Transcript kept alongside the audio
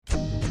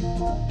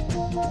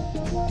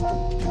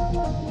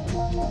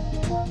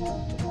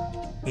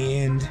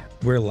And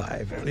we're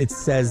live. It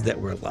says that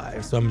we're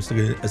live, so I'm just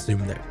going to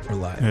assume that we're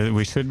live.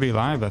 We should be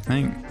live, I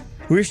think.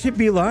 We should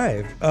be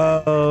live.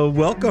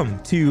 Welcome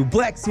to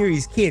Black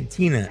Series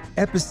Cantina,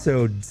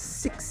 episode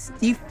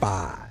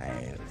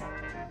 65.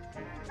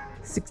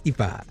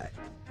 65.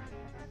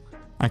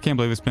 I can't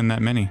believe it's been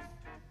that many.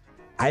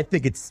 I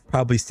think it's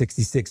probably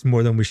 66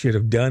 more than we should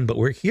have done, but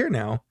we're here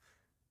now.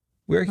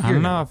 We're here. I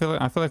don't know. now.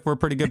 I feel like we're a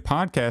pretty good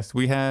podcast.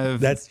 We have.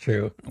 That's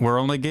true. We're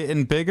only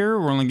getting bigger.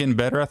 We're only getting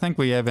better. I think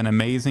we have an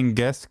amazing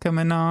guest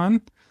coming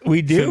on.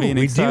 We do. Should be an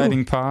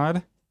exciting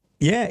pod.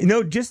 Yeah.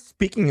 Just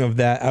speaking of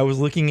that, I was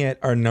looking at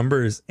our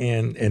numbers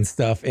and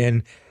stuff,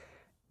 and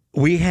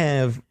we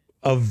have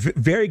a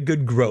very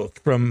good growth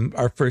from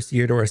our first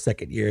year to our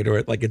second year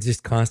to like it's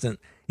just constant.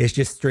 It's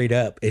just straight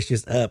up. It's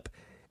just up.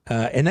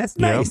 And that's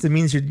nice. Yep. It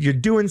means you're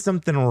doing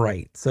something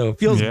right. So it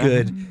feels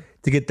good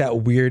to get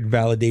that weird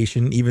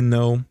validation, even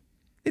though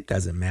it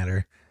doesn't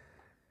matter.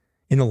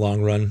 In the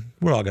long run,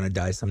 we're all going to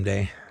die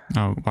someday.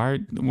 Oh,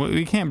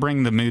 we can't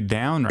bring the mood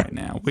down right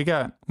now. We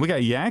got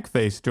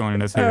Yakface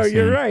joining us here. Oh, soon.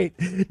 you're right.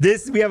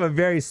 We have a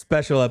very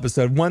special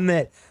episode, one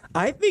that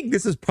I think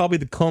this is probably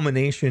the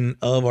culmination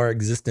of our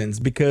existence,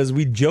 because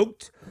we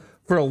joked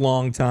for a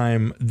long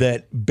time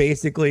that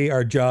basically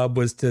our job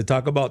was to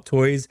talk about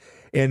toys,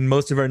 and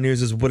most of our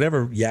news is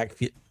whatever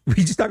we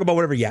just talk about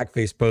whatever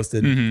Yakface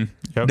posted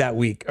that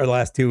week or the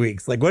last 2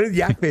 weeks. Like, what did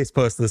Yakface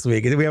post this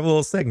week? And then we have a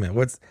little segment.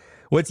 What's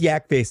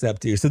Yakface up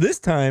to? So this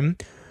time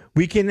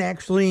we can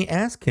actually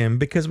ask him,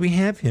 because we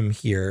have him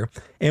here,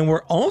 and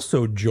we're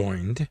also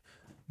joined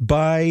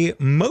by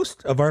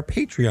most of our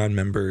Patreon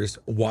members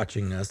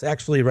watching us.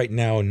 Actually, right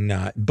now,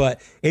 not,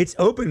 but it's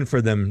open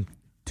for them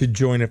to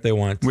join if they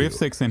want to. We have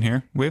 6 in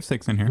here.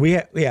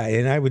 Yeah,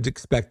 and I would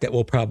expect that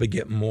we'll probably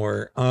get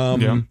more.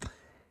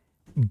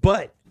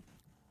 But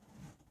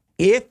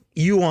if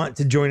you want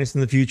to join us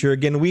in the future,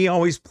 again, we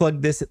always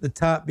plug this at the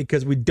top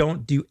because we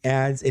don't do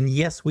ads. And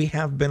yes, we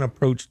have been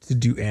approached to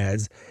do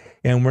ads,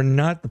 and we're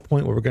not at the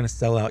point where we're going to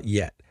sell out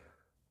yet.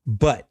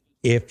 But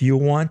if you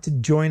want to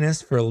join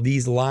us for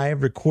these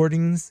live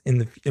recordings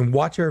and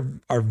watch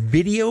our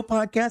video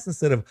podcast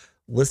instead of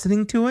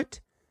listening to it,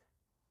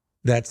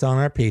 that's on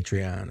our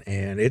Patreon,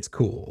 and it's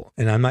cool.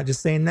 And I'm not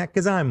just saying that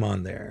because I'm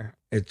on there.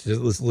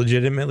 It's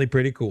legitimately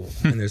pretty cool,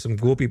 and there's some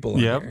cool people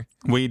on there.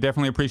 We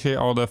definitely appreciate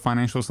all the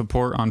financial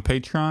support on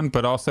Patreon,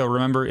 but also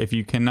remember, if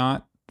you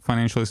cannot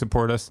financially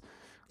support us,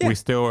 we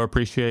still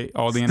appreciate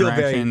all the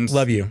interactions.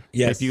 Love you.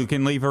 Yes. If you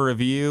can leave a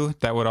review,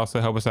 that would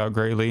also help us out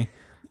greatly.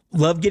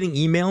 Love getting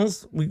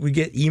emails. We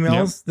get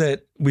emails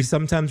that we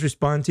sometimes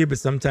respond to, but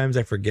sometimes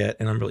I forget,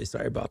 and I'm really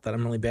sorry about that.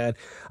 I'm really bad.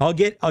 I'll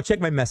check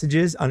my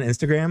messages on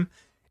Instagram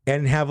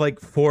and have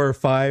like 4 or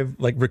 5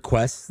 like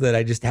requests that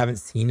I just haven't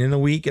seen in a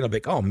week. And I'll be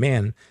like, oh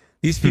man,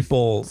 these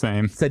people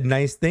said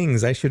nice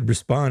things. I should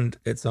respond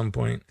at some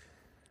point.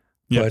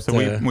 Yeah.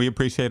 So we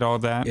appreciate all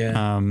that.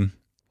 Yeah.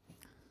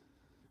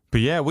 But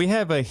yeah, we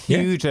have a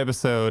huge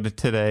episode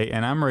today,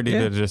 and I'm ready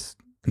to just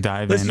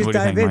dive in. Let's just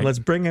dive in. Mike? Let's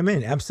bring him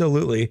in.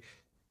 Absolutely.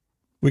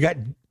 We got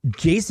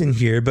Jason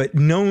here, but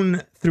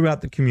known throughout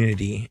the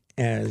community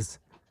as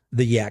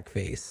the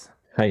Yakface.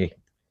 Hi.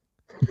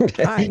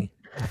 Hi.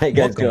 How you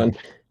guys doing?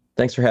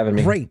 Thanks for having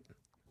me. Great.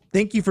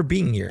 Thank you for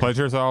being here.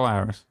 Pleasure's all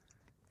ours.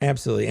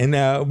 Absolutely.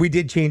 And we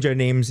did change our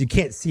names. You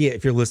can't see it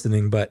if you're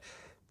listening, but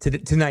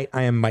tonight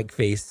I am Mike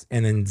Face,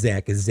 and then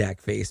Zach is Zach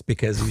Face,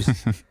 because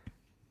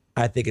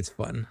I think it's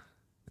fun.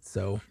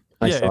 So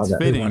it's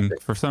fitting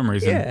for some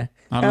reason. Yeah.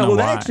 I don't know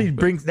why.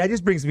 That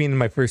just brings me into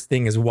my first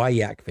thing is why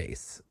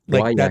Yakface?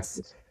 Like why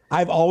Yakface?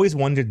 I've always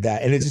wondered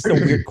that, and it's just a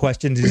weird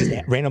question to just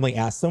randomly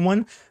ask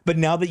someone. But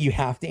now that you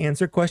have to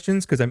answer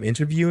questions because I'm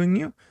interviewing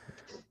you,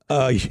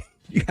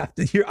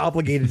 you're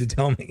obligated to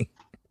tell me.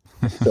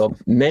 So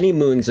many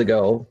moons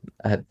ago,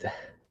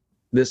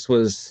 this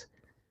was,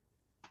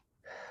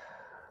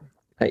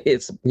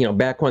 it's,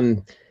 back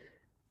when,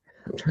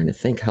 I'm trying to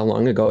think how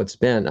long ago it's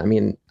been. I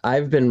mean,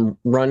 I've been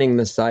running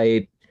the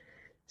site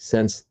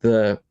since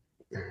the,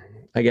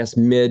 I guess,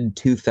 mid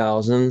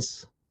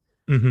 2000s.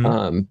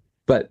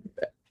 But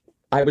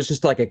I was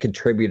just like a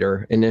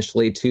contributor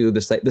initially to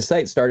the site. The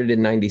site started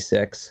in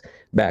 96,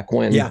 back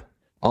when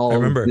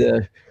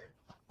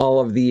all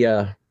of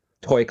the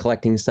toy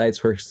collecting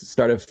sites were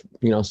started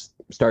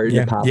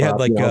to pop up. Yeah,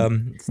 like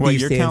Well,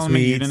 you're telling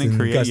me you didn't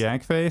create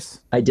Yakface?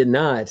 I did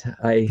not.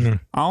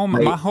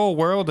 My whole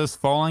world is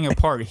falling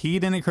apart. He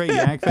didn't create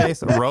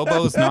Yakface.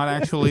 Robo's not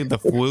actually the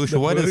Floosh.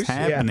 What is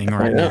happening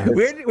right now?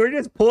 We're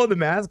just pulling the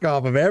mask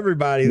off of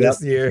everybody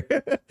this year.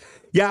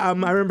 I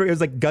remember it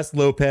was like Gus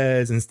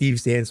Lopez and Steve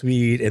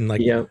Sansweet and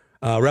like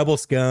Rebel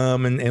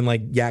Scum and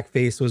like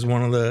Yakface was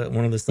one of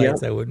the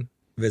sites I would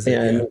visit.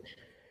 And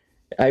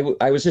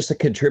I was just a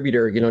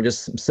contributor,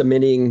 just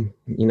submitting,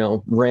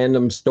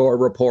 random store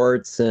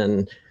reports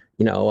and,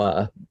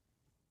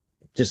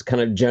 just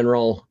kind of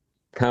general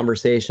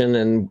conversation.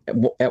 And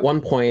at one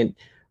point,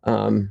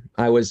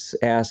 I was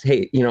asked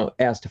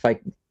if I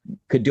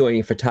could do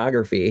any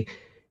photography.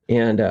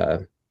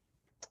 And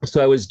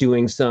so I was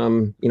doing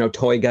some,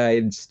 toy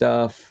guide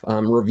stuff,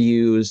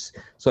 reviews.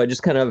 So I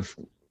just kind of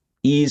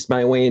eased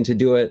my way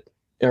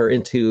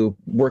into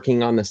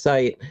working on the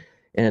site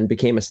and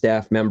became a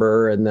staff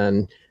member. And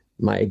then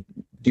my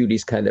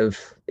duties kind of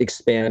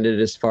expanded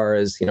as far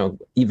as,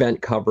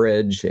 event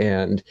coverage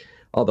and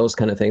all those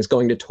kind of things,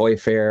 going to Toy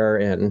Fair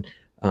and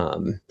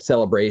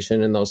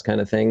celebration and those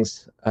kind of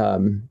things.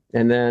 And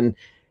then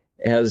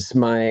as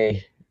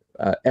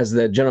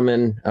the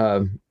gentleman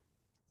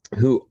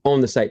who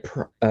owned the site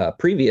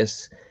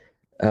previous,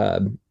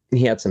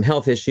 he had some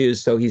health issues.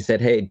 So he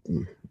said, hey,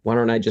 why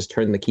don't I just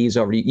turn the keys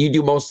over to you? You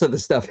do most of the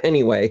stuff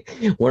anyway.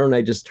 Why don't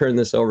I just turn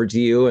this over to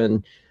you?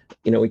 And,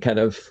 we kind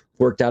of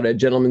worked out a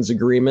gentleman's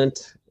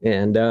agreement,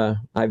 and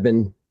I've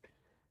been,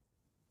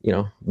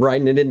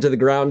 riding it into the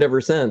ground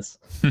ever since.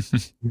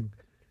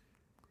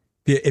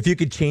 If you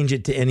could change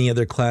it to any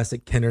other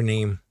classic Kenner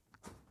name,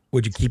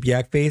 would you keep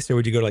Yakface, or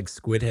would you go like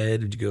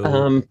Squidhead? Would you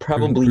go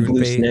probably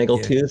Blue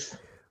Snaggletooth? Yeah.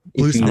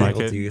 Blue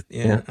Snaggletooth. Snaggletooth.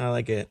 Yeah, I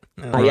like it.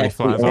 I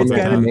actually own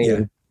that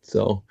domain,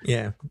 so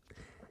yeah.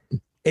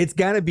 It's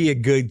got to be a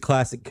good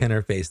classic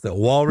Kenner face, though.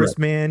 Walrus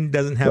Man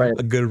doesn't have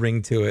a good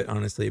ring to it,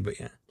 honestly, but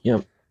yeah.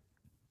 Yep.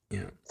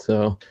 Yeah.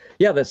 So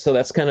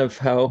that's kind of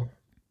how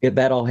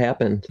that all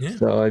happened. Yeah.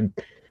 So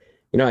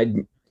I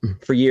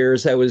for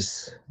years I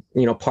was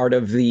part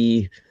of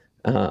the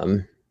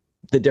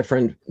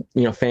different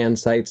fan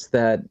sites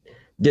that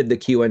did the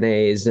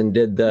Q&As and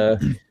did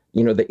the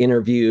the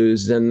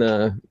interviews and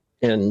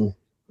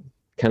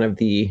kind of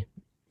the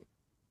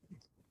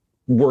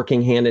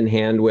working hand in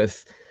hand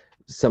with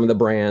some of the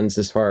brands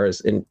as far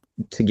as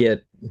to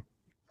get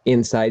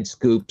inside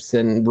scoops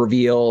and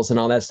reveals and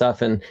all that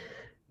stuff. And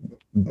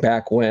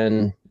back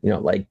when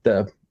like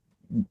the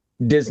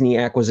Disney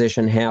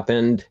acquisition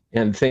happened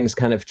and things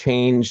kind of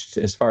changed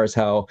as far as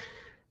how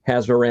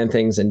Hasbro ran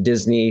things and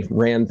Disney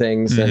ran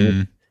things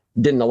and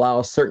didn't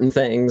allow certain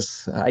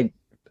things, I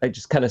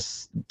just kind of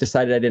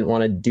decided I didn't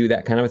want to do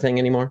that kind of a thing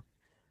anymore.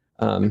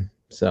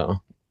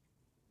 So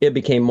it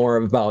became more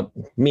about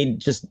me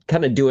just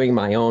kind of doing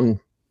my own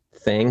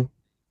thing,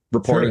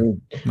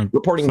 reporting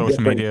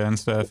social media and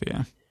stuff.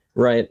 Yeah.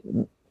 Right.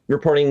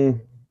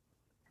 Reporting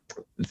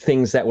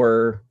things that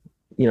were,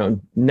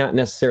 not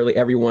necessarily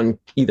everyone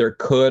either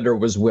could or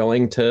was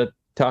willing to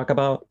talk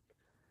about.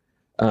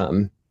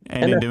 And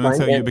in doing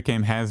so, you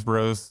became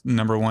Hasbro's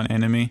 #1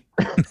 enemy.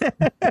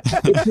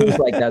 It seems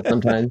like that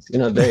sometimes.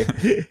 They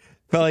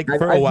felt like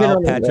for a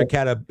while Patrick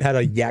had a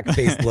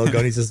Yakface logo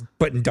and he's just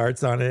putting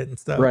darts on it and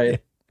stuff.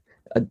 Right.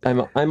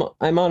 I'm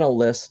on a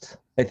list,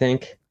 I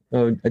think.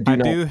 Do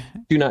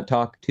not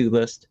talk to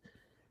list.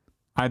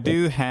 I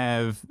do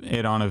have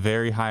it on a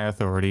very high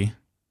authority,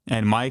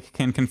 and Mike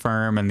can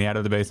confirm, and the Out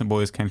of the Basement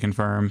boys can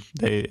confirm.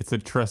 It's a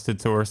trusted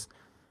source.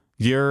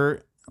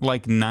 You're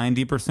like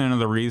 90% of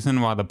the reason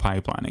why the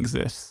pipeline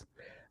exists.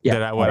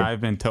 Yeah, what I've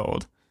been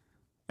told.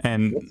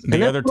 And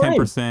the other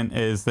 10%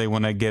 is they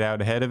want to get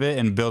out ahead of it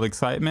and build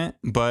excitement.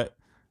 But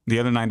the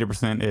other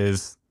 90%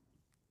 is,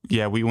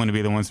 we want to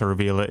be the ones to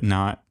reveal it,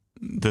 not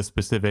the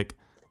specific.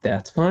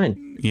 That's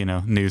fine.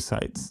 News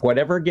sites.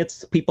 Whatever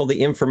gets people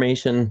the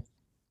information,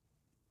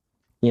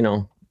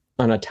 on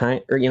a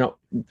time, or,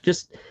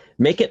 just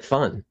make it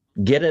fun.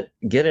 Get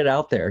it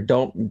out there.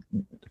 Don't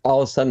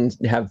all of a sudden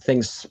have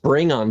things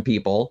spring on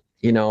people,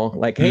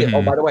 like, hey,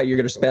 oh, by the way, you're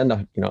going to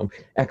spend,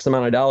 X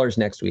amount of dollars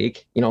next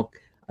week.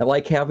 I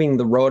like having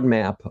the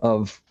roadmap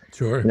of,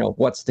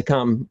 what's to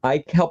come.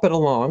 I help it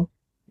along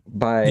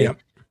by,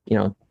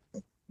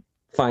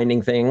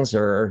 finding things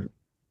or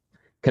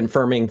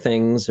confirming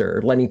things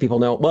or letting people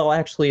know, well,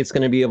 actually it's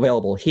going to be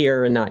available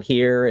here and not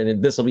here.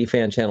 And this will be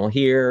fan channel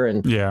here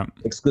and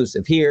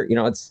exclusive here.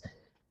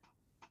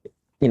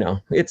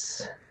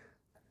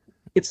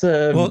 It's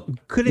a, well,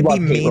 could it be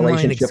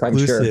mainline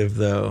exclusive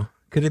though?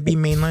 Could it be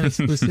mainline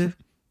exclusive?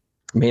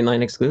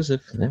 Mainline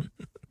exclusive. Yeah.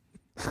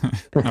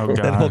 Oh God.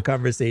 That whole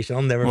conversation,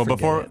 I'll never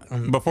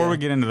forget. Before we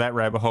get into that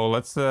rabbit hole,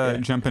 let's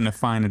jump into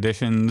fine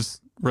editions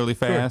really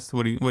fast. Sure.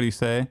 What do you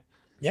say?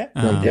 Yeah.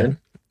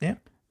 Yeah.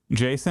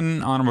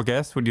 Jason, honorable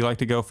guest, would you like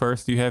to go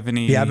first? Do you have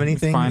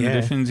anything fine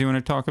editions you want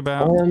to talk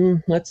about?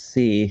 Let's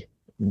see.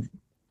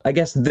 I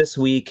guess this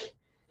week,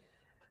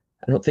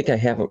 I don't think I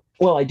have them.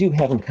 Well, I do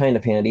have them kind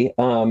of handy.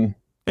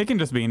 It can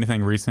just be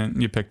anything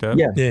recent you picked up.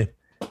 Yeah.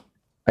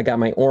 I got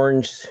my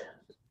orange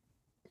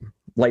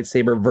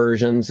lightsaber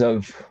versions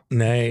of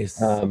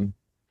Mr.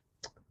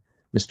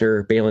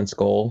 Balin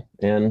Skull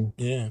and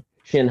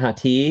Shin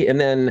Hati.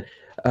 And then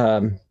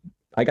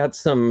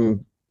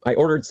I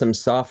ordered some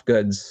soft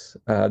goods.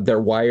 They're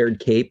wired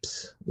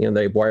capes.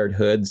 They wired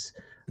hoods.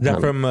 Is that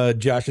from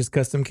Josh's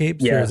Custom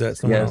Capes? Yeah. Or is that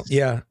someone else?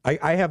 Yeah.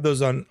 I have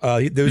those on.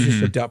 Those just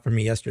shipped out for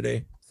me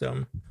yesterday.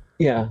 So.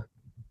 Yeah.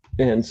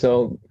 And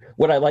so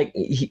what I like,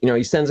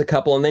 he sends a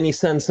couple and then he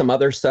sends some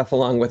other stuff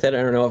along with it.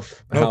 I don't know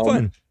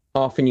how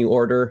often you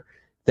order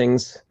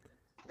things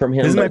from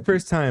him. This is my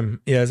first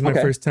time. Yeah, it's my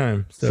first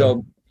time.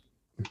 So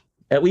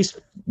at least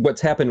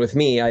what's happened with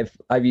me,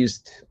 I've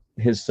used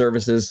his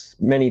services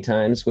many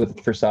times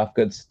for soft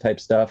goods type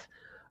stuff.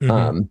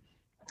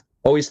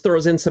 always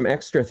throws in some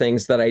extra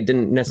things that I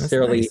didn't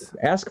necessarily nice.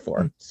 ask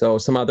for. So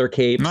some other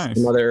capes, Nice.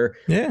 some other,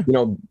 Yeah. you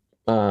know,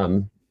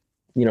 I'm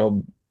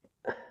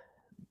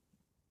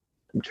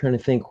trying to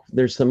think.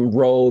 There's some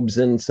robes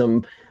and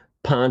some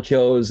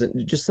ponchos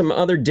and just some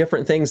other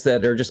different things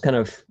that are just kind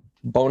of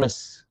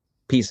bonus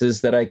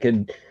pieces that I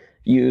could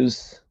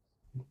use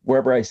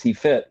wherever I see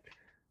fit.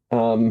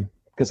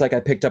 Because like I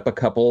picked up a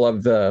couple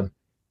of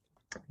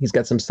he's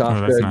got some soft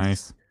Oh, that's goods,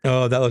 nice.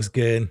 Oh, that looks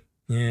good.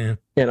 Yeah.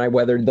 and I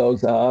weathered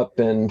those up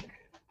and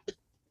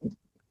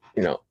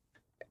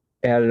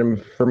added them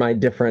for my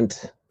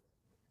different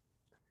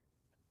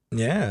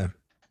Yeah.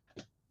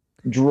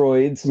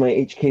 droids, my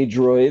HK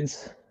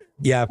droids.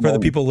 Yeah. For the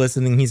people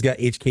listening, he's got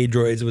HK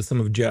droids with some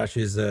of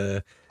Josh's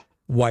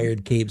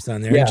wired capes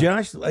on there. Yeah. And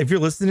Josh, if you're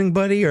listening,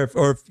 buddy, or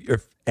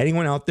if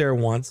anyone out there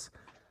wants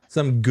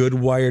some good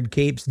wired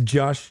capes,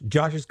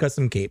 Josh's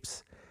custom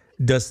capes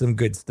does some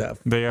good stuff.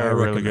 They are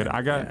really good.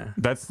 recommend.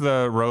 That's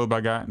the robe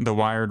I got, the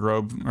wired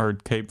robe or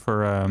cape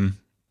for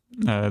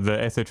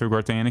the SH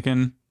Gordon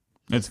Anakin.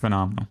 It's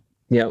phenomenal.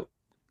 Yeah.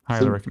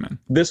 Highly So- recommend.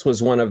 This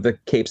was one of the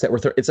capes that were.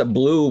 It's a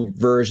blue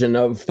version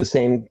of the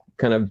same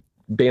kind of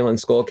Balin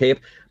skull cape.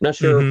 I'm not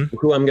sure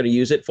who I'm going to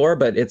use it for,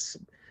 but it's,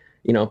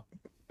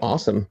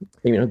 awesome.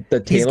 The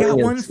He's tailoring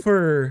got one is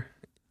for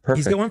perfect.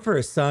 he's got one for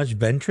Asajj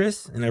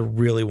Ventress, and I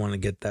really want to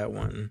get that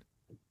one.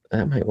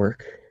 That might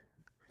work.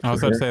 I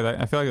was about to say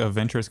that I feel like a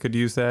Ventress could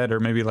use that, or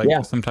maybe like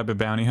Yeah. some type of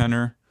bounty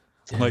hunter.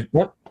 Like,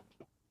 Yep.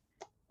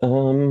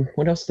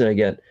 What else did I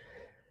get?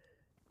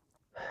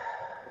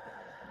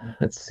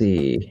 Let's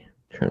see.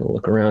 Trying to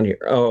look around here.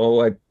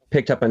 Oh, I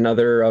picked up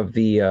another of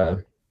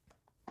the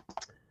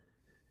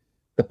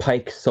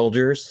Pike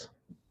soldiers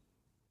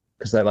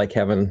because I like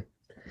having.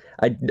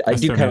 I do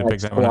still kind of need to like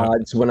pick that one up.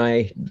 squads when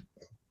I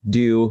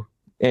do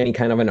any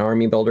kind of an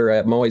army builder.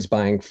 I'm always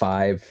buying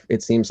 5.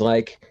 It seems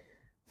like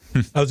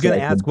I was going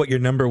to Like- ask what your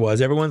number was.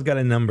 Everyone's got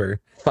a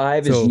number.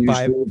 5 So is usually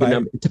five- the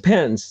number. It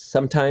depends.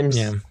 Sometimes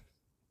Yeah.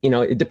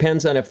 it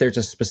depends on if there's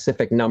a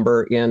specific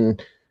number in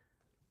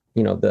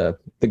the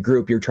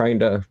group you're trying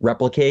to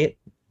replicate.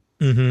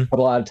 Mm-hmm. But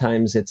a lot of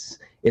times it's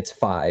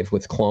 5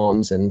 with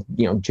clones and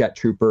jet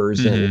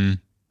troopers and mhm.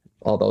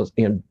 all those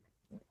and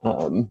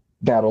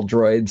battle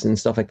droids and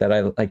stuff like that.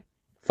 I like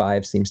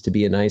 5 seems to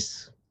be a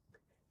nice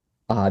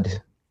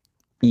odd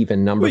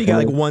even number. Well, you for got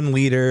me. like one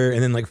leader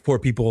and then like 4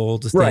 people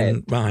to stand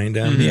Right. behind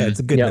him. Yeah, it's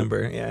a good Yep.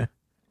 number. Yeah.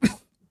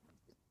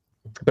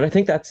 But I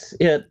think that's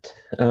it.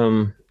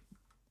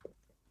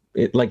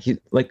 It like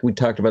we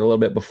talked about a little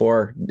bit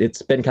before.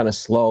 It's been kind of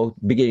slow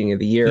beginning of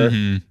the year.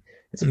 Mhm.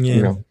 It's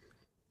Yeah.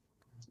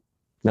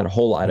 not a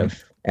whole lot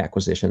of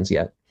acquisitions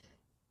yet.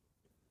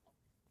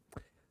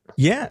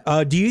 Yeah.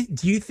 Do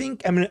you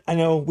think, I mean, I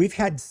know we've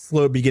had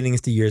slow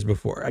beginnings to years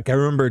before. Like I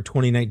remember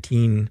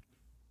 2019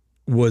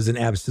 was an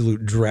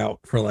absolute drought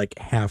for like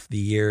half the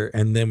year.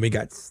 And then we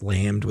got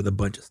slammed with a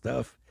bunch of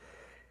stuff.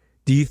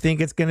 Do you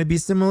think it's going to be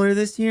similar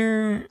this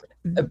year?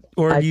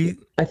 Or do you,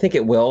 I think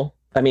it will.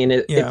 I mean,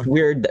 Yeah. it's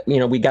weird that,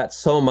 we got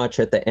so much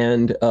at the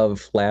end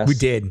of last we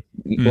did.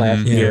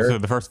 last Mhm. Yeah, year. so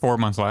the first 4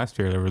 months last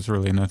year, there was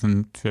really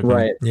nothing shipping.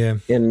 Right. Yeah.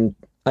 And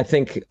I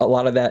think a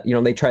lot of that,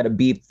 they try to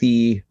beat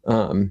the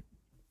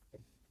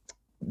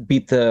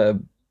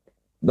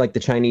like the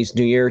Chinese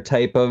New Year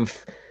type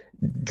of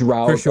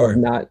drought For sure. of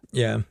not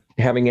Yeah.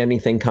 having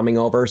anything coming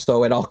over.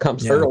 So it all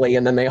comes Yeah. early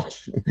and then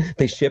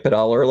they ship it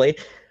all early.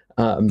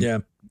 Yeah.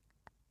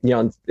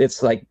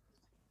 It's like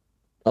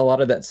a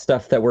lot of that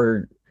stuff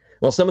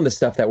some of the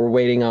stuff that we're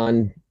waiting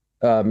on,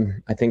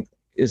 I think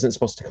isn't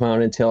supposed to come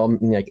out until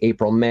like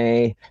April,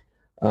 May.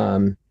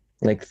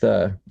 Like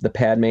the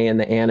Padme and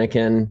the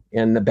Anakin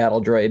and the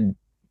battle droid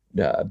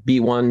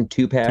B1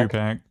 2-pack.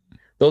 2-pack.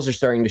 Those are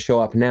starting to show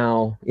up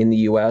now in the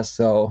US,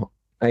 so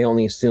I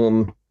only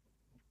assume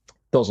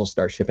those will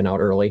start shipping out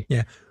early.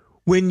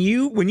 When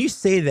you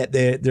say that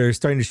they're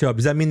starting to show up,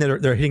 does that mean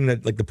that they're hitting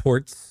the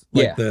ports?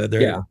 Like Yeah,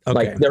 they're, Yeah, okay.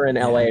 like they're in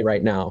LA Yeah.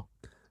 right now,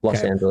 Los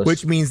Okay. Angeles.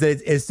 Which means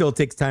that it still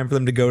takes time for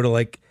them to go to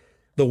like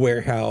the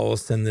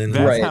warehouse and then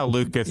That's Right. how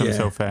Luke gets them Yeah.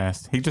 so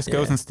fast. He just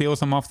goes Yeah. and steals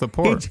them off the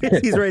port.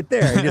 he's right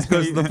there. He just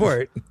goes to the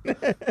port.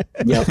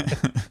 Yep.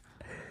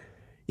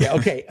 Yeah.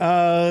 Okay.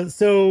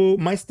 So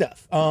my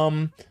stuff.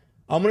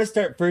 I'm gonna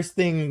start first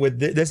thing with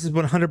this is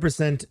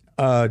 100%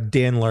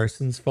 Dan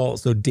Larson's fault.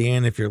 So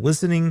Dan, if you're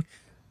listening,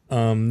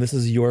 this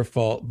is your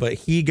fault. But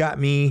he got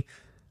me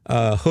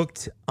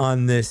hooked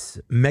on this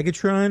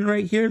Megatron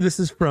right here. This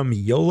is from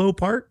YOLO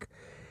Park.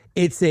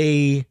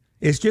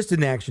 It's just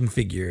an action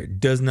figure. It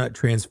does not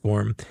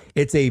transform.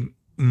 It's a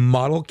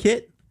model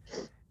kit,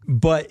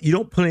 but you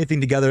don't put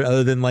anything together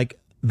other than like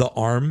the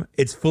arm.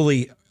 It's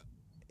fully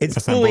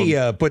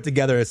put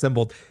together,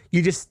 assembled.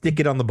 You just stick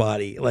it on the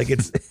body. Like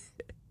it's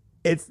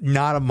it's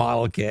not a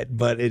model kit,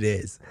 but it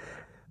is.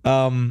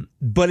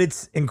 But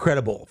it's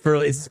incredible.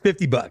 It's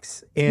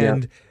 $50,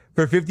 and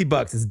for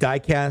 $50, it's die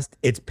cast.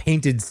 It's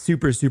painted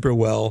super, super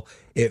well.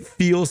 It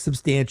feels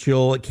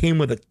substantial. It came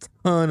with a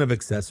ton of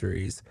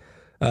accessories.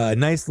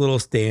 Nice little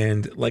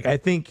stand. Like I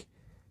think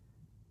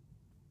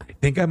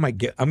think I'm going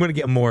to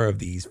get more of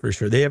these for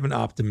sure. They have an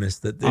Optimus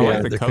that I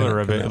like the they're color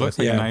of it. coming It out looks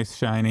with. like a nice,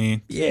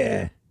 shiny,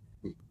 Yeah.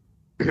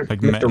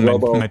 like Mr.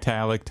 Robo.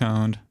 metallic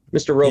toned.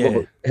 Mr.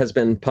 Robo has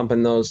been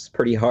pumping those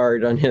pretty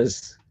hard on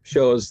his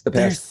shows the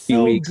They're past few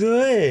so weeks.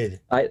 good.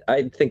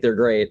 I think they're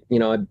great. You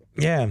know,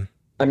 Yeah.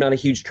 I'm not a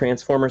huge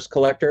Transformers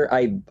collector.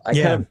 I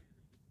kind of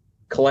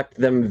collect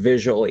them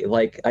visually.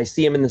 Like I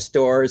see them in the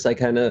stores. I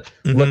kind of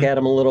look at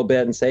them a little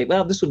bit and say,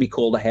 well, this would be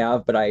cool to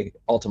have, but I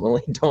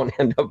ultimately don't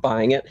end up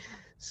buying it.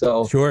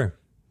 So Sure.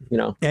 You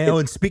know.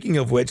 And speaking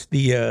of which,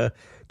 the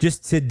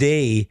just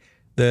today,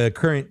 the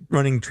current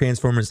running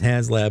Transformers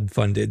HasLab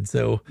funded.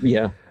 So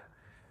yeah,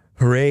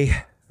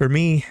 hooray for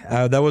me.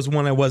 That was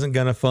one I wasn't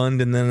going to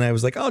fund. And then I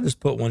was like, I'll just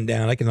put one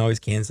down. I can always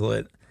cancel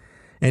it.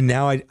 And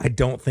now I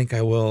don't think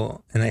I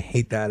will. And I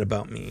hate that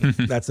about me.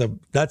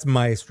 That's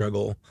my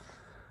struggle.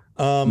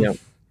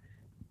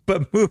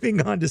 But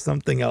moving on to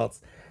something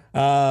else.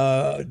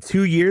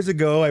 2 years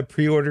ago, I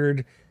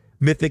pre-ordered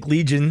Mythic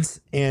Legions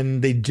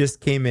and they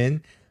just came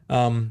in.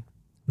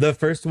 The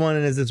first one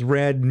is this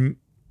red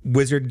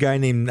wizard guy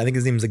named, I think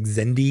his name's like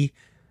Zendi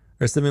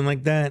or something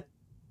like that.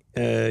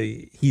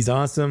 He's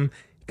awesome.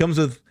 He comes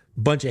with a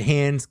bunch of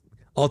hands,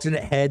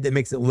 alternate head that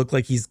makes it look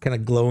like he's kind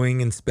of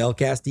glowing and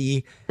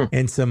spellcasty,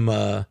 and some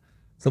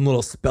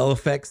little spell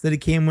effects that he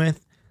came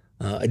with.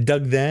 I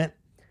dug that.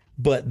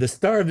 But the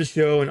star of the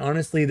show, and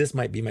honestly, this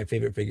might be my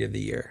favorite figure of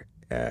the year.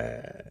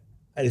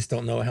 I just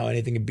don't know how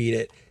anything can beat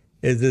it.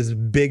 Is this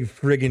big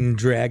friggin'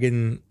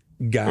 dragon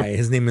guy.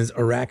 His name is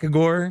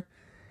Arakagor,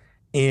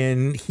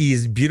 and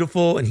he's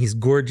beautiful and he's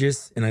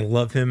gorgeous, and I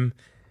love him.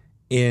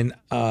 And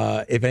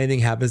if anything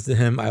happens to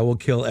him, I will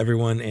kill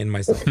everyone and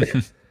myself.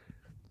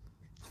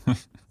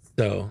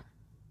 So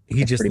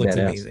he just looks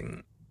badass.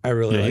 Amazing. I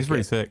really like he's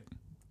pretty it. sick.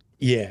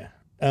 Yeah.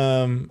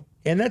 And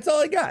that's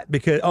all I got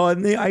because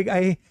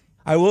and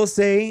I will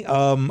say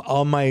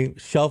on my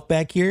shelf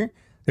back here,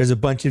 there's a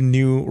bunch of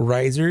new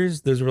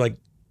risers. Those were like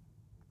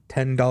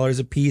 $10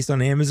 a piece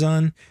on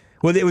Amazon.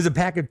 Well, it was a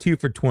pack of 2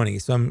 for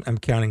 $20, so I'm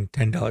counting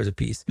 $10 a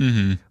piece.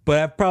 Mm-hmm. But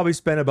I've probably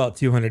spent about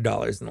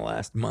 $200 in the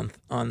last month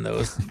on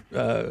those,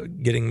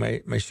 getting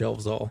my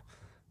shelves all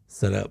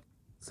set up.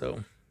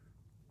 So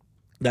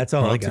that's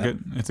all I got.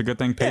 It's a good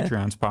thing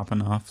Patreon's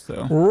popping off.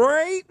 So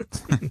Right?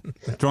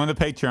 join the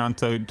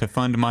Patreon to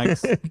fund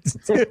Mike's To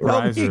help me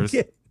risers.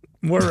 get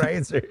more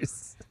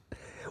risers.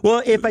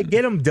 Well, if I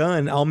get them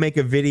done, I'll make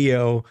a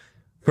video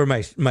for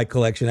my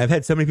collection. I've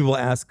had so many people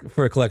ask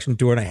for a collection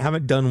tour, and I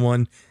haven't done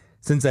one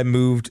since I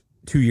moved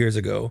 2 years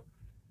ago.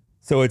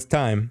 So it's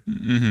time.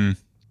 Mm-hmm.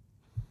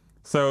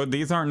 So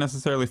these aren't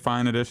necessarily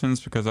fine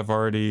editions because I've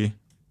already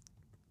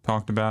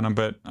talked about them,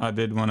 but I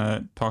did want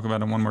to talk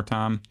about them one more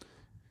time.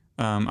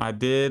 I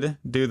did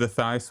do the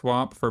thigh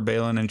swap for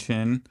Balin and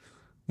Shin,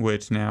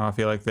 which now I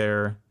feel like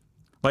they're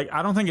like,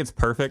 I don't think it's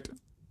perfect,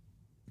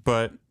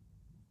 but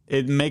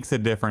it makes a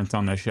difference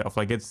on the shelf.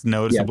 Like it's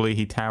noticeably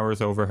he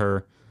towers over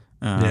her.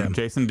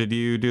 Jason, did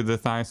you do the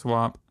thigh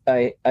swap?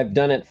 I've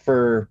done it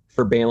for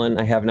Balin.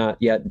 I have not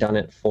yet done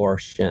it for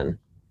Shin.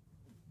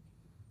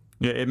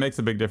 Yeah, it makes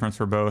a big difference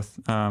for both.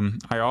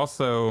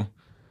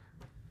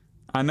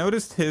 I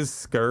noticed his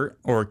skirt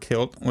or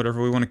kilt,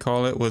 whatever we want to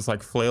call it, was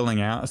like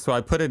flailing out. So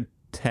I put a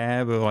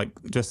tab of like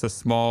just a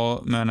small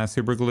amount of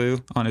super glue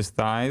on his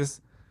thighs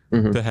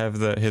to have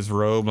his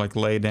robe like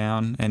lay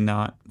down and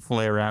not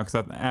flare out.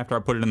 Because after I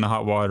put it in the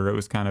hot water, it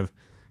was kind of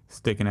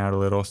sticking out a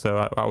little.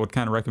 So I would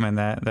kind of recommend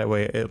that. That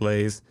way it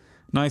lays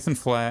nice and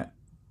flat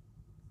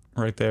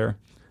right there.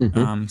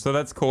 So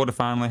that's cool to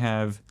finally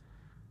have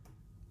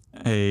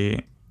a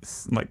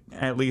like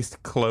at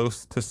least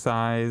close to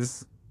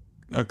size,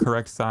 a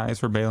correct size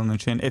for Balin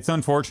and Shin. It's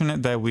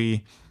unfortunate that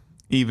we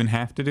even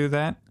have to do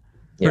that.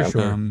 Yeah. For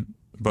sure.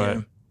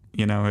 But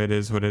you know, it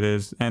is what it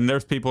is. And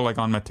there's people like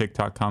on my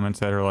TikTok comments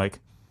that are like,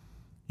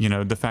 you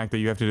know, the fact that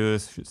you have to do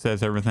this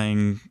says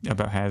everything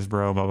about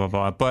Hasbro, blah, blah,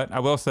 blah. But I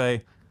will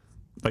say,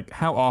 like,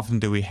 how often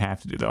do we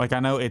have to do that? Like, I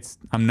know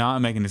I'm not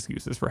making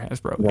excuses for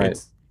Hasbro. Right.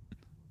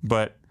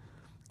 But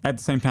at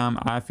the same time,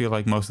 I feel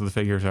like most of the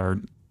figures are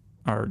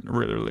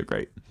really, really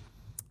great.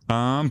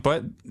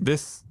 But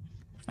this,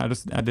 I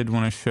did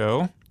want to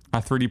show. I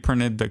 3D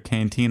printed the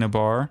Cantina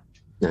bar.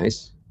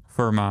 Nice.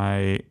 For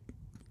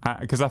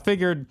because I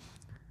figured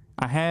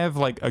I have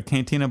like a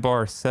Cantina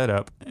bar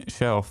setup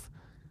shelf,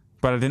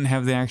 but I didn't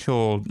have the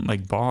actual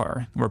like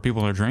bar where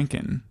people are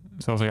drinking.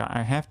 So I was like,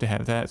 I have to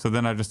have that. So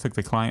then I just took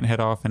the client head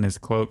off and his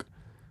cloak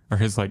or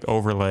his like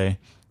overlay,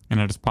 and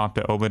I just popped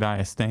a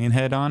Obadiah Stane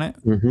head on it.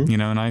 You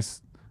know,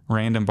 nice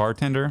random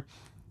bartender.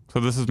 So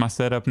this is my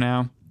setup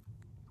now.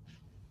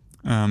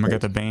 I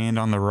got the band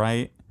on the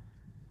right.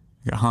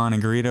 I got Han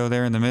and Greedo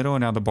there in the middle,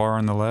 and now the bar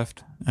on the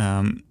left.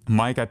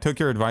 Mike, I took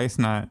your advice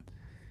and I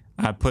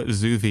put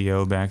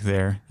Zuvio back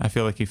there. I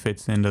feel like he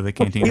fits into the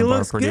Cantina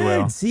bar pretty good.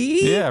 well.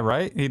 See? Yeah,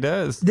 right? He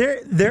does.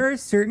 There are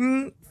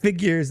certain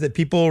figures that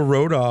people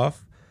wrote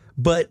off,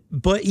 but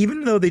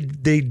even though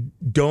they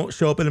don't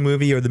show up in a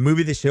movie or the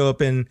movie they show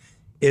up in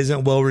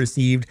isn't well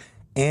received,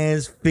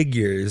 as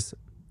figures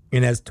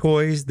and as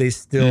toys, they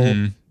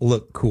still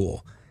look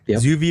cool.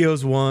 Yep.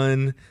 Zuvio's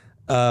one.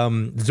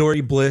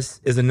 Zori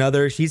Bliss is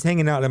another. She's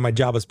hanging out in my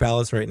Jabba's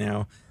palace right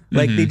now.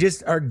 Like they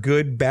just are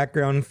good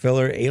background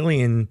filler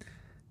alien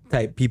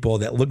type people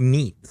that look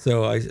neat.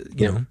 So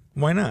you know,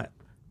 why not?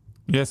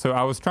 Yeah, so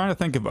I was trying to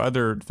think of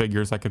other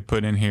figures I could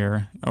put in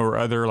here, or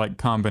other like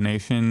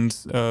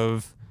combinations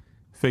of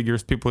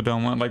figures people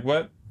don't want.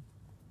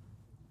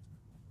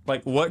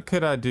 What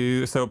could I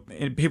do? So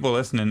people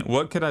listening,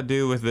 what could I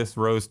do with this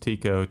Rose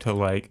Tico to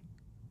like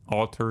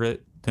alter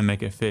it to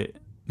make it fit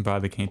by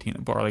the Cantina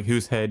bar? Like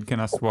whose head can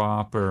I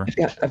swap? Or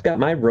I've got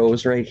my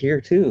Rose right here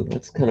too.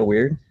 That's kind of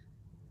weird.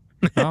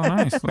 oh,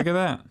 nice! Look at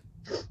that.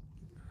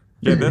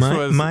 Yeah,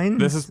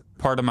 this is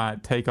part of my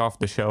take off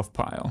the shelf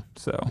pile.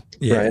 So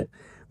yeah, right.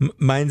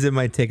 Mine's in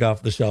my take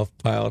off the shelf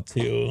pile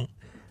too.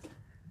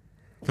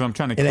 Because I'm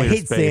trying to And clear I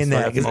hate space. saying So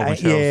I that got some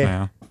because open shelves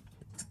now.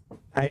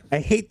 I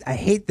hate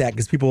that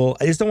because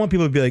I just don't want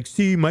people to be like,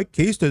 see, my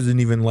case doesn't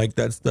even like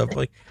that stuff.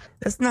 Like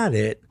that's not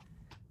it.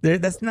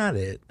 That's not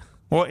it.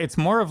 Well, it's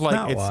more of like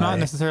Not not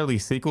necessarily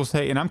sequels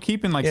hate, and I'm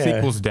keeping like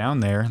sequels down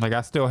there. Like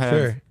I still have.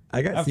 Sure.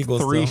 I got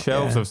sequels. three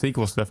shelves of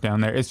sequel stuff down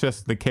there. It's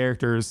just the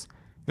characters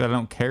that I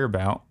don't care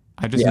about.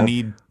 I just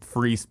need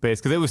free space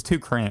because it was too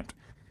cramped.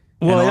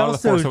 Well, and a lot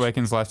of the Force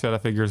Awakens Last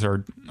Jedi figures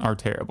are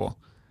terrible.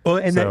 Well,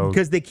 and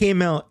because they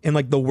came out in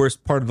like the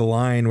worst part of the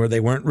line where they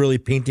weren't really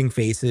painting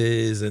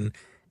faces and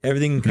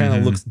everything kind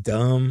of looks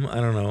dumb. I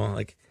don't know,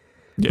 like,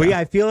 but yeah,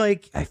 I feel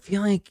like I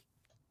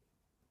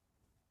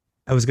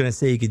was gonna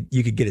say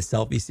you could get a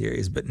selfie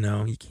series, but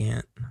no, you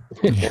can't.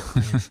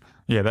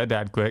 Yeah, that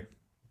died quick.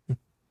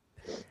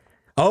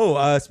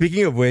 Oh,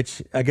 speaking of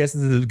which, I guess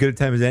this is as good a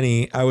time as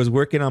any. I was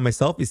working on my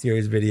selfie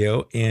series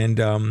video, and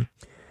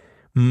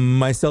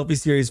my selfie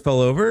series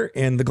fell over,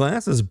 and the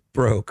glasses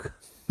broke.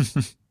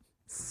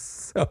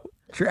 So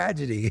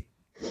tragedy.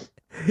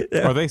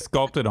 Are they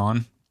sculpted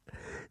on?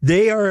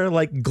 They are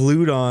like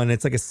glued on.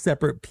 It's like a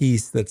separate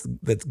piece that's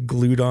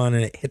glued on,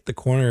 and it hit the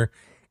corner,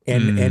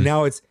 and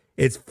now it's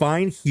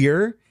fine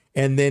here,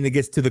 and then it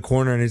gets to the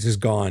corner, and it's just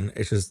gone.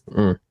 It's just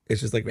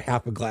like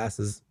half of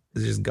glasses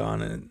is just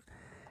gone, and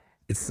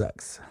it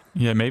sucks.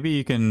 Yeah, maybe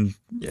you can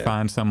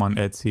find some on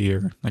Etsy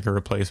or like a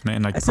replacement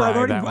and like So I've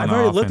already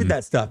looked at and...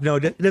 that stuff. No,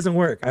 it doesn't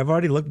work. I've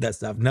already looked at that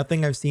stuff.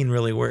 Nothing I've seen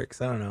really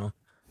works. I don't know.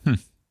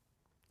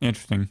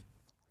 Interesting.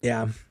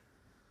 Yeah.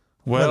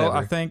 Well, Whatever.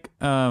 I think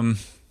I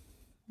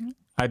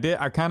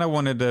kind of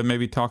wanted to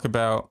maybe talk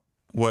about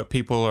what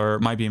people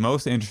might be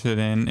most interested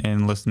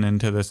in listening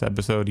to this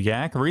episode.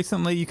 Yak,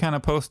 recently you kind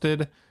of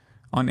posted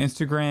on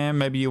Instagram.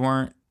 Maybe you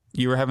were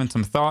having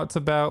some thoughts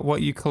about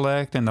what you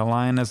collect and the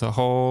line as a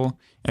whole.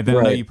 And then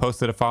I know you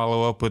posted a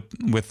follow-up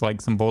with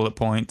like some bullet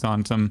points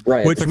on some...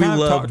 Right. Which we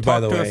loved, by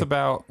the way. Talk to us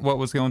about what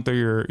was going through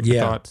your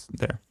thoughts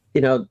there.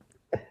 You know,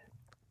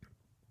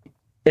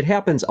 it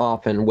happens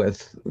often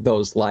with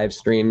those live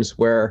streams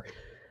where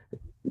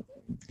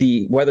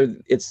whether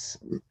it's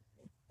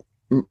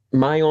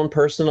my own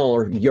personal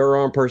or your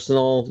own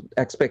personal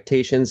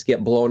expectations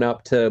get blown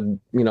up to,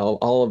 you know,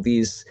 all of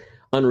these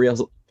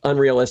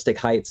unrealistic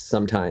heights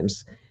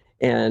sometimes.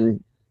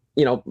 And,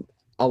 you know,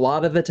 a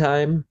lot of the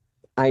time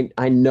I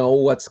know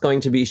what's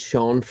going to be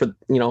shown for,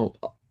 you know,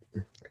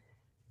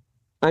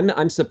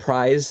 I'm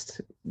surprised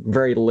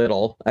very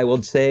little, I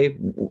would say,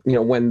 you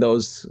know, when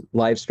those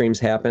live streams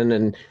happen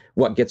and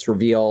what gets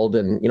revealed.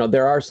 And, you know,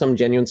 there are some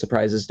genuine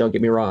surprises, don't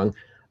get me wrong.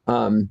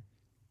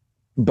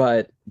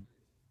 But,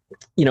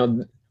 you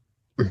know,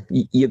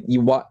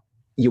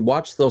 you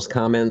watch those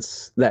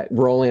comments that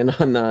roll in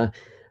on the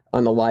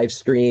live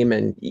stream,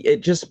 and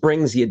it just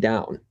brings you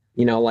down,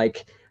 you know,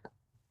 like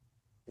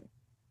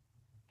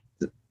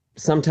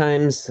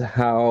sometimes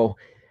how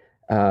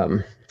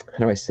do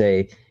I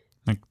say,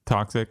 like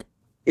toxic?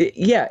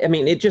 I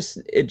mean, it just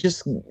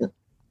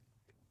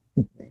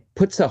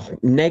puts a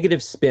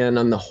negative spin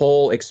on the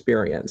whole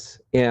experience,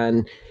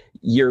 and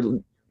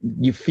you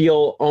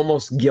feel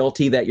almost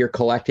guilty that you're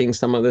collecting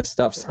some of this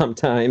stuff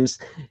sometimes.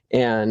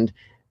 And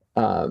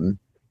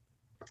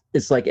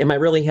it's like, am I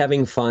really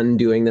having fun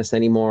doing this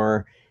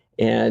anymore?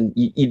 And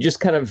you just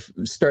kind of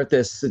start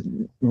this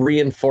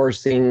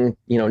reinforcing,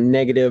 you know,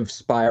 negative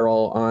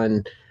spiral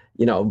on,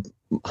 you know,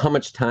 how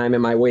much time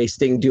am I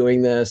wasting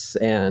doing this?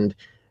 And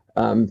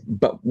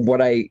but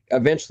what I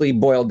eventually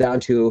boiled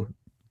down to,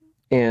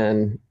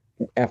 and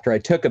after I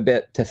took a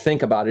bit to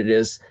think about it,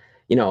 is,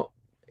 you know,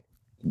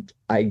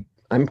 I'm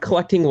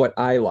collecting what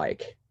I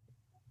like,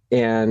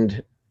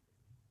 and,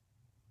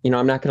 you know,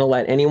 I'm not going to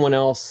let anyone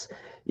else,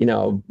 you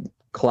know,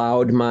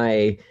 cloud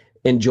my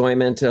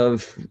enjoyment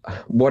of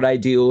what I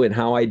do and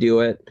how I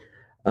do it.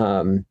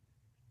 And,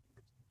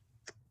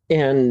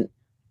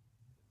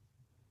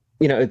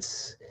 you know,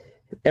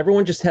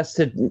 everyone just has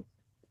to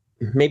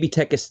maybe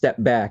take a step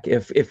back.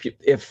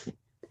 If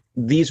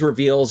these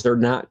reveals are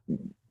not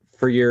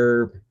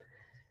your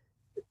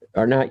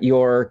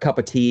cup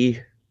of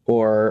tea,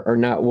 or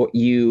not what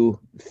you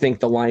think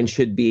the line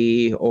should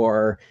be,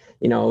 or,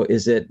 you know,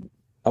 is it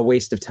a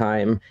waste of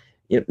time?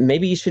 You know,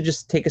 maybe you should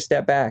just take a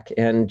step back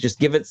and just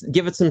give it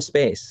some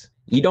space.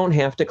 You don't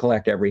have to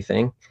collect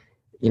everything.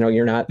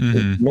 You're not,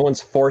 no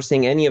one's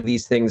forcing any of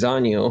these things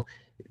on you.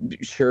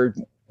 Sure,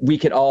 we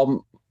could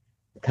all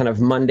kind of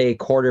Monday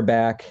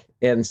quarterback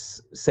and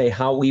say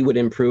how we would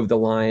improve the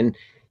line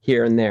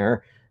here and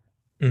there.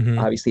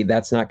 Obviously,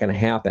 that's not going to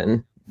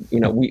happen.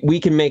 We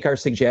can make our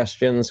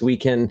suggestions. We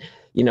can,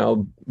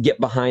 get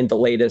behind the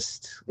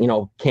latest,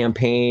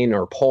 campaign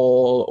or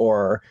poll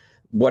or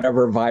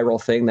whatever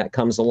viral thing that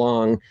comes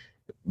along.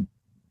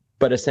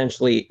 But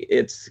essentially,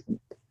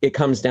 it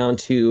comes down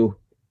to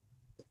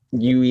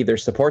you either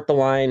support the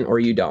line or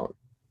you don't.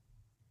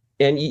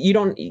 And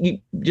you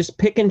just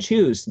pick and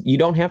choose. You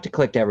don't have to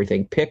collect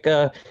everything. Pick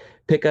a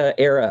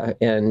era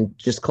and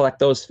just collect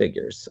those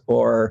figures,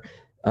 or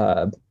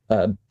a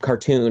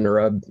cartoon or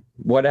a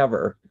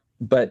whatever.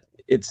 But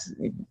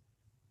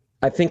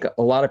I think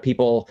a lot of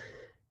people,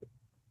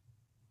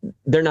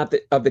 they're not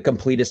of the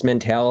completist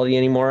mentality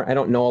anymore. I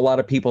don't know a lot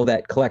of people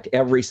that collect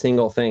every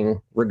single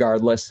thing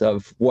regardless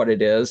of what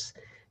it is.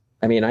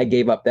 I mean, I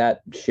gave up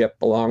that ship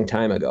a long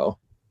time ago.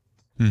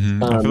 I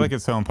feel like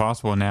it's so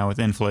impossible now with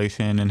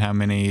inflation and how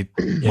many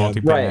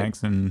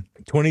multi-packs. And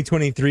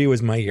 2023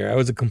 was my year. I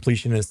was a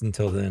completionist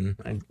until then.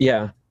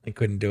 I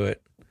couldn't do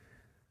it.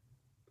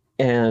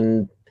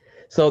 And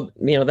so,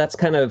 that's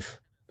kind of,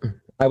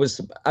 I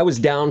was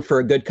down for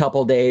a good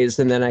couple days,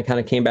 and then I kind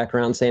of came back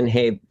around saying,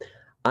 hey,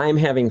 I'm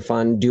having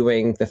fun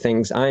doing the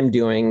things I'm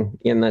doing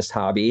in this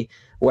hobby,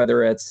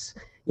 whether it's,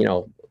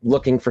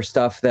 looking for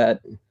stuff that,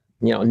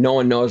 no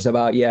one knows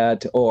about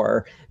yet,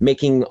 or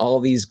making all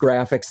these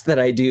graphics that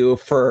I do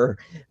for,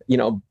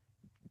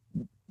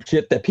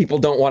 shit that people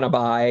don't want to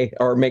buy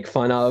or make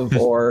fun of,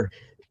 or,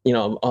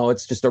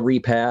 it's just a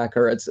repack,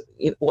 or it's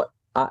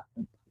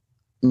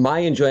my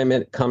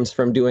enjoyment comes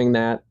from doing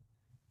that,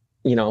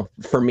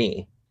 for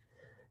me.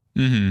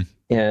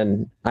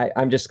 And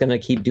I'm just going to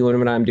keep doing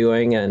what I'm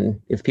doing. And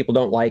if people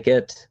don't like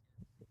it,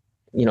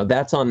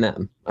 that's on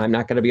them. I'm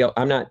not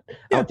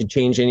out to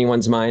change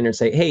anyone's mind or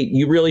say, hey,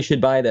 you really should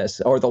buy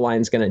this or the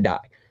line's going to die.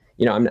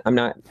 I'm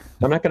not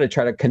going to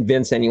try to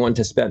convince anyone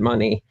to spend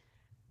money.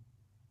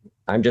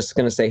 I'm just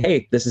going to say,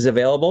 hey, this is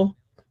available.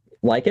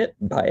 Like it,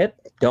 buy it.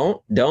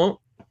 Don't. People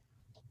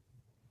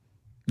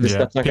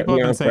have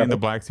been saying the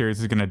Black Series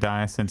is going to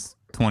die since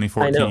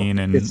 2014,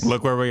 and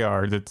look where we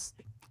are. It's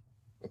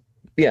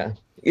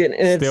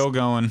still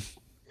going.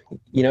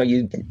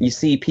 You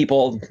see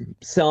people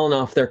selling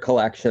off their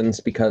collections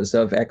because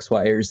of X,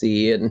 Y, or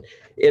Z, and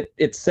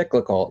it's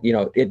cyclical.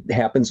 It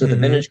happens with the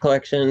vintage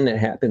collection, it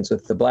happens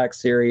with the Black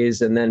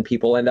Series, and then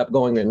people end up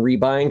going and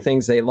rebuying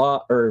things they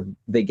lost or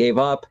they gave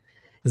up.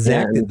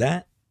 Zach did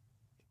that.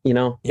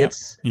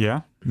 It's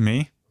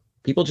me.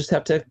 People just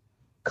have to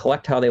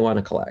collect how they want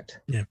to collect.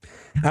 Yeah,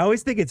 I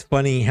always think it's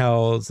funny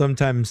how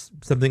sometimes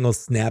something will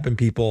snap in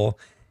people.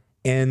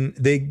 And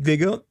they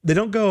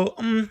don't go,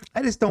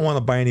 I just don't want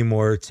to buy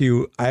anymore,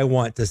 to I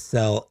want to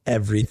sell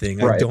everything.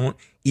 Right. I don't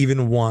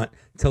even want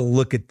to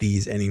look at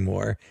these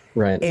anymore.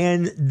 Right.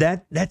 And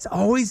that's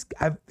always,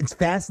 it's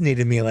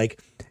fascinated me. Like,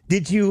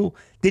 did you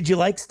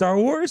like Star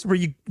Wars? Were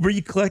you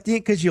collecting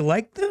it because you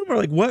liked them? Or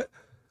like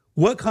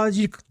what caused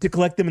you to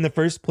collect them in the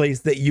first place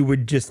that you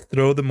would just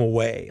throw them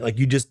away? Like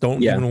you just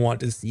don't even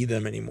want to see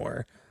them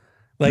anymore.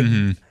 Like,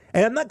 and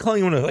I'm not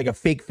calling you a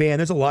fake fan.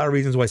 There's a lot of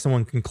reasons why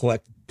someone can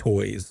collect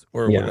toys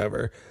or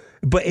whatever.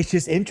 But it's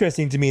just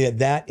interesting to me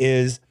that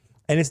is,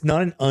 and it's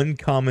not an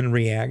uncommon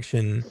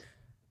reaction.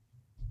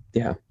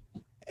 Yeah.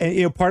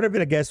 And, part of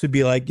it, I guess, would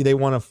be like they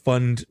want to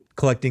fund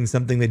collecting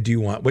something they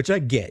do want, which I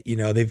get.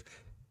 They've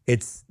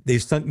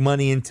sunk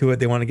money into it.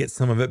 They want to get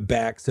some of it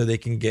back so they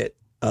can get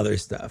other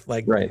stuff.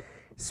 Like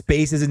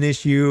space is an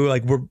issue.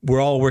 Like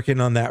we're all working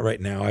on that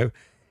right now.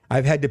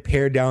 I've had to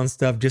pare down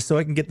stuff just so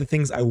I can get the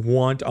things I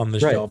want on the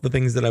shelf, the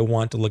things that I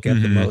want to look at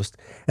the most.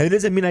 And it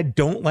doesn't mean I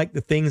don't like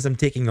the things I'm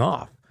taking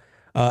off.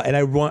 And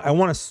I want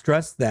to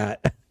stress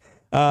that.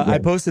 I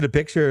posted a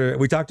picture.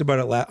 We talked about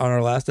it on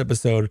our last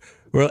episode,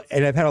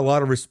 and I've had a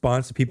lot of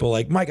response to people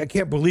like, Mike, I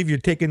can't believe you're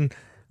taking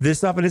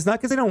this off. And it's not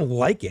because I don't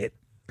like it.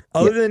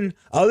 Other than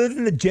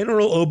the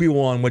General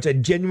Obi-Wan, which I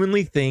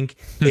genuinely think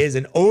is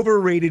an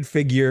overrated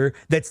figure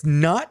that's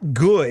not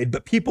good,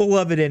 but people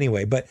love it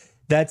anyway. But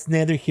that's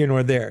neither here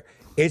nor there.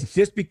 It's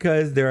just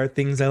because there are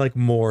things I like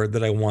more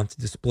that I want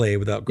to display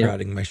without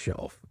crowding my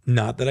shelf.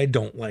 Not that I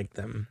don't like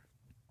them.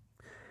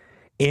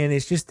 And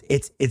it's just,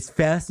 it's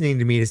fascinating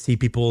to me to see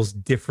people's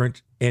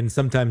different and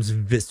sometimes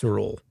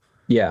visceral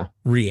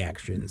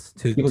reactions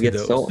to people get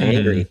those. So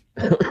angry.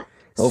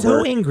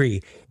 So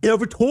angry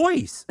over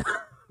toys.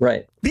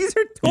 Right. These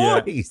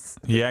are toys.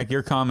 Yeah,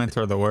 your comments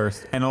are the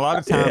worst. And a lot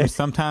of times,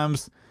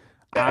 sometimes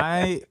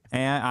I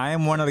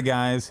am one of the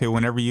guys who,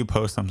 whenever you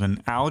post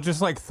something, I'll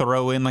just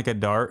throw in a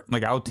dart,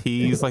 I'll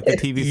tease the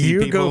TVC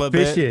people a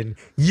bit.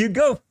 You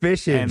go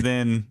fishing, and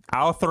then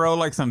I'll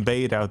throw some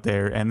bait out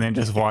there, and then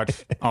just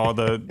watch all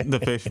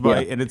the fish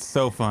bite, and it's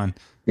so fun.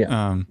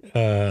 Yeah.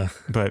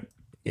 But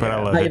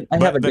I love it. I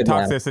have a the good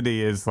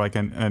toxicity is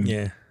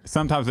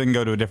sometimes it can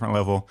go to a different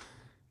level,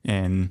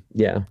 and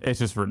it's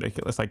just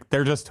ridiculous.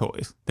 They're just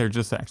toys. They're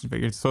just action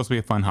figures. It's supposed to be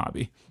a fun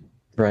hobby.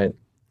 Right.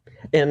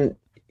 And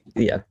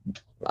yeah,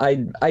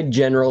 I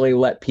generally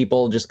let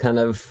people just kind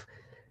of,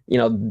 you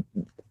know,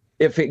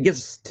 if it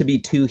gets to be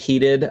too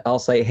heated, I'll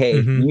say,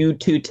 hey, Mhm. you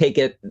two take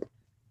it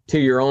to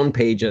your own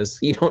pages.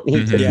 You don't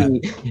need to Yeah.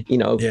 be, you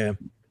know, Yeah.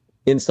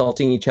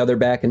 insulting each other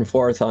back and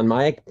forth on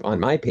my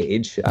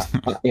page.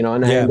 You know,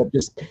 and I Yeah. end up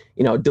just,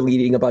 you know,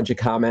 deleting a bunch of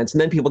comments, and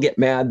then people get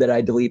mad that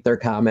I delete their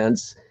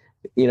comments,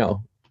 you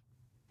know.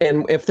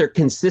 And if they're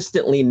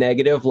consistently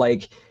negative,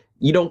 like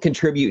you don't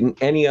contribute in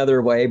any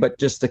other way but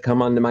just to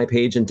come onto my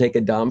page and take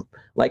a dump,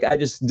 like I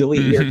just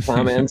delete your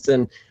comments,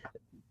 and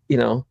you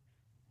know,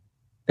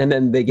 and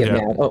then they get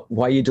Yeah. mad. Oh,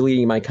 why are you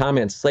deleting my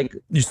comments? It's like,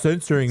 You're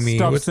censoring me.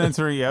 Stop What's the-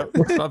 censoring. Yep.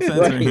 Stop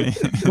censoring me.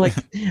 like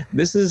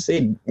this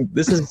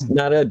is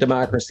not a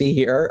democracy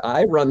here.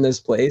 I run this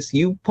place.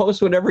 You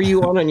post whatever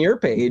you want on your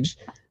page,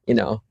 you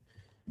know.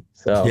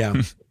 So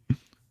Yeah.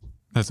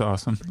 That's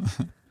awesome.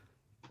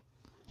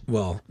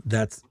 Well,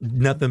 that's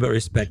nothing but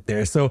respect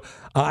there. So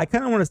I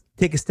kind of want to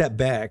take a step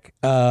back.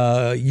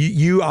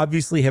 You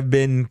obviously have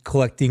been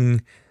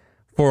collecting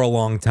for a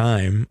long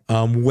time.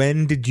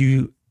 When did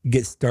you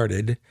get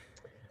started?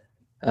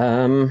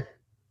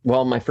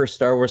 well, my first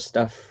Star Wars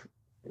stuff,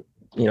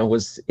 you know,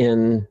 was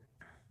in,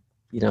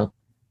 you know,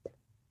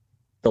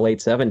 the late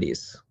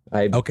 70s.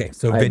 Okay,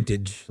 so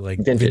vintage, like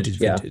Vintage,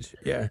 yeah. vintage.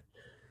 Yeah.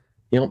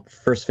 You know,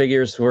 first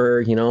figures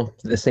were, you know,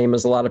 the same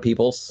as a lot of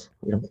people's,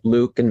 you know,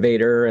 Luke and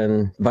Vader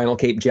and Vinyl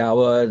Cape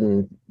Jawa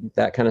and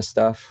that kind of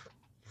stuff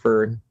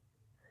for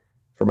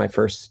my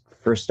first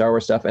Star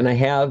Wars stuff. And I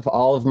have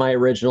all of my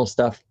original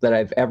stuff that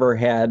I've ever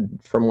had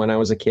from when I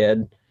was a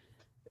kid.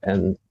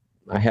 And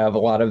I have a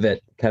lot of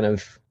it kind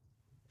of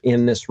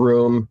in this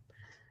room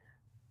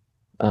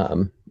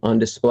on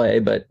display.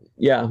 But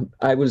yeah,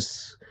 I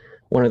was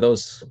one of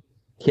those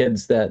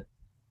kids that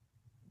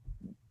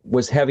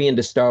was heavy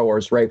into Star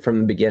Wars right from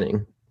the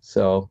beginning.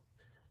 So,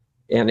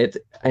 and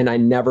I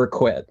never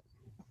quit.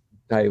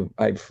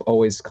 I've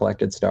always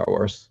collected Star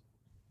Wars,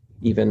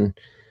 even,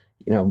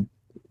 you know,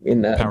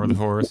 in the Power of the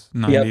Force.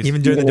 90s. Yep,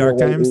 Even during the dark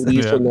late times?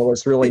 80s Yeah. when there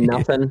was really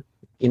nothing.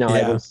 You know,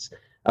 Yeah.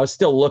 I was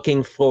still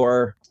looking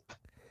for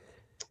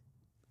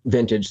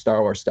vintage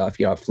Star Wars stuff,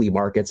 you know, flea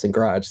markets and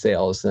garage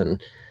sales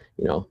and,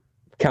 you know,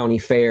 county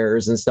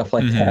fairs and stuff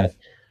like that.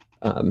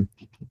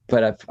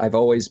 But I've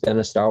always been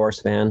a Star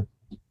Wars fan.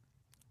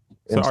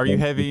 So are you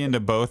heavy into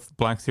both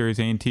Black Series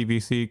and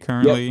TVC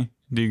currently? Yep.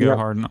 Do you go Yep.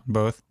 hard on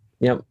both?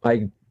 Yep,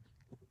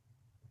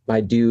 I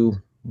do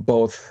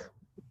both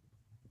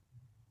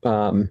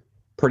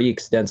pretty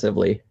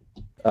extensively.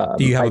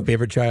 Do you have a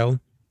favorite child?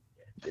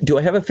 Do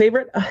I have a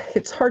favorite?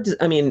 It's hard to,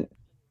 I mean,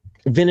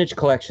 vintage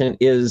collection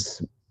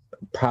is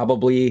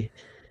probably,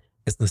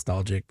 It's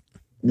nostalgic.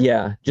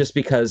 yeah, just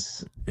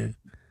because Yeah.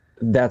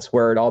 that's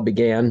where it all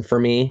began for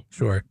me,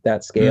 Sure.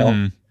 that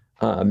scale.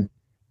 Mhm.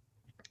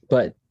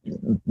 But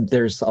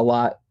there's a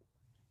lot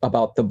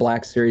about the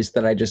Black Series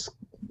that I just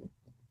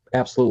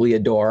absolutely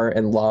adore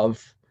and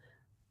love.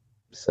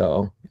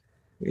 So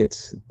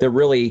they're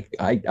really,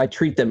 I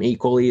treat them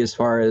equally as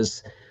far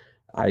as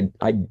I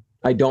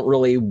don't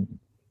really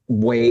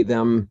weigh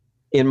them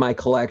in my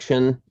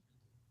collection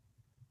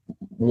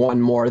one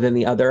more than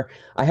the other.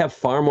 I have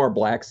far more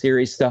Black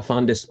Series stuff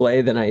on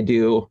display than I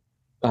do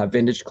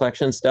vintage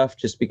collection stuff,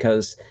 just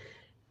because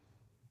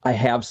I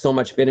have so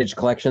much vintage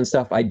collection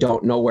stuff, I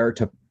don't know where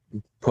to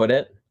put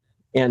it.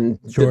 And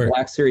Sure. the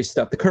Black Series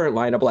stuff, the current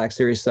line of Black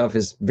Series stuff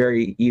is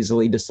very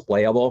easily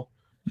displayable.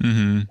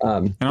 And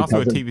also with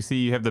because of-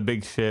 TVC, you have the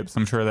big ships.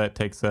 I'm sure that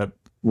takes up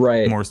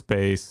right. more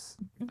space.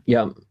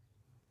 Yeah.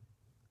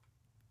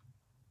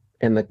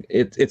 And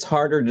it's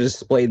harder to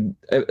display,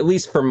 at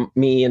least for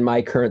me in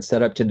my current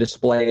setup, to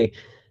display,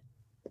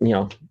 you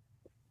know,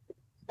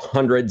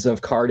 hundreds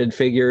of carded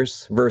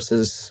figures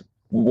versus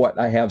what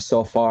I have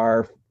so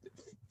far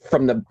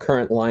from the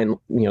current line,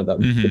 you know,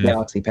 the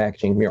Galaxy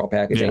packaging, mural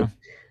packaging. Yeah.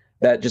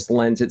 That just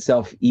lends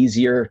itself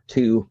easier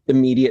to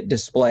immediate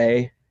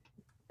display,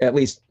 at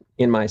least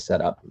in my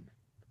setup.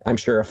 I'm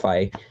sure if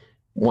I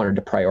wanted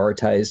to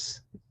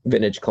prioritize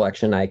vintage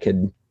collection, I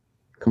could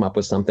come up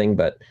with something,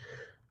 but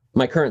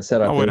my current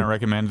setup, I wouldn't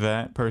recommend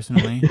that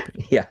personally.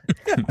 yeah,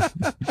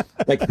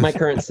 like my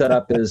current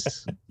setup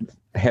is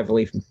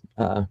heavily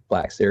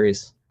Black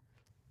Series.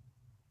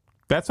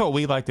 That's what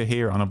we like to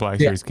hear on the Black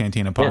Series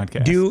Cantina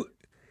podcast.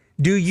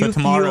 Do you so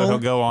tomorrow feel, he'll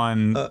go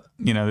on,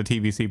 you know, the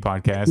TVC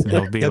podcast, and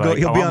he'll be like,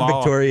 he'll be I'm on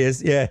all-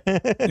 Victorious, yeah.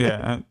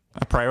 Yeah,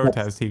 I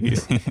prioritize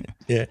TVC.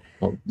 Yeah.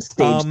 I'll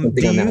stage something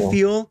Do on that you one.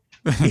 feel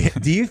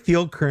do you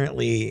feel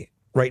currently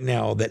right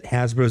now that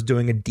Hasbro's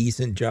doing a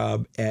decent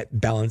job at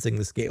balancing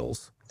the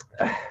scales?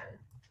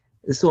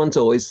 This one's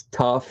always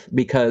tough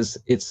because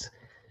it's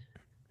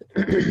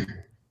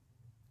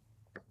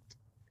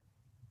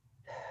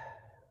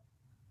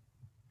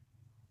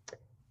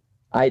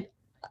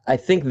I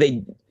think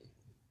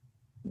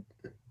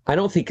I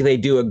don't think they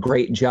do a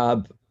great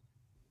job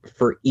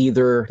for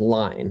either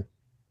line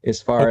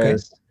as far Okay.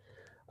 as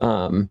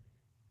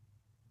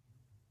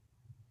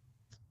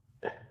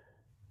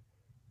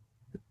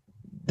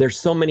there's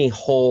so many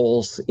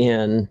holes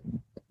in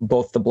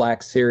both the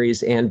Black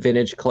Series and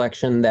vintage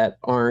collection that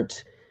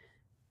aren't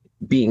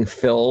being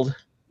filled,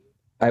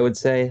 I would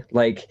say.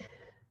 Like,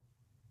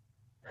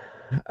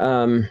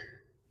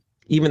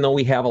 even though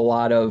we have a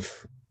lot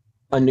of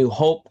A New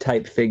Hope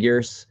type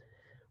figures,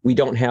 we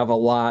don't have a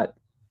lot,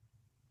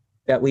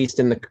 at least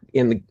in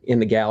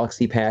the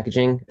Galaxy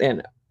packaging.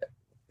 And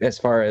as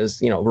far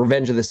as,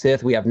 Revenge of the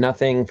Sith, we have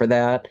nothing for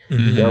that.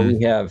 Mhm. Or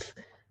we have,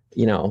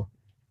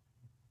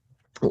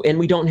 and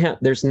we don't have,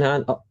 there's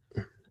not,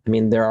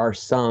 there are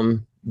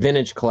some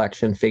vintage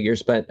collection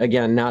figures, but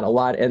again, not a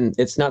lot. And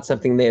it's not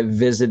something they have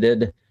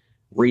visited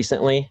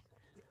recently.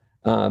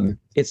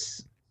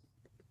 It's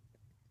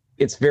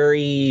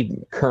very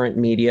current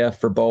media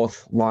for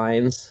both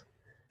lines.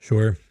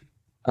 Sure.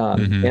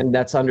 And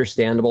that's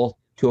understandable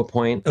to a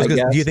point, I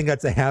guess. Do you think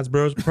that's a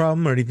Hasbro's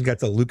problem, or do you think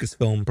that's a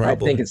Lucasfilm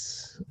problem?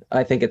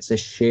 I think it's a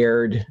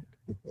shared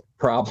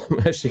problem,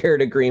 a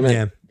shared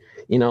agreement.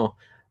 Yeah.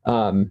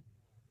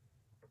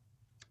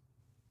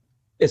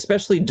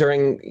 Especially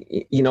during,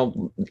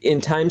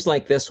 in times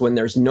like this when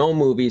there's no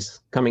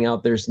movies coming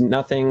out, there's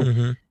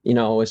nothing,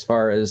 as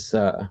far as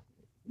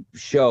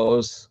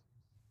shows,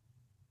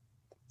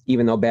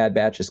 even though Bad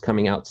Batch is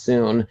coming out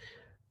soon.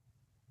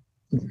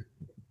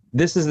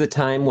 This is the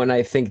time when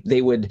I think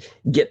they would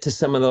get to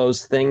some of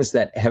those things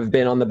that have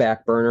been on the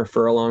back burner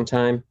for a long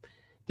time.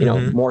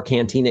 More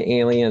Cantina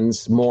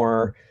aliens,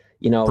 more,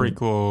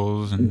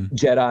 prequels and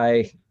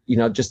Jedi,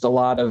 just a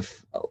lot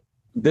of,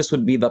 this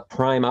would be the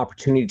prime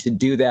opportunity to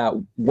do that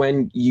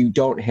when you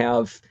don't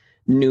have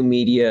new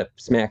media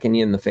smacking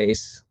you in the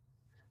face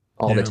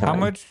all the time. How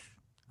much,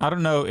 I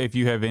don't know if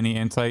you have any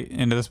insight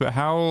into this, but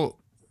how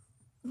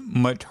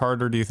much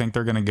harder do you think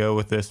they're going to go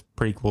with this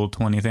prequel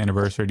 20th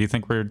anniversary? Do you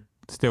think we're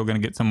still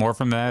going to get some more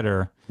from that,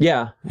 or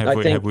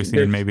have we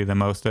seen maybe the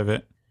most of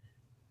it?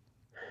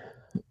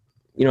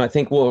 I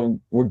think we'll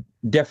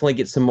definitely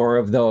get some more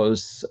of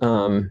those,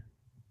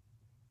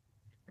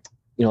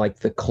 like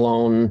the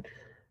clone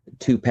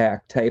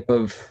 2-pack type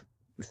of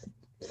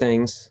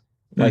things,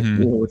 like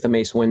with the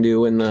Mace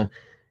Windu and the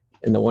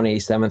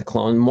 187th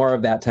clone, more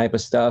of that type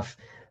of stuff.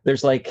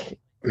 There's like,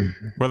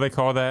 what do they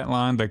call that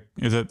line?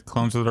 Is it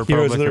Clones of the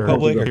Republic? Heroes of the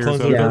Republic, or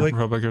Clones of the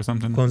Republic or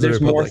something? Clones there's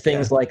of the Republic, more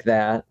things like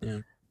that. Yeah.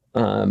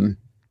 I'm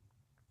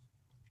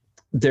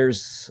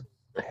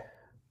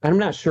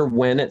not sure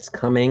when it's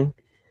coming,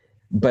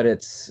 but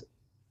it's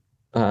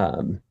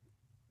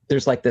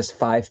there's like this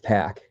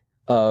 5-pack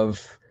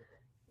of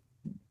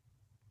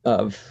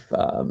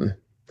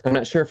I'm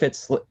not sure if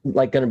it's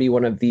like going to be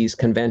one of these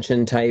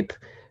convention type,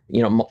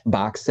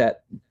 box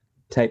set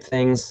type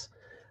things,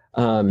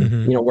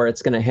 where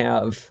it's going to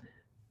have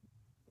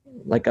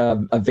like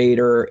a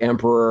Vader,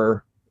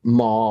 Emperor,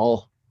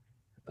 Maul,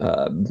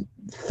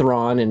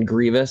 Thrawn, and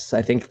Grievous.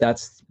 I think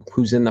that's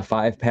who's in the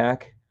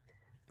 5-pack.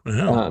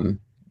 Wow.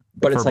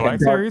 But it's for like Black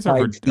Series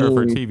or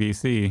for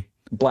TVC?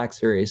 Black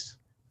Series.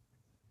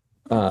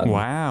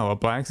 Wow, a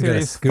Black We got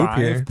a Series scoop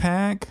here.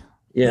 Yeah.5-pack?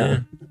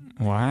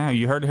 Wow,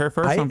 you heard it here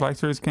first on Black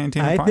Series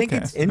Cantina podcast. I think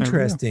it's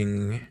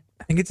interesting.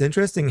 I think it's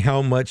interesting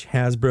how much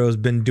Hasbro's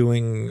been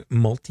doing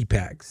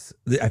multi-packs.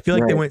 I feel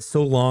like they went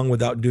so long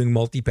without doing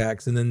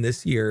multi-packs, and then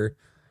this year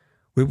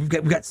we've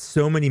got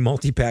so many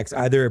multi-packs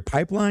either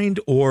pipelined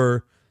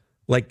or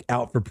like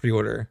out for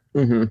pre-order.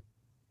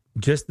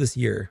 Just this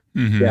year.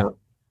 Yeah.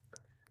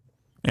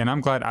 And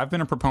I'm glad. I've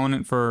been a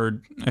proponent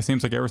for, it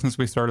seems like ever since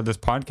we started this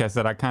podcast,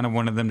 that I kind of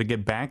wanted them to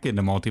get back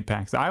into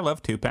multi-packs. I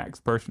love 2-packs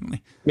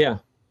personally. Yeah.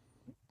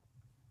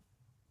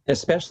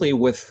 Especially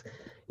with,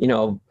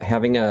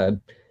 having a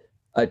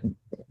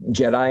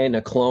Jedi and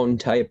a clone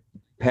type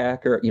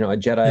pack, or, a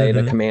Jedi and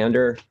a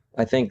commander.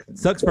 I think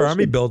sucks for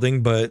army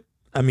building, but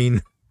I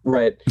mean,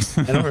 right.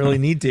 I don't really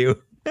need to.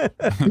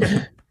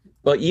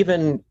 Well,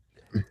 even,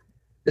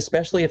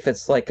 especially if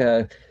it's like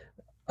a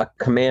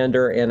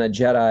commander and a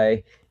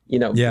Jedi,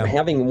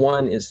 having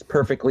one is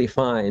perfectly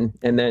fine.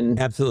 And then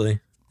absolutely,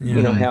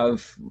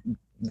 have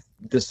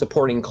the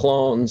supporting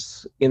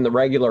clones in the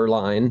regular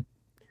line.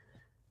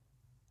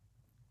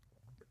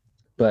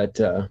 But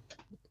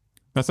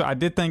that's what I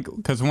did think,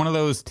 because one of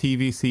those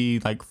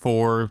TVC like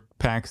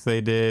 4-packs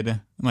they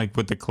did, like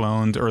with the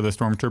clones or the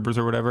stormtroopers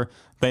or whatever,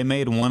 they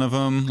made one of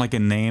them like a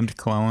named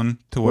clone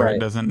to where it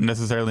doesn't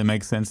necessarily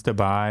make sense to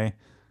buy.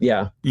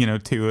 Yeah,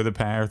 2 of the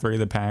pack or 3 of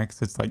the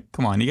packs. It's like,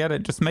 come on, you gotta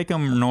just make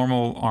them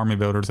normal army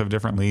builders of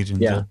different legions.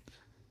 Yeah,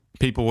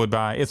 people would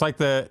buy. It's like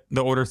the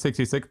Order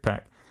 66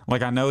 pack.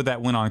 Like, I know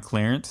that went on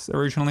clearance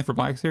originally for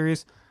Black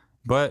Series,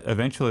 but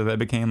eventually that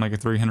became like a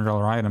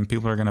 $300 item.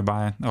 People are gonna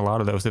buy a lot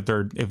of those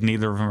if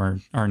neither of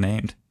them are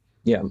named.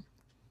 Yeah.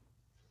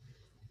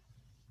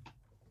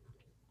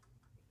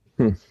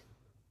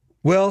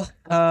 Well,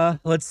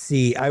 let's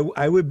see.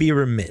 I would be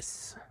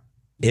remiss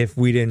if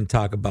we didn't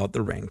talk about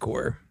the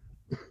Rancor.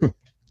 The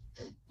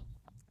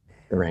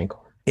Rancor.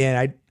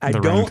 And I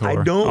don't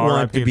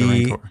want to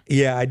be.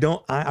 Yeah, I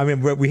don't. I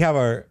mean, we have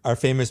our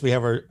famous. We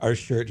have our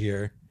shirt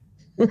here.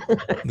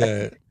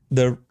 the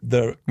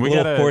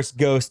little Force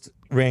Ghost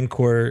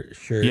Rancor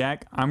shirt.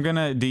 Yak, I'm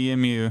gonna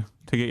DM you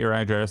to get your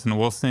address, and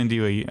we'll send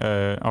you a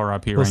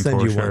RIP We'll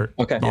Rancor shirt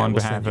okay. on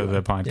behalf of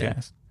the podcast.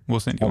 Yeah. We'll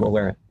send you. I will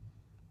wear it.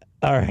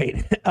 All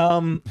right.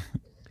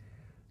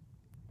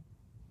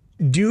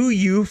 Do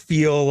you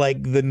feel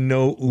like the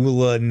No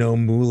Ula, No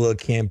Mula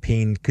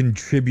campaign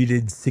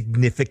contributed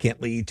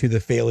significantly to the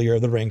failure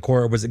of the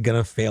Rancor, or was it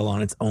going to fail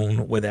on its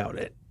own without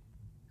it?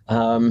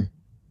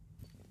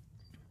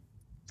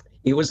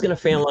 It was going to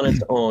fail on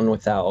its own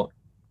without,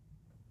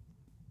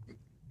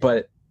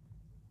 but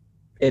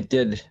it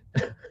did.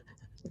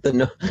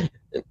 The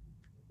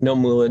No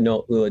Mula,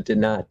 No Ula did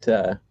not,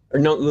 or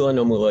No Ula,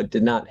 No Mula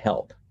did not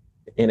help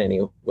in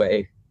any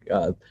way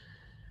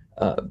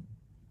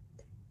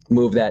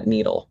move that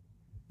needle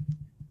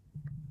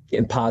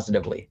in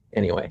positively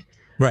anyway.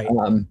 Right.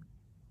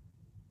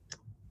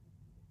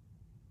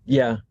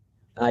 Yeah,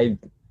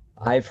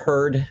 I've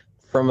heard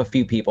from a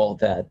few people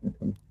that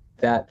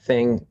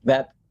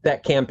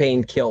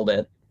campaign killed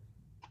it.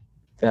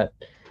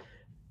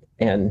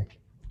 And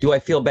do I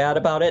feel bad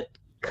about it?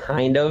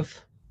 Kind of.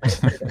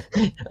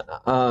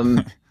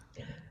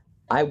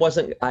 I was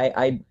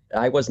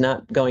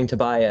not going to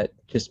buy it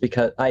just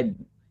because I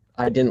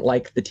didn't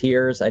like the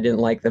tiers. I didn't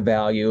like the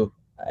value.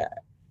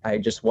 I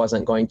just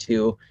wasn't going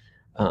to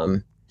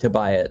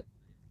buy it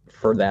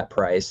for that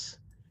price.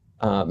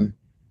 But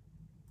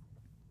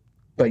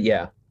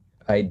yeah,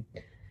 I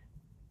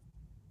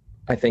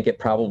think it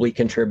probably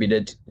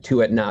contributed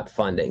to it not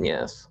funding.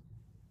 Yes,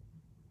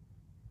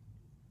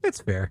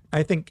 that's fair.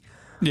 I think.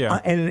 Yeah.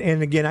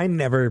 And again, I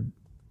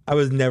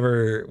was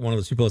never one of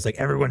those people that's like,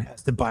 everyone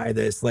has to buy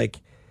this.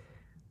 Like,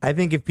 I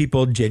think if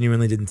people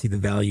genuinely didn't see the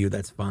value,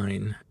 that's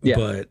fine. Yeah.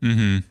 But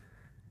I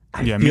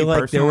me feel like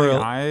personally, there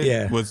were,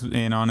 I was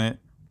in on it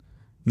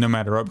no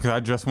matter what, because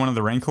I just wanted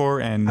the Rancor,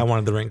 and I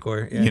wanted the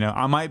Rancor. Yeah. You know,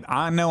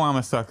 I know I'm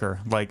a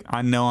sucker. Like,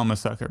 I know I'm a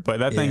sucker, but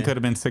that thing could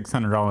have been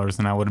 $600,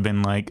 and I would have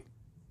been like,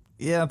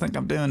 yeah, I think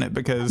I'm doing it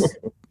because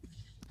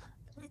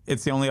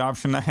it's the only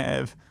option I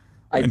have.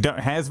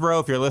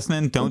 Hasbro, if you're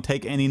listening, don't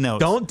take any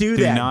notes. Don't do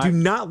that. Do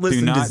not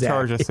listen to Zach. Do not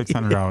charge us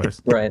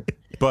 $600. Right.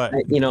 But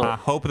I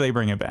hope they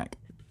bring it back.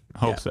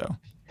 Hope so.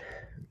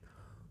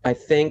 I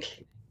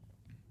think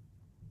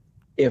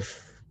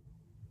if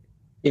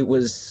they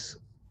would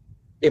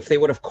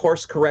have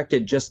course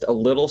corrected just a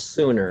little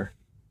sooner,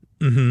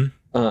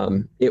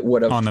 it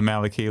would have on the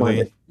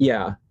Malakili.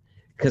 Yeah,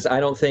 because I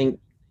don't think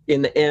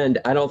in the end,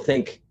 I don't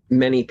think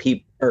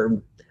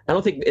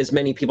as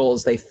many people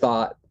as they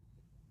thought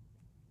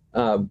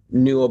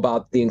knew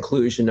about the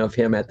inclusion of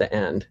him at the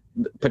end,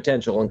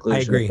 potential inclusion.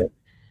 I agree.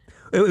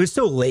 It was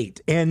so late.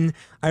 And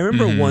I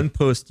remember one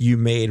post you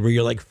made where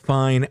you're like,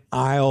 fine,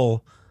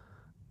 I'll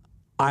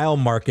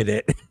market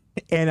it.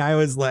 And I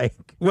was like,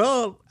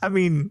 well, I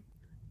mean,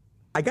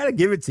 I got to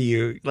give it to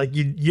you. Like,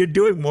 you're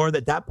doing more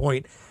at that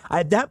point.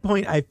 At that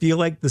point, I feel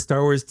like the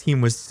Star Wars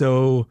team was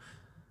so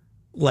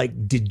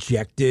like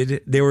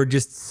dejected. They were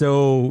just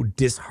so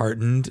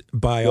disheartened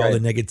by all the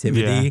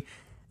negativity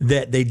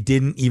that they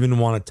didn't even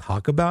want to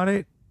talk about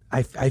it.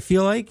 I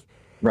feel like.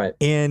 Right.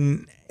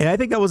 And I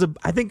think that was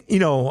I think,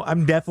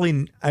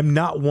 I'm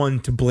not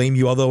one to blame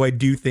you, although I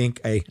do think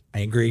I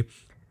agree.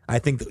 I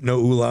think the No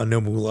Ula,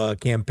 No Mula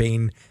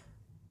campaign,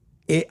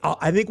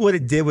 I think what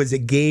it did was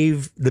it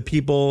gave the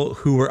people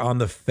who were on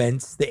the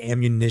fence the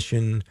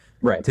ammunition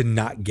to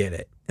not get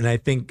it. And I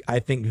think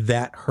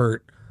that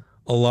hurt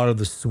a lot of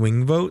the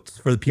swing votes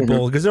for the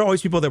people, because there are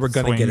always people that were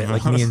going to get it,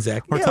 like me and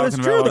Zach. We're talking that's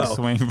true, about though.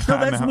 swing No,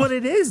 that's what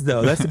it is,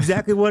 though. That's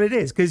exactly what it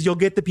is, because you'll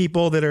get the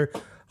people that are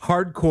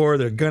hardcore,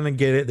 they're going to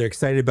get it, they're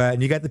excited about it,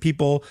 and you got the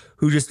people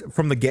who just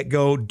from the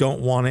get-go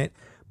don't want it.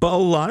 But a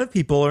lot of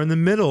people are in the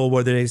middle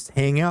where they just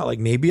hang out, like,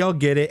 maybe I'll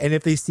get it, and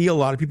if they see a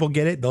lot of people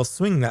get it, they'll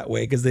swing that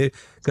way because of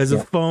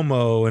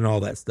FOMO and all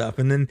that stuff.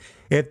 And then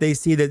if they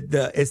see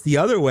that it's the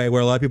other way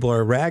where a lot of people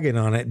are ragging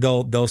on it,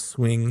 they'll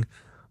swing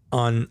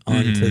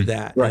onto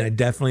that. Right. And I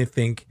definitely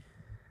think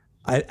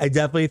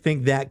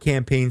that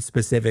campaign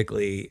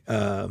specifically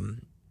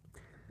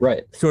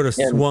sort of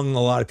swung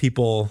a lot of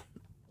people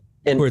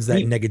towards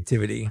that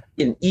negativity.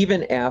 And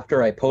even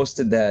after I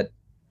posted that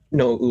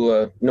No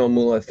Ula, No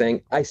Mula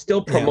thing, I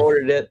still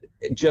promoted it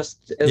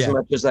just as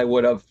much as I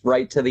would have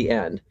right to the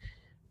end.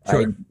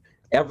 Sure.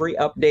 Every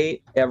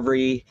update,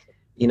 every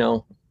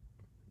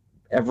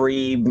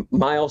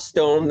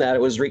milestone that it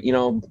was,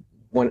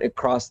 when it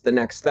crossed the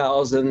next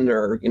 1,000,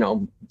 or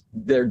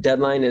their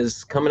deadline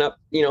is coming up,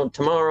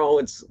 tomorrow,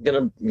 it's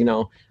gonna,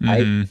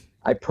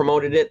 I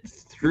promoted it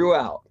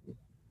throughout,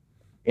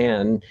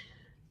 and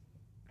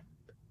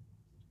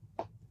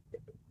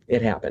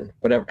it happened.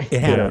 Whatever it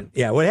happened.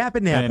 Yeah, what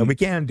happened happened. We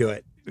can't do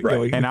it.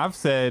 Right. And I've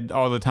said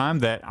all the time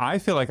that I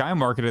feel like I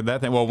marketed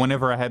that thing. Well,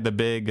 whenever I had the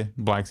big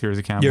Black Series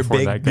account, your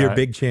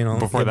big channel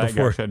before that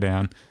got shut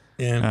down,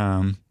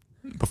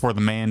 before the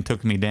man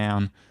took me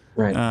down.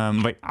 Right.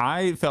 Like,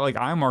 I felt like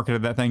I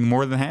marketed that thing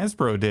more than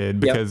Hasbro did,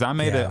 because I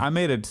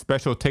made a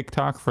special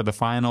TikTok for the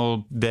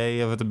final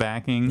day of the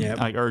backing,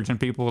 like urging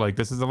people, like,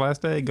 this is the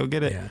last day, go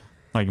get it. Yeah.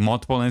 Like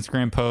multiple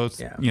Instagram posts,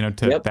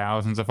 to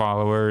thousands of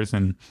followers,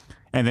 and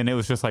then it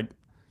was just like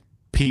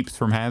peeps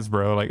from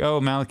Hasbro, like,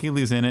 oh,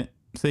 Malakili's in it,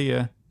 see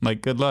ya,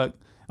 like, good luck.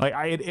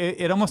 Like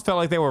it almost felt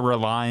like they were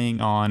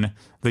relying on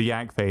the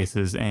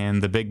Yakfaces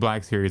and the Big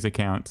Black Series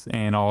accounts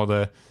and all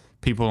the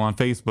people on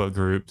Facebook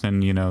groups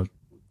and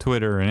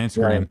Twitter and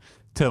Instagram Right.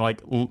 to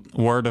like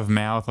word of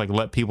mouth, like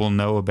let people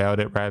know about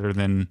it rather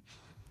than.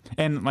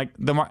 And like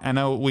I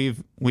know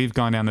we've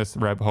gone down this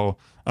rabbit hole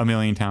a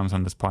million times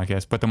on this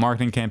podcast, but the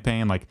marketing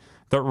campaign, like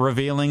the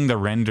revealing the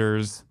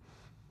renders,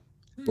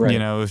 Right. it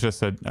was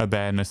just a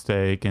bad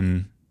mistake,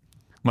 and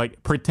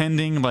like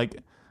pretending like,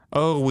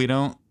 oh,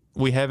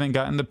 we haven't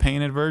gotten the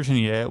painted version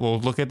yet. We'll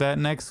look at that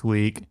next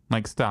week.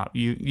 Like, stop.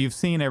 You've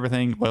seen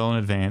everything well in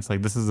advance.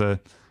 Like,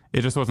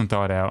 it just wasn't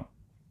thought out.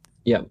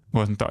 Yeah.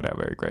 Wasn't thought out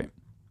very great.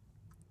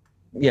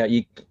 Yeah.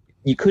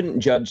 You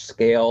couldn't judge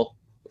scale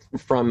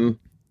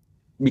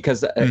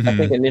because I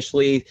think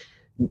initially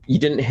you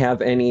didn't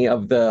have any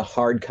of the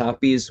hard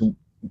copies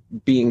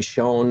being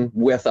shown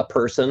with a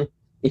person.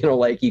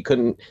 Like you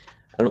couldn't.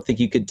 I don't think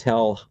you could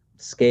tell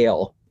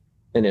scale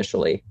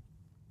initially.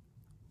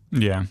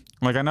 Yeah.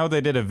 Like, I know they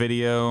did a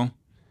video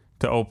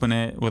to open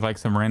it with like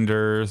some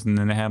renders, and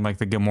then they had like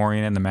the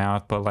Gamorrean in the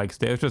mouth, but like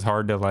it was just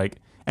hard to like.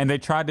 And they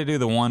tried to do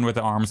the one with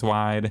the arms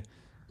wide.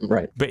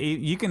 Right. But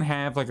you can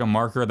have like a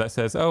marker that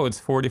says, oh, it's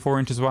 44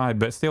 inches wide,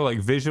 but still like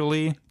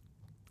visually,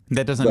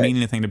 that doesn't mean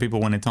anything to people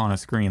when it's on a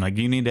screen. Like,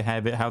 you need to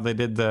have it how they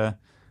did the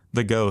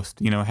Ghost,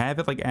 have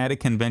it like at a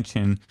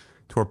convention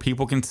to where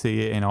people can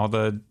see it, and all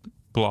the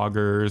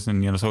bloggers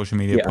and social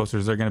media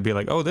posters are going to be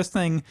like, oh, this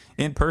thing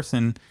in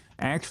person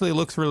actually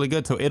looks really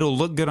good, so it'll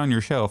look good on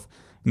your shelf,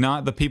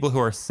 not the people who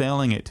are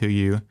selling it to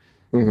you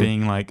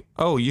being like,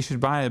 oh, you should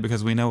buy it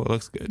because we know it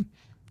looks good.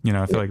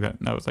 I feel like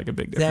that was like a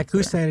big difference. Zach,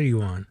 whose side are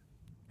you on?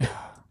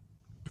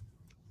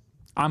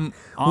 I'm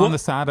on the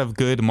side of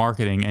good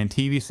marketing, and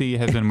TVC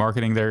has been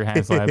marketing their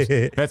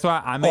HasLabs. That's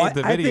why I made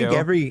the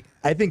video.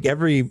 I think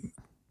every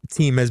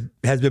team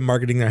has been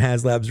marketing their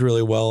HasLabs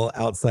really well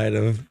outside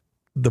of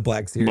the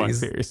Black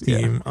Series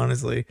team,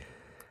 honestly.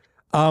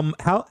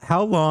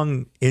 How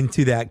long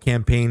into that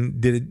campaign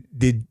did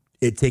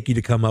it take you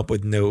to come up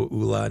with no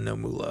Ula, no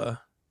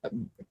Mula?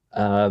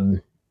 I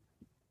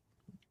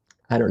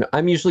don't know.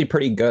 I'm usually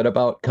pretty good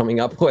about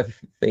coming up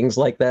with things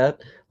like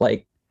that,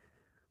 like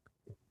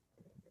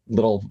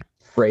little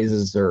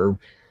phrases or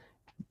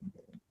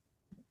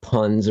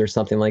puns or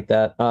something like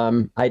that.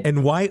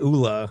 And why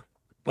Ula?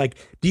 Like,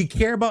 do you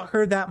care about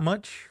her that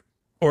much,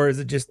 or is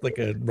it just like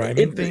a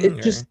rhyming thing?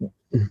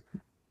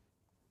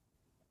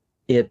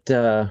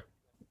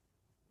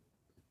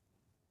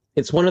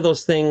 It's one of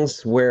those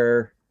things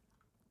where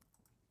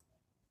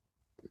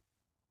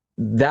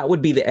that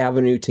would be the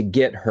avenue to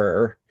get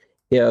her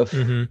if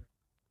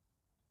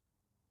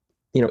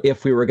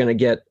if we were going to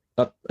get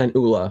an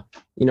Ula,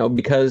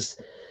 because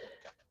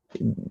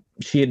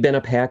she had been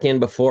a pack-in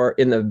before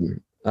in the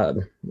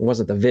it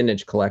wasn't the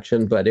vintage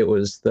collection, but it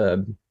was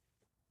the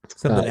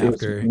something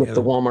after with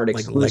the Walmart like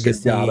exclusive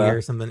Legacy data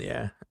or something.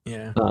 Yeah.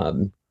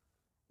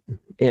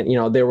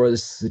 And there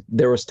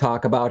was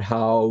talk about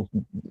how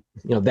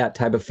that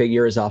type of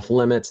figure is off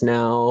limits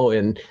now,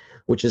 and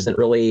which isn't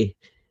really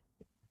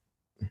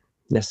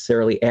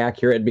necessarily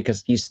accurate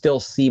because you still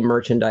see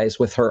merchandise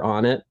with her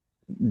on it.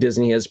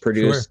 Disney has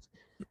produced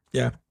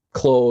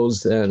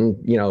clothes and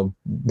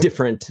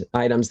different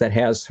items that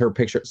has her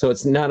picture, so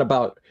it's not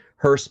about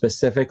her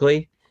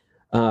specifically.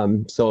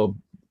 So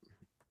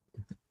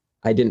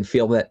I didn't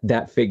feel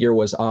that figure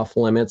was off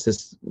limits.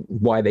 Is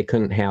why they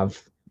couldn't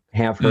have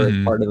her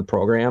as part of the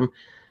program.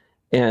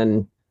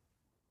 And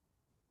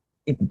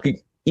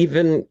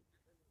even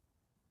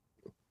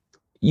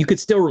you could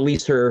still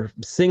release her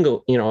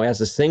single,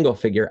 as a single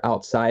figure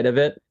outside of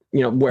it,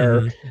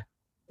 where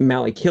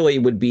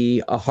Malikili would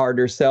be a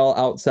harder sell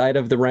outside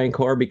of the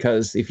Rancor,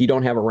 because if you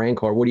don't have a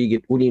Rancor, what do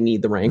you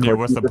need the Rancor? Yeah,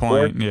 what's the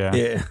point? For?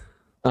 Yeah.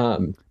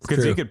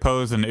 Because you could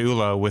pose an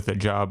Ula with a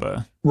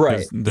Jabba.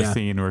 Right. The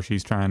scene where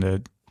she's trying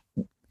to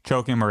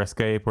choke him or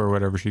escape or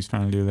whatever she's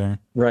trying to do there.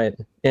 Right.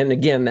 And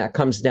again, that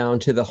comes down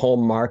to the whole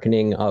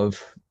marketing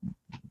of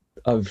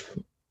the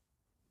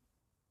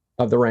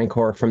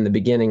Rancor from the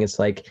beginning. It's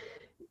like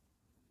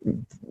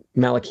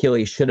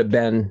Malikili should have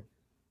been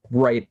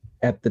right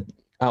at the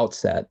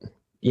outset,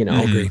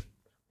 I agree.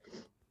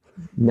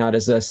 Not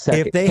as a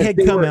second. If they had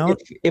come out,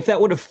 if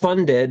that would have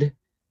funded,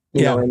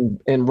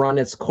 and run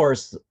its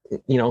course,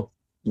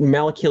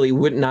 Malikili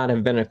would not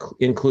have been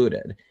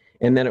included,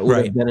 and then it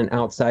would have been an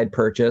outside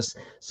purchase.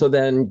 So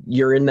then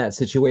you're in that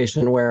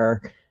situation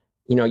where,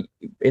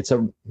 it's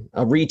a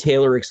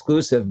retailer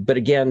exclusive. But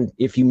again,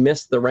 if you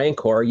miss the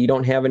Rancor, you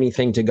don't have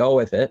anything to go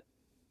with it.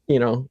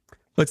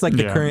 Looks like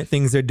the current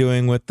things they're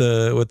doing with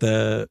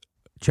the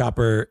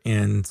Chopper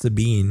and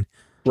Sabine,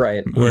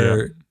 right?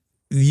 Where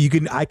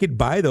I could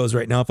buy those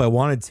right now if I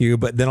wanted to,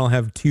 but then I'll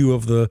have 2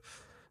 of the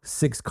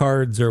 6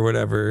 cards or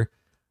whatever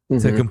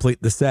to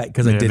complete the set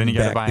because I didn't. Then you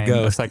got to back buy the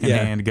Ghost. a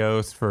secondhand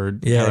Ghost for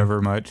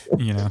however much,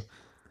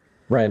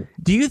 Right.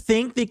 Do you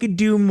think they could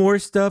do more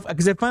stuff?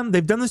 Because I found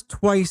they've done this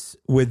twice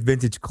with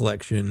Vintage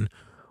Collection,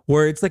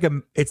 where it's like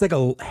a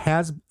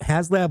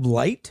HasLab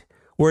Lite,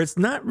 where it's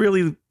not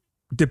really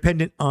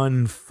dependent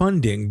on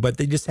funding, but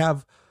they just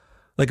have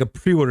like a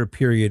pre-order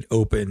period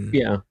open.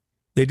 Yeah.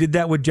 They did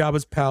that with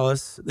Jabba's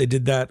Palace. They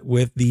did that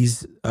with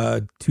these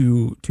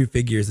two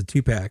figures, a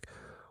 2-pack,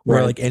 where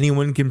Right. like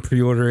anyone can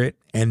pre-order it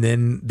and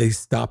then they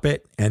stop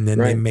it and then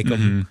they Right. make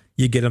them.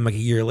 You get them like a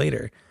year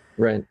later.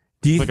 Right.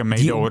 Do you Like a made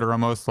to order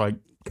almost, like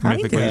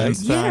Mythic Legion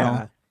style.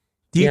 Yeah.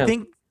 Do you Yeah.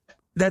 think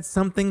that's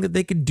something that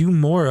they could do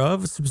more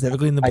of,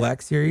 specifically in the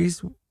Black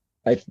Series?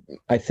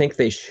 I think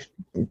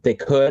they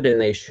could and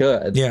they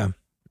should. Yeah.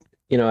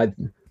 You know,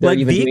 they're Like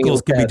even doing it vehicles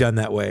with could be that- done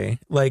that way.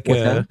 Like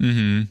What's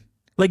that?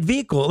 like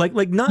vehicle, like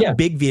not Yeah.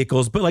 big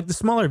vehicles, but like the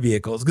smaller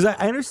vehicles. Because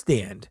I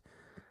understand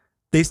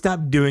they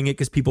stopped doing it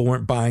because people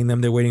weren't buying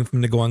them. They're waiting for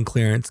them to go on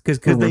clearance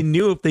because they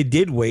knew if they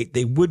did wait,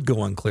 they would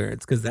go on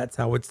clearance because that's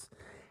how it's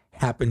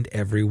happened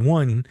every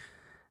one.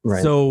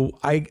 Right. So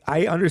I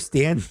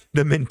understand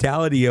the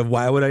mentality of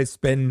why would I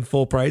spend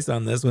full price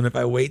on this when if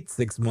I wait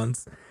 6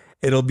 months,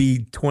 it'll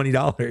be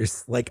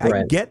 $20. Like I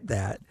Right. get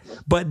that.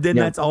 But then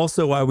Yeah. that's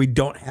also why we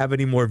don't have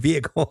any more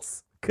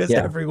vehicles because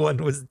Yeah. everyone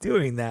was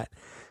doing that.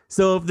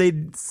 So if they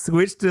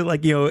switched to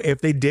like, you know, if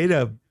they did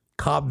a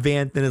Cobb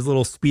Vanth and his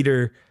little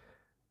speeder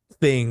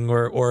thing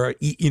or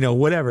you know,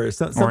 whatever,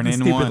 something an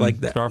stupid N1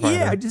 like that. Starfighter.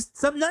 Yeah, just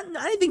some not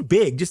anything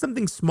big, just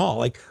something small,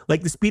 like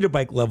the speeder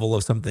bike level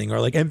of something, or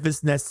like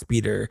Memphis Nest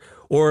speeder,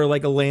 or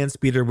like a land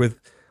speeder with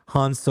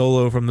Han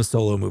Solo from the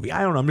Solo movie.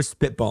 I don't know. I'm just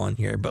spitballing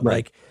here, but Right.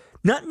 like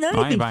not I ain't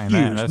anything buying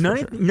that, huge, that's not,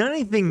 for sure. not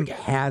anything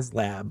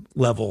HasLab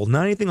level,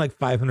 not anything like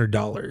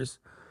 $500,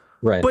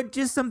 Right. but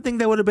just something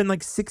that would have been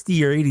like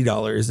 $60 or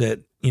 $80 at,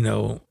 you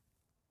know,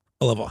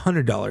 a level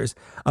 $100.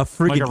 A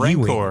friggin' Like a Rancor.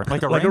 E-Wing.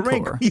 Like a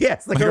Rancor.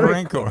 Yes, like a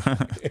Rancor.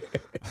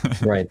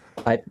 Right.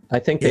 I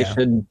think they Yeah.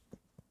 should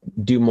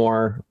do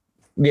more,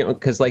 you know,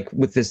 because like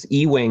with this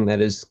E-Wing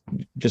that has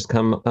just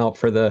come out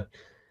for the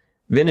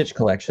vintage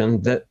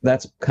collection,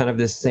 that's kind of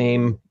the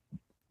same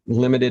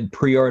limited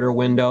pre-order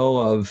window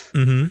of,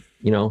 Mm-hmm.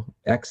 you know,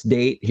 X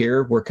date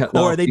here. We're cutting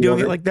Oh, off are they the doing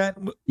it order. like that?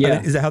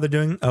 Yeah. Is that how they're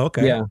doing? Oh,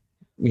 okay. Yeah.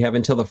 We have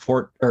until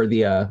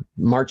the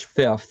March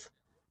 5th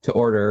to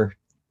order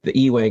the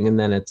E-Wing, and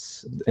then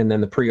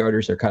the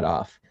pre-orders are cut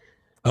off.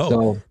 Oh,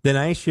 So then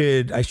I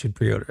should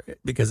pre-order it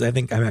because I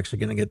think I'm actually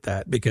going to get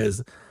that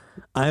because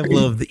I've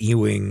loved the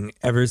E-Wing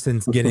ever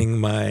since getting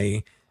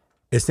my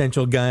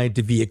Essential Guide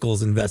to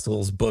Vehicles and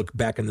Vessels book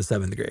back in the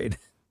 7th grade.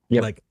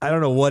 Yep. Like, I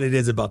don't know what it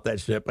is about that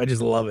ship. I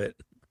just love it.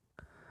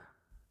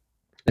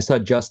 I saw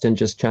Justin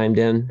just chimed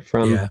in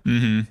from Yeah.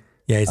 Mm-hmm.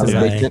 Yeah. He says Yeah,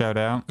 hi. Shout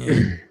out.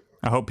 Yeah.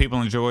 I hope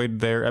people enjoyed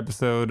their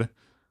episode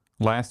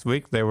last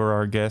week. They were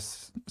our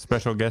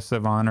special guests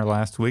of honor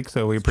last week,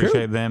 so we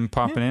appreciate them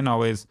popping in.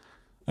 Always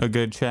a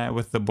good chat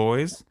with the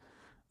boys.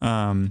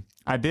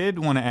 I did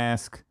want to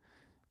ask,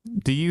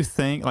 do you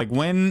think, like,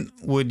 when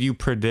would you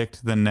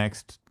predict the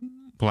next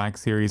Black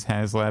Series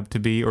HasLab to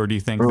be, or do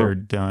you think they're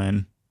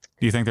done?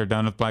 Do you think they're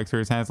done with Black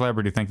Series HasLab,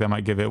 or do you think they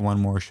might give it one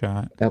more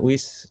shot? at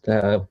least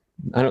there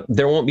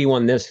won't be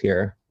one this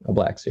year, a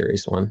Black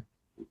Series one.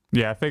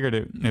 Yeah, I figured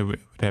it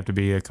would have to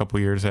be a couple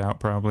years out,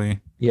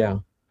 probably. Yeah.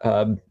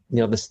 You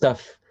know, the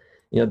stuff,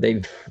 you know,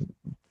 they've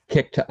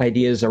kicked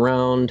ideas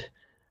around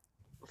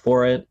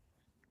for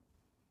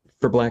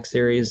Black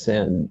Series,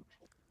 and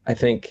I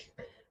think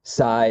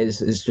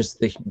size is just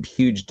the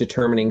huge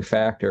determining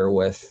factor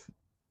with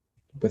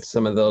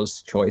some of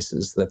those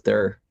choices that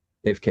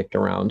they've kicked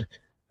around.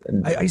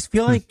 And I just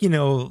feel like, you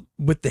know,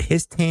 with the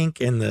His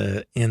Tank and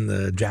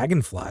the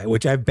Dragonfly,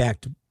 which I've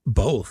backed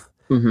both,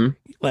 Mhm.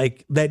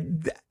 like that,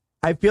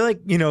 I feel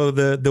like, you know,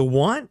 the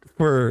want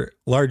for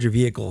larger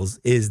vehicles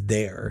is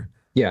there.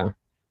 Yeah,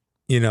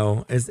 You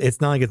know,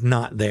 it's not like it's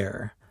not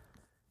there.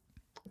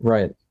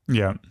 right.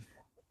 Yeah.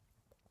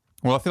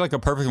 Well, I feel like a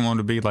perfect one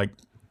would be like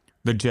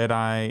the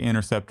Jedi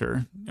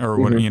Interceptor, or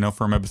what, you know,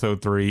 from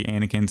Episode 3,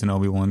 Anakin's and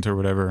Obi-Wan's or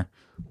whatever.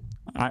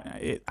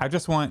 I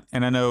just want,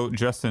 and I know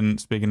Justin,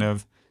 speaking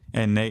of,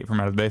 and Nate from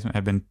Out of the Basement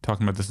have been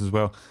talking about this as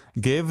well.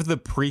 Give the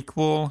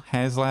prequel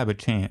HasLab a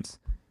chance.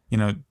 You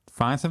know,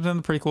 find something in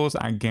the prequels.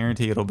 I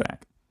guarantee it'll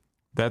back.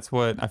 I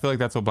feel like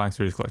that's what Black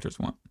Series collectors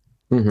want,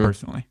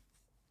 personally.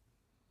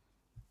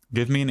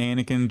 Give me an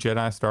Anakin, Jedi,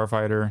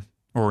 Starfighter,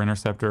 or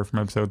Interceptor from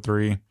Episode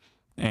 3,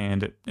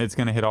 and it's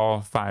going to hit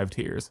all 5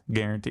 tiers,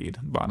 guaranteed,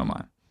 bottom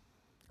line.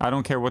 I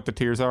don't care what the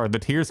tiers are. The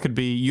tiers could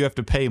be you have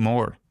to pay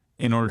more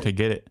in order to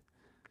get it.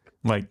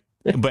 Like,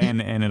 but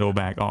and it'll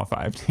back all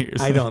 5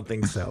 tiers. I don't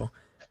think so.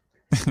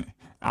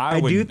 I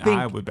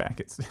would back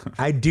it.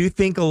 I do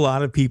think a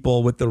lot of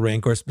people with the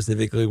Rancor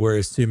specifically were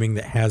assuming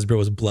that Hasbro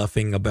was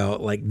bluffing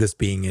about like this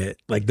being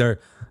it. Like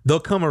they'll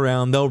come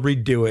around, they'll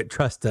redo it.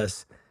 Trust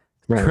us.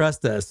 Right.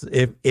 Trust us.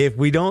 If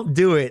we don't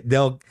do it,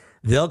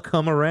 they'll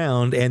come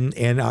around,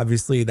 and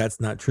obviously that's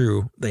not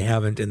true. They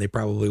haven't, and they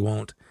probably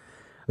won't.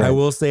 Right. I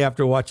will say,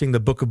 after watching the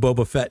Book of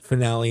Boba Fett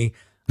finale,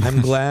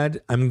 I'm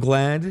glad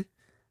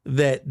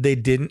that they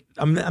didn't.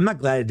 I'm not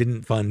glad it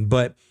didn't fund,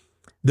 but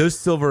those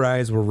silver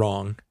eyes were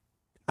wrong.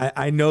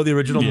 I know the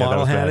original Yeah, that model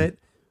was had bad. it,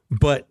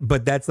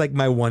 but that's like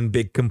my one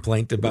big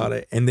complaint about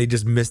it, and they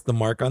just missed the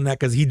mark on that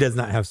because he does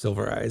not have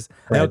silver eyes.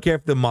 I don't Right. care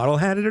if the model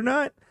had it or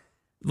not.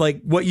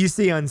 Like what you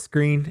see on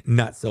screen,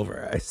 not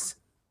silver eyes.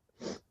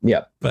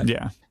 Yeah. But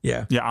Yeah.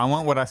 yeah. Yeah, I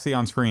want what I see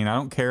on screen. I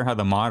don't care how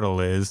the model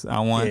is. I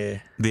want Yeah.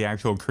 the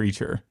actual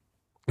creature.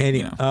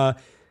 Anyway, You know.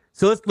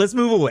 so let's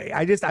move away.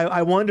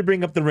 I wanted to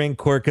bring up the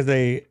Rancor because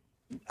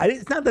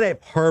it's not that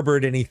I've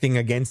harbored anything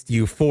against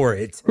you for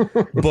it,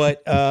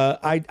 but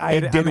I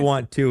did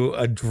want to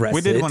address it.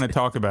 We did want to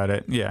talk about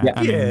it. Yeah.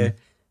 Yeah.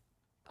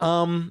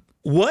 I mean,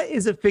 What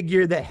is a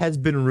figure that has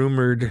been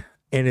rumored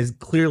and is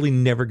clearly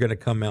never going to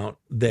come out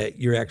that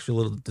you're actually a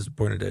little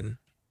disappointed in?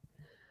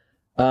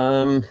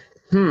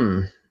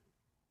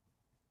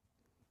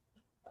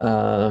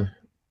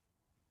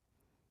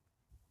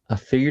 A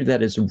figure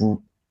that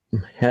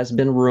has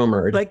been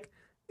rumored. Like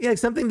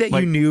something that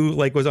you knew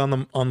was on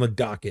the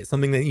docket,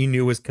 something that you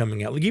knew was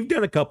coming out. Like you've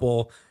done a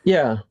couple.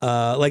 Yeah.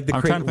 Like the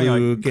I'm Crate trying to think, like,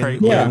 Luke Crate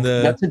and, Luke. and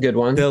That's a good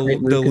one. The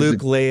Crate Luke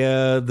is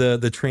Leia,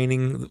 the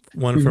training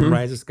one from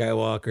Rise of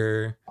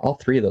Skywalker. all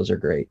three of those are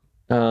great.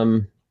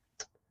 I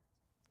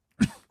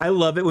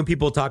love it when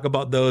people talk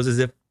about those as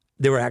if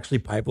they were actually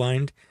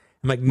pipelined.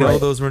 I'm like, no, Right.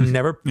 those were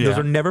never Yeah.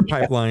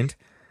 pipelined.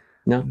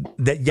 No.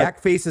 That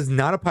Yakface is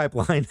not a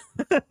pipeline.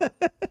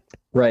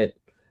 Right.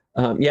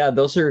 Yeah,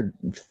 those are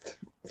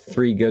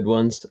three good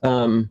ones.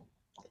 I'm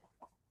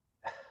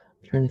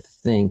trying to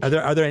think. Are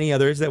there any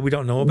others that we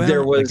don't know about?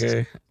 There was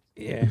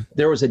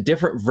There was a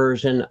different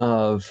version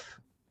of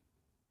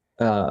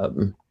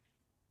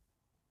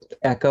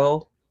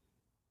Echo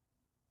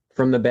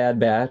from the Bad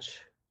Batch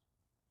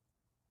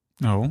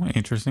oh,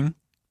 interesting.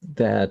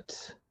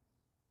 that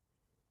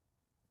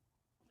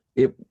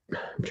I'm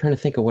trying to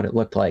think of what it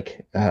looked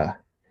like.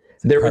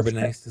 There was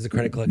Carbonized as a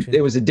credit collection.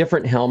 it was a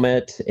different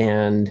helmet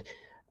and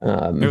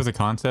It was a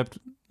concept,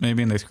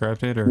 maybe, and they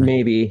scrapped it, or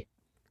maybe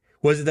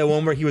Was it that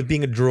one where he was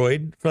being a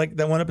droid for like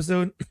that one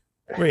episode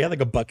where he had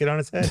like a bucket on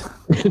his head?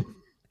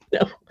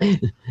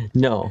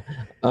 no.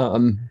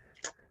 God,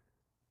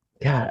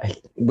 I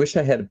wish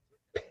I had.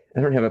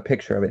 I don't have a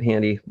picture of it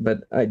handy, but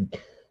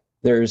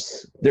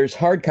there's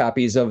hard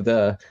copies of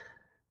the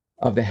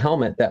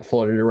helmet that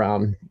floated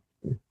around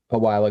a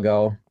while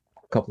ago,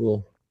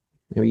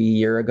 maybe a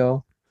year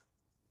ago.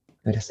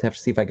 I just have to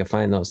see if I can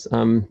find those.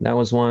 That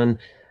was one.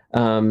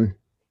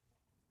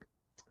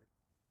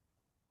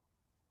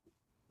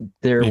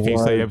 if you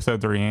say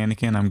episode 3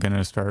 Anakin, I'm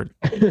gonna start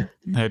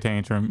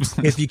tantrums.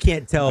 If you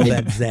can't tell,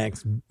 that's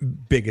Zach's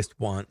biggest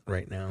want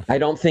right now. I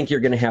don't think you're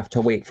going to have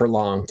to wait for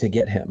long to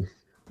get him.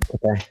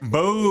 Okay.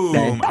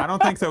 Boom! I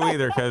don't think so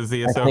either, because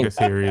the Ahsoka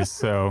series.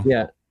 So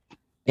Yeah,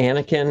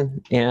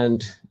 Anakin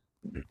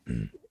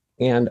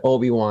and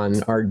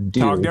Obi-Wan are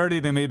due. talk dirty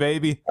to me,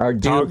 baby. Are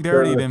due Talk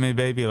dirty for to me,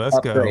 baby. Let's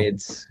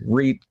upgrades,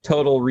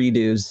 total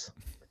redos.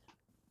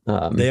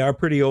 They are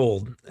pretty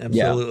old.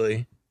 Absolutely.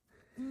 go.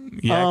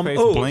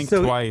 Yakface blink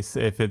twice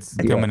if it's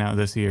coming out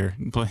this year.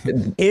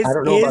 Is, I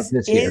don't know about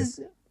this year.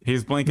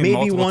 He's blinking maybe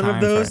multiple one of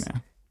times those right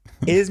now.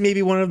 is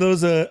maybe one of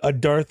those a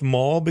Darth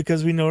Maul,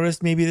 because we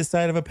noticed maybe the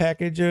side of a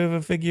package of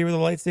a figure with a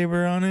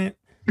lightsaber on it.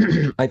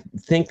 I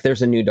think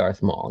there's a new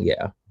Darth Maul.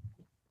 Yeah,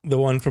 The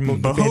one from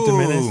the Phantom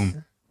Menace.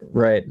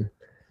 right.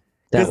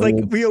 Because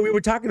we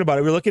were talking about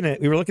it. We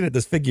were looking at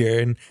this figure,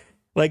 and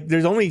like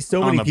there's only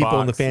so many people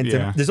in the Phantom.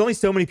 yeah. There's only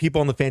so many people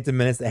in the Phantom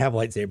Menace that have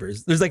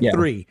lightsabers. There's like Yeah.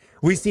 3.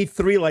 We see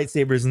 3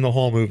 lightsabers in the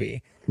whole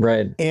movie,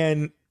 right.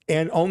 and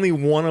only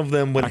one of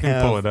them would I can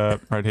have. pull it up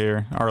right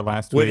here. Our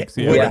last Would, week's.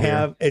 would right here.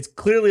 have it's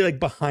clearly like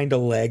behind a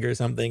leg or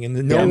something, and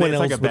no Yeah, one it's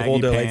else like a would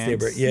hold their baggy lightsaber.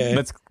 pants. Yeah,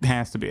 That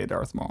has to be a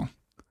Darth Maul.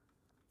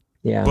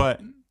 Yeah,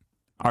 But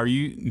do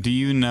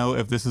you know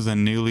if this is a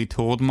newly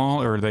tooled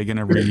Maul, or are they going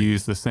to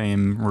reuse the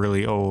same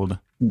really old?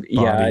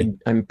 yeah. body?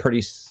 I'm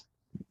pretty.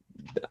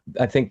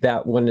 I think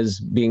that one is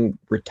being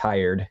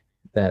retired.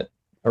 That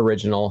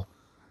original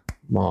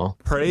Maul.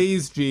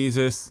 Praise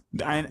Jesus.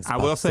 I will about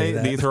to say say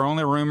that. these are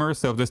only rumors,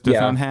 so if this does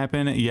Yeah. not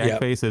happen,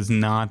 Yakface is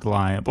not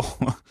liable.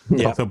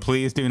 Yeah. So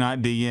please do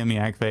not DM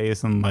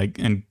Yakface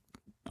and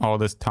all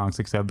this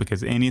toxic stuff,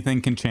 because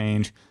anything can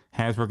change.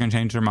 Hasbro can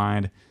change their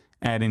mind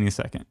at any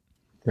second.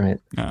 Right.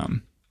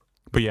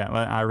 But yeah,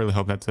 I really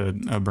hope that's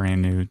a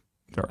brand new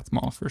Darth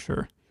Maul for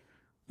sure.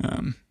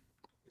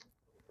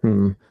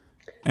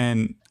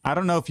 And I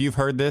don't know if you've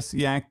heard this,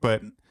 Yak,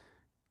 but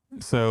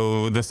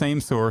so the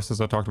same source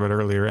as I talked about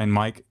earlier, and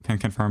Mike can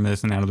confirm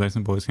this, and Out of the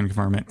Basement Boys can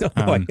confirm it.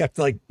 I have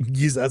to like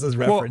use us as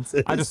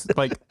references. I just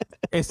like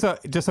it's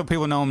just so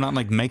people know I'm not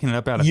like making it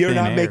up out of You're thin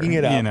not air, making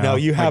it up. you know? No,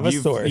 you have Like, a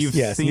source.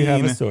 Yes, you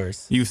have a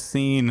source. You've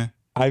seen.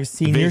 I've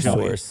seen your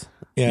visually. source.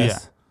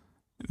 Yes.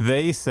 Yeah.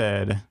 They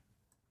said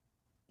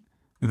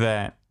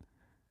that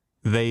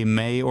they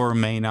may or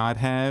may not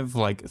have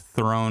like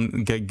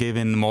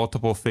given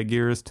multiple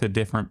figures to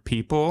different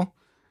people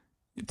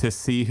to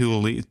see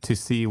to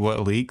see what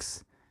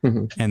leaks,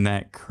 and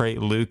that Crate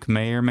Luke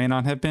may or may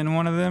not have been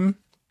one of them.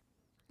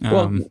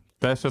 Well,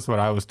 that's just what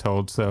I was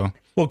told. So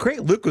Well,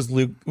 Crate Luke was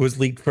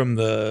leaked from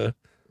the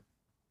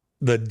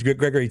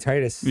Gregory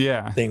Titus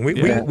thing.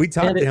 We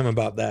talked to him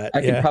about that.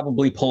 I could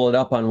probably pull it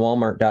up on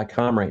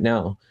Walmart.com right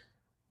now.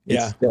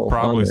 It's still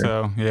probably on there.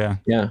 so. Yeah.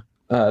 Yeah.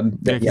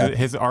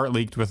 His art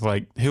leaked with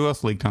like, who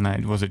else leaked on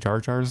that? Was it Jar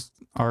Jar's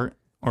art,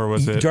 or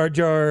was it Jar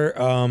Jar?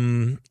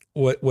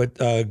 what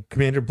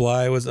Commander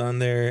Bly was on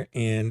there,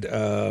 and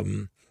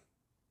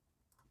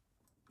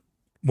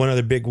one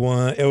other big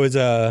one. It was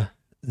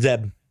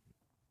Zeb.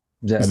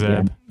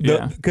 Zeb.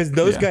 Yeah. Because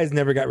those Yeah. guys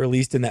never got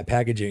released in that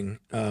packaging.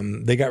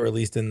 They got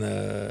released in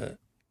the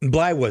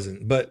Bly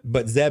wasn't, but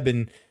Zeb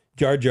and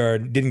Jar Jar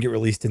didn't get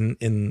released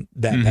in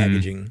that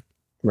packaging.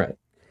 Right.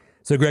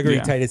 So Gregory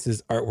Yeah.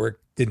 Titus's artwork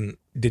didn't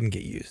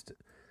get used,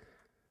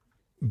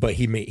 but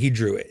he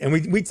drew it, and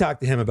we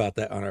talked to him about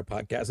that on our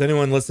podcast.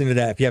 Anyone listening to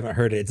that, if you haven't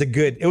heard it,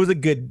 it was a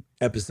good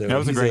episode. That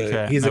was a great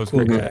chat. He's That a was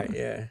cool great guy.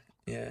 chat.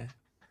 Yeah.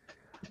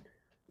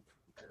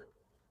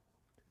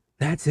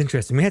 That's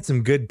interesting. We had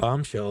some good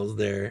bombshells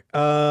there.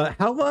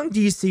 How long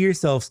do you see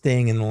yourself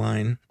staying in the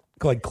line,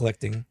 like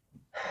collecting?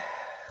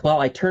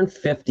 Well, I turned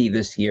 50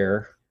 this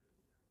year.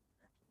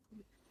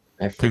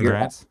 I figured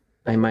Congrats.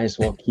 I might as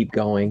well keep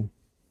going.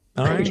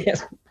 All I right.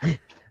 guess. I've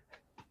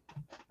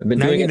been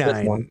doing it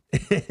this long.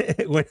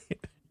 99.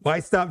 Why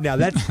stop now?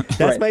 That's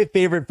Right. my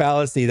favorite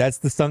fallacy. That's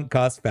the sunk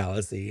cost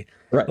fallacy.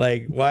 Right.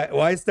 Like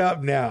why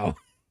stop now?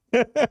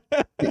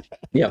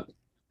 Yep.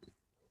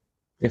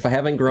 If I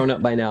haven't grown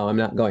up by now, I'm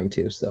not going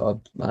to.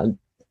 So I'll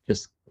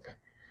just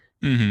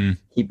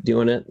keep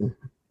doing it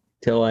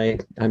until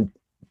I'm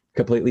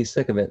completely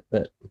sick of it.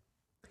 But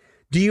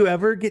Do you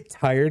ever get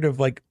tired of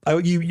like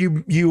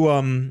you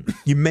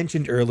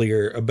mentioned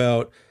earlier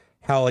about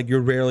how like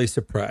you're rarely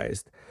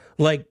surprised.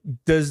 Like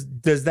does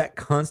that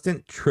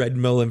constant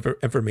treadmill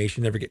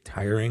information ever get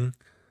tiring?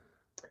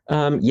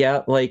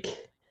 yeah, like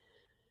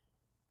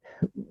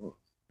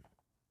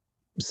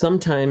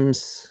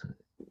sometimes,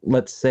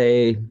 let's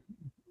say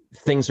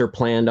things are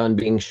planned on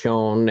being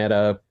shown at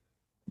a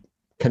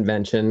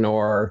convention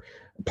or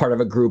part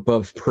of a group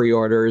of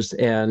pre-orders,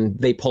 and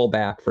they pull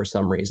back for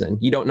some reason.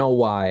 You don't know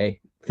why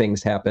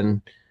things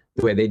happen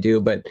the way they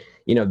do, but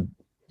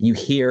you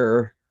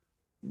hear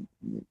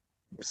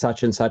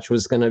such and such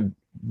was going to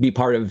be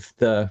part of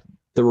the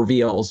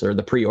reveals or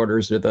the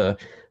pre-orders or the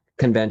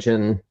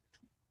convention,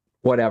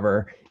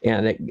 whatever,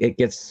 and it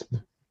gets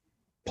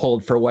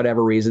pulled for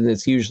whatever reason.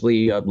 It's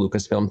usually a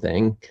Lucasfilm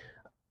thing.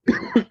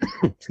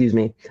 Excuse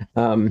me.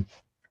 That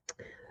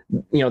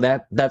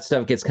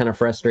stuff gets kind of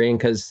frustrating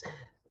because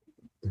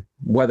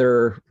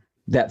whether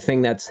that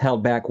thing that's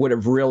held back would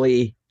have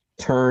really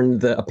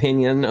turned the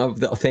opinion of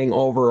the thing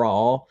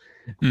overall,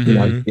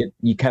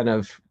 you kind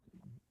of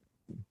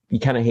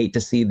hate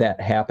to see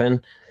that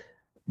happen.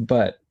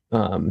 But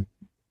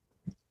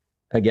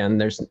again,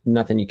 there's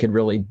nothing you could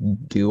really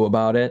do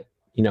about it,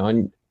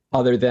 and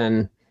other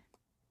than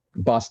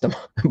bust them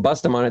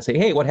on it and say,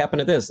 hey, what happened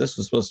to this? This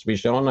was supposed to be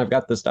shown. I've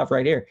got the stuff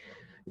right here.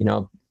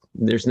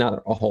 There's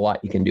not a whole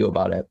lot you can do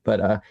about it.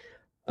 But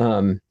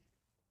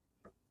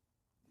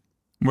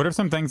what are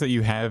some things that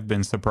you have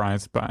been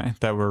surprised by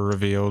that were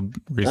revealed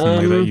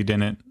recently that you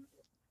didn't?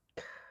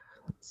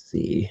 Let's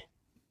see.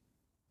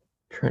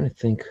 I'm trying to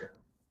think.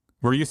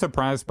 Were you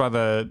surprised by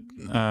the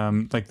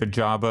like the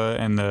Jabba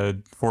and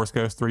the Force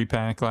Ghost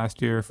 3-pack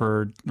last year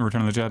for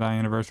Return of the Jedi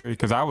anniversary?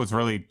 Because I was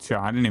really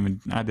shocked.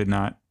 I did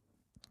not.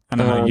 I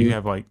don't know. You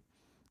have like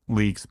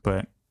leaks,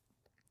 but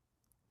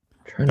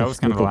that was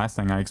kind of the last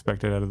thing I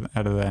expected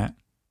out of that.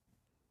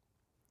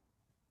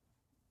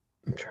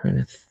 I'm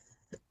trying to.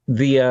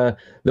 The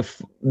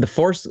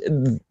Force,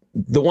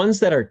 the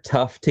ones that are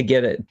tough to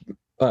get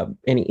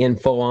any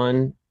info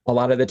on a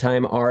lot of the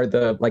time are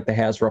the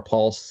Hasbro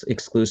Pulse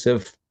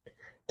exclusive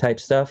type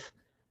stuff,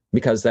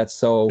 because that's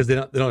so because they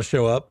don't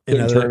show up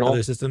in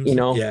other systems.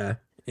 Yeah.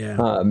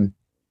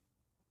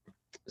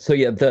 So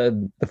yeah,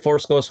 the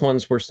Force Ghost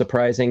ones were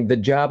surprising. The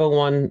Jabba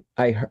one,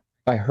 I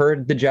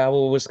heard the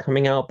Jabba was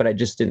coming out, but I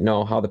just didn't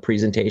know how the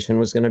presentation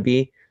was going to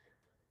be.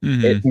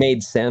 It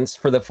made sense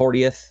for the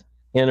 40th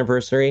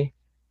anniversary,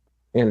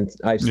 and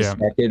I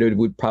suspected it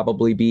would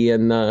probably be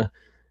in the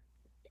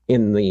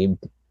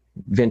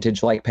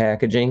vintage like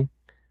packaging.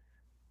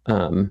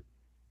 But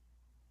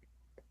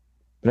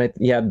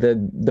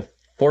the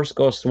Force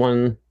Ghost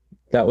one,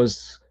 that one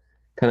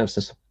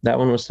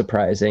was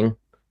surprising.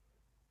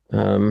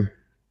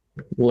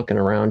 Looking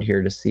around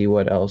here to see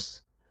what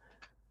else.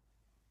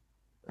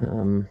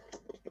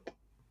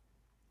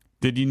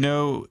 Did you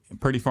know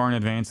pretty far in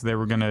advance they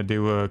were going to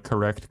do a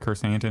correct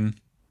Chrysanthemum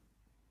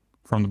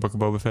from the Book of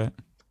Boba Fett?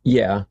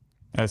 Yeah.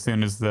 As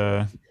soon as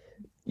the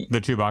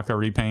Chewbacca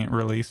repaint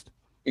released?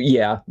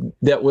 Yeah,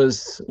 that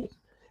was...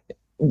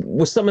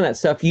 With some of that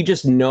stuff, you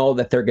just know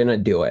that they're going to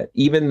do it.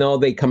 Even though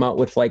they come out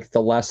with like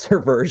the lesser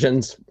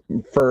versions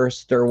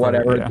first or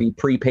whatever, the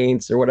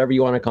pre-paints or whatever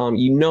you want to call them,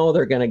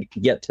 they're going to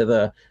get to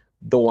the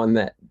one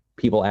that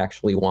people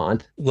actually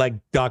want. Like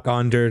Doc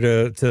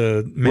Onder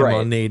to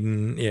Mammon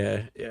Naden.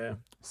 Yeah.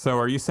 So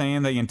are you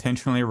saying they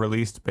intentionally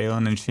released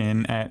Balin and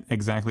Shin at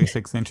exactly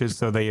 6 inches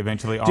so they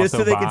eventually also just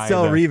so they could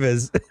sell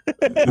Rivas?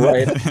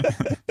 Right.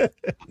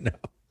 No.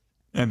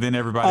 And then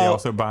everybody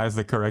also buys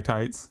the correct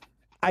heights?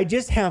 I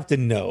just have to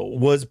know,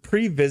 was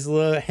Pre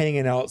Vizsla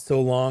hanging out so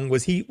long?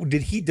 Does he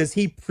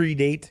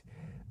predate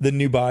the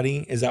new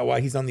body? Is that why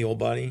he's on the old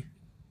body?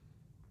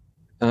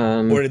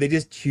 Or did they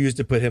just choose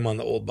to put him on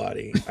the old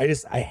body?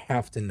 I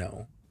have to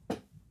know.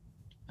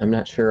 I'm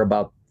not sure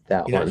about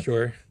that You're one. not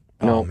sure?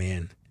 No. Oh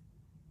man,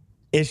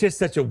 it's just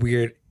such a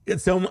weird.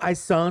 So I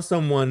saw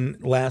someone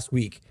last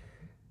week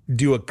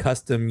do a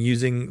custom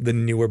using the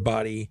newer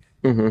body,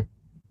 Mm-hmm.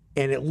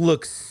 and it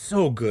looks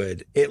so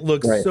good. It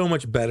looks Right. so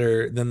much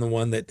better than the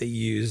one that they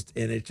used,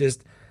 and it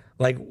just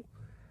like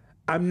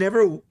I'm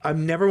never one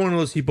of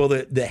those people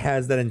that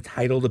has that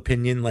entitled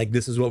opinion like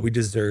this is what we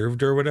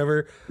deserved or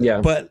whatever.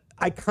 Yeah. But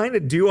I kind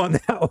of do on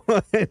that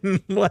one.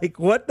 Like,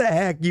 what the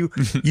heck? You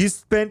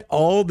spent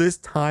all this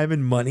time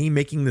and money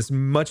making this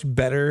much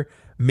better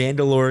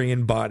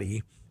Mandalorian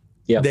body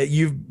Yeah. that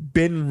you've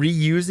been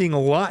reusing a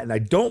lot, and I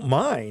don't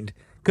mind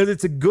because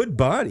it's a good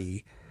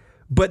body.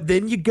 But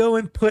then you go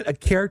and put a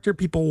character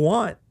people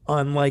want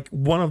on like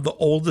one of the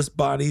oldest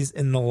bodies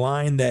in the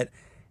line that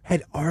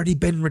had already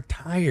been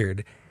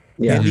retired.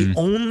 Yeah. And the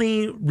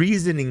only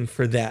reasoning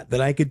for that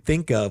I could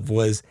think of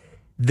was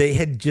they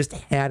had just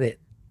had it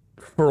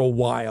for a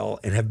while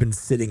and have been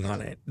sitting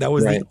on it. That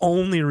was Right. the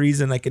only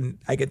reason I could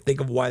think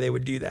of why they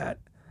would do that.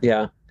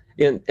 Yeah.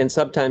 And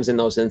sometimes in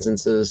those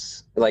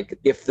instances, like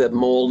if the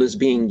mold is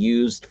being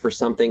used for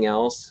something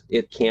else,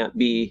 it can't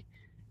be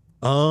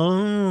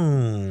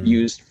Oh,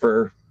 used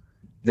for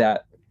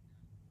that.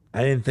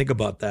 I didn't think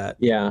about that.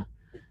 Yeah.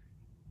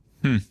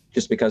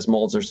 Just because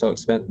molds are so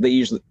expensive. They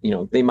usually,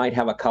 they might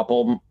have a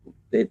couple.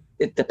 It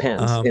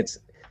depends. Uh-huh.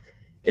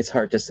 It's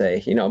hard to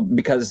say,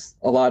 because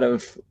a lot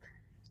of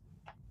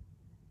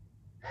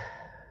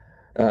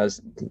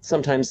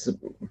sometimes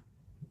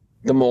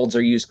the molds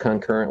are used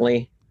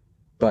concurrently,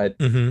 but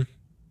Mm-hmm.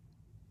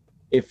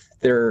 if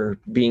they're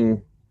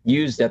being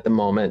used at the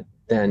moment,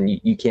 then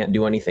you can't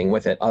do anything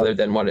with it other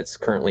than what it's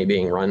currently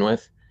being run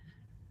with.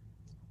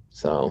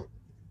 So,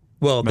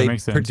 Well, That they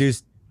makes sense.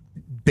 produced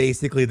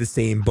basically the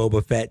same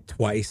Boba Fett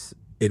twice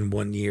in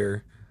 1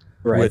 year.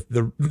 right. With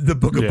the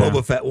Book of Yeah.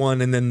 Boba Fett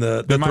one, and then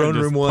the They might have throne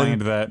just room one,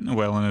 planned that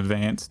well in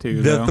advance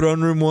too. the though.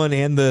 throne room one,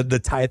 and the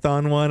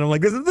Tython one. I'm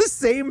like, this is the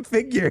same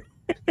figure,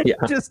 Yeah.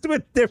 just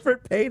with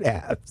different paint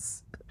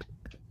apps.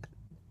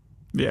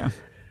 Yeah.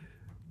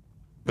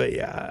 But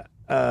yeah,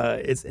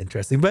 it's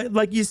interesting. But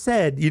like you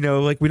said,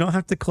 like we don't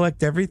have to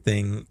collect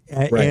everything,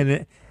 Right.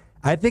 and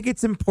I think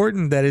it's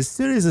important that as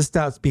soon as it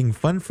stops being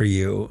fun for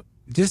you,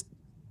 just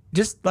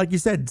like you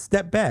said,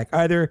 step back.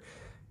 Either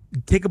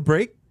take a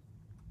break,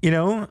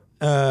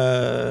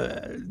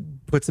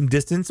 put some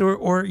distance,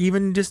 or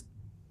even just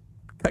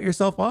cut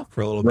yourself off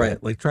for a little Right.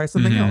 bit. Like try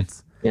something Mhm.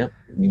 else. Yeah.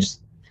 You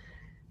just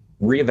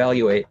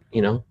reevaluate,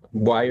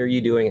 why are you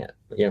doing it?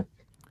 Yeah.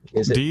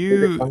 Is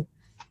it fun?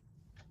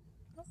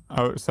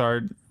 Oh,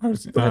 sorry.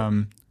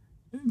 ahead.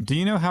 Do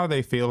you know how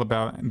they feel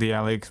about the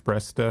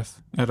AliExpress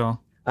stuff at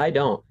all? I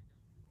don't.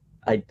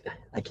 I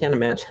can't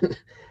imagine.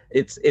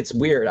 It's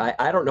weird.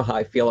 I don't know how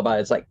I feel about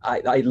it. It's like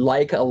I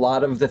like a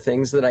lot of the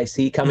things that I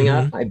see coming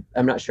up.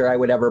 I'm not sure I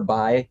would ever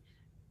buy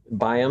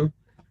them.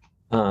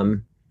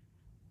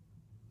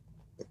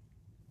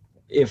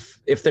 If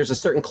there's a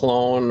certain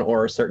clone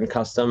or a certain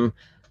custom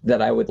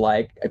that I would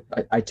like,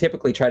 I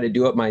typically try to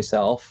do it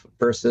myself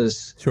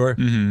versus Sure.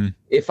 Mm-hmm.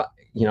 if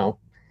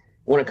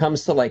when it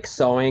comes to like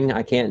sewing,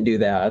 I can't do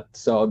that.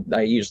 So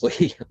I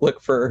usually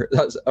look for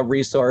a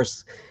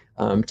resource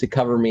to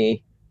cover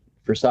me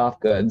for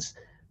soft goods.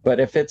 But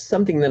if it's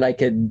something I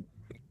could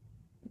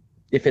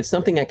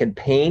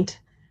paint,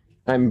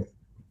 I'm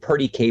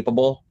pretty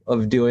capable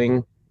of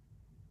doing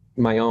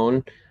my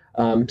own.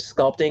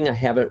 Sculpting, I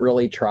haven't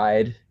really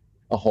tried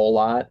a whole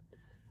lot.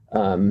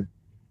 But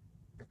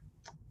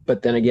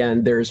then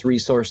again, there's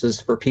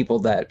resources for people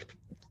that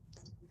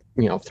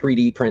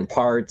 3D print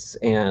parts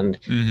and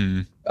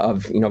Mm-hmm.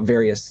 of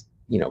various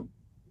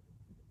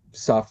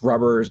soft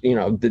rubbers,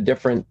 the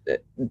different,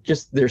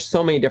 just there's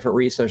so many different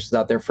resources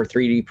out there for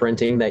 3D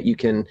printing that you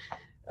could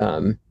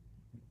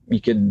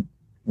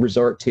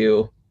resort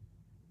to.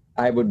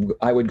 I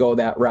would go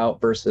that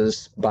route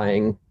versus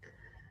buying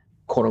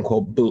quote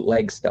unquote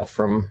bootleg stuff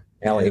from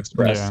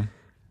AliExpress. Yeah.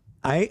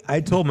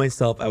 I told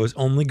myself I was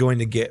only going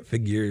to get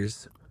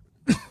figures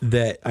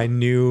that I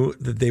knew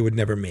that they would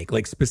never make,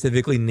 like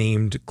specifically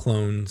named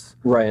clones.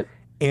 Right.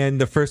 And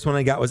the first one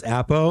I got was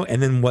Apo.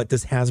 And then what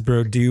does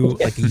Hasbro do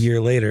like a year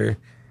later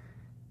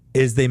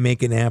is they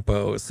make an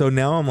Apo. So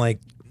now I'm like,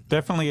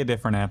 Definitely a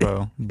different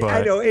Apo, but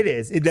I know it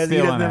is. It doesn't,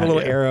 still have a an little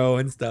idea. arrow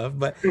and stuff,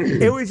 but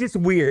it was just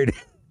weird.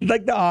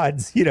 Like the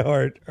odds,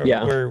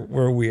 Yeah.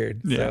 were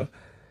weird. Yeah. So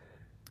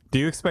Do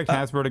you expect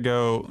Hasbro to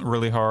go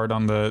really hard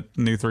on the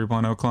new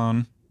 3.0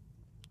 clone?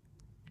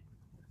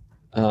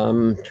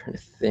 Trying to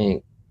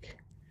think.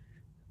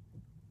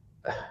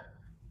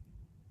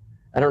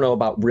 I don't know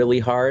about really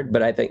hard,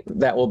 but I think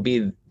that will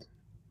be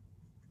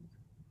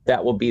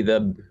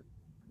the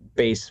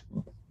base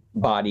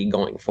body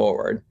going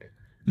forward.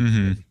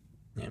 Mm-hmm.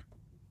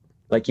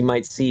 Like you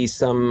might see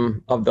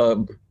some of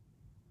the,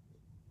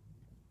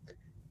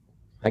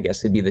 I guess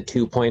it'd be the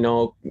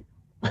 2.0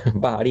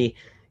 body,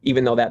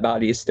 even though that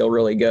body is still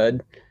really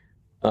good.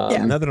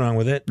 yeah, nothing wrong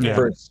with it. Yeah.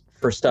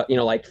 For stuff,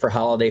 like for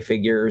holiday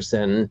figures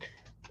and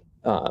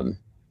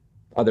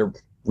other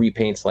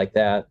repaints like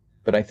that.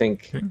 but I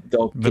think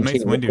they'll The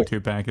Mace continue. Windu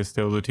 2-pack is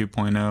still the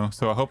 2.0,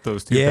 so I hope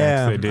those 2-packs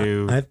Yeah, they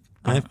do.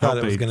 I thought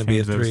it was going to be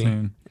a change those 3.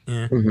 soon.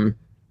 Yeah. Hmm.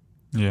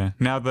 Yeah.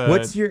 Now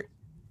What's your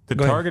the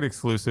go ahead. Target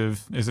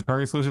exclusive, is it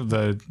Target exclusive?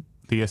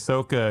 The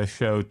Ahsoka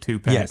show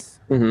 2-pack. Yes.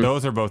 Hmm.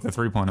 Those are both the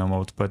 3.0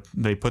 molds, but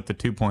they put the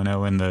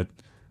 2.0 in the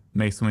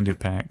Mace Windu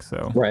pack.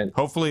 So Right.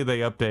 hopefully they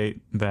update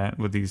that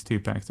with these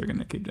 2-packs they're going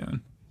to keep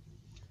doing.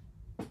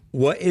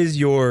 What is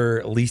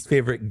your least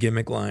favorite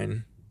gimmick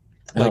line?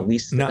 Like,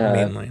 Least not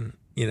mainline,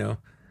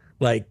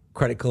 like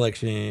credit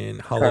collection,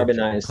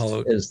 carbonized is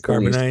the least.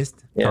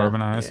 carbonized. Yeah,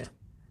 Carbonized.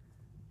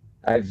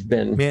 I've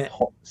been Man.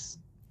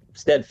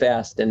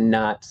 steadfast in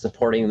not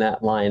supporting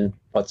that line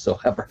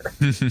whatsoever.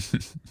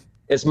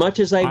 As much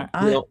as I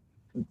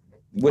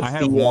with I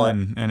have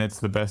one, and it's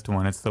the best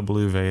one. It's the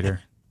Blue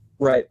Vader.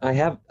 Right, I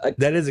have.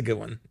 That is a good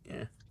one.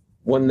 Yeah.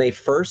 When they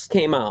first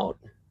came out,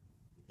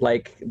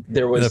 like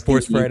there was The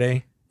Force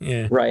Friday.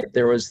 Yeah. Right,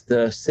 there was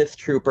the Sith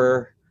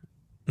Trooper.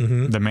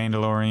 Mm-hmm. The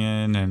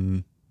Mandalorian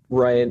and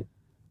Right,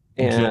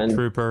 and Jet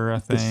Trooper, I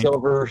the think.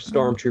 Silver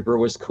Stormtrooper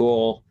was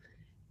cool,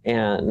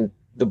 and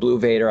the Blue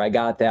Vader, I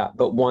got that.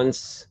 But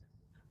once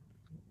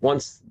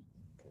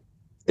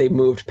they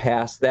moved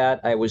past that,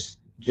 I was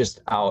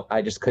just out.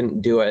 I just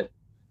couldn't do it.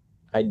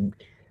 I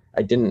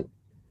didn't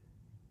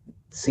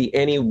see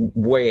any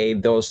way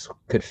those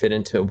could fit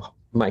into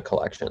my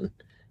collection.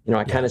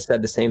 I kind of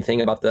said the same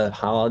thing about the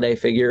holiday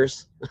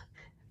figures,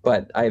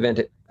 but I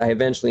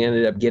eventually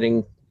ended up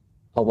getting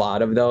a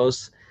lot of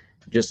those.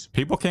 Just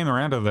people came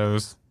around to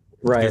those,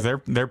 right?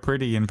 Because they're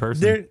pretty in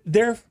person.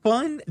 They're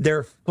fun.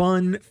 They're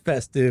fun,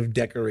 festive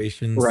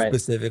decorations, Right.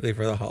 Specifically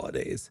for the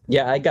holidays.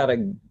 Yeah, I got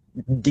a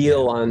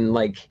deal on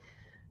like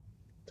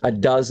a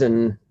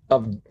dozen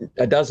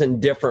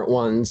different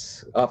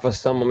ones off of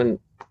someone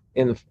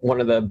in one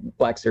of the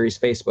Black Series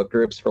Facebook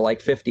groups for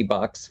like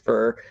 $50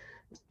 for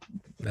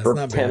That's for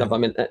not 10 bad. of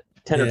them, and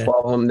 10 or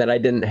 12 of them that I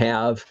didn't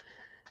have.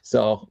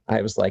 So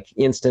I was like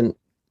instant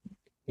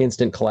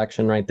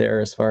collection right there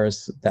as far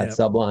as that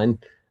subline.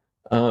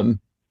 And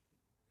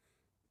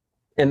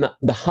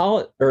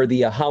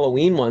the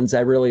Halloween ones I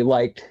really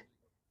liked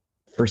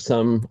for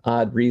some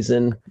odd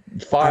reason.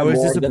 I was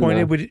more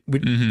disappointed.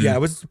 than I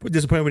was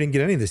disappointed we didn't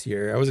get any this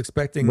year. I was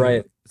expecting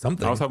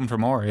something. I was hoping for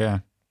more. Yeah.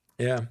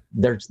 Yeah.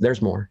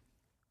 There's more.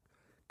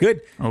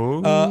 Good.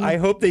 Oh. I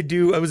hope they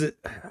do.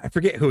 I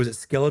forget who was it.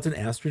 Skeleton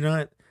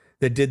Astronaut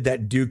that did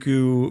that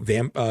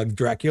Dooku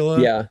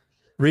Dracula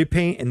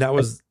repaint, and that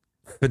was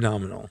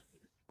phenomenal.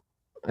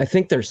 I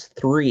think there's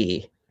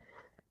 3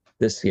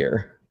 this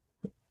year.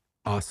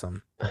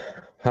 Awesome.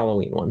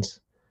 Halloween ones.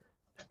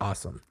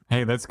 Awesome.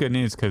 Hey, that's good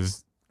news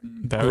because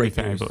that would be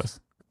fabulous.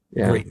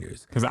 Yeah. Great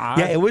news. Because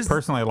I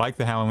personally like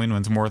the Halloween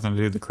ones more than I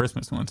do the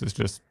Christmas ones. It's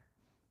just,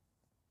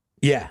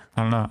 I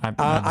don't know. I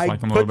just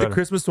like them a put little the better.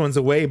 Christmas ones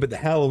away, but the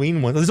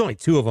Halloween ones, there's only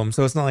 2 of them,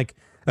 so it's not like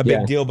a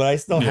big deal. But I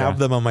still have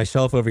them on my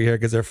shelf over here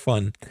because they're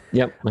fun.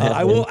 Yep.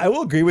 I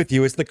will agree with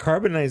you. It's the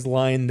carbonized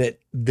line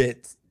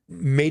that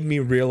made me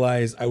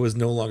realize I was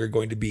no longer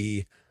going to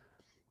be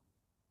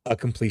a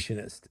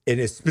completionist.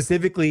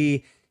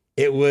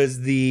 It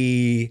was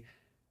the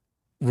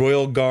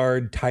Royal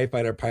Guard TIE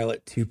Fighter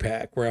Pilot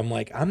 2-pack where I'm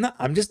like,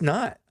 I'm just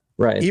not.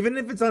 Right. Even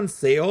if it's on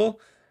sale,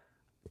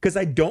 because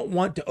I don't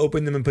want to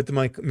open them and put them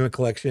in my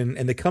collection,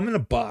 and they come in a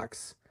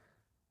box.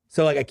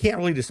 So like I can't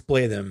really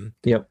display them.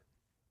 Yep.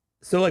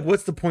 So like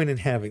what's the point in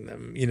having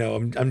them?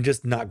 I'm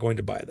just not going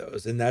to buy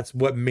those. And that's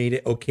what made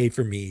it okay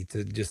for me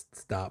to just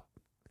stop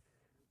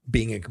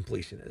being a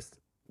completionist.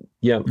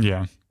 Yep.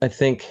 Yeah. I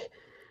think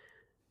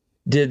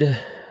did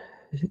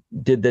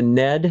the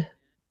Ned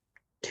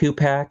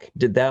 2-pack,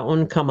 did that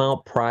one come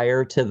out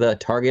prior to the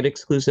Target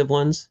exclusive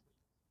ones?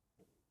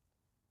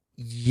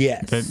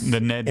 Yes. The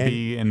Ned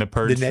B and the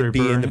Purge Ned Trooper, B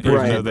and the even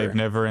Purge though Trooper. they've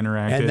never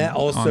interacted And that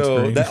on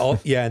screen.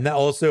 that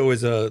also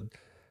is a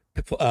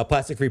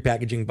plastic-free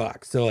packaging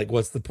box. So like,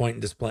 what's the point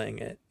in displaying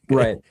it?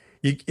 Right.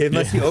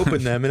 Unless you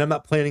open them, and I'm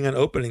not planning on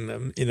opening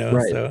them.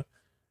 Right. So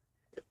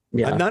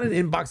Yeah. I'm not an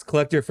inbox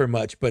collector for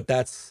much, but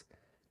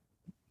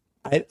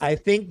I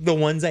think the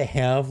ones I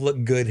have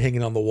look good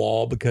hanging on the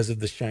wall because of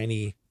the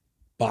shiny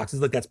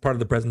boxes. Like that's part of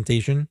the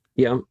presentation.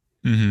 Yeah.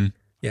 Mm-hmm.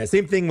 Yeah.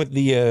 Same thing with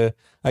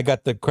I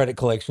got the credit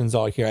collections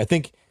all here. I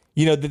think,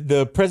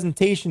 the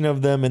presentation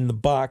of them in the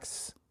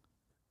box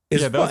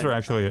is those fun. are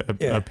actually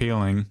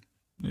appealing.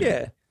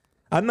 Yeah.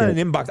 I'm not an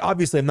inbox.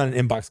 Obviously, I'm not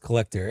an inbox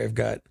collector. I've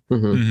got.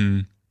 Mm-hmm. Mm-hmm.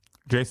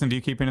 Jason, do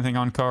you keep anything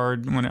on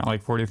card when it,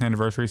 like 40th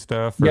anniversary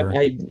stuff? Yeah, Or?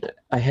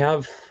 I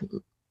have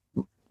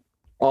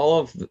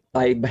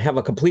I have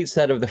a complete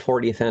set of the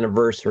 40th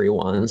anniversary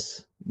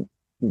ones,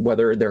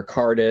 whether they're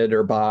carded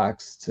or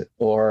boxed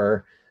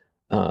or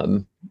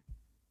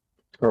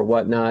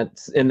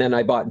whatnot. And then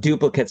I bought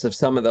duplicates of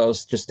some of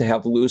those just to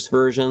have loose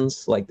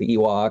versions, like the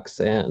Ewoks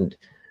and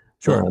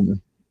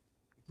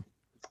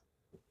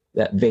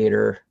that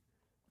Vader.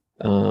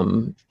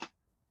 I'm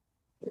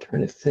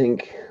trying to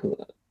think.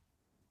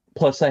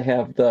 Plus, I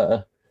have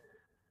the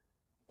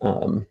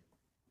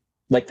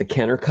like the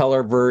Kenner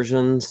color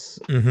versions.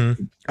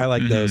 I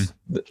like those.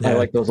 I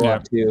like those a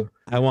lot too.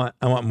 I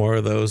want more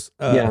of those.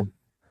 Yeah.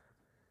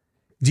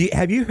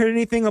 Have you heard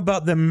anything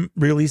about them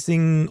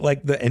releasing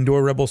like the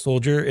Endor Rebel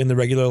Soldier in the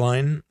regular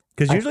line?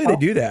 Because usually they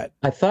do that.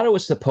 I thought it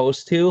was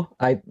supposed to.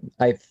 I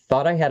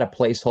thought I had a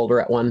placeholder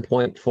at one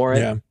point for it.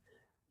 Yeah.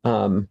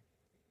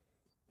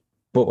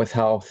 But with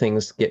how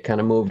things get kind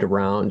of moved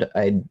around,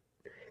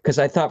 because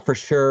I thought for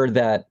sure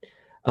that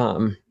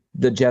the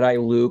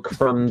Jedi Luke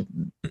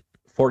from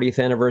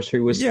 40th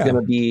anniversary was going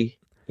to be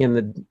in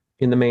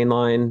the main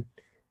line.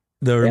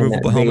 The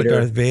removable helmet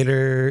Darth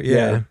Vader.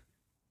 Yeah.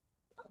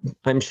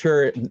 I'm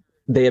sure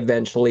they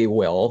eventually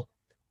will.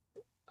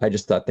 I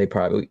just thought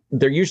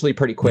they're usually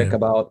pretty quick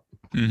about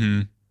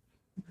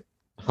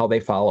how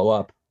they follow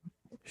up.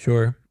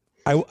 Sure.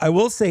 I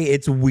will say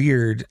it's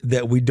weird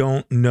that we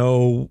don't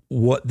know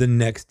what the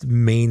next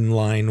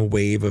mainline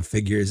wave of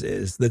figures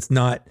is. That's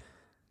not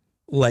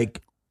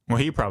like. Well,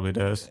 he probably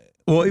does.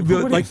 Well,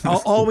 like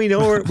all we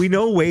know we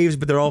know waves,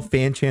 but they're all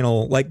fan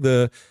channel, like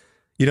the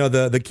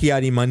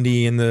Kiadi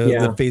Mundi and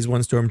the Phase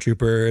 1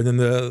 Stormtrooper, and then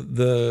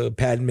the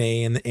Padme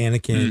and the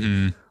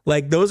Anakin.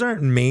 Like those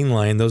aren't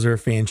mainline; those are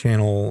fan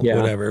channel,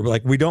 whatever. But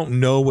like we don't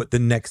know what the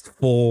next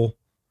full,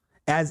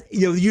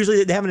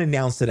 usually they haven't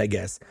announced it. I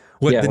guess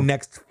what the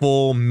next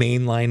full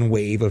mainline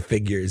wave of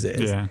figures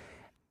is. Yeah,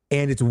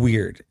 and it's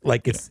weird.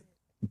 Like it's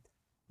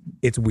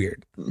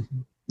weird.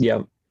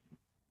 Yeah.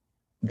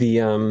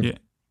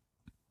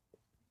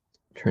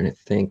 Trying to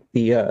think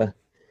because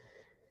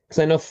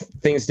I know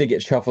things did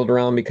get shuffled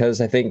around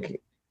because I'm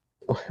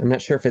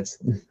not sure if it's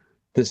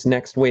this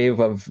next wave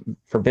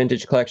for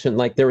vintage collection.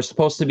 Like there was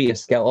supposed to be a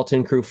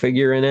Skeleton Crew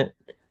figure in it,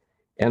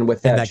 and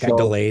with that got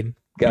delayed.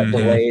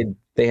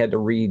 They had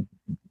to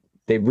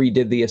they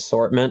redid the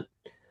assortment.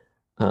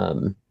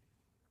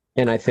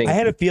 And I think I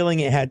had a feeling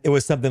it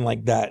was something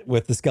like that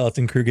with the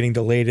Skeleton Crew getting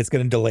delayed. It's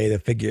going to delay the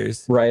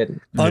figures, right?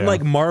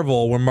 Unlike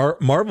Marvel, where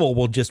Marvel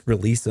will just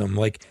release them,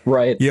 like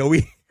right.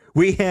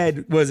 We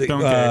had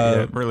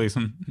release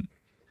them.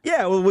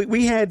 Yeah, well,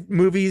 we had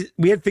movies.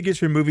 We had figures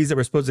for movies that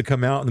were supposed to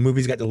come out, and the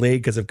movies got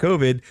delayed because of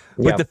COVID.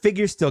 But the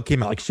figures still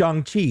came out, like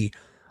Shang-Chi.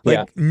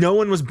 Like no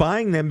one was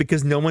buying them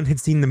because no one had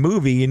seen the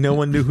movie and no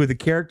one knew who the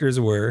characters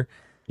were.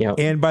 Yeah.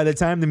 And by the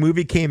time the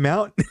movie came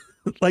out,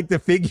 like the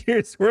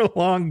figures were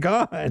long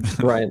gone.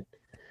 Right.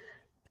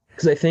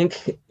 Because I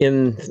think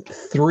in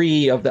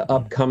 3 of the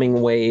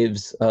upcoming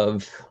waves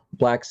of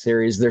Black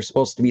Series, there's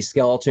supposed to be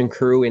Skeleton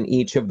Crew in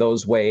each of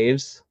those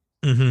waves.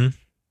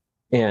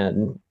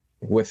 And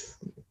with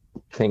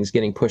things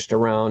getting pushed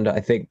around, I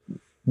think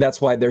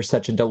that's why there's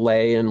such a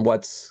delay in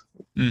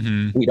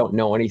we don't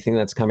know anything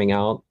that's coming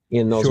out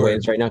in those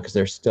waves right now, because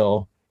they're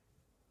still,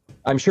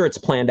 I'm sure it's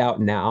planned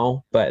out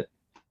now, but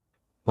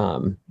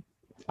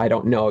I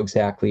don't know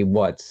exactly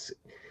what's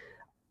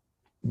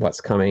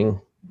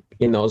coming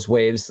in those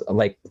waves.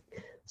 Like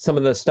some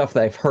of the stuff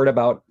that I've heard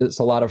about, it's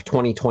a lot of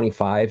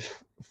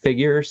 2025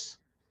 figures.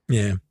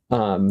 Yeah.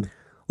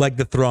 Like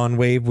the Thrawn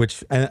wave,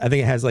 which I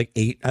think it has like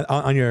 8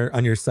 on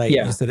your site.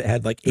 You said it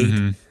had like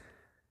 8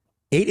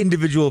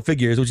 individual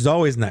figures, which is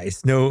always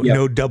nice.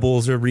 No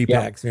doubles or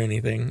repacks or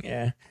anything.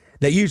 Yeah.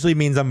 That usually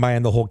means I'm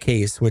buying the whole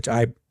case, which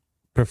I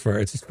prefer.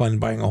 It's just fun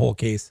buying a whole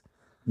case.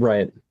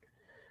 Right.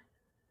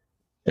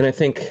 And I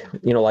think,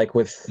 like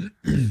with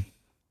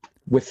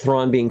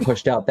Thrawn being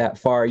pushed out that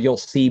far, you'll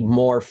see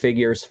more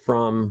figures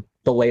from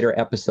the later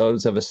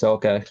episodes of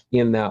Ahsoka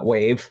in that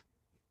wave.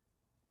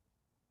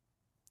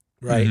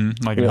 Right.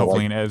 Like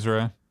hopefully in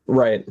Ezra.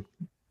 Right.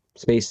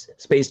 Space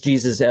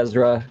Jesus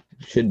Ezra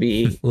should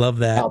be love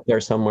that out there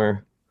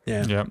somewhere.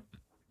 Yeah. Yep.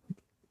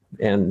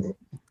 And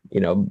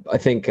I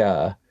think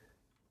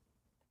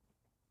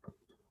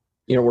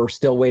we're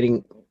still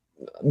waiting.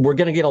 We're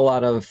gonna get a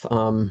lot of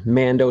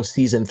Mando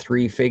season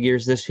 3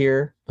 figures this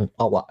year.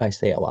 A lot, I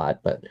say a lot,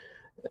 but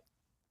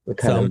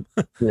kind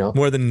of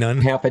more than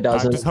none. Half a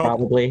dozen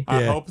probably.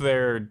 I hope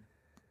they're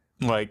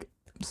like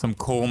some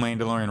cool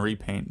Mandalorian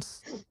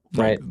repaints.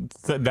 Right.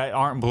 That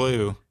aren't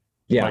blue.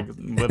 Yeah. Like,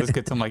 let us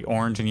get some like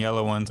orange and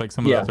yellow ones, like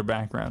some of the other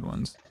background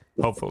ones.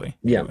 Hopefully.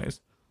 Yeah.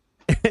 Anyways.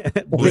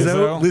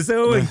 Lizzo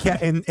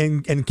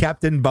and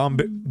Captain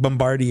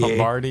Bombardier.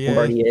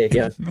 Bombardier,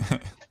 yeah.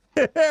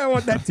 I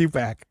want that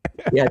 2-pack.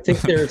 Yeah, I think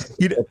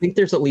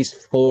there's at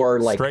least 4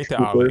 like straight to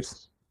troopers.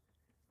 Alex.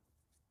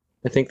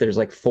 I think there's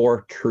like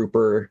 4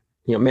 trooper,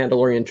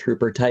 Mandalorian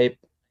trooper type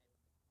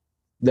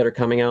that are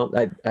coming out.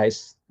 I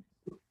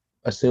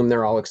assume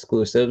they're all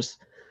exclusives.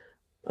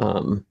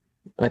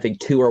 I think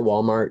 2 are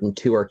Walmart and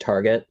 2 are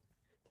Target.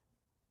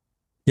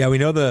 Yeah, we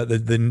know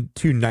the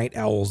 2 night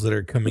owls that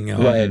are coming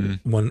out. Right.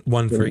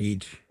 One for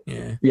each.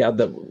 Yeah. Yeah,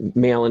 the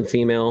male and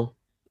female.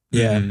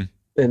 Yeah.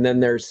 And then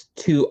there's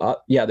 2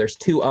 there's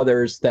 2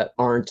 others that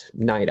aren't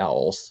night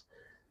owls.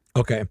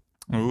 Okay.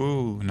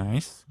 Ooh,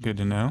 nice. Good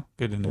to know.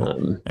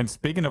 And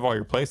speaking of all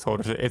your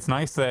placeholders, it's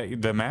nice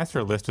that the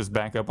master list is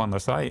back up on the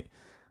site.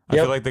 I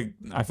feel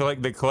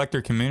like the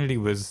collector community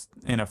was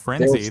in a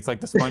frenzy. It's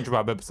like the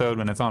SpongeBob episode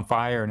when it's on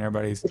fire and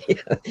everybody's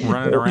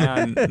running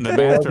around. The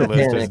master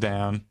list is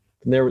down.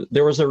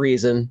 There was a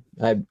reason.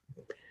 I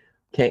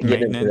can't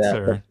get into Maintenance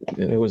that. But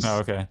it was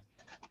okay.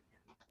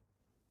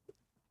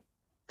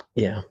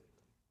 yeah.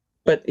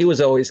 But it was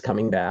always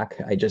coming back.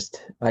 I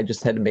just had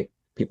to make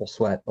people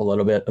sweat a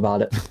little bit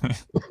about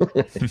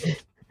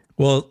it.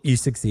 Well, you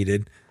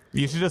succeeded.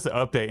 You should just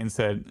update and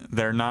said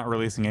they're not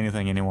releasing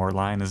anything anymore.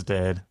 Lion is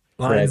dead.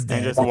 Line's Right. dead.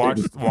 And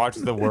just watch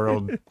the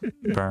world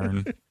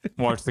burn.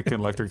 Watch the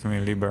collector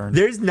community burn.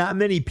 There's not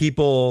many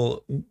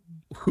people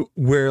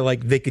where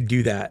like they could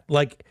do that.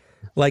 Like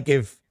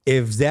if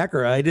Zach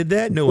or I did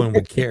that, no one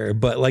would care.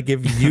 But like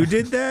if you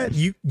did that,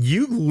 you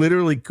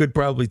literally could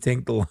probably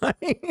tank the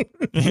line.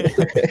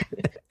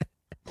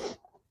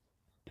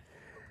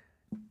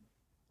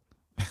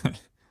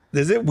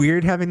 Is it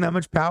weird having that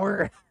much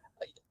power?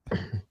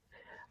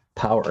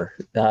 Power.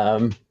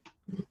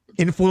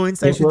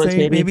 Influence, I should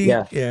say, maybe.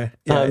 Yeah.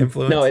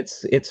 Influence. No,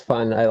 it's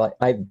fun.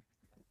 I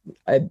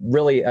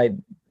really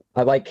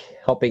like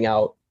helping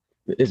out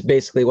is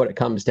basically what it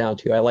comes down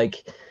to. I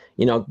like,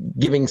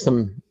 giving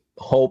some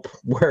hope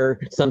where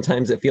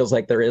sometimes it feels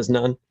like there is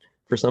none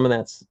for some of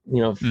that's,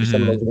 for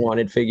some of those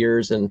wanted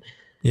figures. And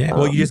yeah,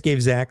 well, you just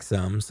gave Zach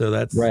some, so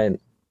that's right.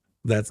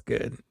 That's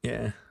good.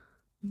 Yeah.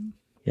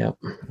 Yep.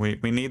 We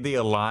need the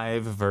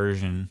alive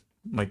version.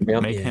 Like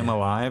make him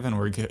alive and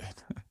we're good.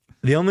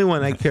 The only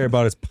one I care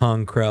about is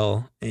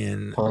Ponkrell,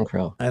 and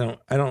Ponkrell.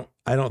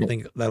 I don't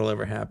think that'll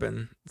ever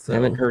happen. So I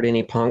haven't heard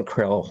any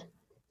Ponkrell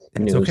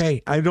news. it's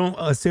okay. I don't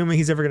assume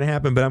he's ever going to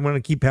happen, but I'm going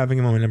to keep having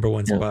him on my number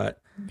one spot.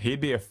 He'd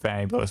be a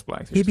fabulous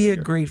Black Series He'd be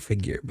figure. a great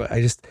figure, but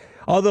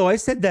although I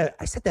said that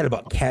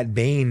about Cad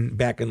Bane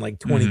back in like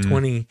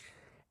 2020,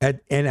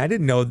 and I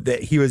didn't know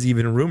that he was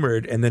even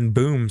rumored, and then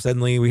boom,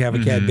 suddenly we have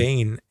a Cad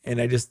Bane, and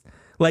I just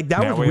like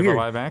that Now was we have weird. a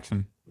live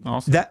action.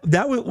 Awesome.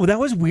 That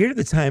was weird at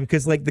the time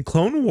because like the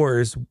Clone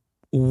Wars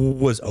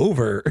was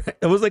over.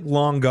 It was like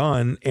long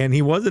gone, and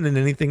he wasn't in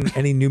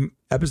any new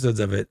episodes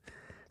of it.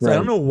 So I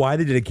don't know why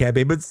they did a Cad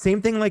Bane, but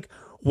same thing. Like,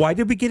 why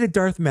did we get a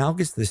Darth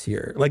Malgus this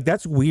year? Like,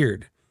 that's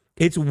weird.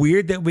 It's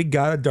weird that we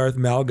got a Darth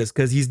Malgus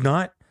because he's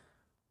not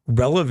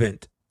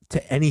relevant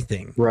to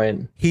anything. Right.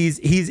 He's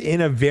in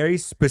a very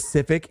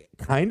specific,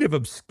 kind of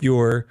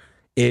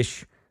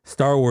obscure-ish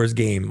Star Wars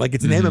game. Like,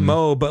 it's an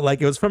MMO, but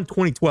like it was from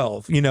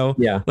 2012.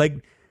 Yeah.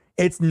 Like,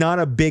 it's not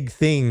a big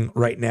thing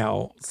right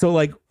now. So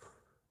like,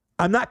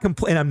 I'm not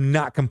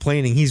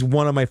complaining. He's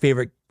one of my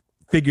favorite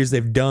figures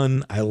they've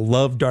done. I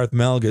love Darth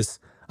Malgus.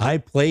 I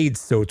played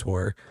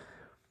SOTOR,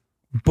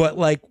 but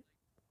like,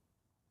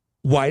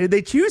 why did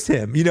they choose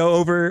him?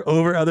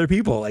 Over other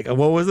people. Like,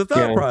 what was the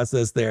thought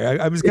process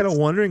there? I was kind of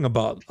wondering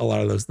about a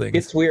lot of those things.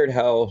 It's weird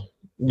how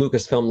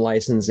Lucasfilm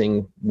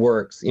licensing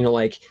works.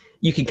 Like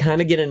you can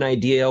kind of get an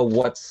idea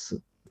what's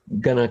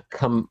gonna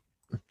come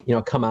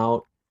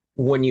out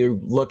when you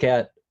look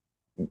at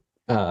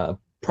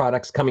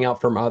products coming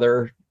out from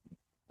other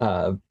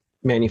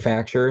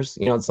manufacturers.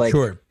 It's like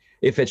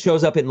if it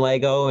shows up in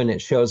Lego and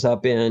it shows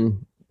up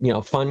in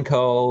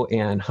Funko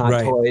and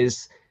Hot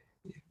Toys,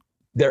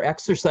 they're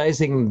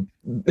exercising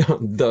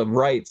the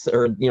rights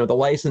or the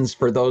license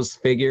for those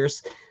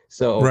figures.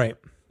 So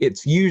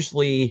it's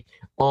usually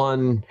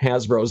on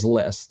Hasbro's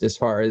list as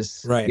far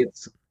as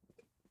it's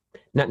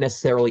not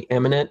necessarily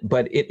imminent,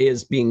 but it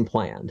is being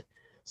planned.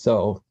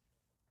 So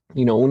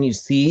when you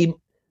see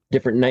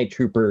different Night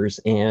Troopers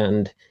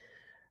and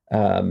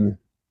I'm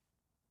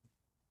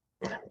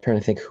trying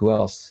to think who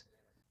else.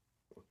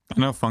 I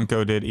know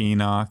Funko did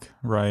Enoch,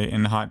 right?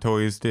 And Hot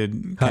Toys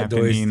did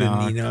Captain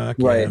Enoch. Enoch.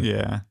 Right.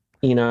 Yeah.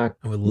 Enoch.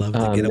 I would love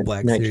to get a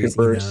Black Night Series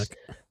Troopers,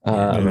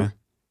 Enoch.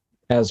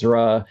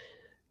 Ezra,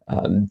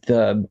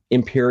 the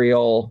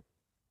Imperial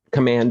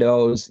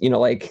Commandos,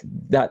 like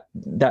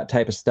that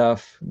type of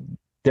stuff.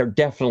 They're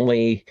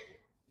definitely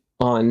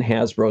on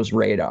Hasbro's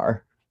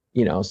radar,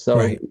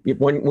 so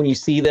when you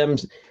see them,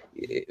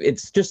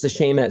 it's just a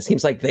shame that it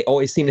seems like they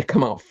always seem to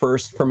come out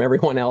first from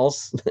everyone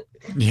else.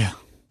 Yeah.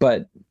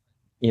 But,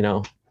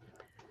 and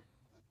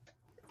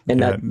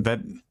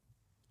that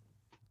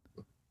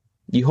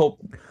you hope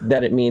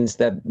that it means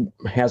that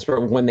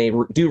Hasbro, when they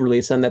do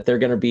release them, that they're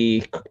going to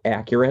be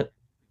accurate.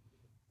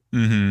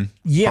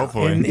 Yeah.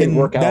 Hopefully. And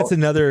work that's out.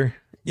 another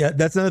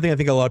thing I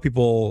think a lot of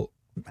people,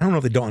 I don't know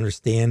if they don't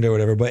understand or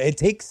whatever, but it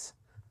takes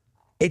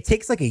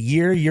like a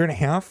year and a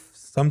half,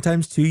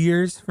 sometimes 2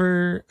 years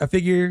for a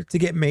figure to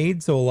get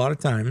made. So a lot of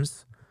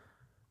times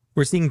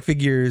we're seeing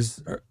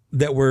figures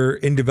that were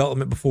in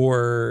development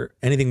before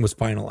anything was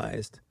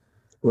finalized.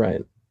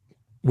 Right.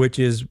 Which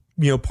is,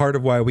 part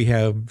of why we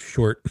have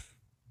short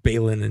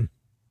Balin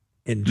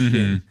and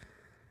Shin.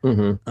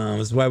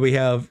 It's why we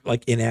have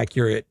like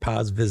inaccurate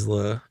Paz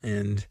Vizsla,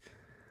 and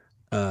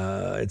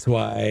it's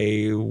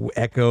why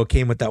Echo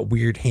came with that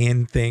weird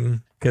hand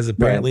thing, because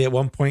apparently at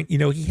one point,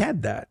 he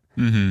had that,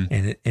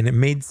 and it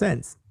made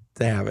sense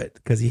to have it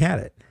because he had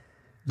it.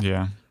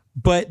 Yeah.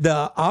 But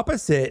the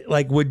opposite,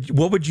 like,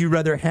 what would you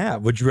rather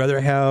have? Would you rather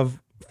have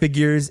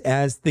figures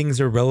as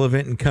things are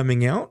relevant and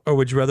coming out, or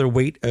would you rather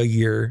wait a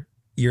year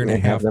and a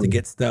half to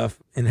get stuff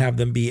and have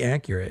them be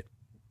accurate?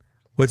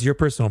 What's your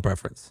personal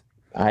preference?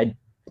 I'd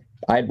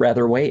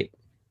rather wait.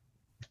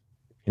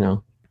 you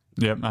know.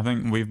 Yep, I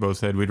think we've both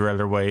said we'd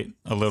rather wait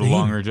a little Same.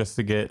 longer just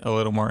to get a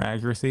little more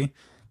accuracy.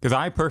 Because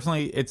I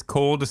personally, it's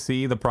cool to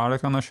see the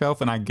product on the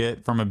shelf, and I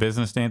get from a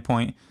business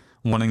standpoint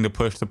wanting to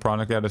push the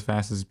product out as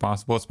fast as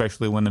possible,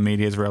 especially when the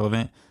media is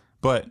relevant.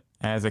 But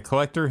as a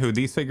collector, who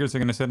these figures are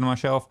going to sit on my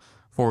shelf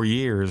for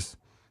years,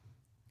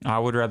 I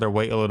would rather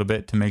wait a little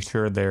bit to make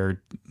sure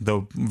they're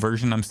the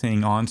version I'm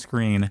seeing on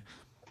screen,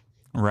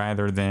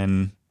 rather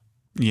than,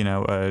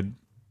 a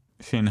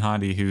Shin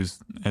Hati who's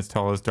as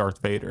tall as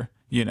Darth Vader.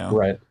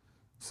 Right.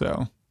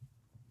 So,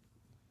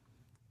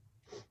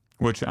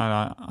 which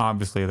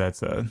obviously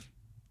that's a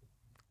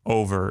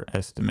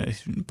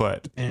overestimation,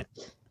 but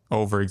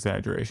over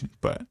exaggeration.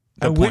 But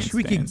I wish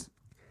we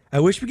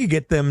could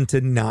get them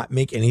to not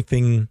make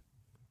anything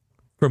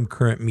from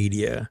current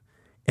media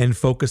and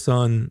focus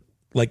on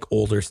like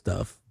older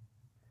stuff.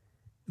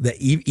 That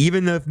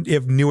even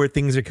if newer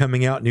things are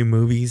coming out, new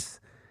movies,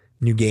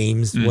 new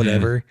games,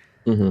 whatever,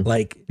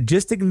 like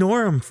just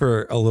ignore them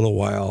for a little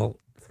while.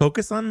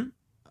 Focus on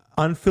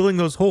filling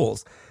those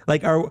holes.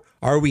 Like,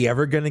 are we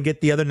ever going to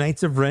get the other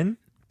Knights of Ren?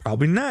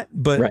 Probably not.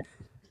 But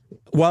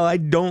while I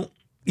don't,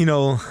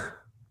 while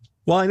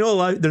I know a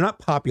lot, they're not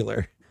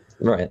popular.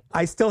 Right.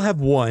 I still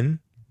have one,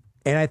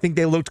 and I think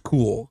they looked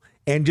cool.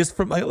 And just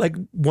from like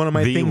one of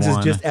my things is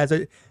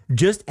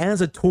just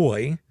as a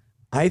toy,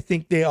 I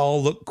think they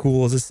all look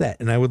cool as a set,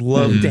 and I would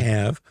love to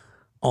have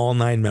all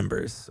 9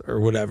 members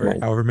or whatever,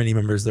 however many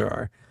members there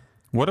are.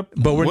 What a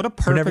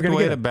perfect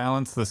way to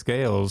balance the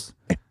scales.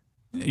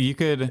 You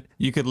could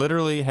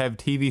literally have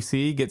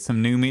TVC get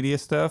some new media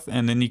stuff,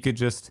 and then you could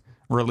just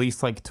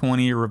release like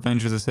 20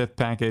 Revenge of the Sith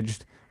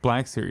packaged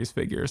Black Series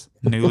figures,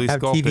 newly have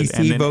sculpted,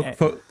 TVC and then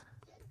focus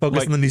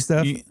like, on the new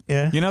stuff.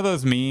 You know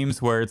those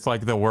memes where it's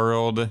like the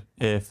world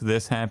if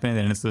this happened,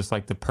 and it's just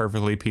like the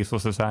perfectly peaceful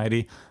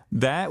society.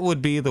 That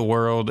would be the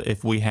world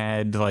if we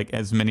had like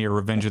as many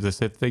Revenge of the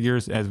Sith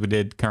figures as we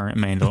did current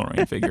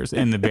Mandalorian figures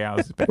in the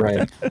Bialys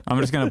packaging.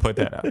 I'm just gonna put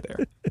that out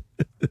there.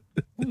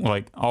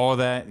 Like all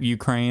that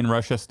Ukraine,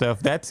 Russia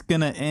stuff, that's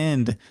gonna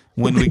end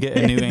when we get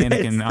a new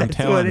Anakin. I'm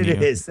telling you,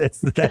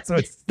 that's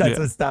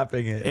what's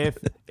stopping it.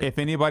 If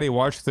anybody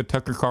watched the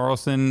Tucker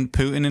Carlson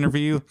Putin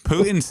interview,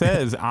 Putin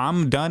says,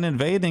 "I'm done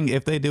invading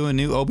if they do a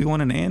new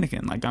Obi-Wan and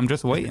Anakin." Like I'm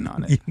just waiting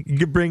on it. You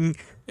could bring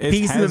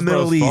peace in the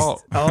Middle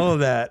East, all of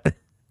that.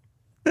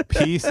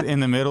 Peace in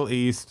the Middle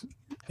East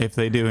if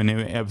they do a new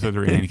episode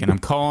 3 Anakin. I'm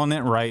calling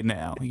it right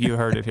now. You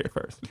heard it here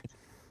first.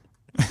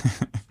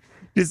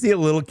 You see a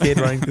little kid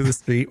running through the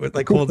street with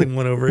like holding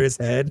one over his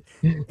head,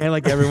 and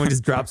like everyone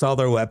just drops all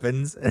their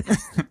weapons, and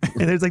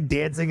there's like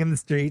dancing in the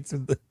streets.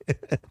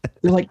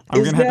 You're like,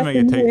 I'm gonna have to make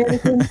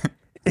it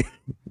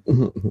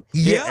take.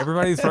 Yeah,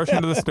 everybody's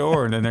rushing to the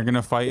store, and then they're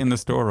gonna fight in the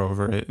store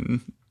over it,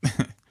 and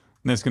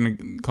that's gonna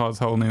cause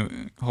whole new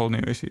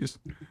issues.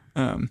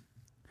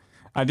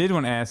 I did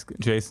want to ask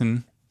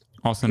Jason,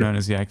 also known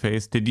as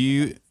Yakface,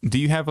 do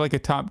you have like a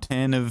top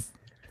 10 of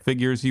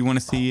figures you want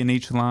to see in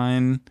each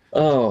line?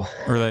 Oh,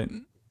 or that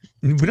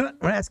we're not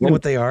asking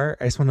what they are.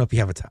 I just want to know if you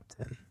have a top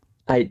 10.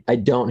 I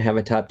don't have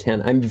a top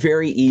 10. I'm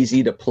very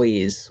easy to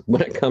please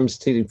when it comes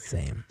to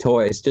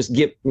toys. Just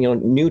get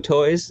new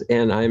toys,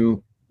 and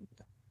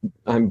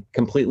I'm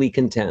completely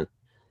content.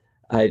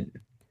 Do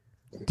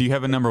you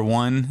have a number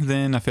 1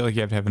 then? I feel like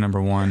you have to have a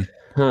number 1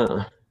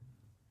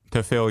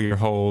 to fill your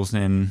holes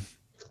in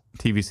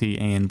TVC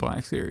and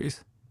Black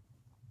Series.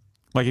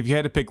 Like if you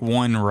had to pick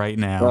one right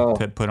now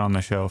to put on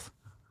the shelf.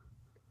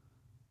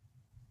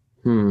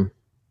 I'm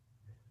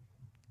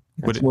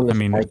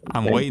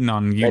waiting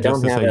on you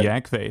just to say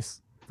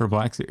Yakface for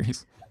Black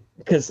Series.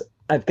 Because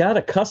I've got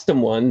a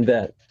custom one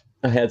that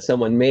I had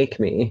someone make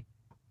me,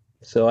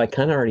 so I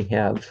kind of already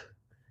have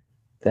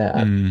that.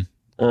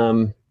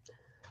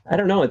 I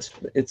don't know.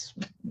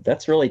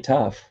 That's really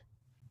tough.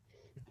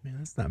 Man,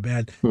 that's not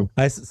bad.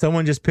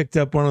 Someone just picked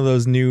up one of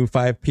those new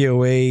 5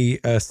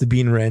 POA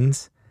Sabine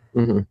Wrens.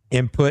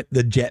 And put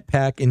the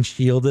jetpack and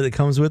shield that it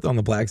comes with on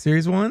the Black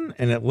Series one,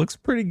 and it looks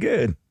pretty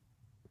good.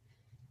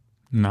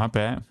 Not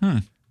bad.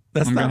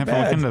 That's I'm not gonna have bad.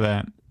 to look into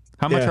that.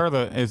 How much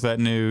is that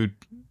new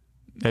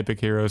Epic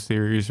Hero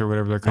series or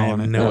whatever they're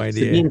calling it? No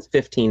idea. Sabine's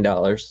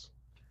 $15.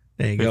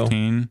 There you go.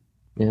 15.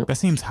 Yeah, that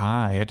seems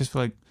high. I just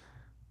feel like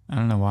I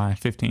don't know why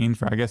 15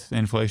 for. I guess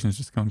inflation is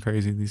just going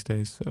crazy these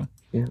days. So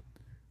yeah.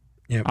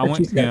 I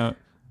went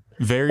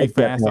very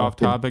fast off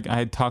topic. I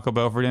had Taco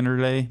Bell for dinner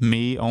today.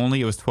 Me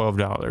only. It was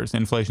 $12.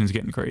 Inflation's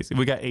getting crazy.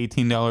 We got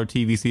 $18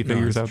 TVC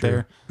figures out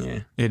there. Yeah,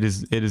 it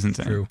is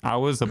insane. True. I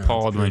was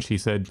appalled when she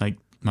said like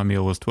my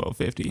meal was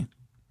 $12.50.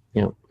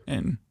 Yeah.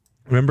 And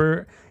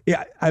remember,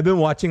 I've been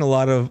watching a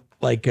lot of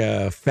like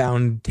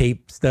found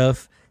tape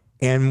stuff,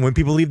 and when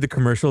people leave the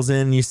commercials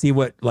in, you see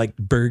what like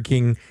Burger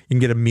King you can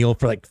get a meal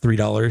for like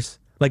 $3,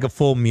 like a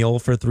full meal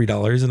for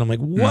 $3, and I'm like,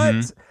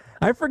 what?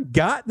 I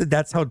forgot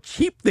that's how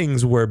cheap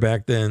things were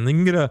back then.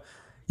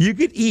 You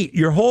could eat,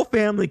 your whole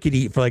family could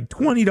eat for like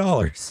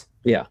 $20.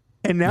 Yeah.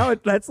 And now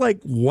that's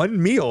like one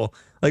meal.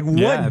 Like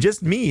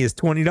just me is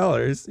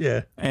 $20.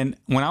 Yeah. And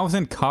when I was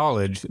in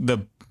college,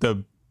 the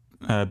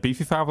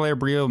beefy 5-layer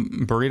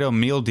burrito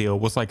meal deal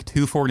was like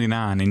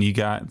 $2.49, and you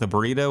got the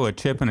burrito, a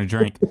chip, and a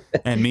drink.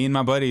 And me and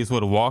my buddies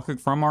would walk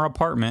from our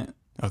apartment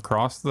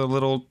across the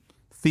little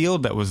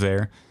field that was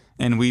there,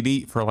 and we'd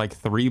eat for like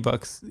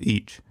 $3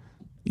 each.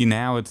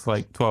 Now it's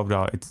like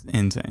 $12. It's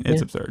insane.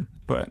 It's absurd.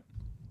 But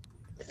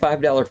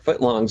 $5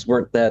 footlongs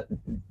weren't that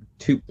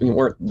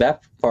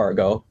far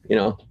ago,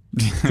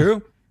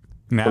 True.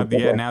 now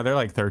they're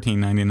like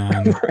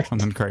 $13.99, Right.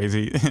 something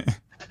crazy.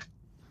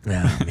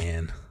 Oh,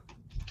 man.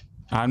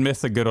 I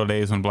miss the good old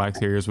days when Black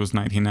Series was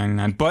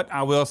 $19.99. But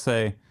I will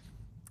say,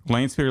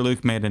 Lane Speeder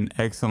Luke made an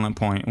excellent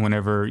point.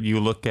 Whenever you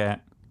look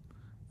at,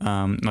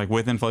 like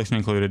with inflation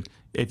included,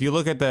 if you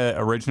look at the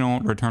original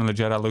Return of the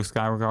Jedi Luke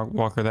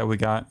Skywalker that we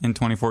got in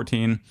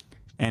 2014,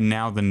 and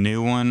now the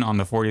new one on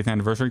the 40th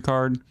anniversary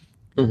card,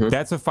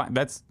 that's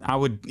I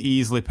would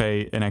easily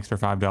pay an extra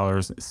 $5,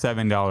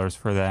 $7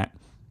 for that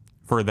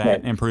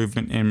Right.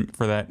 improvement and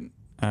for that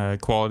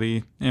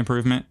quality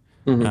improvement.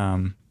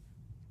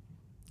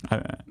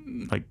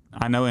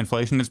 I know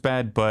inflation is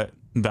bad, but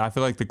I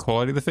feel like the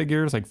quality of the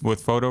figures, like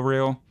with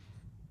photoreal,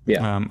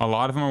 a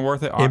lot of them are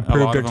worth it.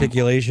 Improved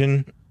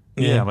articulation.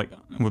 Yeah, like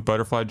with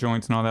butterfly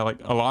joints and all that. Like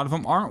a lot of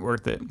them aren't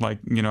worth it. Like,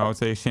 I would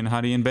say Shin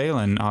Hati and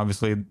Balin,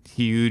 obviously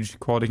huge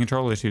quality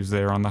control issues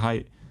there on the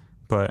height.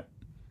 But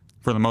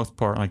for the most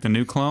part, like the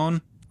new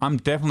clone, I'm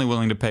definitely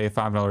willing to pay a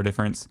 $5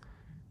 difference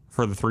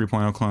for the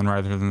 3.0 clone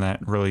rather than that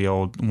really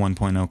old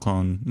 1.0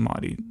 clone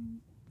Mahdi.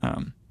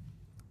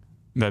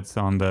 That's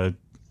on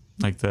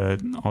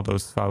all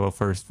those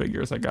 501st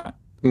figures I got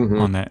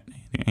on that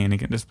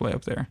Anakin display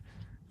up there.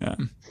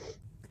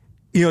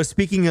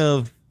 Speaking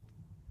of,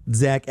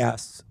 Zach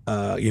asks,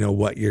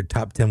 what your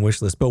top 10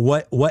 wish list, but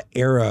what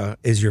era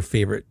is your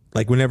favorite?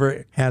 Like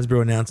whenever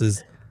Hasbro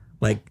announces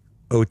like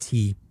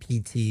OT,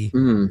 PT,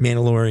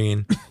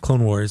 Mandalorian,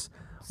 Clone Wars,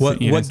 what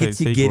gets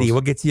you giddy?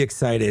 What gets you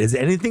excited? Is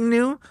it anything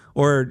new,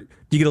 or do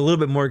you get a little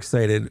bit more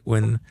excited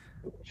when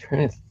I'm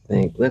trying to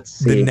think. Let's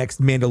see. the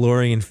next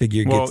Mandalorian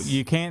figure gets? Well,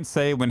 you can't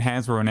say when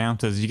Hasbro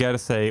announces. You got to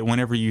say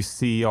whenever you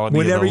see all the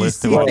Whenever you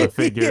list of see all the it.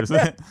 figures.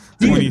 Yeah.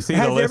 When you see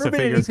Has the there list ever of been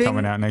figures anything-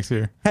 coming out next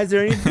year. Has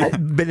there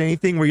been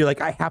anything where you're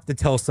like, I have to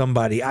tell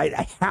somebody.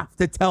 I have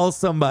to tell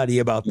somebody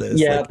about this.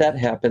 Yeah, Like, that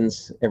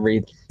happens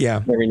every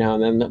now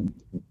and then.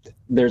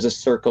 There's a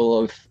circle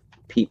of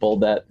people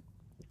that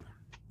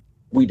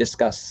we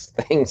discuss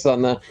things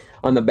on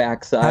the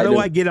backside. how do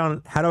I get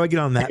on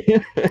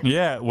that?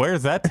 Yeah,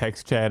 where's that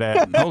text chat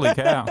at? Holy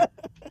cow.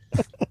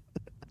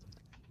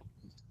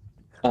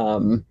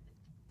 Trying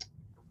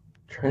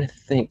to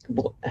think.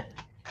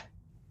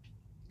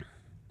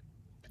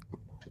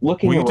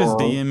 Looking Will you around. just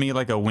DM me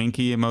like a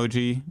winky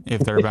emoji if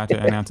they're about to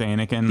announce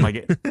Anakin?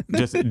 Like,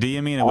 just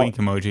DM me a wink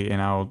emoji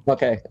and I'll.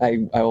 Okay,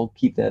 I will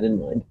keep that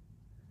in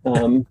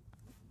mind.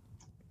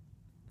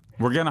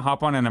 We're gonna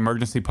hop on an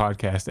emergency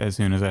podcast as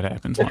soon as that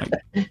happens,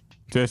 Mike.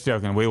 Just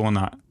joking. We will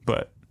not,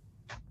 but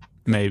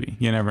maybe.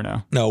 You never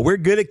know. No, we're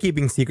good at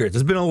keeping secrets.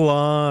 There's been a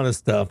lot of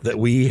stuff that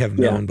we have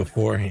known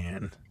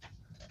beforehand.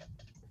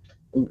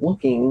 I'm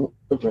looking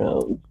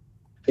around.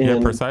 Yeah,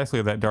 and-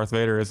 precisely. That Darth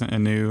Vader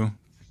that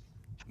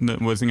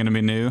wasn't going to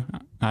be new.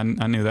 I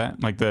knew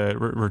that. Like the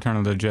Return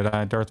of the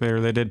Jedi Darth Vader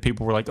they did.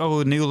 People were like,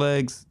 oh, new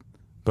legs.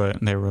 But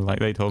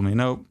they told me,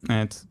 nope,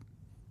 it's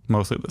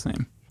mostly the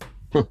same.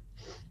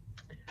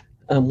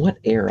 What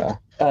era?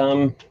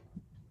 I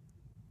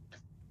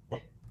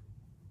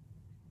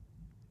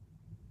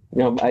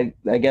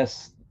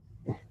guess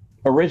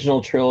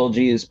original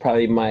trilogy is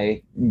probably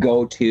my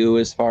go-to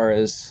as far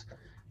as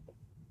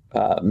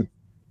getting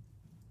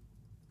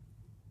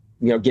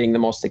the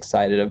most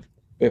excited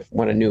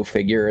when a new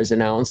figure is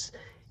announced.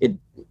 It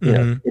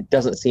it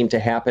doesn't seem to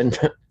happen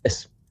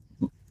as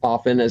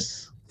often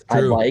as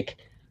I'd like.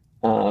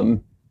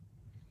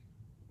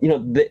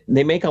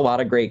 They make a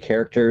lot of great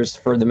characters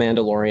for the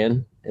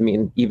Mandalorian. I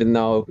mean, even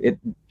though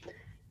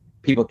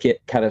people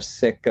get kind of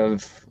sick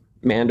of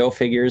Mando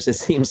figures, it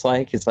seems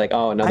like it's like,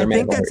 oh, another Mandalorian. I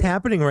think that's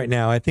happening right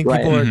now. I think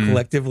people are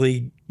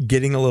collectively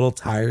getting a little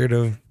tired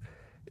of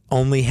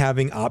only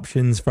having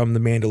options from the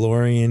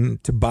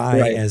Mandalorian to buy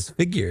as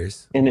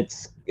figures. And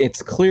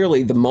it's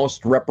clearly the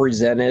most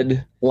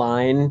represented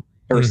line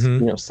or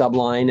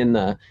subline in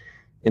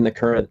the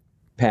current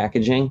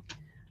packaging.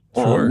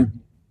 Sure.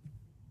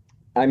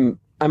 I'm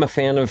a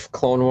fan of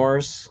Clone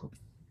Wars,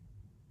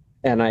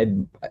 and I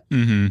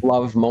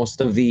love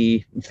most of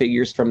the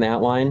figures from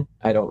that line.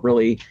 I don't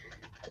really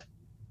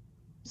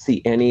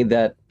see any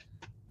that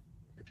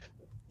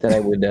I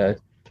would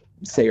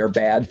say are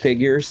bad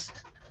figures.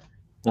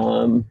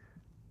 And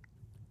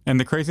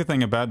the crazy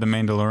thing about the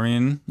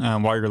Mandalorian,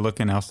 while you're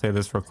looking, I'll say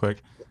this real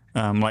quick.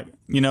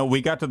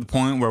 We got to the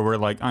point where we're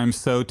like, I'm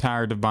so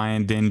tired of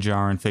buying Din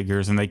Djarin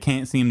figures, and they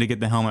can't seem to get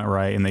the helmet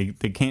right, and they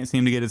can't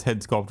seem to get his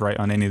head sculpt right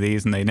on any of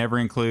these, and they never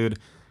include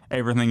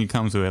everything he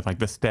comes with, like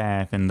the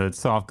staff and the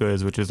soft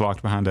goods, which is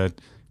locked behind a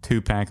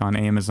 2-pack on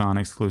Amazon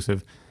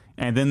exclusive.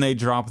 And then they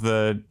drop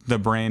the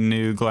brand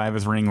new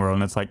Glavis Ring World,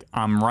 and it's like,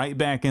 I'm right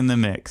back in the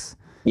mix.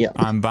 Yeah.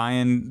 I'm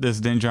buying this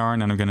Din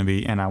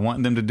Djarin, and I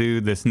want them to do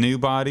this new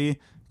body,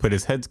 put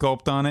his head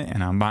sculpt on it,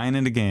 and I'm buying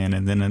it again.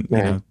 And then you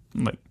know,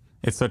 like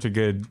it's such a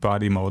good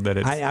body mold that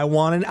it's. I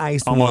want an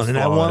ice one, and flawless.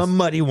 I want a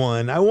muddy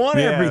one. I want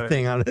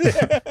everything on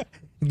it.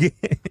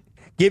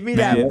 Give me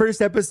that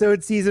first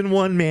episode, season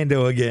 1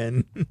 Mando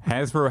again.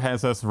 Hasbro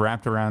has us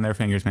wrapped around their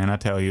fingers, man. I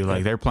tell you,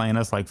 like they're playing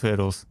us like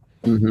fiddles,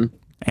 and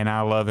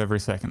I love every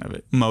second of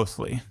it.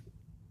 Mostly.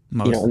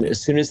 You know, as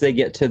soon as they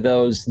get to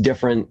those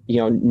different, you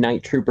know,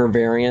 Night Trooper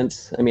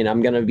variants, I mean,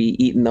 I'm gonna be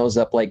eating those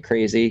up like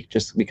crazy,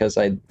 just because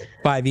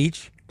 5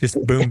 each,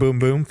 just boom, boom,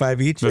 boom,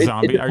 5 each. The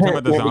zombie? Are you talking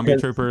about the zombie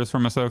troopers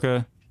from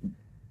Ahsoka?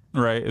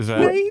 Right? Is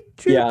that? Night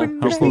Trooper,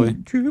 hopefully.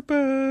 Night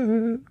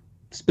Trooper.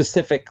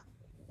 Specific,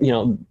 you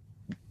know,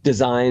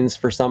 designs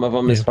for some of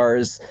them, as far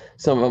as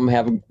some of them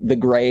have the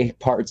gray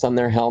parts on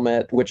their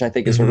helmet, which I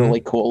think is a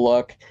really cool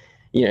look.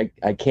 You know,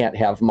 I can't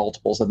have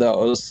multiples of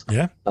those.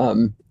 Yeah.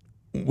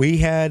 We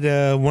had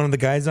one of the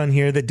guys on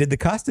here that did the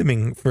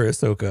costuming for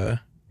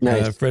Ahsoka,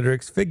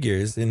 Frederick's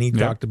Figures, and he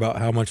talked about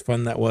how much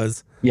fun that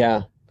was.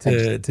 Yeah.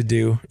 To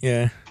do.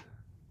 Yeah.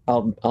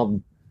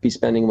 I'll be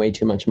spending way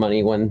too much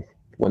money when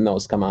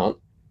those come out.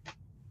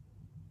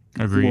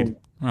 Agreed.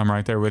 I'm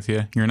right there with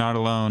you. You're not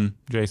alone,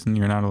 Jason.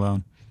 You're not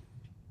alone.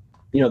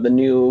 You know, the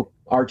new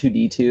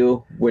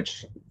R2D2,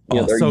 which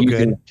they're so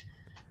using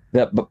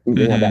good.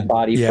 that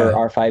body for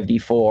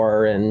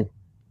R5D4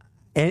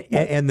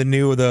 and the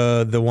new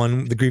the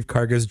one, the Grief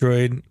Karga's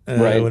droid,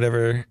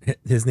 whatever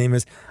his name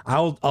is.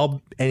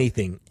 I'll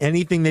anything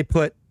they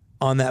put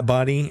on that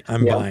body,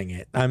 I'm buying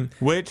it.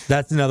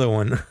 That's another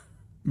one.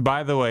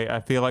 By the way, I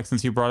feel like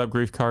since you brought up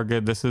Grief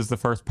Karga, this is the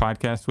first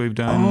podcast we've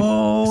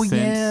done since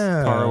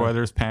Cara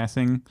Weathers'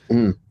 passing.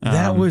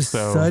 That was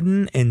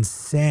sudden and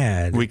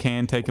sad. We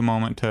can take a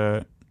moment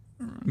to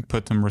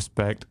put some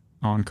respect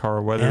on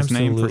Cara Weathers'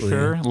 name for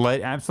sure.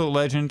 Absolute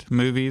legend,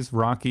 movies,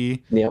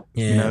 Rocky. Yep.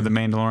 You know, The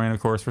Mandalorian,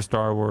 of course, for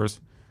Star Wars.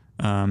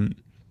 To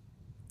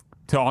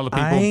all the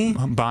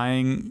people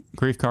buying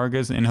Grief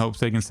Kargas in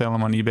hopes they can sell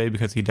them on eBay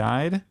because he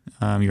died,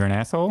 you're an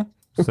asshole.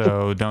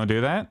 So don't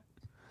do that.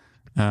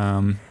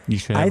 You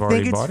should have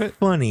already bought it.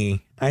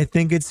 I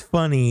think it's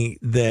funny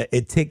that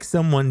it takes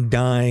someone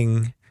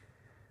dying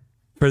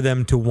for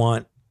them to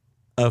want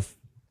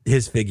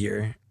his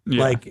figure.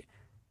 Yeah. Like,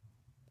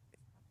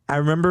 I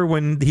remember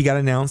when he got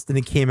announced and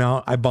it came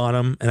out, I bought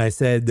him and I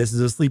said, this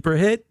is a sleeper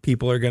hit.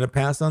 People are going to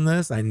pass on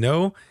this. I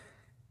know.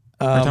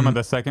 Are you talking about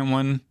the second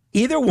one?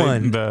 Either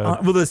one.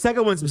 Well, the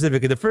second one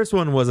specifically. The first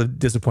one was a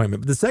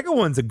disappointment, but the second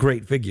one's a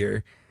great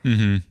figure.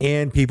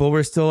 And people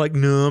were still like,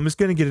 no, I'm just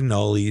going to get a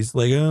Nollies.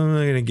 Like, oh, I'm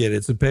not going to get it.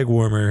 It's a peg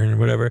warmer and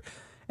whatever.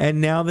 And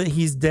now that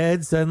he's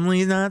dead,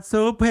 suddenly not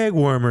so peg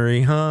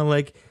warmery, huh?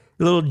 Like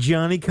little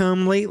Johnny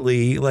come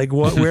lately. Like,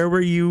 what? Where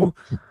were you?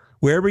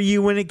 Where were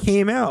you when it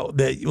came out?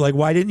 That, like,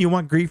 why didn't you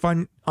want Grief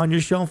on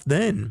your shelf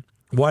then?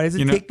 Why does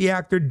it take the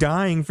actor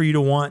dying for you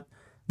to want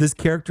this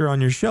character on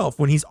your shelf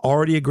when he's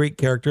already a great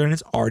character and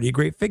it's already a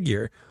great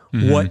figure?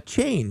 What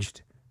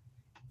changed?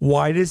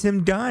 Why does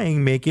him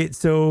dying make it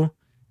so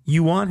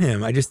you want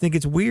him? I just think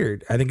it's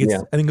weird. I think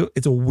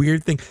it's a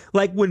weird thing.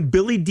 Like when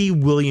Billy D.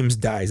 Williams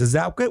dies, is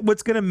that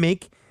what's going to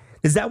make?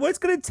 Is that what it's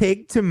going to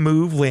take to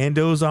move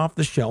Lando's off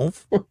the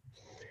shelf?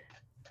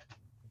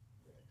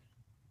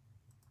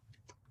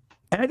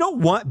 And I don't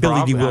want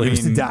Billy D.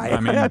 Williams to die.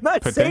 I'm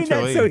not saying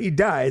that so he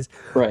dies.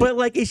 Right. But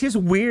like, it's just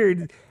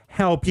weird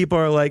how people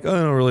are like, oh,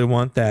 I don't really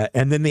want that.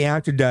 And then the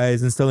actor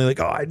dies and suddenly like,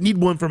 oh, I need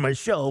one for my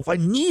shelf. I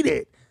need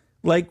it.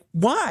 Like,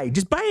 why?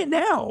 Just buy it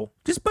now.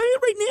 Just buy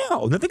it right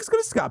now. Nothing's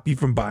going to stop you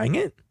from buying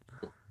it.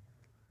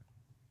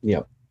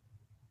 Yep.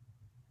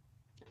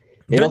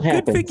 It'll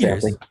happen. Good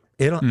figures.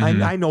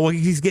 I know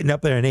he's getting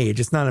up there in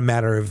age. It's not a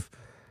matter of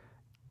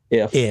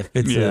if.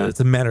 It's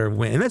a matter of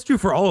when. And that's true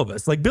for all of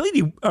us. Like Billy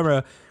D.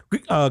 Well,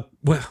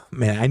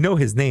 man, I know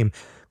his name.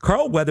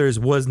 Carl Weathers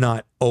was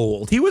not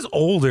old. He was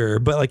older,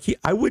 but like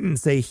I wouldn't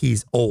say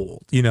he's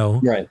old, you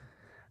know? Right.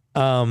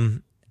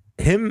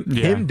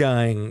 Him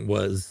dying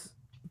was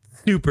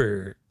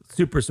super,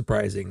 super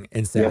surprising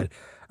and sad. Yep.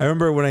 I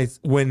remember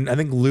when I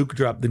think Luke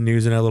dropped the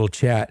news in our little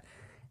chat,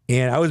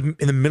 and I was in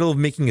the middle of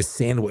making a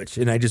sandwich,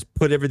 and I just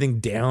put everything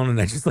down, and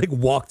I just like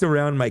walked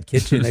around my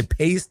kitchen. I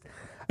paced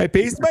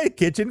my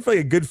kitchen for like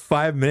a good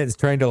 5 minutes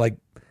trying to like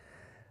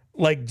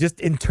just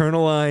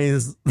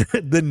internalize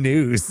the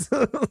news.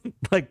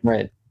 Like,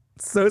 right.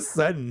 So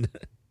sudden.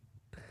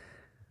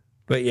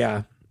 But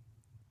yeah,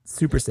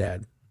 super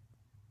sad.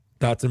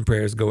 Thoughts and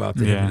prayers go out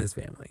to him and his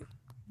family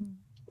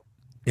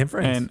and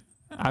friends. And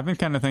I've been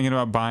kind of thinking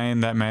about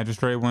buying that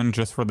Magistrate one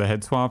just for the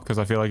head swap because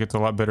I feel like it's a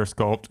lot better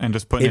sculpt and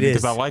just putting it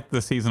because I like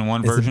the season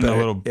 1 version a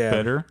little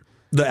better.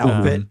 The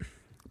outfit.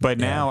 But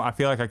now I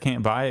feel like I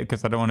can't buy it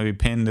because I don't want to be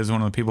pinned as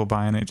one of the people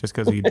buying it just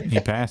because he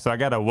passed. So I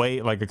got to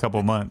wait like a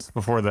couple months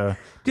before the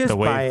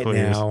wave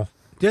clears. Now.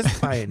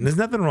 Just buy it. There's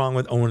nothing wrong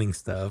with owning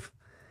stuff.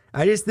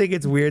 I just think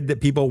it's weird that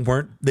people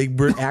were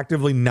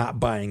actively not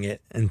buying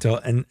it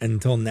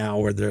until now,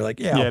 where they're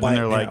like, I'll buy it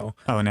now. Like,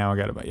 oh, now I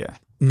got to buy it.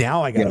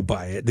 Now I got to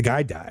buy it. The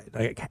guy died.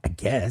 I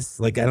guess.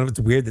 Like, I don't know. It's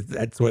weird that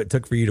that's what it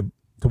took for you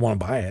to want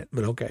to buy it,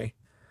 but okay.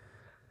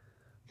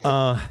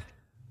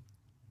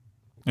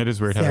 It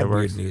is weird how that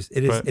works. News. But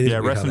it is yeah,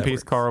 weird rest how in that peace,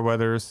 works. Carl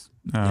Weathers.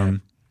 I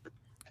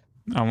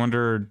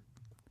wonder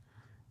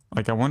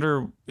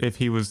if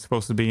he was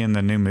supposed to be in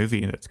the new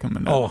movie that's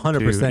coming up. Oh,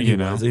 100% he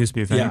was. Do you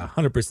think? Yeah,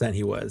 100%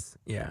 he was.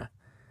 Yeah.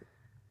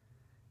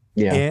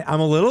 Yeah. And I'm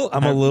a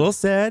little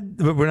sad,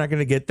 but we're not going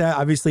to get that.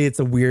 Obviously, that's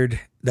like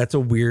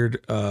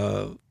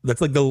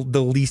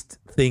the least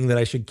thing that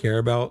I should care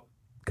about,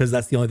 because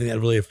that's the only thing that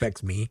really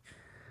affects me.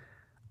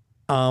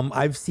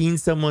 I've seen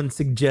someone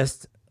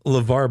suggest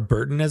LeVar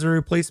Burton as a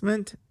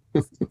replacement.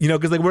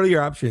 Because like, what are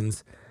your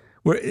options?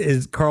 Where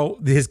is Carl?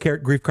 His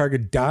Grief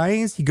Karga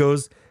dies. He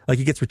goes, like,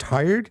 he gets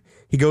retired.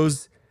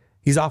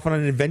 He's off on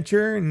an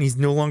adventure, and he's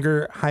no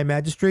longer High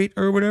Magistrate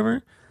or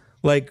whatever.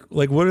 Like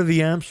what are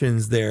the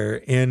options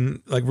there?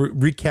 And like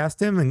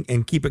recast him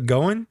and keep it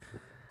going.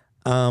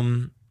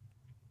 I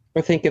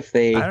think if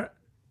they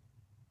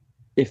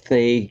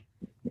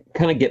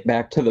kind of get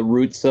back to the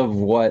roots of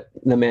what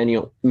the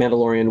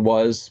Mandalorian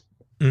was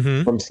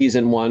from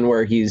season 1,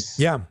 where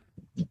he's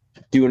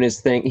doing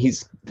his thing.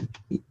 He's,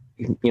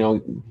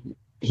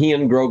 he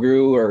and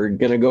Grogu are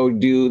going to go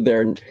do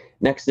their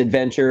next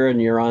adventure,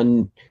 and you're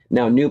on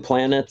now new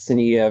planets, and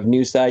you have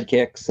new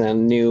sidekicks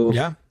and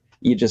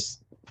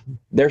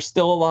they're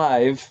still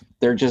alive.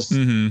 They're just,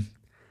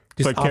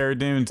 It's like Cara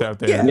Dune's out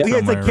there. Yeah,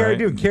 it's like Cara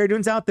Dune. Cara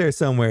Dune's out there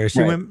somewhere.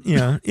 She went,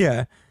 yeah.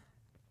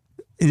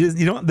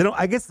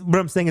 I guess what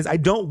I'm saying is I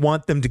don't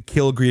want them to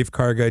kill Grief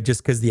Karga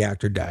just because the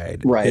actor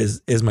died. Right.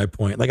 Is my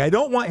point. Like, I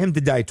don't want him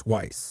to die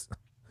twice,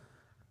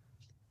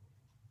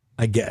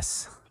 I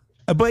guess.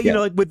 But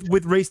like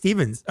with Ray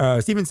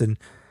Stevenson,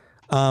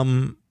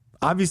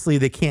 obviously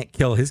they can't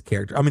kill his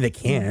character. I mean, they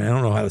can. I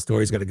don't know how the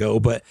story's gonna go,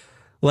 but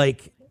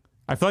like,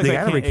 I feel like they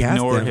can't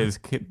ignore him. his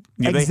kid.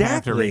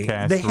 Exactly.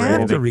 They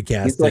have to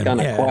recast He's like him.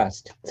 on a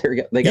quest.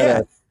 They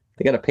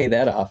gotta pay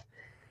that off.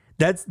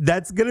 That's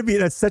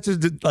such a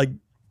like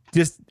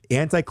just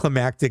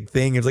anticlimactic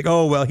thing. It's like,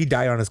 oh well, he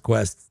died on his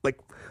quest. Like,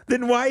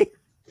 then why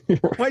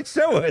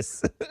show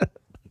us?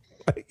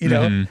 I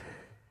mean,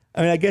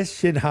 I guess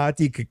Shin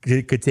Hati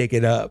could take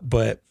it up,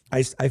 but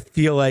I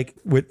feel like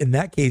in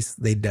that case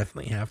they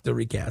definitely have to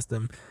recast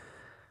him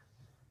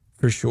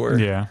for sure.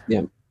 Yeah.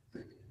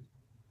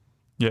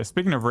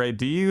 Speaking of Ray,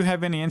 do you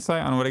have any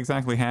insight on what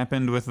exactly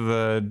happened with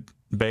the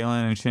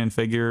Baylan and Shin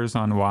figures,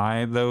 on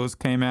why those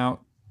came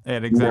out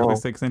at exactly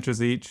 6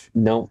 inches each?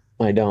 No,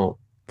 I don't.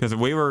 Because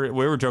we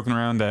were joking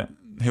around that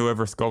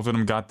whoever sculpted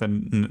them got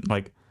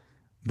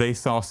they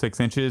saw 6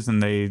 inches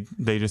and they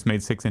just made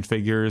 6-inch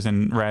figures,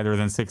 and rather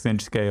than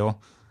 6-inch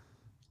scale.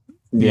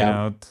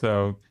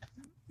 So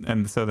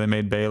they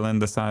made Baylan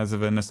the size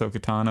of an Ahsoka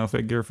Tano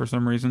figure for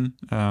some reason.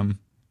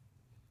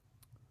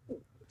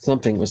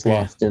 Something was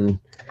lost in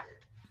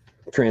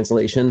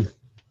translation.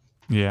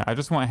 Yeah, I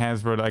just want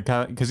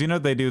Hasbro because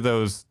they do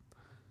those,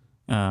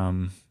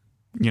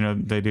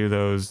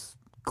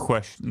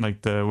 question,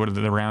 like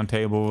the round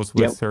tables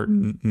with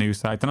certain news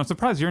sites, and I'm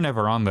surprised you're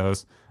never on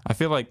those. I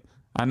feel like,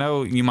 I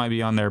know you might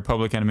be on their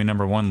Public Enemy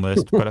 #1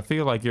 list, but I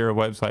feel like you're a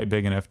website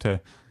big enough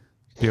to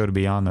be able to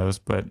be on those.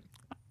 But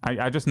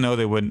I just know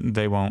they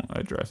won't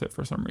address it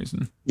for some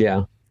reason.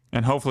 Yeah,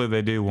 and hopefully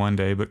they do one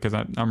day, because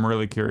I'm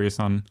really curious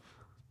on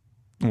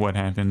what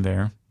happened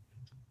there.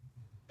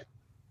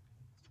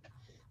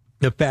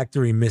 The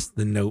factory missed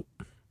the note.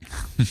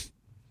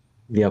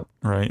 Yep.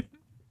 Right.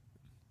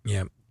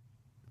 Yep.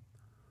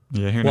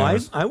 Yeah. Who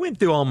knows? I went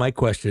through all my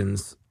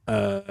questions,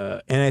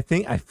 and I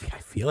think I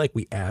feel like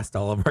we asked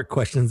all of our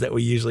questions that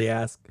we usually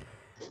ask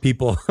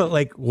people.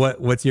 Like,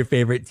 what's your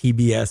favorite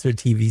TBS or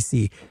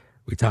TVC?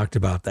 We talked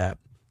about that.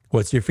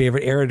 What's your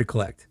favorite era to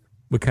collect?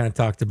 We kind of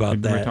talked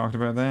about that. We talked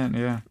about that.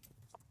 Yeah.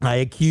 I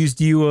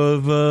accused you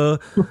of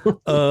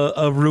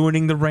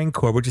ruining the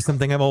Rancor, which is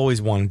something I've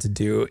always wanted to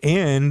do.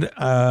 And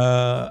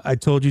I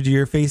told you to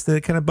your face that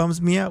it kind of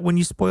bums me out when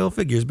you spoil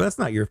figures, but that's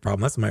not your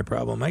problem. That's my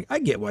problem. I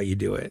get why you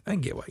do it.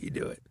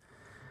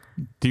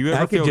 Do you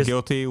ever feel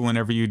guilty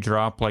whenever you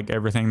drop like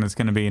everything that's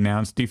going to be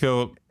announced? Do you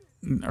feel,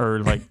 or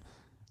like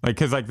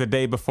because like the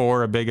day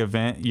before a big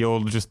event,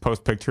 you'll just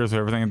post pictures of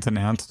everything that's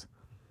announced?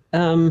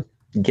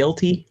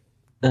 Guilty?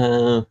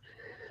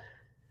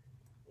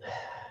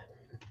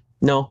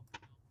 No,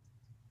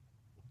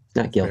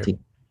 not guilty.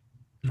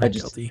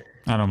 Guilty.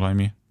 I don't blame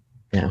you.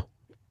 Yeah.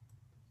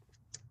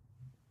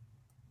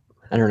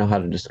 I don't know how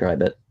to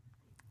describe it.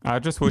 I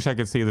just wish I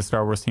could see the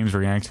Star Wars team's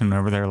reaction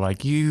whenever they're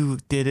like, "You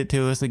did it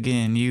to us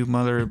again, you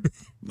mother!"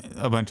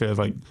 A bunch of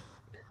like,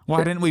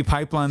 "Why didn't we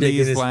pipeline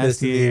these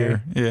last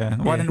year?" Yeah,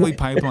 why didn't we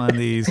pipeline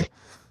these?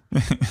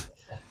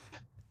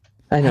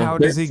 I know. How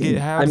does he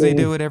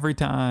do it every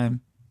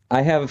time?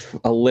 I have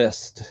a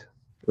list,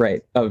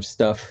 right, of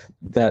stuff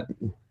that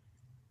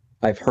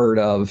I've heard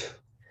of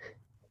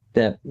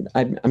that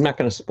I'm not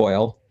going to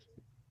spoil,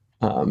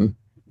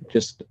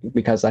 just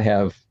because I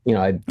have,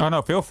 Oh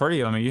no, feel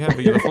free. I mean,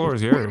 the floor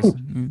is yours.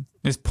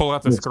 Just pull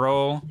out the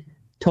scroll.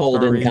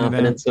 Told in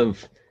confidence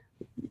of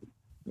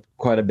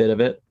quite a bit of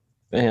it.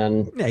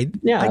 And I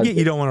get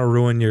you don't want to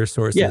ruin your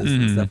sources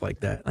and stuff like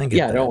that. I get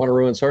that. I don't want to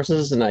ruin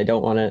sources, and I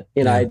don't want to,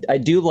 I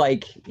do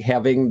like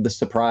having the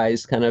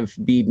surprise kind of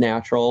be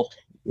natural,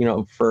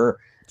 for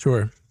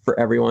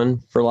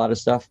everyone, for a lot of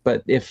stuff.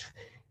 But if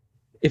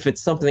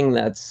it's something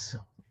that's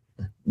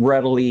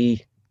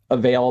readily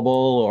available,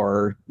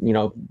 or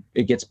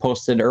it gets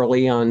posted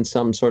early on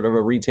some sort of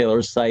a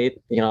retailer's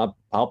site,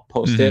 I'll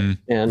post it.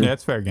 And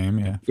it's fair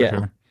game.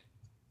 Sure.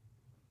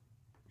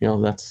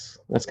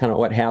 That's kind of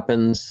what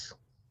happens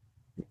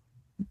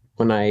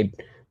when I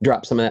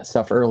drop some of that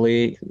stuff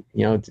early.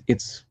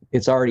 It's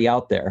already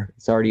out there.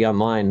 It's already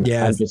online.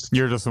 Yeah,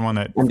 you're just the one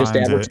that I'm just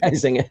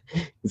advertising it.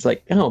 It's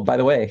like, oh, by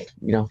the way,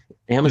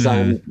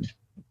 Amazon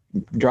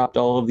dropped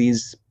all of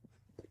these,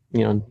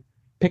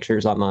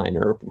 pictures online,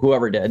 or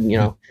whoever did.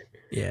 Yeah,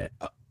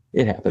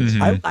 it happens.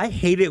 I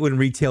hate it when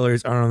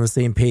retailers aren't on the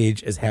same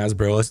page as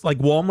Hasbro. It's like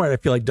Walmart, I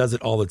feel like, does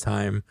it all the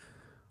time.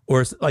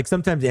 Or like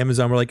sometimes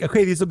Amazon, we're like,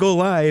 okay, these will go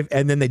live,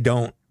 and then they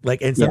don't.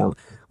 Like, and some,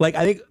 like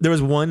I think there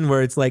was one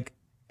where it's like,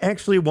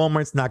 actually,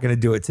 Walmart's not going to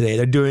do it today.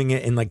 They're doing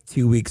it in like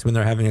 2 weeks when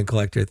they're having a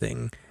collector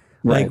thing.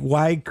 Right.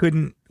 Like,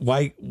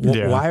 why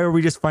are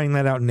we just finding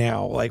that out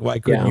now? Like, why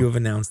couldn't you have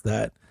announced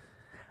that?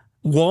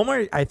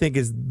 Walmart, I think,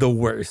 is the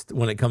worst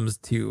when it comes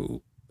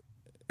to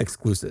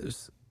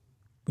exclusives.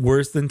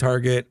 Worse than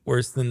Target,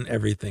 worse than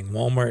everything.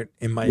 Walmart,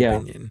 in my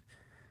opinion,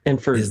 and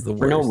for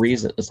no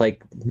reason. It's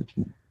like,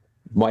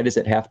 why does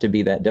it have to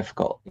be that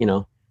difficult?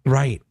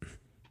 Right.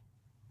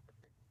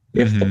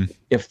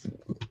 If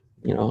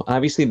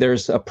obviously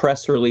there's a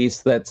press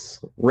release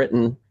that's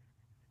written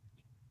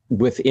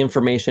with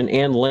information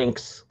and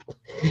links,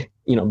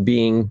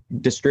 being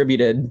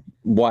distributed,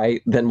 why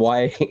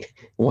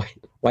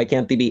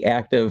can't they be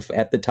active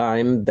at the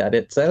time that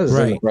it says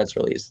in the press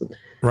release?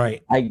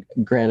 Right.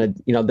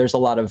 Granted, there's a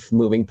lot of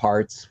moving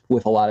parts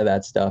with a lot of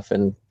that stuff,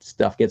 and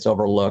stuff gets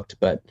overlooked,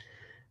 but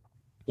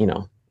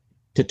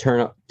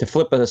to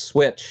flip a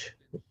switch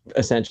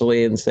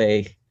essentially and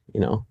say,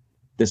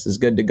 this is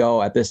good to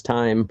go at this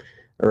time,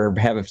 or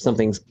have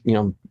something,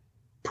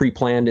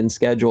 pre-planned and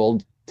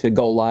scheduled to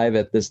go live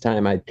at this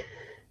time.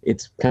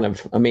 It's kind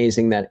of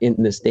amazing that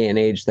in this day and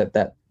age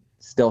that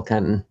still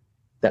happens.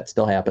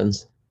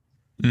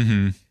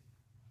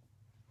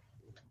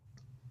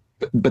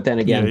 But then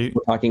again,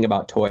 we're talking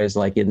about toys,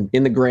 like in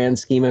the grand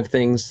scheme of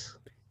things.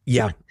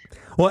 Yeah.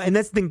 Well, and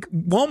that's the thing.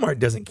 Walmart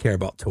doesn't care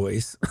about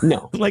toys.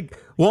 No. Like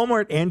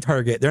Walmart and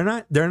Target, they're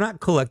not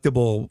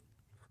collectible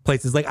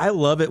places. Like I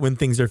love it when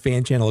things are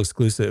fan channel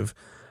exclusive,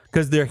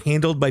 because they're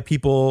handled by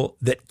people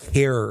that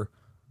care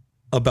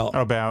about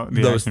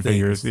the those action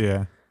things. figures.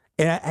 Yeah.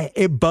 And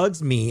it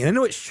bugs me, and I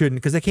know it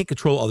shouldn't, because I can't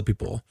control other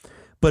people.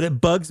 But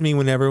it bugs me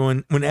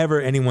whenever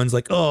anyone's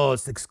like, oh,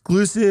 it's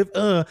exclusive.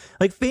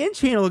 Like fan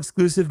channel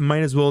exclusive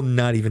might as well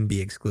not even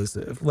be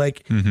exclusive.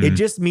 Like it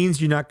just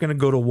means you're not going to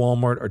go to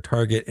Walmart or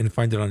Target and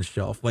find it on a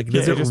shelf. Like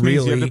does it it just really?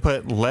 means you have to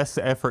put less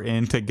effort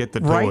in to get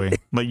the toy.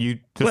 Like you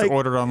just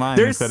order online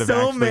instead of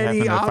actually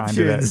having to find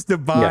it. There's so many options to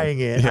buying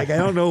it. Like I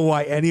don't know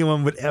why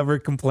anyone would ever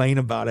complain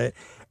about it.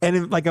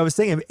 And like I was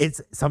saying, it's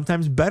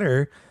sometimes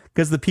better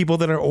because the people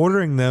that are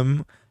ordering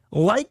them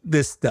like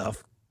this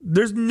stuff.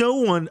 There's no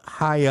one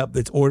high up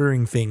that's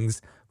ordering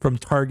things from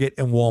Target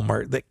and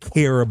Walmart that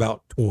care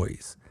about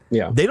toys.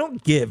 Yeah. They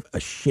don't give a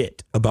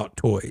shit about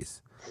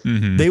toys.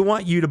 They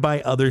want you to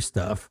buy other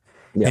stuff.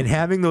 Yeah. And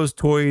having those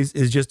toys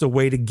is just a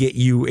way to get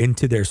you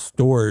into their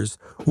stores,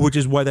 which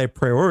is why they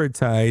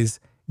prioritize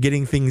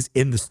getting things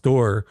in the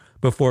store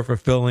before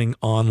fulfilling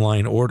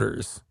online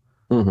orders.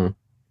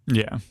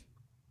 Yeah.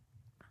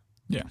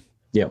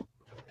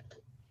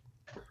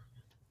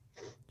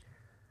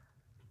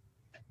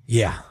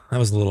 Yeah, that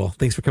was a little.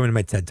 Thanks for coming to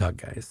my TED Talk,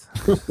 guys.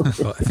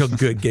 I feel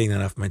good getting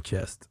that off my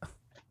chest.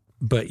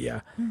 But yeah,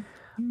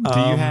 do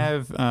you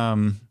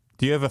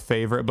have a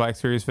favorite Black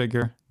Series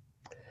figure?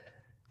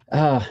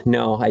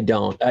 No, I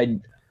don't.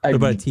 What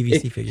about a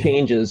TVC figure?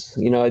 Changes.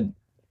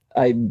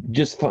 I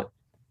just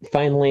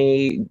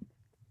finally,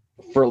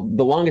 for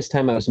the longest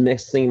time, I was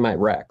missing my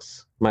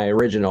Rex, my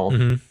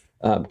original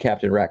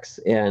Captain Rex,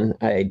 and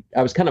I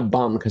was kind of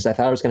bummed because I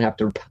thought I was going to have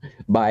to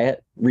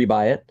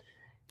rebuy it.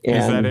 And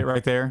is that it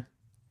right there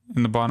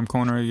in the bottom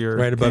corner of your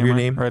right above your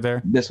name? Right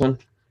there? This one?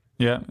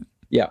 Yeah.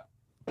 Yeah.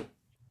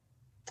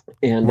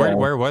 And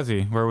where was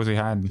he? Where was he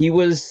hiding? He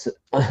was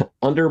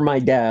under my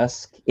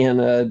desk in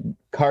a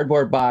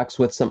cardboard box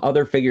with some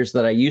other figures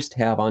that I used to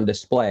have on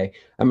display.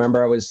 I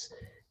remember I was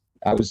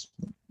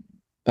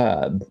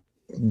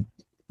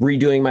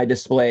redoing my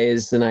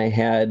displays, and I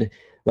had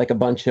like a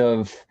bunch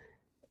of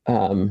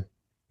the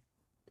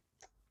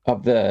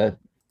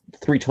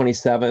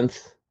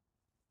 327th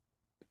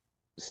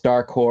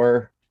Star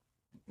Corps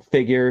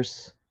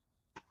figures,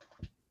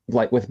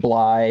 like with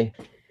Bly,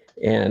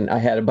 and I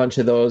had a bunch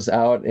of those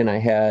out, and I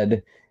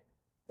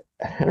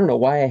don't know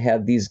why I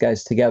had these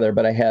guys together,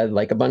 but I had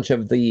like a bunch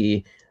of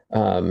the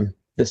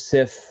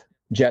Sith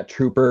jet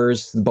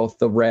troopers, both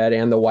the red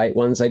and the white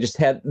ones.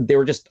 They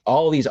were just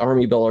all these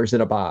army builders in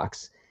a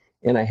box,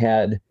 and I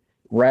had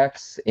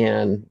Rex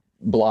and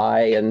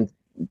Bly and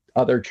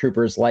other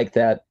troopers like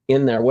that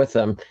in there with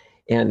them.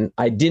 And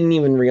I didn't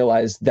even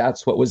realize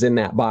that's what was in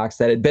that box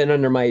that had been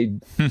under my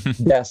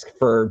desk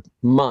for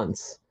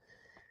months,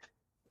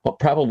 well,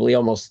 probably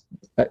almost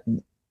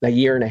a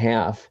year and a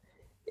half.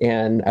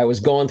 And I was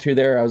going through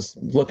there. I was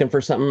looking for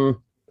something.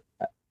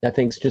 I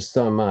think it's just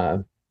some,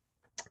 I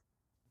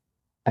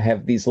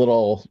have these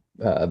little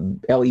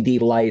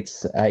LED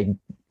lights. I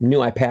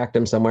knew I packed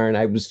them somewhere, and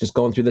I was just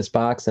going through this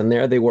box, and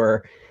there they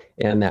were.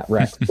 And that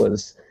Rex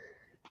was...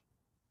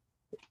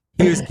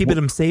 He was keeping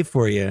them safe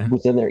for you.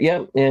 Was in there.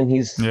 Yep. And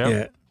he's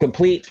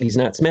complete. He's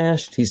not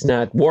smashed. He's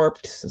not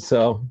warped.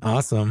 So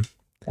awesome.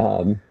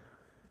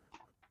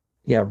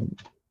 Yeah,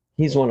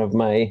 he's one of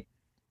my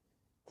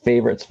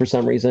favorites for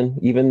some reason,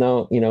 even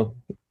though, you know,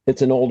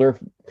 it's an older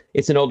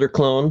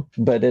clone,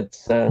 but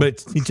it's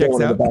but he checks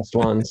one out of the best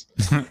ones.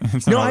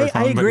 No,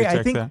 I agree.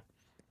 I think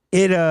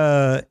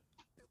it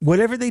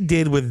whatever they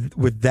did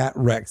with that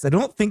Rex, I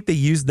don't think they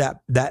used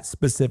that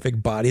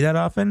specific body that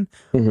often.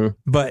 Mm-hmm.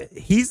 But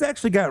he's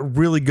actually got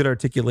really good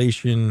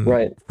articulation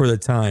for the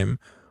time,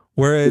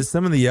 whereas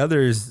some of the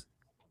others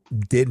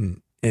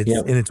didn't. And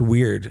it's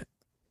weird.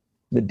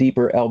 The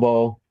deeper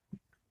elbow,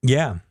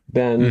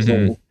 bends,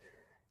 and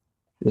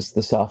just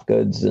the soft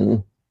goods,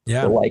 and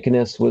the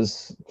likeness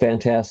was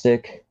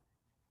fantastic.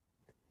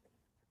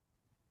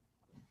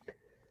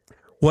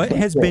 What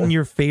has been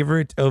your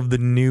favorite of the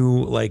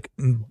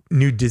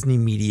new Disney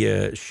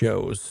media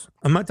shows?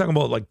 I'm not talking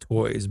about like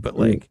toys, but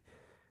like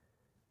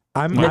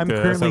I'm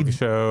currently Ahsoka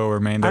show or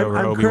Mando or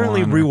I'm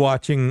currently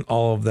rewatching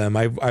all of them.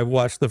 I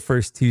watched the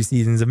first 2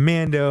 seasons of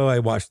Mando. I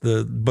watched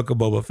the Book of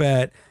Boba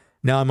Fett.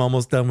 Now I'm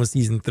almost done with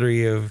season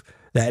 3 of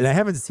that, and I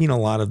haven't seen a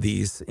lot of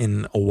these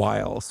in a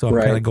while, so I'm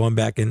kind of going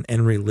back and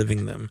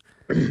reliving them.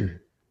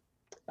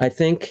 I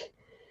think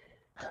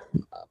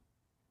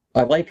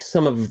I like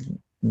some of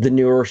the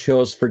newer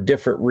shows for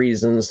different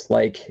reasons,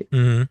 like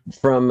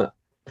from a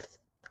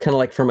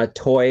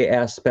toy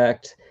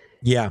aspect.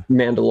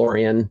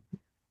 Mandalorian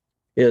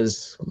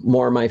is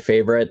more my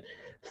favorite.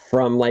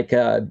 From like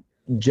a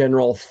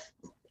general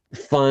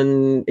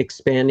fun,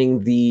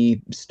 expanding the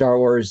Star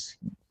Wars,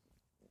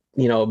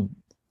 you know,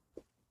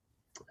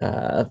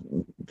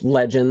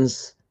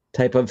 legends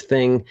type of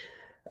thing.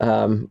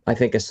 I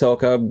think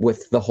Ahsoka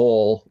with the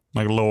whole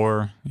like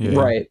lore,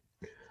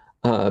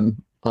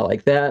 I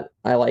like that.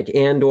 I like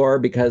Andor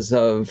because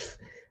of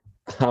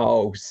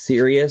how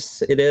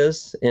serious it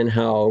is and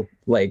how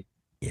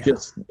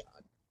just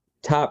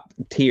top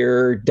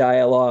tier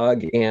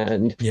dialogue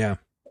and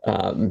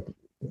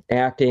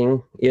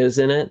acting is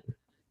in it.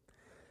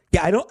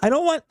 Yeah, I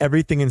don't want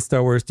everything in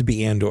Star Wars to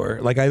be Andor.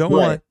 Like I don't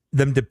want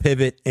them to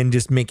pivot and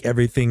just make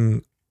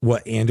everything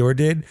what Andor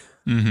did.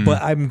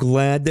 But I'm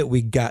glad that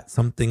we got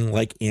something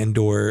like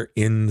Andor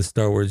in the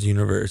Star Wars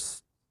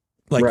universe.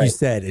 Like you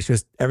said, it's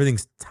just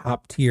everything's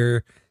top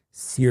tier,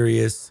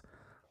 serious.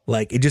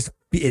 Like it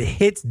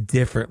hits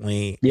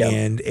differently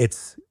and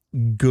it's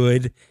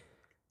good,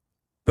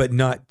 but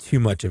not too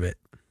much of it,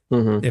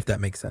 if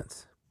that makes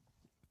sense.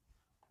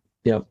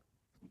 Yep.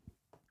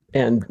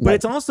 But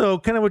it's also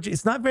kind of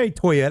it's not very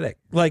toyetic.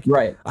 Like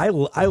I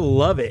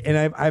love it,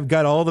 and I've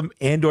got all the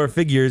Andor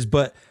figures,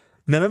 but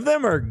none of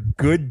them are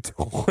good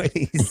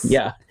toys.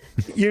 Yeah.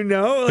 You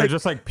know, like, they're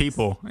just like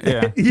people.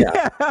 Yeah.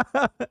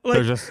 Like,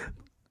 they're just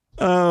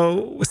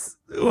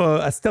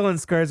Stellan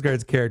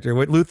Skarsgård's character,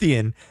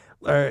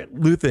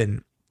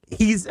 Luthen,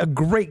 he's a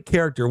great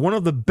character, one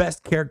of the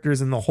best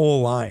characters in the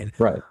whole line.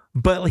 Right.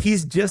 But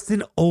he's just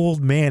an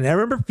old man. I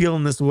remember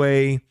feeling this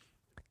way,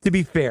 to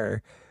be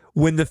fair,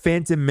 when the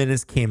Phantom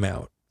Menace came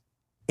out.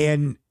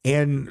 And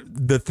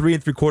the 3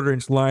 3/4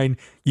 inch line,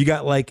 you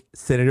got like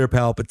Senator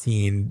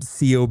Palpatine,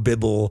 C.O.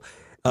 Bibble,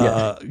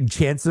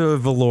 Chancellor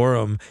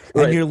Valorum,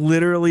 and you're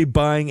literally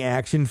buying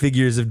action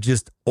figures of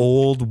just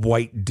old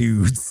white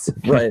dudes.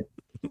 Right.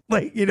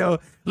 Like, you know,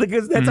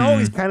 because that's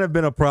always kind of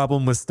been a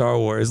problem with Star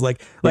Wars.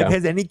 Like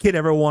has any kid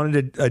ever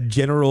wanted a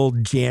General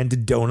Jan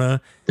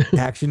Dodonna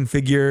action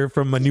figure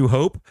from A New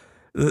Hope?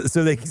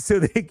 So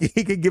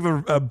he could give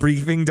a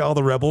briefing to all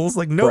the rebels.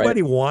 Like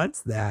nobody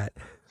wants that.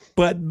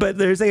 But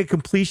there's like a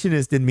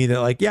completionist in me that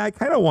like, I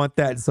kind of want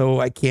that,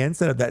 so I can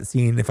set up that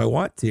scene if I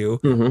want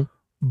to.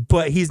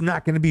 But he's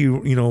not going to be,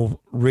 you know,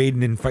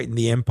 raiding and fighting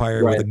the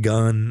Empire with a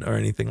gun or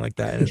anything like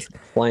that. And it's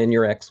flying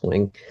your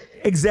X-wing.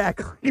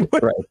 Exactly.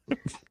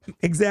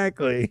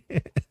 Exactly.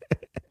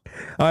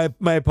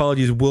 My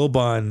apologies.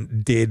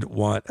 Wilbon did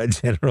want a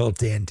General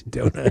Dan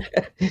Dodonna.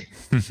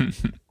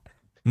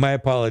 My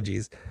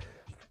apologies.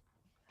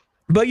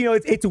 But, you know,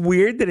 it's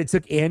weird that it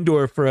took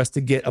Andor for us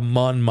to get a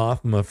Mon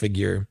Mothma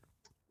figure.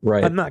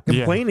 Right. I'm not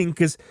complaining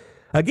because,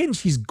 again,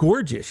 she's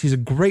gorgeous. She's a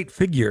great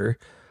figure.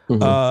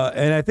 And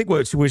I think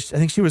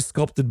she was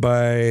sculpted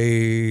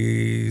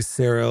by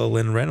Sarah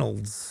Lynn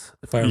Reynolds,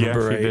 if I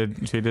remember right.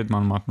 She did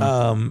Mon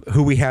Mothma.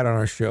 Who we had on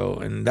our show,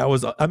 and that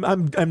was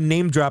I'm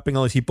name dropping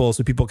all these people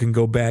so people can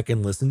go back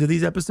and listen to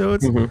these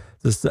episodes.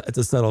 It's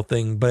a subtle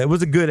thing, but it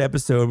was a good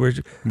episode where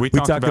we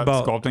talked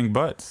about sculpting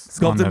butts.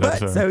 Sculpting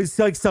butts. So it's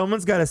like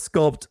someone's got to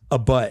sculpt a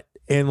butt,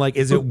 And like,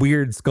 is it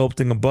weird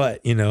sculpting a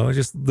butt? You know,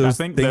 just those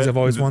things I've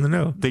always wanted to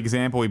know. The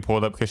example we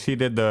pulled up, because she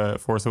did the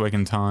Force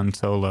Awakens Han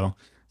Solo.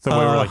 So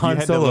we were like,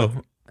 Han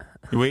Solo.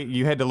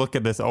 You had to look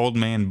at this old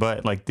man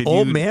butt. Like,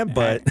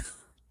 butt.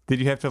 Did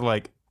you have to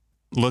like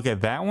look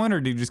at that one, or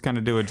did you just kind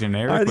of do a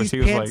generic? Are these she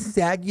was pants like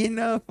saggy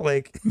enough?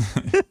 Like,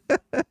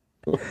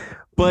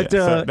 but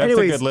so that's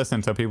anyways, a good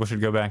listen. So people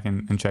should go back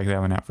and check that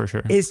one out for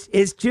sure.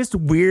 It's just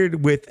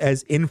weird with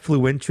as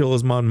influential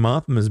as Mon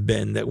Mothma has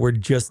been that we're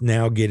just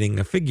now getting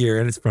a figure,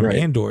 and it's from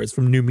Andor. It's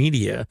from New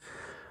Media,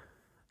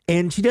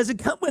 and she doesn't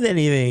come with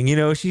anything. You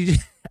know,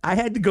 I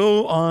had to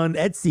go on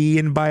Etsy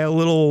and buy a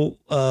little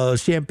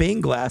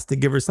champagne glass to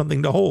give her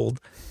something to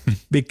hold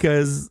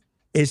because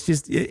it's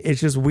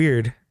just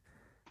weird.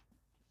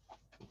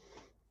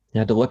 You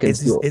had to look and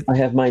see what I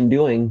have mine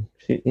doing.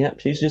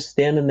 She's just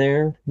standing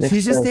there.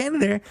 She's just standing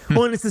there.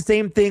 Well, and it's the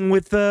same thing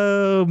with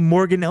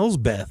Morgan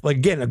Elsbeth. Like,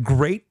 again, a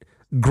great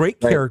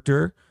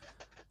character,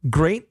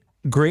 great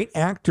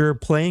actor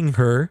playing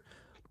her,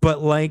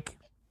 but like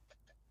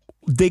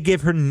they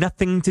give her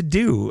nothing to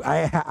do.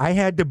 I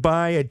had to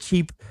buy a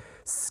cheap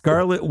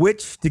Scarlet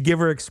Witch to give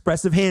her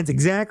expressive hands.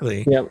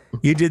 Exactly. Yep.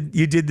 You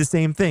did the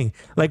same thing.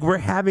 Like, we're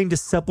having to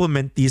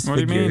supplement these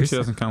figures. What do you mean she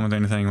doesn't come with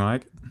anything,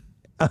 Mike?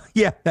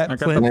 Yeah, that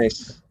Flint.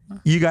 Nice.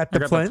 You got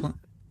the Flint?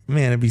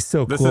 Man, it'd be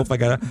so cool if I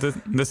got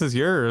this is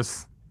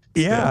yours.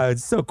 Yeah,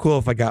 it's so cool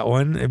if I got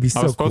one. It'd be so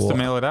cool. I was supposed to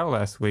mail it out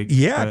last week.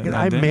 Yeah,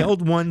 I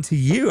mailed one to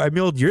you. I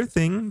mailed your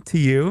thing to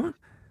you.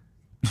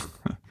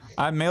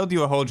 I mailed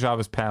you a whole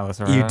Jabba's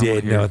palace. You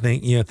did. No,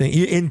 thank you.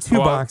 In two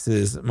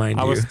boxes, mind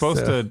you. I was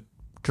supposed to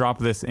drop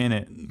this in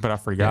it, but I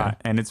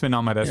forgot. And it's been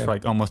on my desk for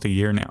like almost a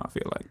year now, I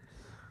feel like.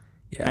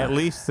 Yeah. At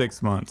least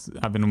 6 months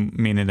I've been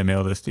meaning to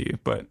mail this to you,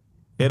 but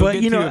it'll get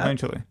to you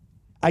eventually.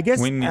 I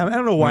guess I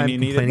don't know why I'm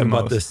complaining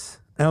about this.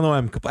 I don't know.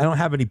 I don't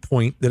have any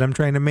point that I'm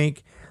trying to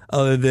make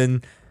other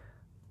than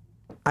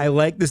I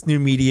like this New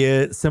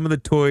Media. Some of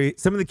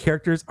the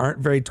characters aren't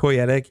very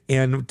toyetic,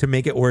 and to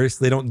make it worse,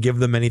 they don't give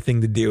them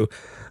anything to do.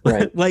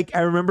 Right. Like,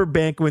 I remember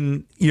back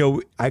when,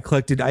 I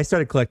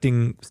started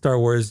collecting Star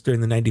Wars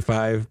during the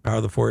 95 Power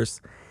of the Force,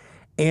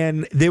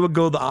 and they would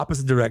go the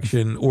opposite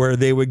direction where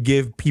they would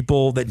give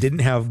people that didn't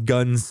have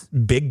guns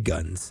big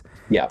guns.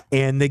 Yeah.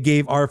 And they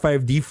gave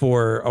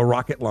R5D4 a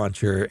rocket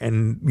launcher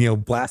and,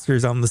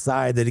 blasters on the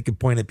side that it could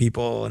point at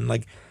people. And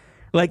like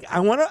I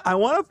want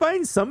to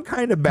find some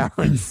kind of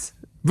balance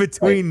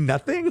between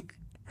nothing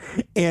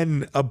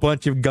and a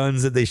bunch of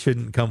guns that they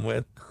shouldn't come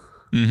with.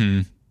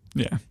 Mm-hmm.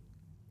 Yeah.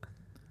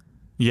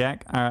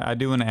 Yak, I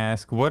do want to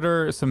ask, what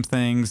are some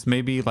things,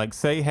 maybe like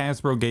say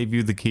Hasbro gave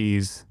you the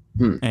keys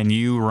and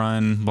you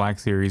run Black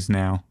Series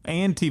now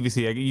and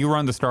TVC, you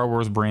run the Star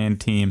Wars brand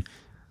team.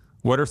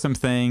 What are some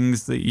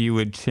things that you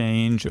would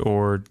change,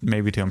 or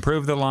maybe to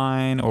improve the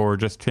line, or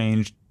just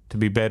change to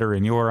be better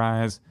in your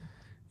eyes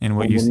and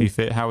what you see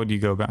fit? How would you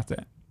go about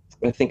that?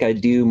 I think I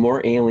do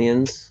more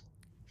aliens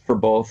for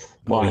both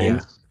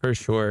lines. Yeah, for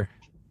sure.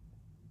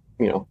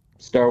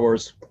 Star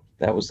Wars,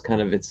 that was kind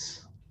of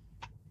its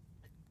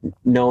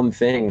known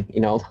thing,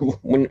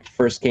 when it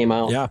first came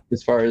out. Yeah.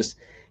 As far as,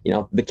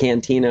 the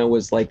Cantina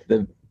was like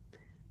the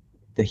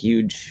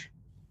huge,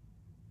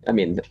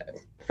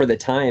 for the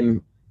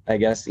time, I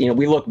guess,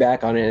 we look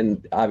back on it,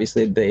 and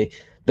obviously the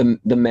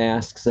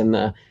masks and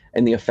the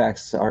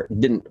effects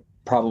didn't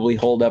probably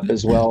hold up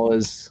as well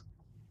as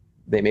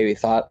they maybe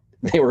thought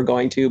they were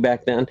going to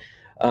back then.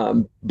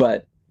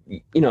 But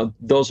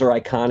those are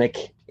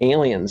iconic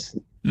aliens.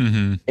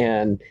 Mm-hmm.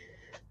 And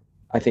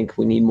I think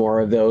we need more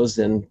of those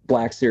in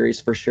Black Series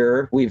for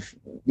sure.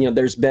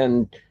 There's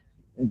been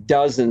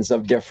dozens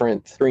of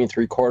different 3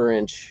 3/4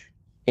 inch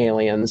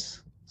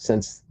aliens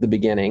since the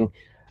beginning.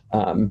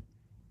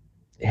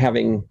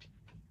 Having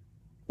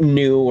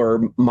new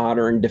or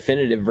modern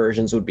definitive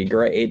versions would be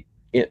great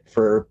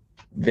for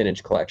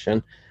vintage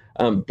collection.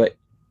 But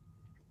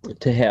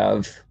to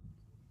have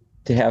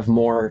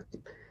more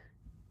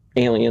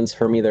aliens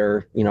from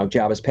either,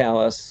 Jabba's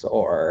Palace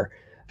or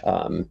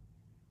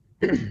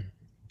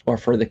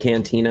for the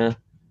Cantina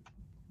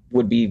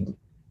would be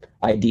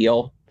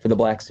ideal for the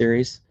Black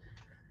Series.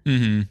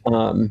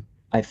 Mm-hmm.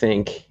 I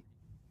think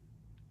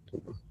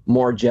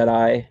more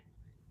Jedi,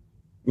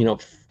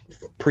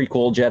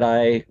 prequel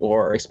Jedi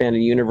or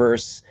expanded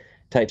universe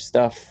type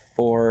stuff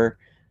for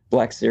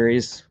Black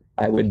Series.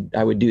 I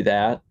would do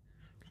that.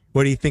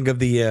 What do you think of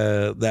the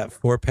that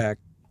 4-pack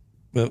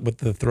with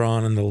the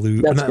Thrawn and the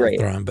Luke? That's not great.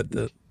 The Thrawn, but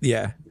the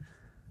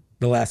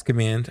Last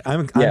Command.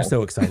 I'm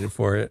so excited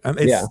for it.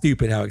 It's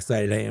stupid how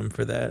excited I am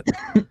for that.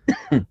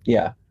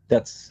 Yeah,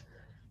 that's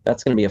going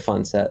to be a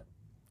fun set.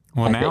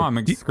 Well,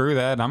 screw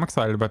that. I'm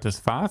excited about this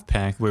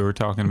 5-pack we were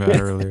talking about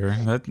earlier.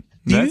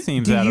 That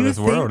seems out of this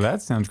world.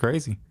 That sounds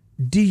crazy.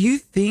 Do you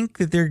think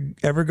that they're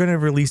ever going to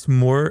release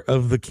more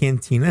of the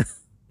Cantina?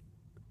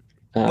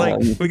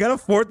 We got a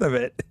fourth of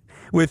it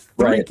with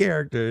 3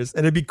 characters,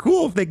 and it'd be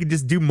cool if they could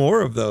just do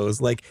more of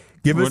those. Like,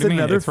 give us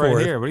another it's fourth.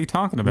 Right here. What are you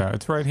talking about?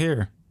 It's right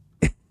here.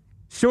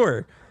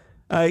 Sure.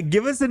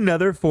 Give us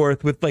another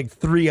fourth with like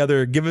 3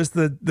 other. Give us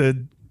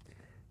the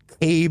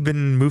Abe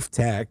and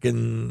Muftak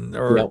and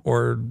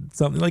or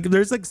something like.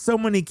 There's like so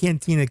many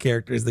Cantina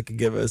characters that could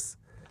give us.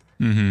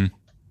 Mm-hmm.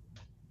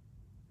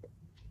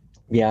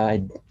 Yeah,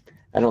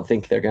 I don't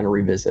think they're going to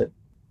revisit.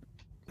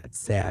 That's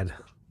sad.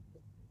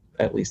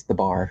 At least the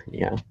bar.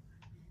 Yeah.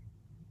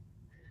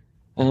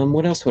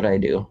 What else would I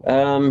do?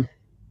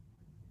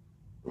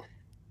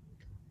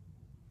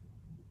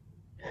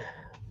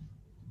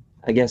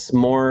 I guess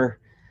more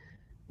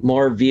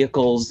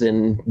vehicles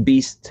and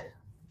beast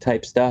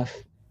type stuff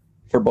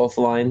for both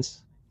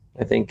lines.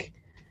 I think,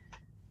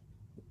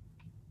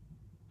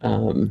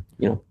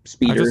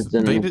 speeders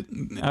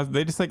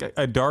they just like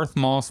a Darth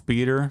Maul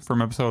speeder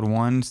from episode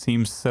 1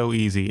 seems so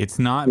easy. It's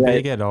not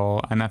Right. big at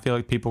all, and I feel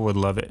like people would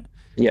love it.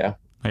 Yeah.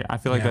 Like, I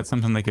feel like that's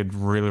something they could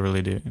really,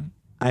 really do.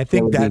 I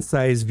think that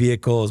size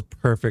vehicle is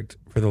perfect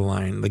for the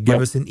line. Like, give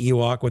us an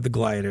Ewok with a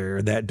glider,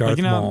 or that Darth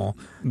Maul.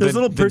 Those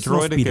little personal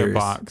Droideka speeders.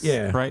 box,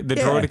 Yeah. right? The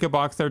Droideka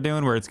box they're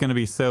doing, where it's going to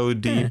be so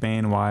deep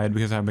and wide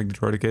because of how big the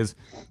Droideka is.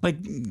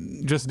 Like,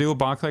 just do a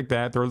box like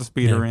that, throw the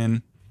speeder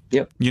in.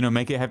 Yep. You know,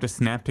 make it have to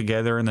snap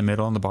together in the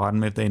middle and the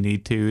bottom if they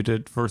need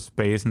to for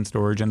space and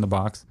storage in the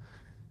box,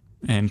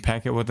 and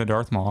pack it with the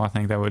Darth Maul. I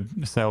think that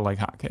would sell like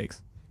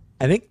hotcakes.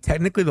 I think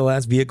technically the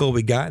last vehicle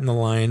we got in the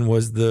line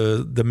was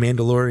the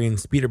Mandalorian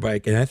speeder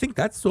bike, and I think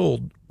that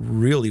sold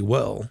really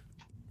well.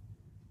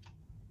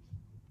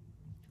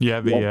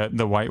 Yeah,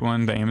 the white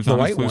one, the Amazon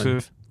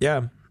exclusive.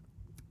 Yeah.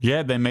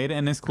 Yeah, they made it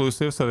an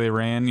exclusive, so they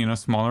ran,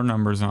 smaller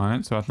numbers on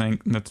it. So I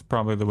think that's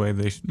probably the way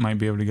they might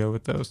be able to go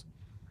with those.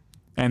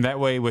 And that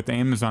way, with the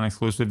Amazon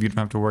exclusive, you don't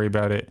have to worry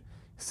about it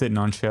sitting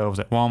on shelves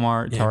at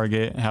Walmart,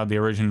 Target, how the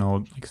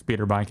original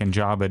speeder bike and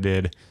Jabba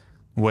did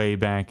way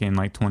back in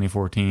like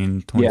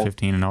 2014,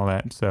 2015 and all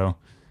that. So,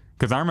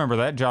 because I remember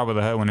that Jabba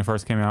the Hutt when it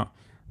first came out,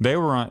 they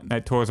were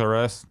at Toys R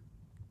Us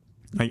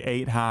like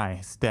 8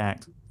 high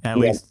stacked, at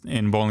least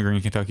in Bowling Green,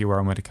 Kentucky, where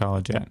I went to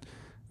college at.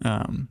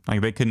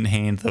 Like they couldn't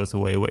hand those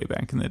away way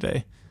back in the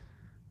day.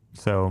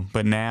 So,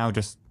 but now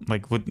just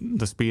like with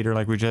the speeder,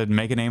 like we just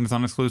make an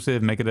Amazon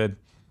exclusive, make it a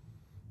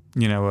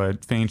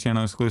Fan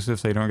Channel exclusive,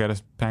 so you don't got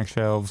to pack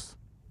shelves.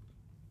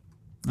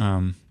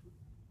 It'd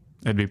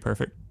be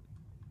perfect.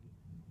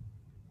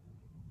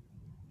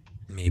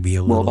 Maybe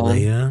a little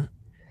Leia.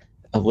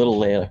 A little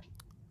Leia.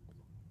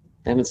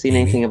 I haven't seen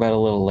anything about a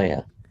little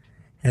Leia.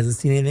 Hasn't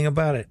seen anything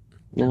about it.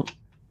 No.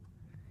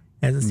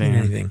 Hasn't seen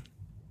anything.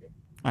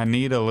 I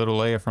need a little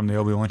Leia from the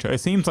Obi-Wan show. It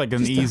seems like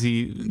an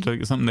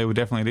something they would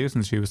definitely do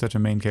since she was such a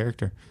main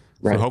character.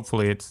 Right. So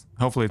hopefully it's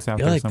out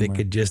there somewhere.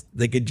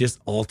 They could just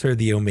alter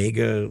the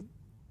Omega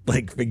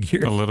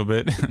figure a little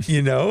bit.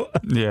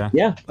 Yeah.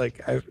 Yeah.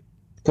 Like I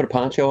put a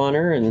poncho on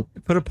her and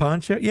put a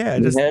poncho. Yeah.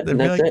 I feel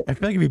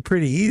like it'd be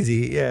pretty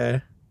easy.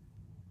 Yeah.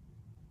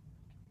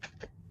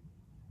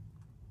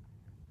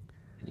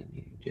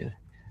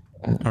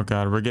 Oh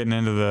God, we're getting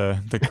into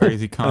the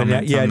crazy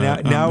comments.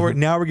 Now we're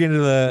getting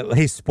to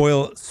the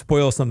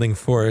spoil something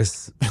for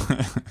us.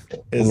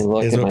 is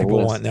what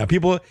people want now.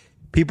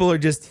 People are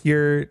just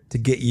here to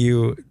get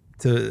you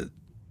to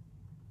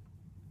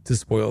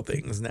spoil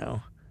things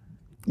now.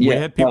 Yeah,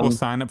 we had people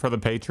sign up for the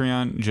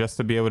Patreon just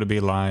to be able to be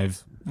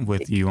live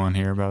with you on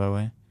here, by the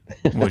way,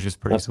 which is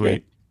pretty sweet.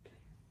 Great.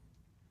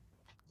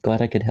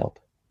 Glad I could help.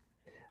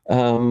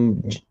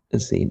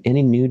 Let's see.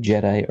 Any new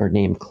Jedi or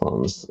name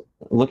clones?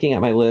 Looking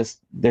at my list,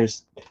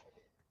 there's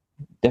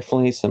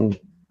definitely some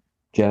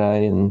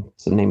Jedi and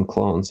some name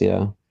clones.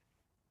 Yeah.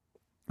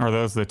 Are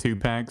those the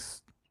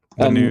 2-packs?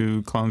 The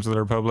new Clones of the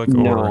Republic,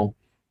 or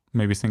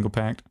maybe single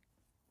packed?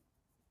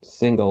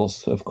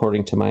 Singles,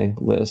 according to my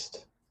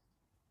list.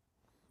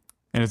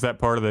 And is that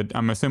part of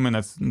I'm assuming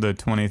that's the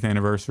 20th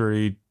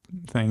anniversary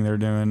thing they're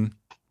doing?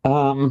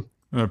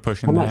 They're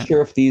pushing I'm not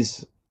sure if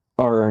these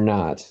are or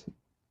not,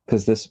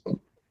 because this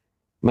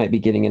might be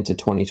getting into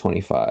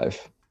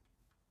 2025.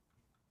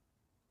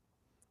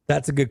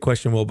 That's a good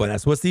question, Will Bunn.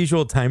 What's the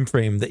usual time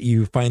frame that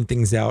you find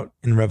things out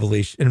in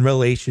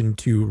relation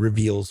to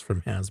reveals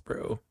from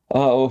Hasbro?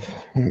 Oh,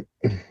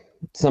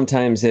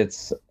 sometimes it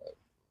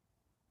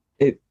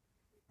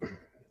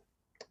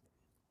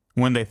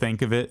when they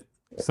think of it,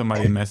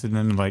 somebody messaged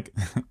them like,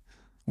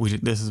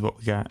 "This is what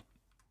we got."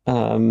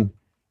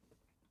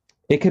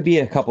 It could be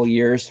a couple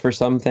years for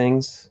some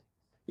things,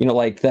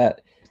 like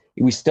that.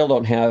 We still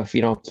don't have,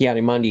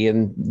 Ki-Adi-Mundi,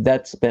 and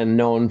that's been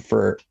known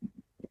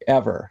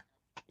forever.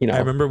 I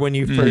remember when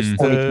you first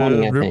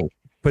 2020, I think.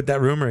 Put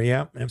that rumor.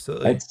 Yeah,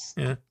 absolutely.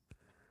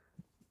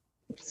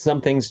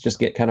 Some things just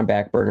get kind of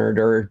backburnered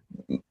or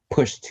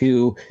pushed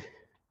to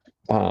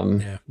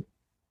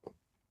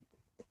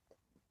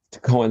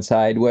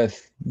coincide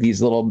with these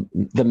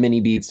the mini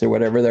beats or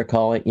whatever they're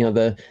calling,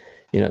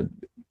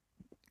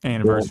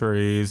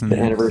 anniversaries and the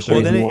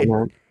anniversaries. Well,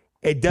 then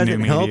it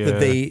doesn't help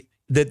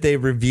that they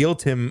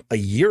revealed him a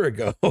year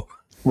ago.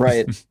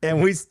 Right.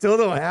 And we still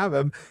don't have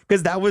him,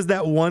 because that was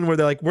that one where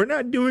they're like, we're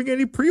not doing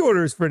any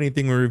pre-orders for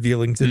anything we're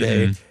revealing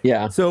today. Mm-hmm.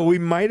 Yeah. So we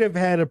might have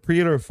had a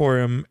pre-order for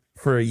him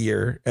for a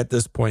year at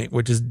this point,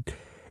 which is,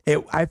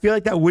 I feel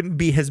like that wouldn't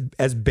be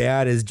as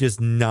bad as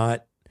just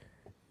not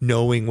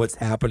knowing what's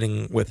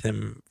happening with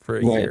him for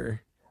a Right.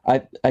 year.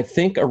 I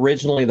think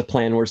originally the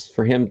plan was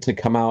for him to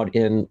come out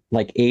in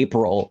like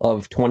April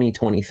of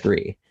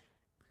 2023.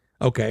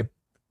 Okay.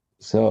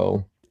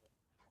 So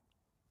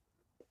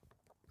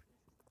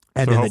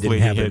And so then they hopefully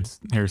didn't he have him. hits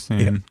here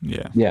soon.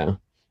 Yeah. yeah,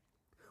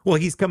 Well,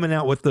 he's coming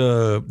out with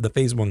the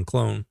phase 1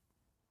 clone.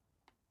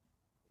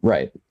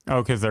 right.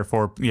 Oh, because they're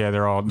four. Yeah,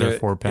 they're Yeah,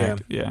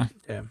 4-packed. Yeah.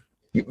 Yeah.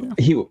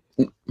 He So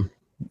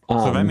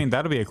that means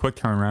that'll be a quick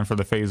turnaround for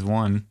the phase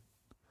 1.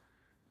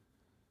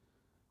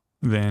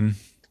 Then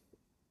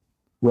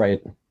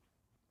right.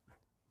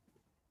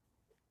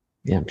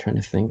 Yeah, I'm trying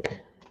to think.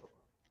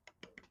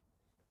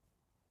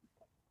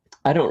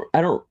 I don't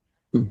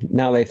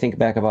now that I think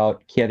back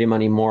about Kiadi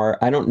Money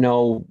more, I don't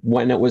know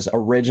when it was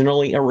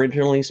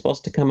originally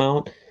supposed to come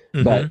out,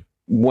 but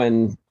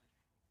Mhm.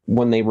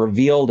 when they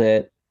revealed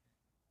it,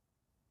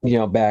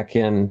 back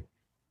in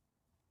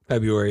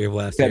February of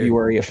last year.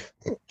 February of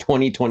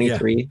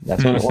 2023,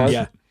 that's when it was.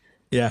 Yeah.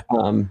 Yeah.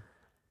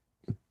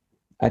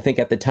 I think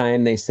at the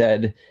time they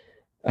said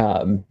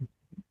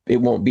it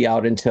won't be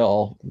out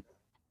until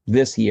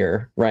this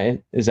year,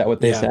 right? Is that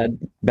what they Yeah. said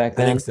back I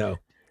then? think so.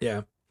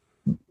 Yeah.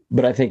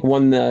 But I think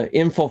when the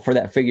info for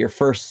that figure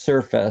first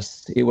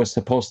surfaced, it was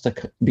supposed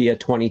to be a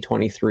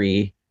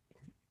 2023,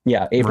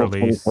 April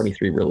Release.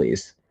 2023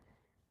 release.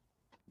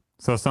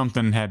 so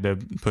something had to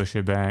push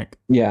it back,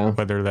 Yeah,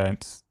 whether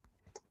that's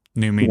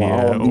new media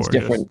all of these or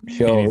different just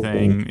shows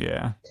anything.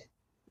 Yeah.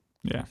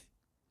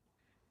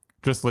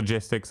 Just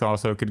logistics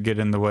also could get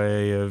in the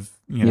way of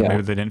Yeah.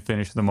 maybe they didn't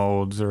finish the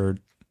molds or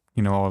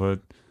all the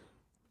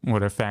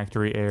what a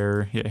factory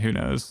error. Yeah, who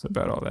knows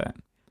about all that.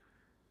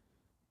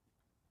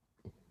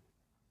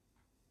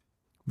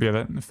 Yeah,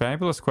 that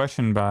fabulous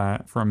question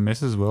from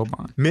Mrs.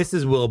 Wilbon.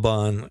 Mrs.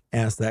 Wilbon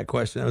asked that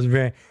question. I was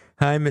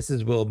hi,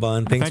 Mrs.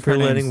 Wilbon. Thanks think for her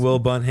letting name's-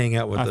 Wilbon hang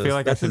out with us. I feel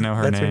like I should know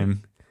her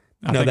name.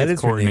 I No, think that it's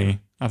is her Courtney. name.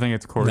 I think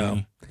it's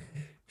Courtney.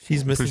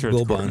 She's Pretty Mrs. sure it's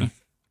Wilbon. Courtney.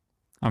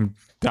 I'm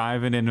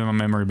diving into my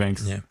memory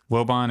banks. Yeah.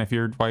 Wilbon, if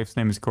your wife's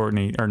name is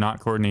Courtney or not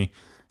Courtney,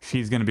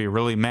 she's going to be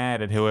really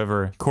mad at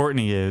whoever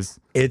Courtney is.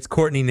 It's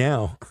Courtney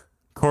now.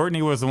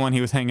 Courtney was the one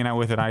he was hanging out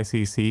with at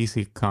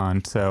ICC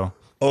Con, so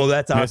Oh,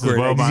 that's Mrs. awkward.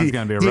 Wilbon's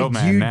gonna be a real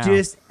man now.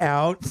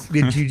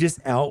 Did you just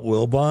out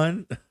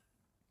Wilbon?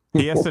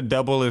 he has to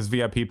double his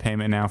VIP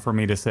payment now for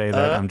me to say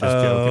that. I'm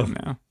just joking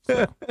now.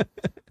 So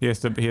he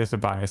has to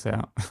buy us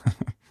out.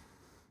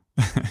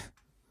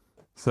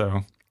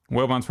 So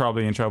Wilbon's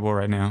probably in trouble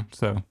right now.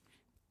 So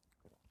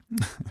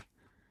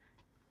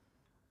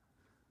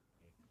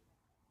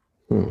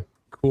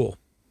Cool.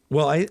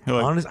 Well, I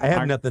Look, honestly, I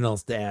have nothing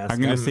else to ask. I'm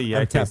gonna see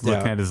I'm Yakface tapped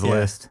looking out. at his Yeah.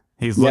 list.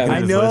 He's looking at I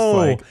his know,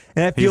 list like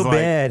and I feel he's like-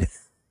 bad.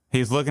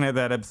 he's looking at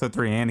that episode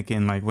 3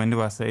 Anakin like, when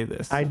do I say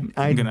this? I'm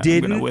I'm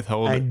gonna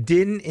withhold I it.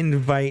 didn't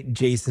invite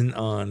Jason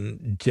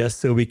on just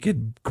so we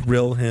could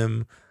grill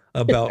him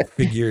about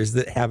figures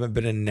that haven't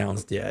been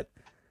announced yet.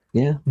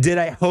 Yeah. Did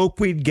I hope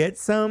we'd get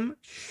some?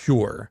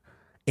 Sure.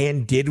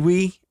 And did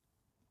we?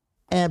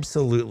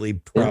 Absolutely,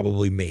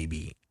 probably,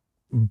 maybe.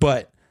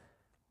 But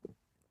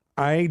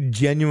I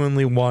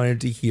genuinely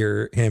wanted to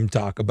hear him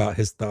talk about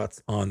his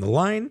thoughts on the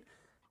line.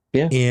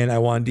 Yeah. And I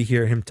wanted to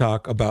hear him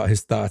talk about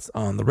his thoughts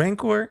on the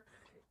Rancor.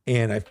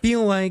 And I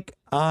feel like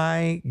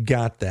I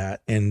got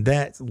that. And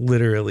that's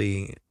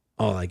literally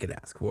all I could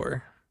ask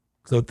for.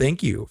 So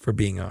thank you for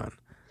being on.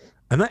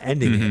 I'm not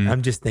ending it.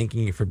 I'm just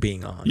thanking you for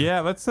being on. Yeah,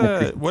 let's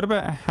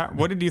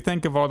what did you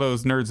think of all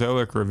those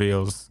Nerdzoic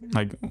reveals?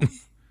 Like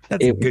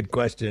That's a good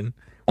question.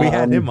 We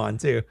had him on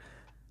too.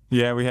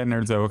 yeah, we had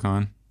Nerdzoic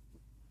on.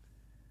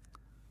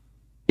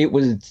 It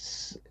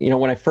was,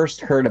 when I first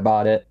heard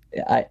about it,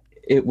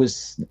 it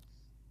was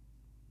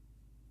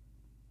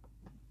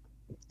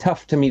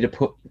tough for me to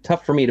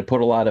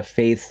put a lot of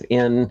faith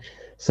in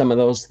some of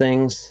those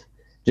things,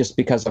 just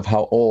because of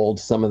how old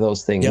some of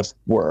those things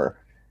were.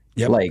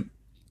 Yep.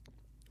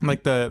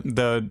 Like the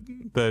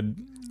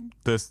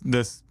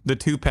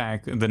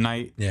 2-pack, the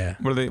night. Yeah.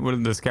 What are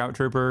the Scout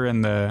Trooper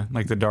and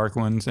the dark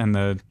ones and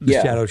the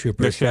Shadow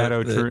Trooper. the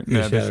Shadow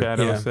the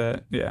Shadow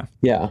set. Yeah.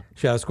 Shadow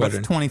That's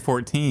Squadron.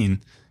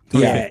 2014.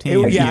 Yeah,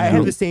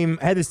 2015.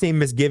 I had the same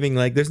misgiving.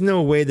 Like, there's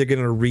no way they're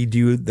gonna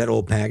redo that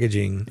old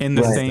packaging in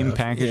the same stuff.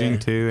 packaging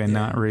too, and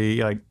not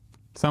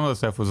some of the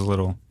stuff was a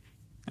little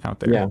out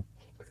there. Yeah.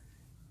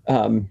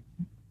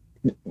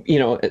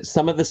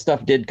 Some of the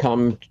stuff did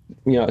come,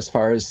 as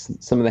far as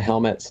some of the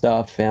helmet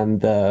stuff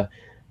and the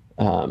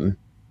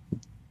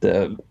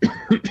the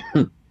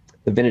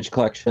vintage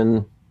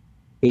collection,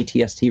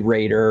 ATST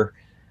Raider.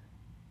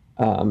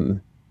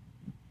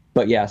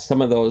 But yeah,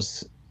 some of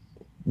those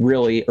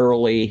really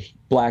early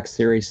Black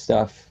Series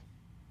stuff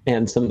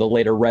and some of the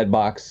later red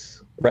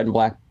and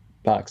black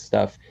box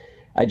stuff,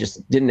 I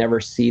just didn't ever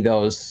see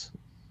that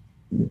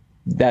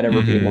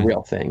ever being a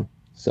real thing.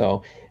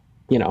 So,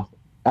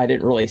 I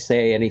didn't really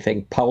say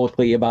anything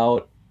publicly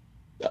about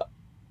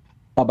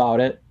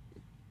it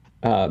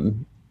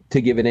to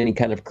give it any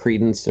kind of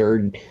credence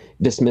or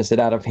dismiss it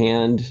out of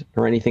hand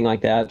or anything like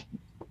that,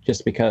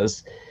 just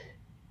because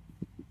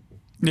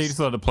You just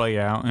let it play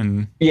out,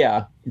 and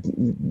yeah,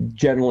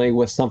 generally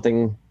with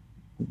something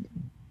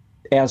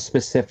as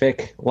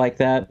specific like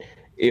that,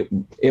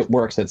 it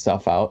works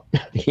itself out.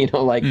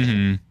 Like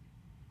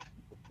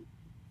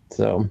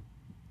so.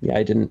 Yeah,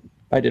 I didn't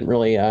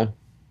really. Like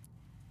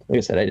I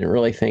said, I didn't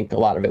really think a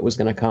lot of it was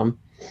going to come.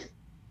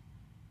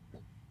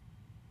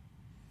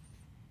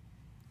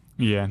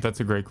 yeah, that's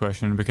a great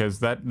question because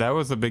that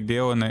was a big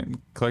deal in the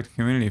collector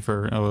community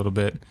for a little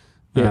bit.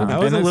 Yeah. I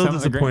was and a then little some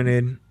of the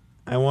disappointed.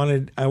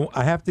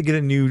 I have to get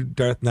a new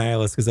Darth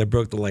Nihilus because I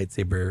broke the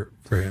lightsaber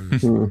for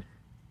him.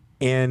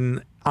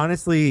 And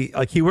honestly,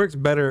 like he works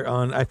better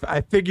on.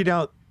 I figured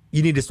out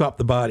you need to swap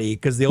the body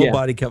because the old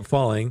body kept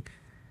falling.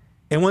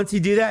 And once you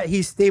do that,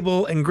 he's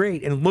stable and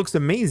great and looks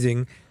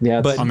amazing.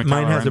 Yeah, but On the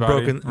mine Kylo has Ren a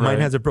broken body, mine right.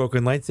 has a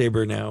broken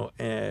lightsaber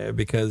now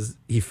because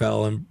he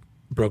fell and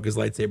broke his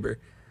lightsaber.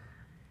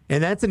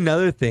 And that's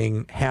another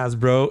thing,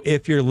 Hasbro.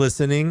 If you're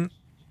listening,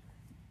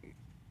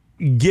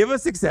 give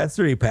us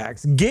accessory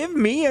packs. Give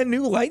me a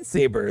new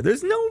lightsaber.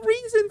 There's no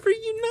reason for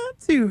you not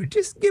to.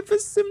 Just give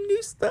us some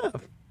new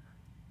stuff.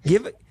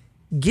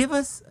 Give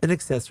us an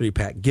accessory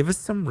pack. Give us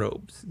some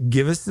robes.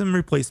 Give us some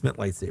replacement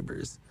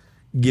lightsabers.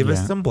 Give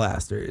us some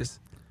blasters.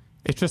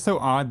 It's just so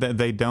odd that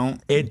they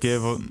don't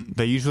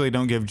they usually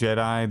don't give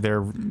Jedi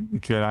their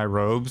Jedi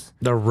robes.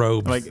 The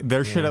robes. Like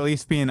there should at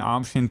least be an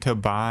option to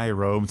buy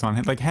robes on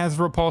it. Like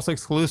Hasbro Pulse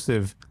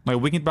exclusive. Like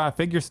we can buy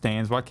figure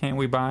stands. Why can't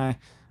we buy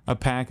a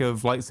pack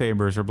of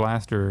lightsabers or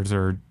blasters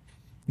or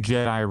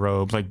Jedi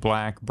robes like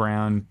black,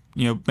 brown,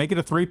 make it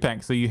a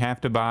 3-pack so you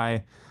have to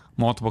buy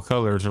multiple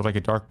colors or like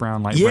a dark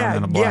brown, light brown,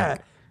 and a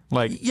black.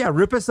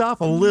 Rip us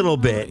off a little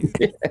bit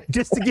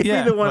just to give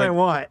me the one I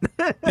want.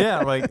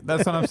 Yeah, like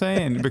that's what I'm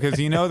saying because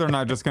they're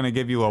not just going to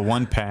give you a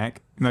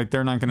 1-pack. Like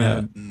they're not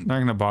going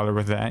to bother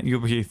with that.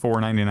 You'll be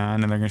 $4.99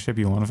 and they're going to ship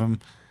you one of them.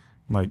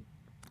 Like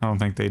I don't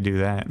think they do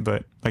that,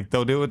 but like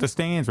they'll do it with the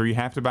stands where you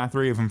have to buy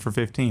 3 of them for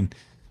 $15.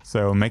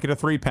 So make it a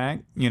 3-pack.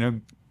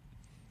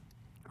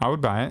 I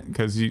would buy it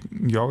because you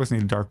always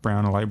need a dark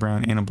brown, a light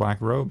brown, and a black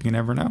robe. You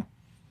never know.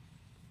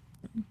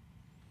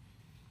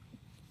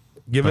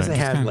 Give us a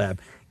HasLab.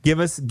 Give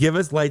us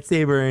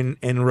lightsaber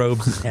and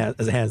robes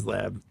as a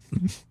HasLab.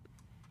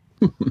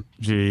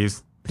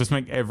 Jeez. Just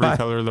make every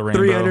color of the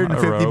rainbow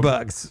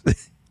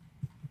 $350.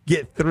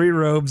 Get 3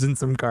 robes and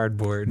some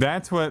cardboard.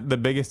 That's what the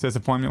biggest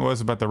disappointment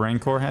was about the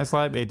Rancor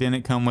HasLab. It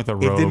didn't come with a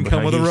robe. It didn't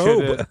come with a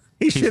robe.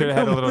 He should have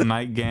had a little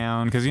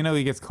nightgown because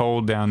he gets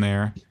cold down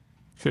there.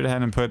 Should have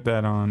had him put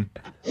that on.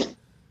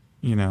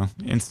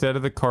 Instead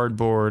of the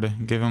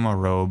cardboard, give him a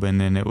robe, and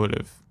then it would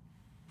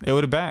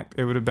have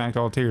backed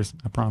all tears.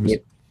 I promise.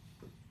 Yep.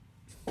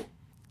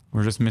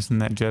 We're just missing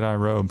that Jedi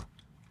robe.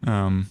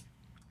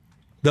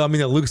 Though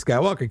the Luke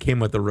Skywalker came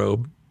with a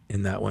robe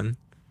in that one.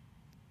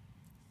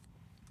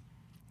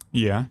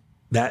 Yeah.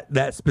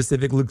 That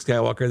specific Luke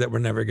Skywalker that we're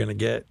never gonna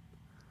get.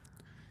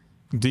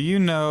 Do you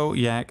know,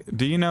 Yak?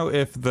 Do you know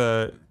if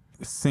the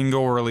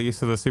single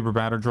release of the Super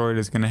Battle Droid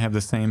is going to have the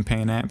same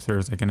paint apps, or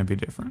is it going to be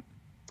different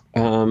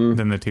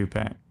than the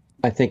 2-pack?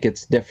 I think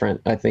it's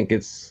different. I think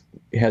it's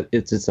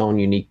its own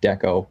unique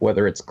deco,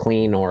 whether it's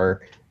clean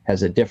or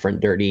has a different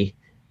dirty.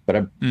 But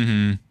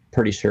I'm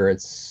pretty sure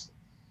it's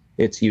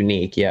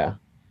unique. Yeah.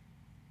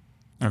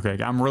 Okay,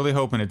 I'm really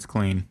hoping it's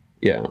clean.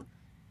 Yeah.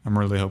 I'm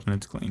really hoping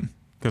it's clean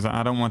because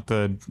I don't want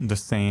the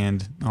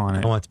sand on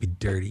it. I want it to be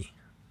dirty.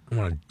 I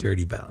want a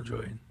dirty battle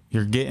droid.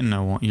 You're getting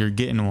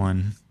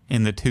one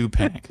in the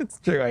 2-pack. It's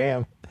true, I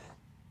am.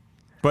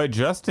 But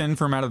Justin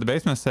from Out of the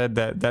Basement said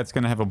that that's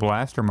going to have a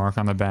blaster mark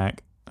on the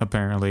back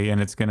apparently,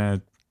 and it's going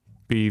to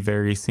be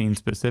very scene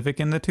specific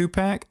in the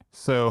 2-pack.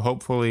 So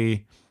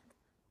hopefully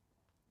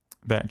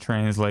that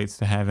translates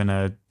to having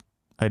a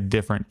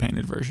different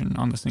painted version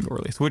on the single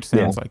release, which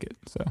sounds like it.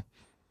 So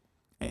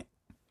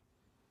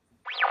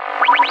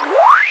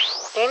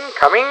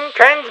incoming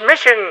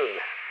transmission.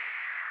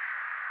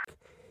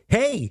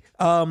 Hey,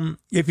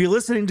 if you're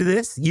listening to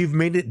this, you've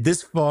made it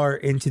this far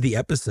into the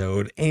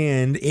episode,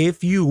 and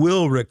if you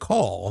will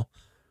recall,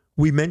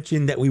 we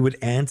mentioned that we would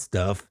add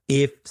stuff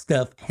if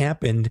stuff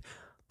happened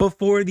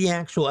before the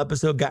actual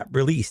episode got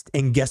released.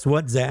 And guess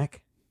what,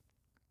 Zach?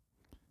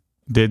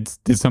 Did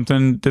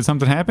something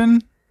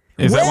happen?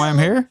 Is that why I'm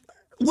here?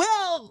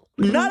 Well,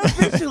 not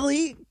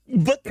officially,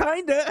 but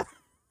kinda.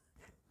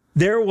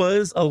 There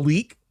was a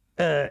leak,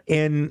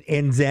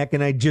 and Zach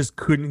and I just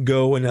couldn't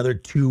go another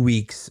 2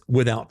 weeks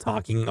without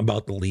talking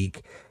about the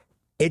leak.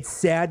 It's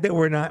sad that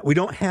we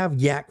don't have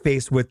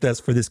Yakface with us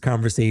for this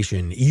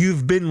conversation.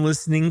 You've been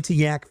listening to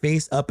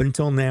Yakface up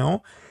until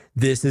now.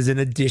 This is an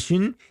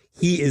addition.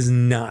 He is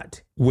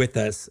not with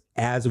us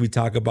as we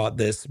talk about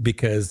this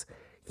because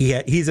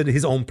he's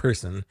his own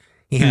person.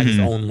 He had his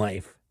own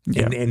life,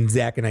 and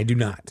Zach and I do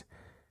not.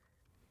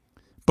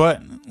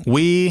 But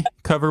we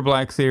cover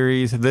Black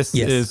Series. This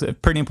is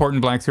pretty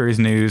important Black Series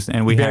news,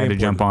 and we had to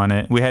jump on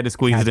it. We had to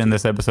squeeze it in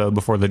this episode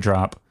before the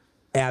drop.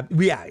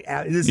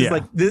 This is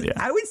like this. Yeah.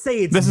 I would say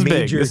it's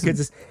major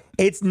because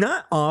it's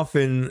not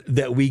often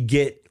that we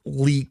get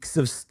leaks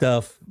of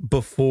stuff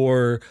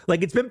before.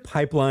 Like it's been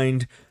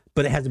pipelined,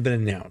 but it hasn't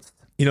been announced.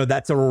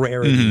 That's a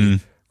rarity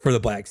for the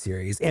Black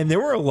Series. And there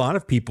were a lot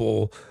of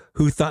people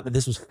who thought that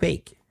this was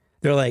fake.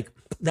 They're like,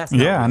 that's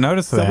not real. I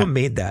noticed that. Someone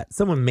made that.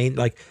 Someone made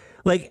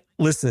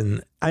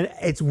listen,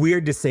 it's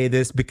weird to say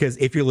this because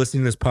if you're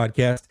listening to this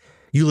podcast,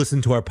 you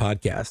listen to our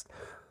podcast.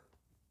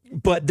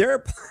 But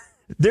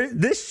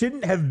this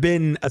shouldn't have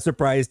been a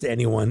surprise to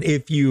anyone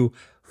if you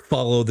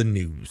follow the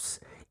news,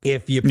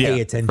 if you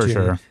pay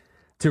attention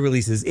to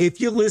releases,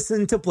 if you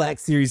listen to Black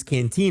Series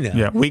Cantina.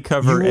 Yeah, we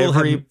cover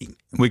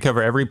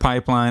every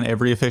pipeline,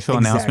 every official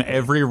announcement,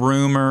 every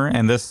rumor,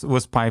 and this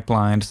was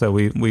pipelined, so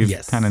we've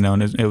kind of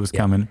known it was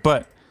coming.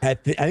 But I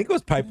think it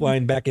was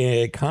pipelined back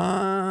at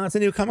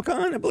San Diego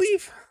Comic-Con, I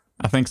believe.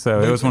 I think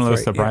so. It was one of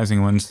those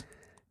surprising ones.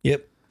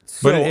 Yep.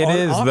 But it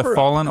is the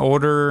Fallen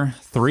Order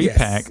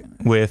 3-pack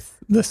with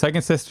the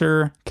Second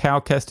Sister,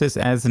 Cal Kestis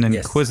as an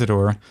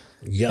Inquisitor,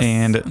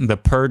 and the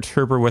Purge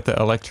Trooper with the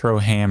Electro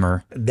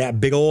Hammer. That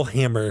big old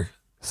hammer.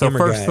 So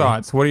first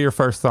thoughts. What are your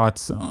first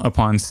thoughts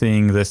upon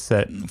seeing this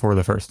set for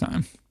the first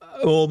time?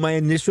 Well, my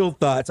initial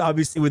thoughts,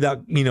 obviously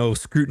without,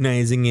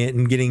 scrutinizing it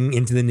and getting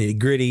into the nitty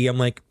gritty, I'm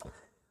like,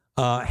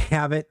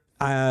 have it.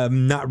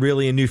 I'm not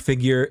really a new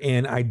figure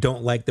and I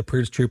don't like the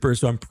Purge Trooper,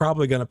 so I'm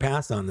probably going to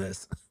pass on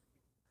this.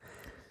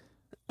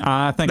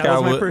 I think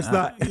that was my first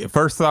thought.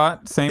 First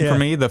thought, same for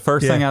me. The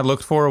first thing I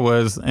looked for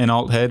was an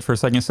alt head for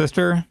Second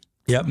Sister.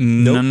 Yep.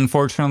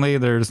 Unfortunately,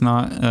 there's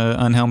not an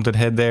unhelmeted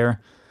head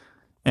there.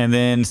 And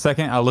then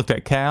second, I looked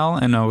at Cal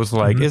and I was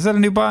like, is that a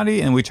new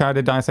body? And we tried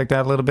to dissect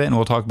that a little bit, and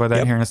we'll talk about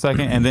that here in a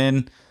second. And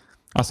then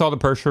I saw the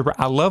Purge Trooper.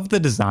 I love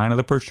the design of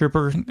the Purge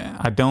Trooper.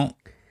 I don't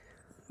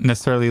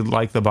necessarily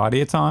like the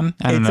body it's on.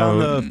 It's on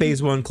the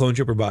Phase 1 Clone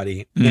Trooper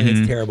body, and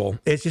it's terrible.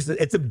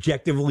 It's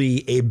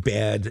objectively a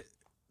bad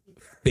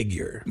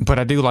figure. But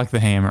I do like the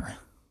hammer.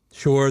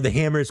 Sure, the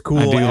hammer is cool.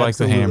 I do like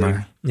the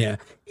hammer. Yeah.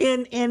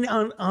 And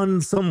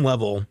on some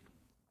level,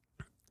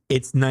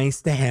 it's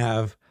nice to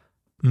have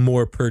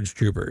more Purge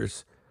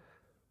Troopers.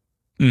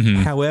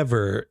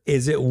 However,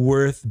 is it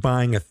worth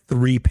buying a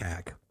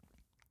 3-pack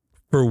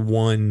for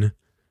one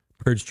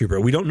Purge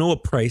Trooper? We don't know a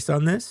price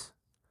on this.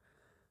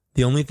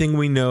 The only thing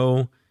we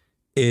know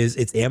is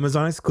it's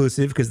Amazon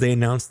exclusive because they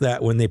announced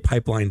that when they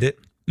pipelined it.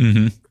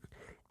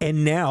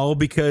 And now,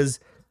 because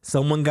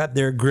someone got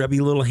their grubby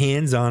little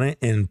hands on it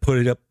and put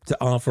it up to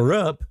offer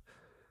up,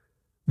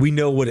 we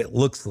know what it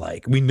looks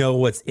like. We know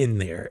what's in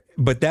there.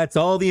 But that's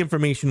all the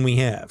information we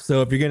have.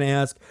 So if you're going to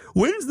ask,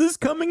 when's this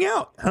coming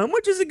out? How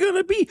much is it going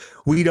to be?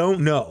 We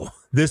don't know.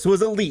 This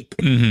was a leak.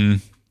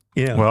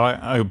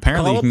 Well,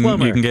 apparently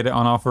you can get it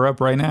on offer up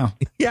right now.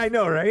 Yeah, I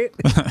know, right?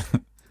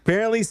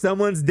 Apparently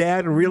someone's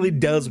dad really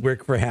does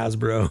work for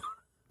Hasbro.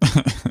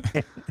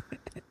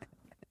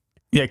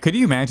 Yeah, could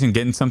you imagine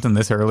getting something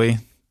this early?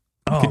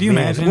 Could you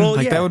imagine? Well,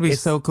 that would be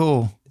so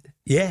cool.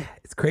 Yeah,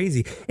 it's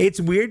crazy.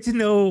 It's weird to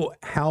know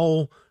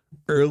how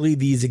early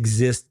these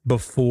exist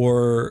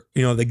before,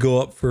 they go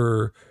up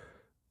for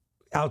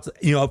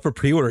up for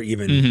pre-order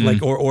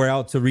even, or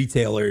out to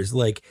retailers.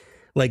 Like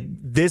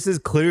this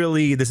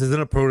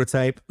isn't a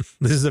prototype.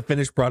 This is a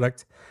finished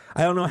product.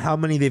 I don't know how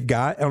many they've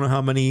got. I don't know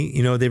how many,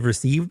 they've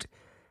received.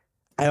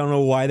 I don't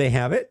know why they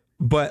have it,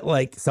 but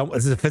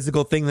this is a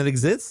physical thing that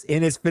exists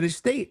in its finished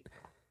state.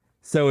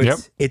 So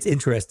it's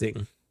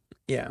interesting.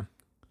 Yeah.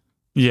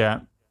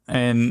 Yeah.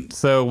 And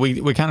so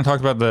we kind of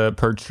talked about the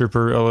Purge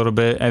Trooper a little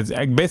bit,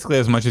 basically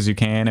as much as you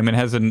can. I mean, it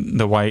has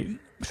the white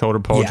shoulder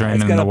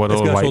pauldron and the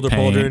little white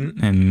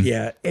paint.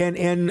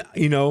 And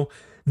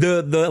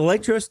the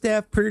Electro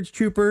Staff Purge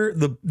Trooper,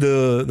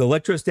 the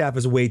Electro Staff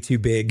is way too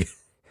big.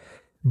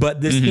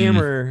 But this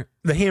hammer,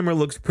 the hammer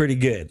looks pretty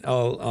good.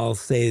 I'll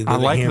say I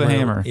like the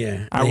hammer.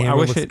 Yeah. I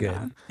wish it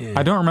good. Yeah.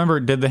 I don't remember,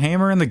 did the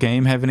hammer in the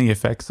game have any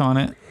effects on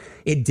it?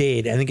 It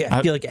did.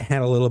 I feel like it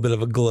had a little bit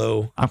of a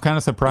glow. I'm kind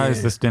of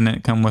surprised this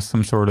didn't come with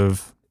some sort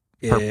of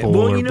purple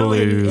or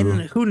blue.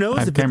 And who knows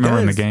I if can't remember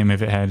in the game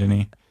if it had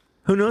any.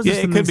 Who knows? Yeah,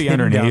 it could be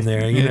underneath down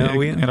there.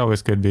 It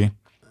always could be.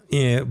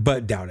 Yeah,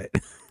 but doubt it.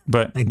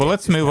 But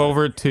let's move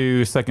over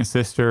to Second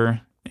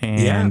Sister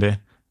and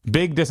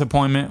big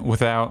disappointment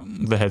without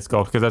the head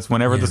sculpt, because that's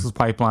whenever this was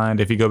pipelined.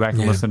 If you go back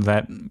and listen to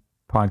that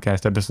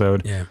podcast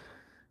episode,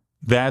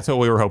 that's what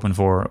we were hoping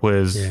for.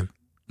 Was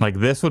like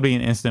this would be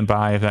an instant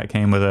buy if that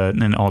came with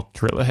an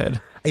Ultrilla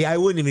head. Yeah, I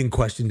wouldn't even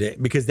question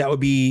it because that would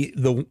be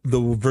the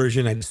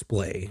version I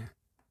display.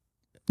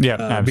 Yeah,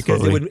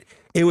 absolutely. Because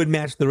it would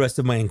match the rest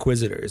of my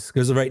Inquisitors.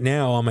 Because right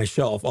now on my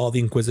shelf, all the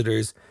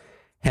Inquisitors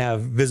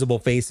have visible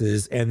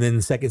faces, and then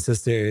Second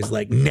Sister is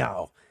like,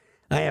 no,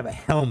 I have a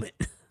helmet.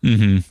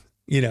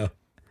 Yeah.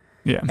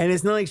 And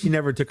it's not like she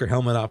never took her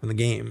helmet off in the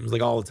game. It was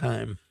like all the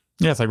time.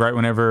 Yeah, it's like right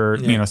whenever,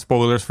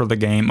 spoilers for the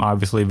game,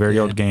 obviously very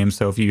old game.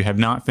 So if you have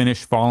not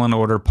finished Fallen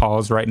Order,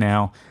 pause right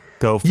now,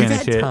 go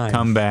finish it,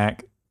 come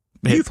back,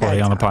 hit play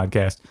on the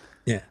podcast.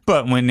 Yeah.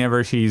 But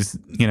whenever she's,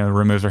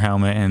 removes her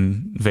helmet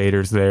and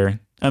Vader's there,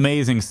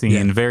 amazing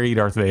scene, very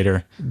Darth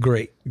Vader.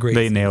 Great.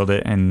 They nailed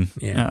it. And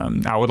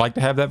I would like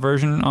to have that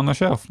version on the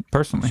shelf,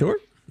 personally. Sure.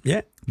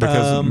 Yeah.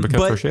 Because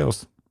for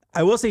shills.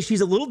 I will say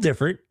she's a little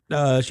different.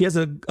 She has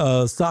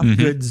a soft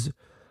goods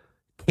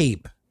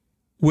cape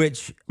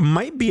which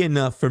might be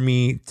enough for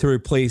me to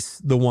replace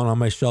the one on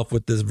my shelf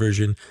with this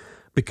version,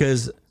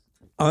 because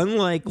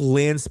unlike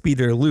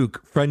Landspeeder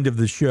Luke, friend of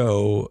the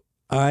show,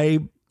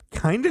 I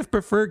kind of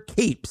prefer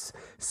capes,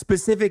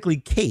 specifically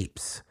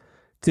capes,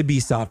 to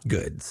be soft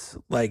goods.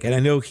 Like, and I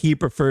know he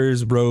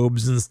prefers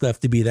robes and stuff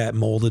to be that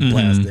molded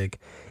plastic.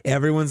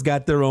 Everyone's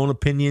got their own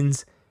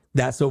opinions.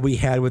 That's what we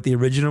had with the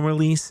original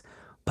release.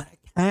 But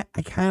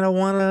I kind of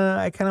want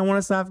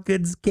a soft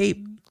goods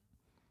cape.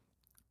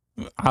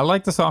 I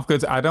like the soft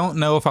goods. I don't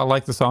know if I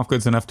like the soft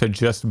goods enough to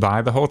just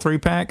buy the whole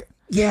 3-pack.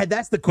 Yeah,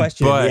 that's the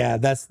question.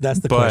 That's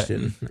the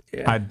question.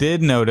 Yeah. I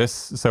did notice,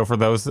 so for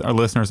those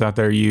listeners out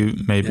there, you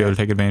may be able to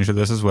take advantage of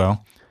this as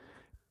well.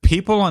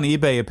 People on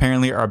eBay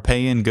apparently are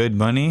paying good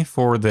money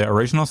for the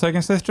original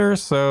Second Sister,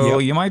 so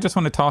you might just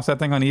want to toss that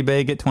thing on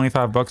eBay, get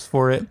 $25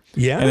 for it.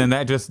 Yeah. And then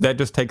that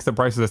just takes the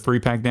price of the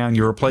 3-pack down.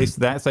 You replace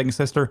that Second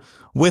Sister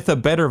with a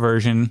better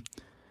version,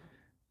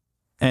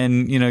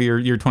 and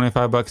you're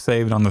 $25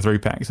 saved on the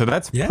 3-pack. So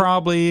that's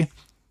probably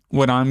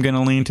what I'm going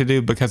to lean to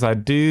do, because I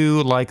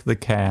do like the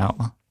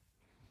cow.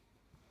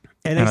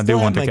 And I still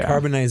have my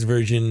carbonized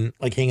version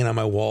like hanging on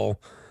my wall.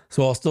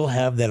 So I'll still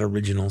have that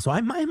original. So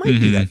I might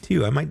do that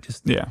too. I might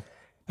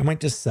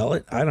just sell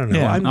it. I don't know.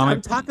 Yeah,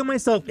 I'm talking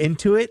myself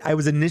into it. I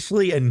was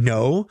initially a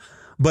no,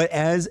 but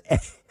as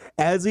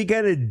we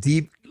kind of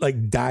deep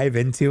dive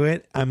into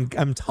it,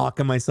 I'm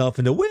talking myself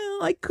into,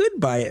 well, I could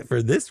buy it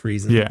for this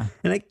reason. Yeah.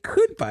 And I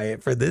could buy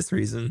it for this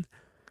reason.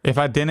 If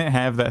I didn't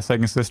have that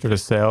Second Sister to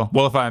sell,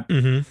 well, if I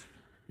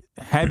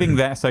having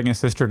that Second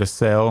Sister to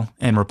sell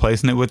and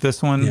replacing it with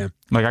this one,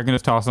 like I can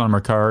just toss it on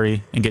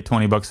Mercari and get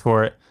 $20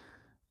 for it.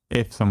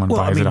 If someone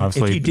buys it,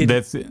 obviously,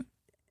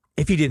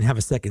 if you didn't have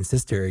a Second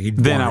Sister,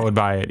 I would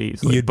buy it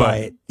easily. You'd buy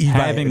it.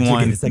 Having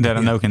one that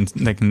I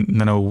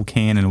know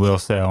can and will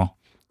sell,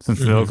 since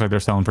it looks like they're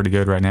selling pretty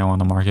good right now on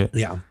the market.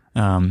 Yeah.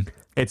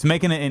 It's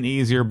making it an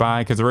easier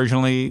buy, because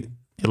originally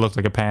it looked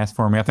like a pass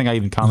for me. I think I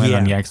even commented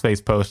on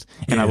Yakface post,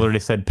 and I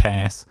literally said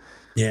pass.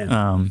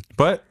 Yeah.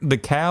 But the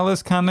Cal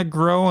is kind of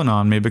growing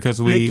on me, because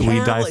we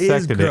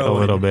dissected it a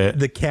little bit.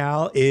 The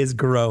Cal is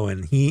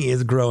growing. He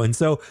is growing.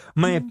 So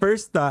my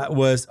first thought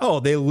was,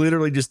 they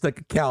literally just stuck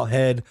a Cal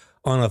head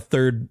on a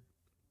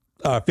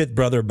fifth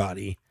brother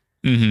body.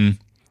 Mm-hmm.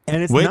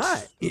 And it's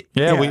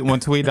not.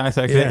 Once we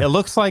dissected it, it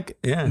looks like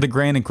the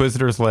Grand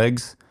Inquisitor's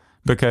legs,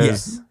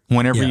 because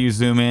whenever you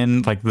zoom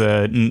in, like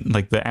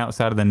the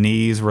outside of the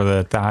knees where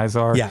the thighs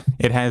are,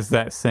 it has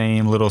that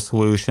same little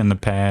swoosh in the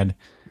pad.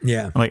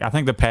 Yeah, I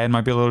think the pad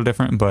might be a little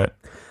different, but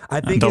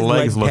I think the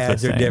legs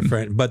pads are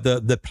different. But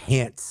the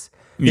pants,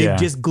 they've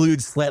just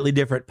glued slightly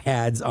different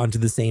pads onto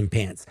the same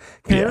pants.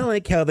 Kind of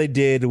like how they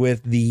did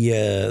with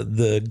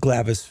the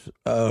Glavis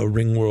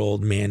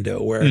Ringworld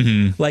Mando, where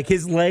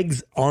his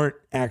legs aren't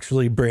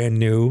actually brand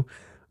new,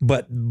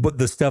 but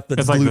the stuff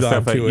that's glued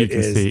onto it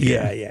is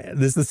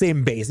this is the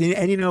same base.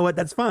 And you know what?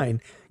 That's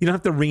fine. You don't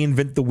have to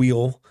reinvent the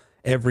wheel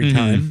every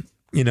time.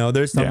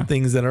 There's some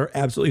things that are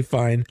absolutely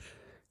fine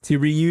to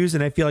reuse,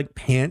 and I feel like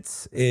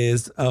pants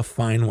is a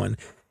fine one.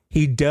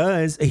 He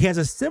has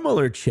a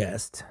similar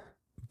chest,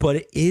 but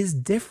it is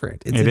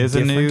different. It is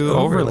a new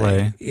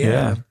overlay.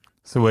 Yeah.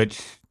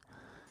 Switch.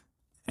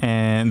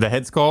 And the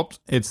head sculpt,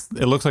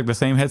 it looks like the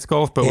same head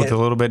sculpt, but with a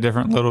little bit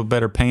different, little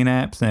better paint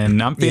apps,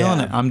 and I'm feeling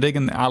it. I'm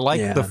digging. I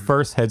like the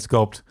first head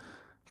sculpt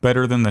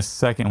better than the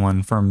second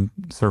one from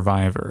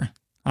Survivor.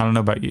 I don't know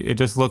about you. It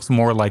just looks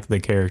more like the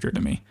character to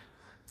me.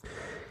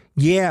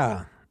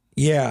 Yeah.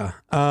 Yeah.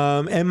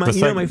 And my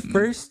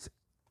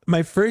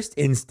first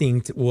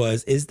instinct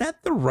was, is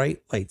that the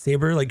right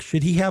lightsaber? Like,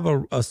 should he have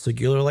a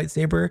circular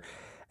lightsaber?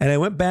 And I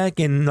went back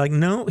and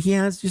no, he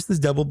has just this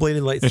double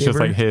bladed lightsaber. It's just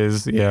like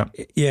his. Yeah.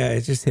 Yeah.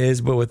 It's just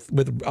his, but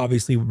with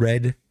obviously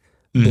red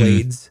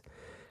blades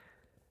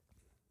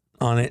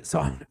on it.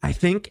 So I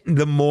think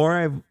the more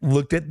I've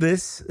looked at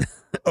this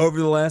over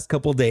the last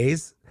couple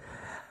days,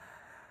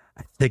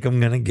 I think I'm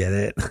going to get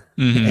it.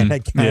 And I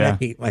kind of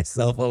hate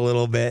myself a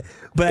little bit.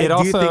 But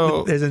I do think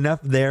that there's enough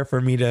there for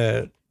me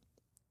to...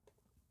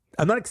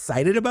 I'm not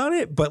excited about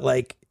it, but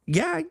I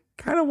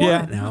kind of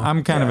want it now.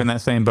 I'm kind of in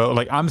that same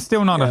boat. I'm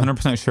still not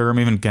 100% sure I'm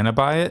even going to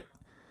buy it.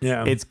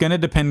 Yeah. It's going to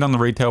depend on the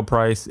retail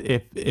price.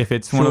 If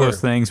it's one of those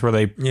things where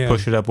they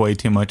push it up way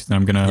too much, then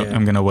I'm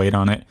going to wait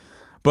on it.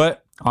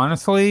 But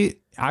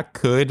honestly, I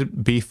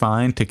could be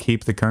fine to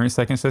keep the current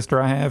Second Sister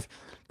I have.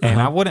 And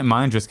I wouldn't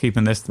mind just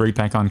keeping this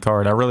 3-pack on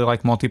card. I really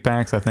like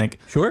multi-packs. I think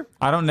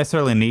I don't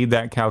necessarily need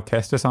that Cal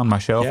Kestis on my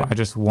shelf. I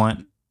just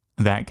want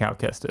that Cal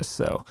Kestis.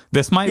 So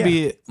this might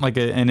be like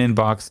an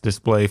in-box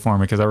display for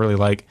me, because I really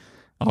like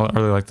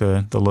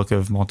the look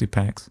of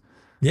multi-packs.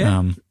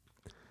 Yeah.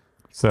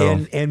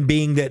 And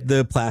being that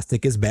the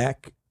plastic is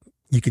back,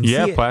 you can see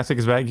it. Plastic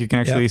is back. You can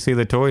actually see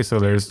the toy. So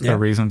there's a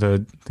reason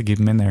to keep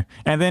them in there.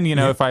 And then,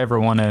 if I ever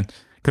want to,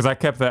 because I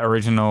kept that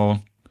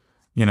original,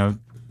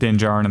 Din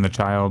Djarin and the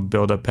Child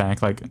build-up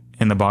pack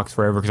in the box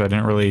forever, because I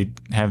didn't really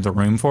have the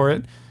room for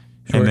it.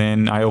 And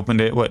then I opened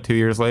it 2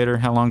 years later.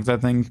 How long has that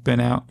thing been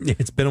out?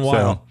 It's been a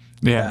while.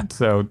 So,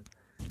 so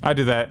I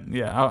do that.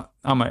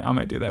 I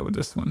might do that with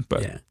this one.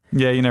 But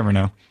yeah, you never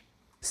know.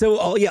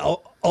 So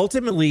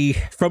ultimately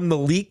from the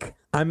leak,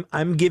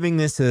 I'm giving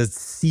this a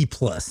C+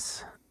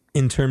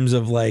 in terms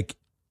of like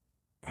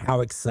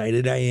how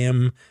excited I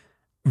am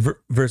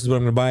versus what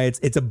I'm going to buy.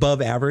 It's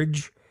above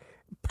average,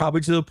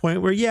 probably to the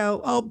point where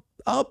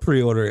I'll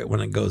pre-order it when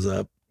it goes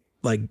up,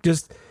 like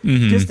just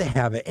to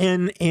have it.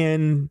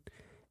 And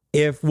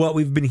if what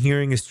we've been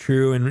hearing is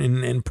true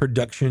and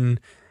production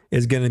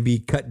is going to be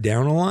cut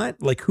down a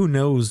lot, like who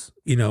knows,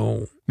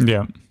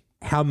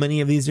 how many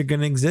of these are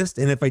going to exist.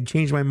 And if I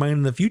change my mind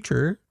in the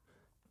future,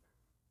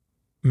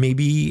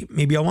 maybe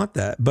I'll want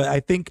that. But I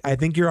think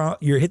you're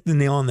hitting the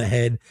nail on the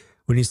head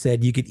when you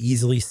said you could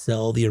easily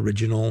sell the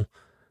original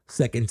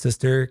Second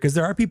Sister, because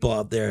there are people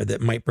out there that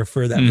might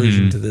prefer that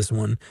version to this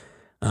one,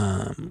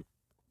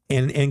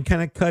 and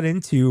kind of cut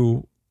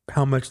into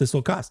how much this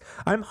will cost.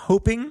 I'm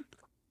hoping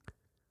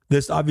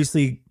this,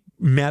 obviously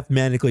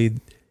mathematically,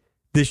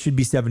 this should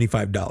be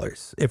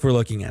 $75 if we're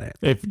looking at it.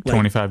 If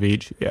 25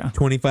 each, yeah.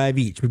 25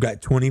 each. We've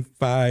got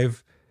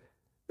 25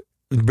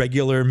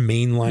 regular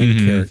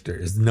mainline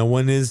characters. No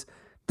one is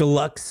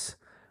deluxe.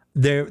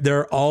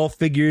 They're all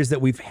figures that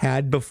we've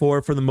had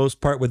before for the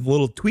most part with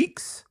little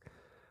tweaks,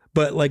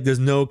 but like there's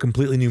no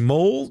completely new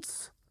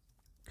molds.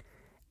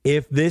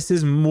 If this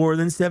is more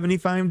than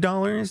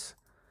 $75,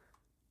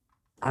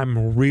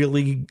 I'm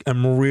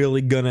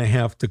really gonna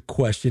have to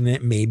question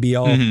it. Maybe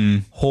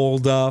I'll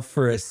hold off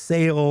for a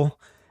sale.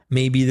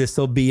 Maybe this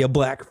will be a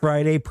Black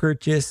Friday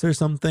purchase or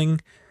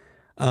something.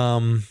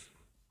 Yep.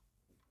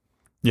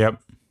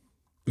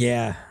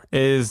 Yeah. Do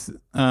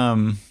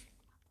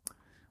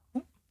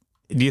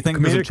you think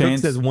Commander there's a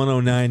chance? Cook says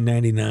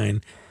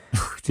 $109.99.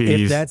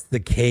 If that's the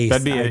case,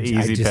 that'd be an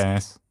easy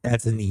pass.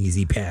 That's an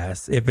easy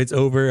pass. If it's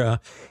over,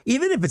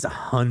 even if it's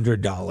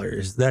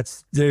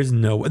 $100, there's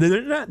no.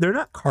 They're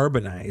not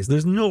carbonized.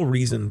 There's no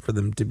reason for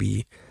them to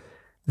be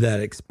that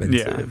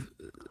expensive. Yeah.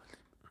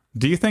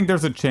 Do you think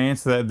there's a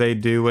chance that they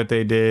do what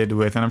they did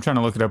with? And I'm trying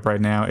to look it up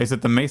right now. Is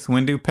it the Mace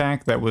Windu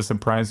pack that was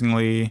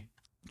surprisingly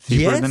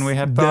cheaper than we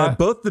had thought?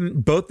 Both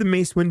the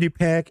Mace Windu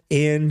pack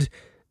and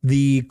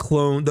the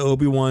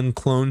Obi-Wan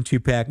clone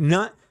 2-pack,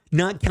 not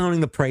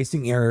counting the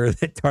pricing error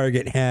that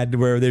Target had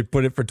where they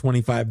put it for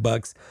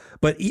 $25,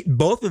 but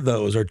both of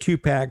those are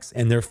 2-packs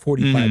and they're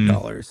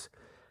 $45.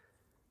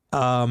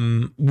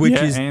 Which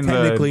is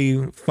technically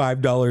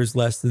 $5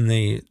 less than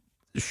they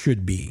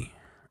should be.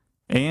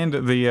 And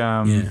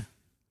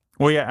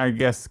I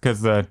guess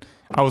because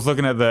I was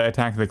looking at the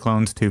Attack of the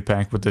Clones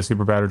 2-pack with the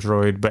Super Battle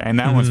Droid, and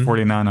that one's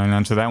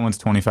 $49.99, so that one's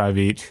 $25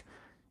 each.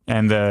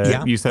 And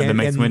you said the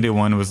Mace Windu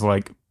one was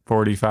like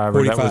 45,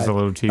 or that was a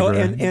little cheaper. Oh,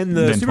 and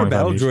the Super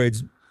Battle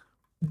Droids,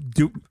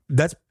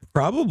 that's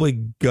probably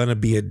gonna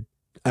be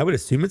I would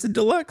assume it's a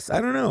deluxe. I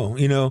don't know.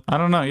 I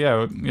don't know.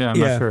 Yeah, I'm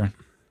not sure.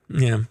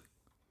 Yeah,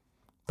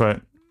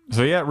 but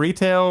so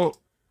retail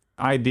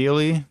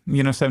ideally,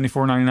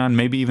 $74.99,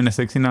 maybe even a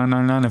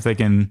 $69.99 if they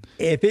can.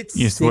 If it's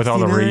with all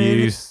the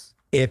reuse.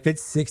 If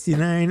it's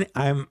 $69,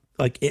 I'm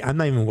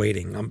not even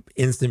waiting. I'm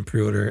instant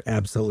pre-order.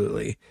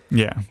 Absolutely.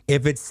 Yeah.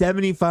 If it's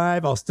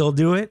 $75, I'll still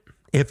do it.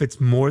 If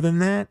it's more than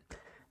that,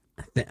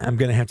 I'm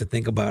gonna have to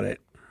think about it.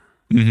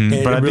 But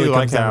I really do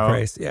like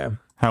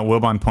how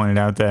Wilbon pointed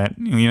out that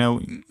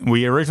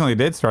we originally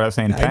did start out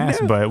saying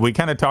pass, but we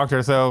kind of talked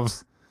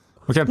ourselves.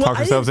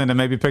 Into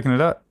maybe picking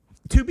it up.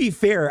 To be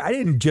fair, I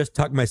didn't just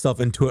talk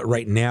myself into it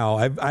right now.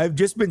 I've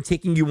just been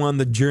taking you on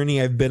the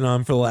journey I've been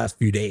on for the last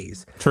few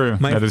days. True,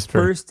 that is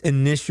true. My first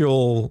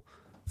initial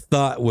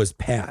thought was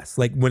pass.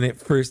 Like when it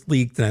first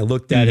leaked and I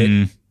looked at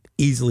it,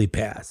 easily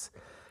pass.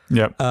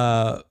 Yep.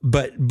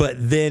 But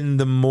then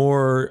the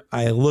more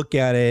I look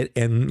at it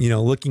and,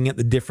 looking at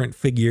the different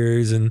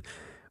figures and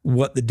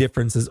what the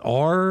differences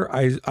are,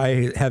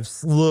 I have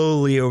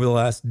slowly over the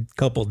last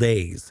couple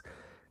days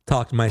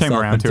talked myself came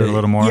around to it a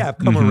little more. Yeah, I've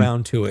come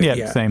around to it.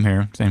 Yeah, same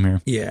here.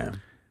 Yeah.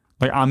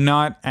 Like I'm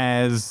not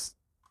as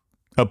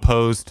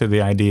opposed to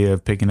the idea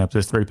of picking up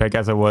this 3-pack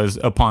as I was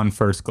upon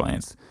first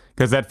glance.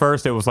 Because at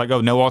first it was like,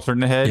 oh, no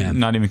alternate head,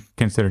 not even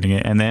considering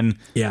it. And then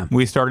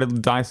we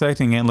started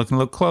dissecting it and looking a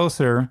little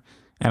closer.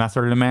 And I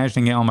started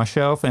imagining it on my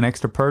shelf, an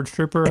extra Purge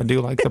Trooper. I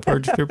do like the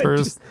Purge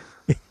Troopers.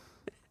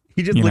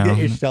 You just look at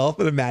your shelf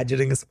and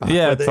imagining a spot.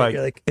 Yeah, it's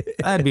like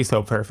that'd be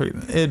so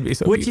perfect. It'd be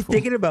so what beautiful. You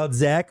thinking about,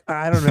 Zach?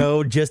 I don't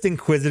know. Just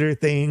Inquisitor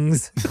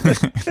things.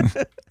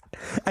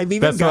 I've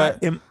even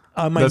got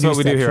on my That's new what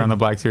we section. do here on the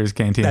Black Series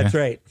Cantina. That's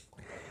right.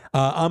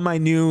 On my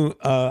new,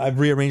 I've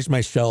rearranged my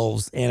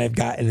shelves and I've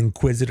got an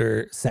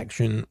Inquisitor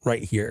section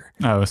right here.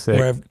 Oh, sick.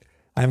 Where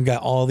I've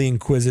got all the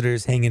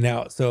Inquisitors hanging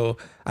out. So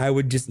I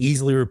would just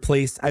easily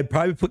replace, I'd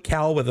probably put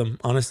Cal with them,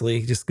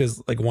 honestly, just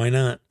because, like, why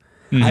not?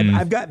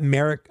 I've got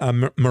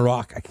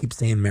Marok. I keep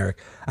saying Marok.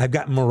 I've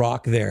got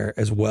Marok there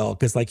as well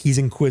because, like, he's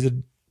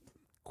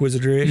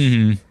Inquisitor-ish.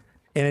 And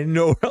I didn't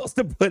know where else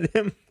to put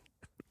him.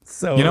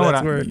 So you know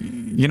that's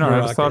what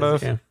I just thought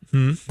of? Yeah.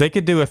 They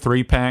could do a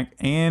 3-pack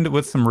and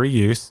with some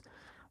reuse,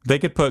 they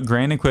could put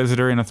Grand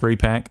Inquisitor in a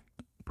 3-pack,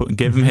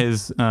 give him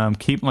his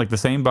keep like the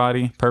same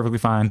body, perfectly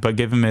fine, but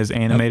give him his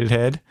animated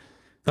head.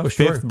 Oh,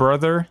 sure. Fifth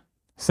brother,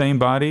 same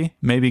body,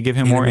 maybe give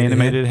him more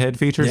animated head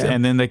features,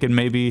 and then they could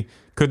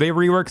they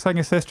rework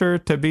second sister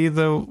to be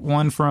the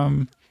one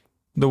from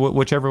the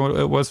whichever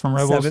it was from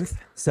Rebels?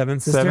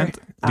 Seventh sister? Seventh?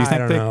 Do you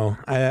think I don't know.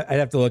 I'd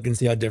have to look and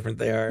see how different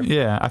they are.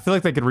 Yeah, I feel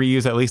like they could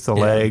reuse at least the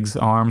legs,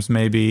 arms,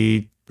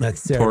 maybe.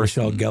 That's Sarah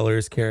Michelle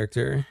Gellar's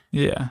character.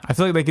 Yeah, I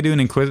feel like they could do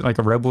an like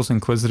a Rebels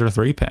Inquisitor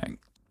 3-pack.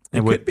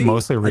 It would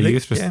mostly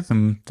reuse just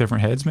some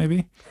different heads,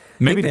 maybe.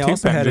 Maybe the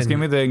 2-pack. Just give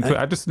me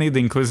I just need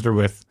the Inquisitor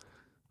with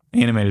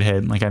animated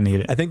head, like I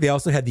need it. I think they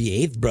also had the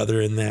eighth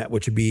brother in that,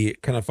 which would be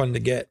kind of fun to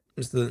get.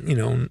 Just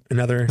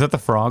another. Is that the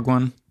frog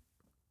one?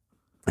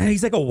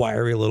 He's like a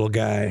wiry little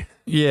guy.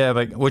 Yeah,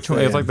 like which one?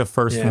 It's like the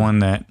first one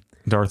that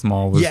Darth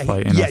Maul was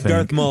fighting. Yeah,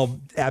 Darth Maul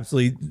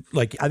absolutely.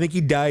 Like I think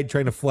he died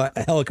trying to fly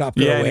a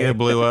helicopter. Yeah, away. he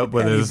blew up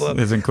with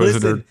his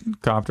Inquisitor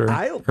copter.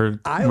 I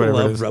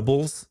love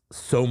Rebels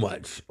so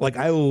much. Like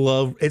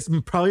it's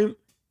probably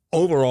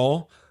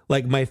overall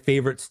like my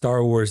favorite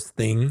Star Wars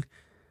thing.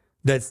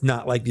 That's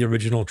not like the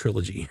original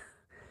trilogy.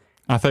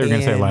 I thought you were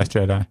going to say Last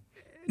Jedi.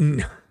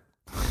 No.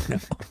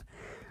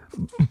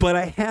 But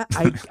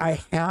I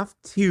have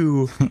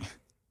to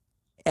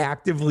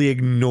actively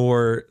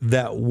ignore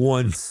that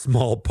one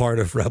small part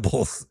of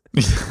Rebels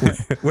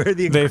where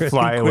they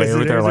fly away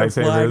with their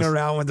lightsabers, flying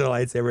around with their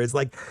lightsabers.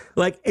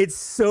 Like it's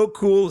so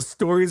cool. The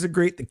stories are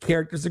great. The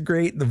characters are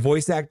great. The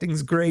voice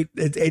acting's great.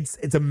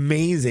 It's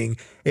amazing.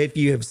 If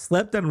you have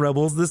slept on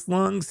Rebels this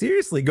long,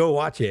 seriously, go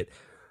watch it.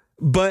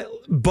 But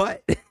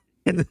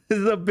and this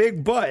is a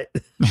big butt.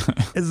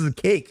 This is a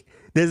cake.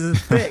 This is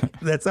thick.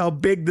 That's how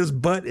big this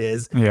butt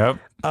is. Yep.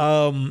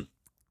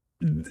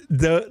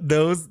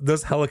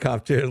 Those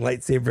helicopter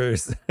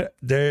lightsabers,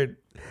 and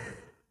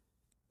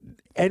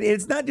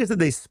it's not just that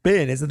they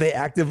spin; it's that they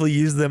actively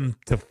use them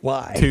to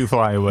fly. To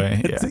fly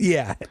away.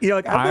 Yeah. Yeah.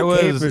 Like I'm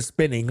okay for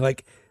spinning.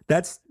 Like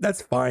that's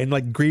fine.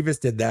 Like Grievous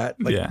did that.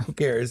 Like who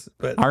cares?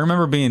 But I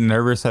remember being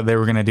nervous that they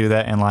were going to do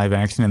that in live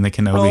action in the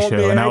Kenobi show,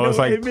 man, and I was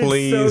like,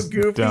 please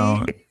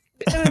don't. It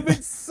would have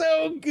been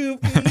so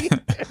goofy.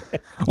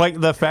 Like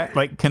the fact,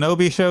 like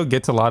Kenobi show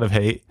gets a lot of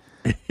hate,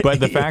 but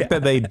the fact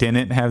that they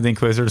didn't have the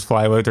Inquisitors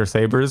fly away with their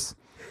sabers,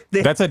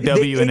 that's a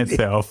W in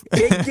itself.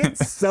 It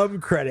gets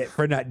some credit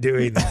for not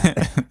doing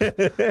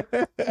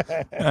that.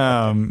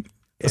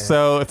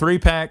 So a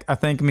 3-pack, I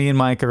think me and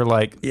Mike are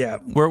like,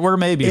 we're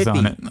maybes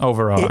on it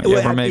overall.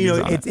 We're maybes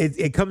on it.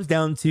 It comes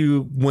down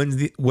to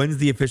when's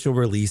the official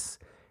release?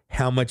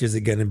 How much is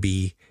it going to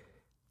be?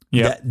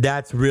 Yeah,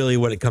 that's really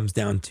what it comes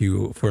down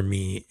to for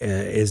me.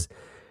 Is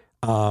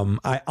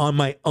I on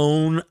my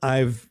own,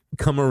 I've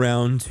come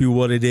around to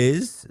what it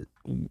is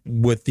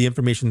with the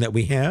information that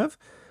we have,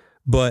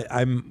 but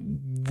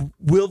I'm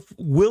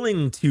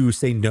willing to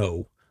say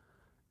no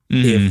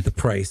if the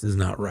price is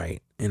not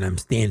right, and I'm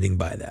standing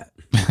by that.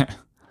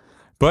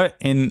 But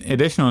in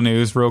additional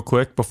news, real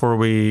quick before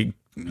we,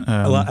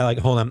 I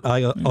like a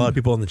lot of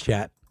people in the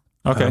chat.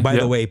 Okay. By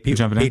the way,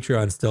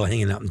 Patreon's still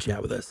hanging out in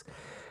chat with us.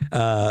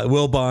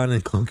 Will Bond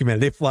and Clone Commander,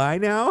 they fly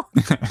now.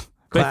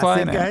 They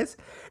fly now, guys.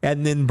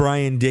 And then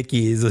Brian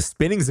Dickey is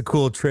spinning's a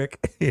cool trick.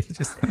 It's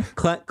just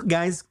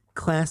guys,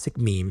 classic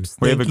memes.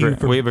 We have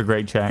a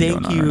great chat.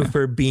 Thank you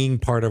for being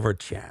part of our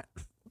chat.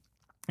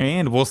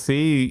 And we'll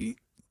see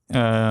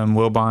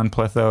Will Bond,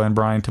 Pletho, and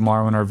Brian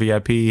tomorrow in our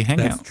VIP hangout.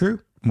 That's true.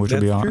 Which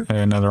will be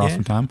another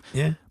awesome time.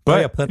 Yeah.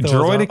 But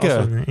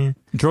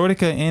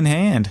Droideka in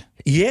hand.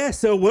 Yeah.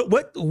 So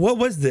what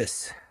was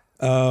this?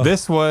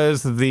 This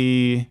was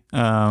the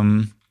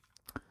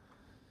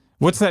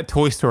what's that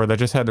toy store that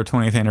just had their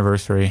 20th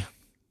anniversary?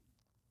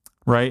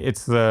 Right?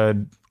 It's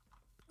the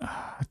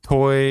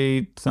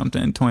toy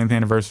something 20th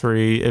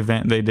anniversary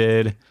event they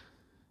did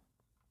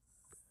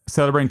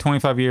celebrating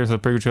 25 years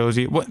of the prequel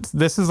trilogy.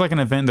 This is like an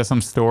event that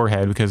some store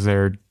had because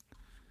they're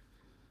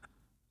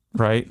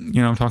right.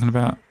 You know what I'm talking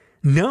about?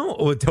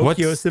 No,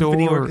 Tokyo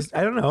Symphony Orchestra.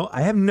 I don't know.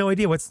 I have no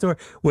idea what store.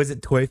 Was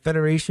it Toy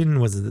Federation?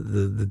 Was it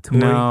the toy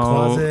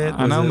closet?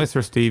 I know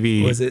Mr.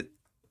 Stevie. Was it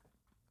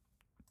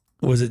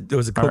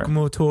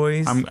Kokomo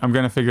Toys? I'm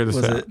gonna figure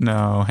this out.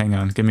 No, hang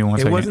on. Give me one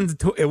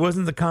second. It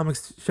wasn't the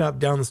comics shop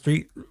down the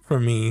street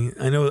from me.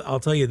 I know. I'll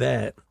tell you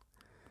that.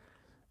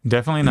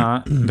 Definitely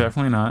not.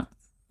 Definitely not.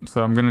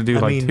 So I'm gonna do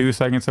 2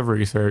 seconds of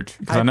research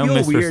because I know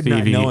Mr.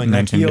 Stevie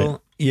mentioned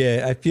it.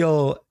 Yeah, I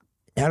feel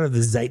out of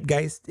the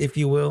zeitgeist, if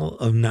you will,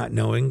 of not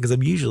knowing because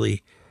I'm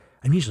usually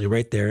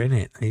right there in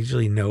it. I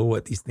usually know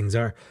what these things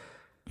are.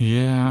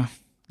 Yeah.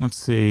 Let's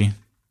see.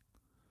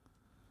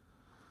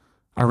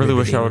 I really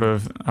wish I would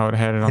have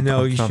had it on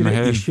the top of my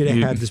head. You should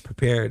have had this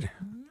prepared.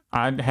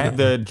 I had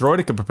the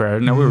Droideka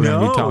prepared. No, we were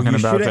going to be talking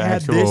about the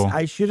actual.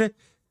 I should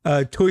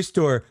have. Toy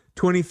Store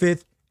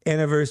 25th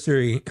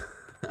anniversary.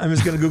 I'm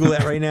just going to Google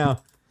that right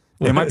now.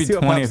 It might be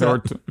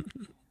 20th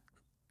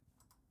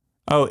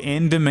or.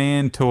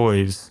 In-demand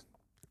toys.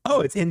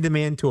 Oh, it's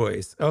in-demand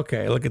toys.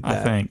 Okay, look at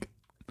that. I think.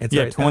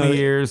 It's 20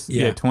 years.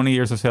 Yeah, 20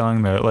 years of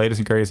selling the latest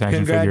and greatest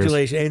action figures.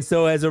 Congratulations. And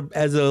so as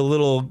a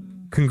little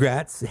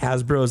congrats,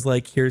 Hasbro's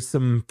like, here's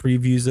some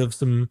previews of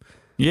some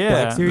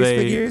Black Series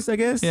figures, I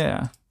guess.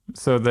 Yeah.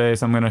 So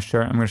I'm gonna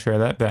share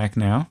that back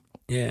now.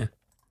 Yeah.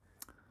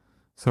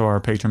 So our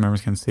Patreon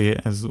members can see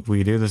it as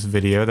we do this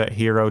video. That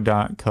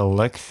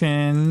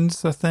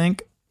hero.collections, I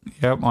think.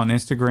 Yep, on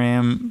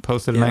Instagram,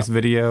 posted a nice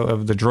video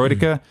of the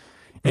Droideka.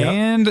 Yep.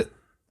 And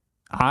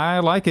I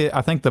like it.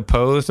 I think the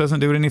pose doesn't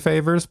do it any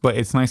favors, but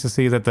it's nice to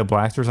see that the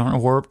blasters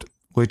aren't warped,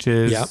 which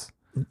is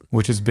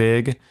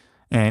big.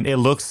 And it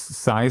looks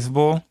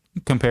sizable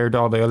compared to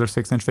all the other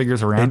 6-inch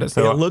figures around it.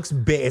 So it looks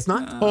big. It's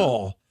not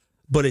tall,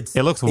 but it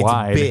looks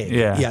wide. Big.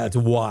 Yeah, it's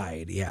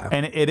wide. Yeah,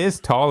 and it is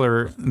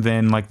taller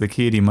than like the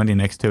Ki-Adi-Mundi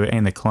next to it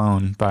and the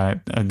clone by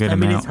a good amount. I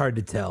mean, it's hard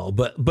to tell,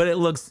 but it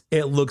looks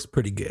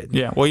pretty good.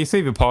 Yeah. Well, you see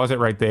if you pause it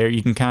right there,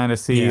 you can kind of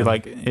see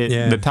like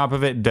the top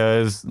of it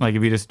does, like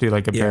if you just do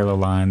like a parallel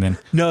line, then.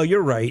 No,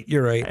 you're right.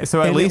 You're right.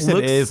 So at least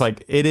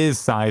it is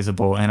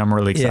sizable, and I'm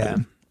really excited.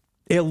 Yeah.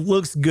 It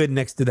looks good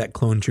next to that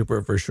clone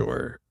trooper for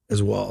sure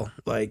as well.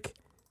 Like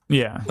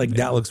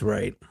that looks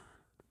right.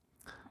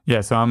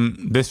 Yeah, so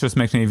this just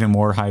makes me even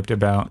more hyped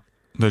about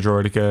the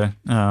Droideka.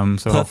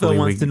 So hopefully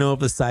wants to know if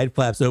the side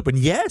flaps open.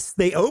 Yes,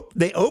 they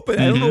open.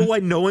 I don't know why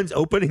no one's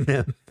opening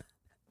them.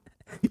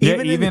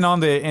 even on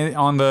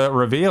the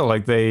reveal,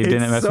 like they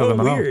didn't mess with them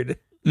at all. It's so weird.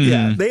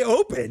 Yeah, they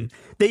open.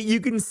 You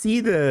can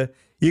see the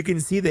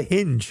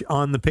hinge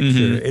on the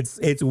picture.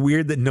 It's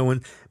weird that no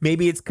one.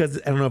 Maybe it's because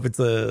I don't know if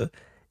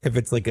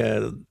it's like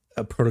a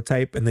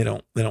prototype and they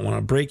don't want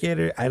to break it,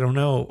 or I don't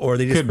know, or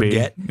they just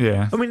forget.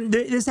 Yeah, I mean,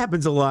 this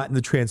happens a lot in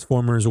the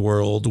Transformers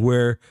world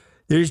where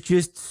there's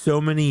just so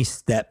many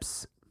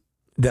steps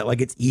that like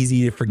it's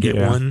easy to forget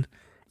one.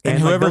 And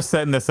whoever's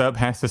setting this up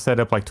has to set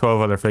up like 12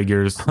 other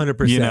figures,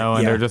 100%. You know,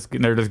 and they're just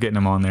getting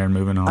them on there and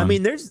moving on. I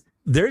mean, there's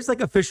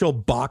like official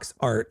box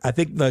art. I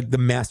think the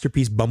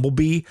Masterpiece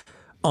Bumblebee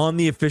on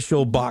the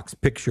official box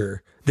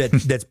picture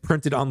that's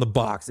printed on the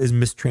box is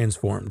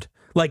mistransformed,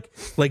 like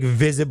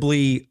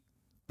visibly.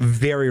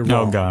 Very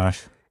wrong. Oh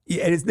gosh.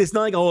 Yeah, and it's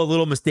not like a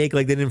little mistake,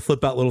 like they didn't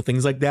flip out little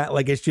things like that.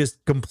 Like it's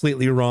just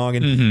completely wrong.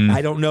 And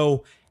I don't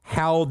know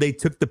how they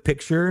took the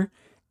picture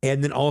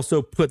and then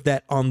also put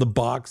that on the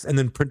box and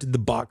then printed the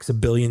box a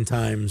billion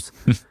times.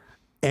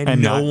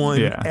 And no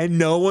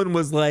one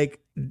was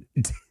like,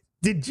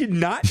 did you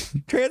not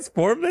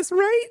transform this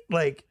right?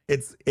 Like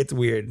it's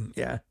weird.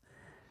 Yeah.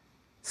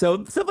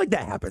 So stuff like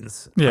that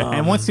happens. Yeah,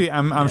 and once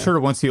I'm sure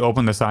once you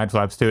open the side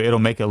flaps too, it'll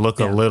make it look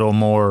a little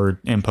more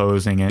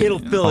imposing. And it'll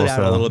fill it out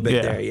a little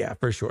bit there. Yeah,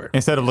 for sure.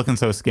 Instead of looking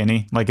so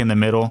skinny, like in the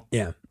middle.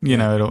 Yeah, you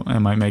know, it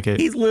might make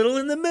it. He's little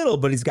in the middle,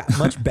 but he's got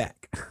much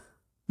back.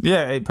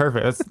 Yeah,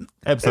 perfect. That's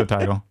episode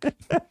title.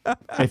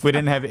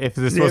 If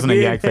this wasn't a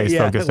Yakface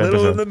focused episode.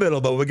 Little in the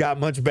middle, but we got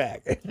much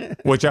back.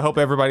 Which I hope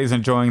everybody's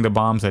enjoying the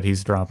bombs that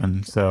he's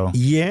dropping. So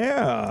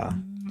yeah.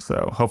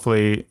 So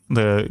hopefully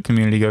the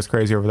community goes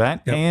crazy over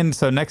that. Yep. And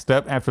so next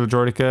up after the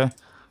Droideka,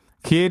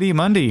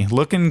 Ki-Adi-Mundi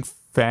looking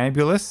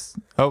fabulous.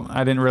 Oh,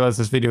 I didn't realize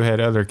this video had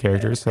other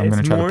characters, so I'm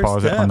going to try to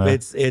pause it on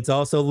the. It's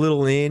also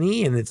little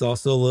Annie and it's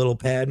also little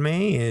Padme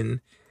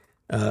and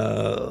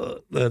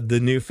the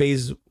new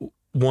Phase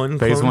 1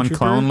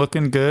 clone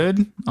looking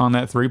good on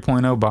that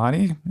 3.0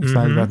 body.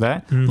 Excited about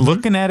that.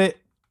 Looking at it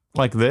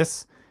like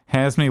this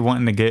has me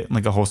wanting to get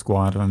like a whole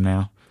squad of them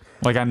now.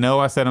 Like I know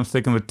I said I'm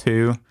sticking with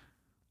 2.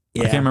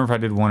 Yeah. I can't remember if I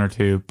did 1 or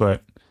 2,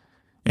 but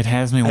it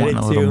has me wanting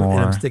a little more.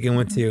 And I'm sticking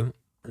with 2.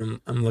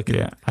 I'm looking.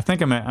 Yeah, I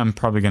think I'm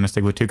probably going to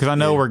stick with 2 because I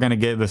know we're going to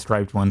get the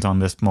striped ones on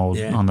this mold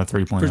on the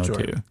 3.0 sure.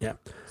 too. Yeah.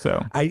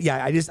 So I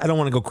don't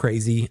want to go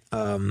crazy.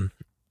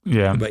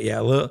 Yeah. But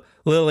yeah,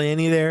 little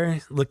Annie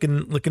there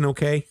looking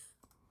okay.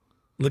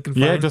 Looking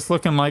fine. Yeah, just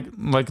looking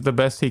like the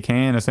best he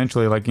can.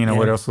 Essentially, like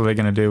what else are they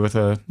going to do with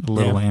a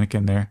little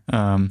Anakin there?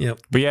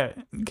 But yeah,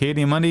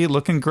 Ki-Adi-Mundi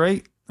looking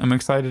great. I'm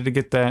excited to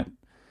get that.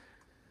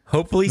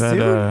 Hopefully soon.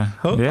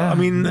 Yeah, I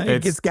mean,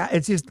 it's just got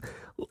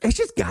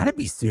to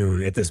be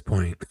soon at this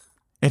point.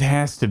 It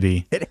has to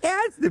be. It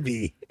has to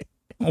be.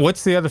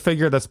 What's the other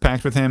figure that's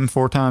packed with him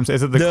 4 times?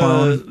 Is it the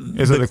clone?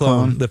 Is it the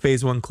clone? The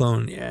Phase 1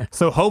 clone, yeah.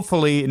 So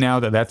hopefully now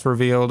that that's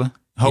revealed,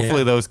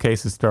 those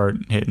cases start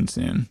hitting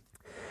soon.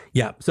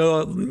 Yeah.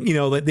 So,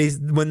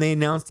 when they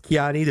announced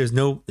Ki-Adi, there's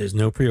no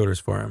pre-orders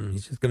for him.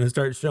 He's just going to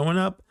start showing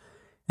up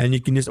and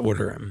you can just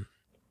order him.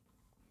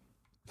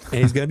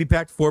 And he's going to be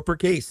packed 4 per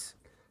case.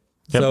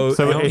 Yep. So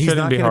it he's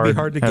not going to be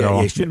hard to get.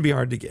 It shouldn't be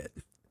hard to get.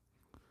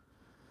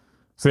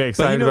 So yeah,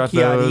 excited about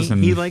Ki-Adi, those.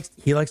 And he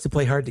likes to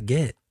play hard to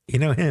get. You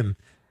know him.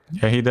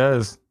 Yeah, he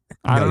does.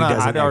 I don't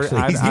know.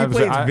 He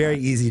plays very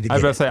easy to get. I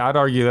was about to say, I'd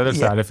argue the other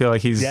side. I feel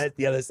like he's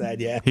the other side.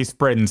 Yeah, he's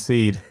spreading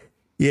seed.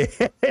 Yeah,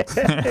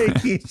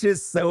 he's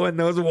just sowing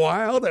those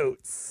wild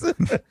oats.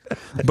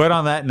 But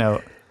on that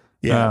note,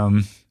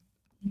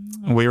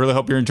 we really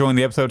hope you're enjoying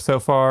the episode so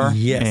far.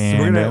 Yes,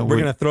 and we're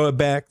gonna throw it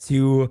back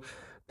to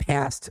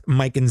past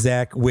Mike and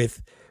Zach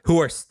who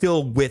are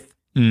still with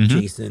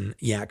Jason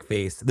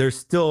Yakface. They're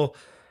still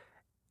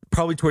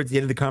probably towards the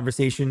end of the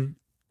conversation.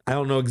 I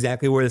don't know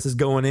exactly where this is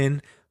going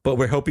in, but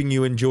we're hoping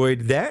you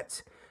enjoyed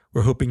that.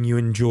 We're hoping you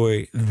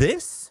enjoy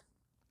this.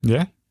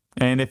 Yeah.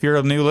 And if you're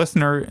a new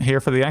listener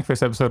here for the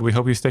Yakface episode, we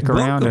hope you stick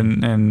around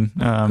and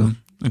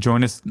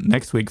join us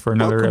next week for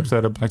another Welcome.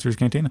 episode of Black Series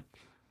Cantina.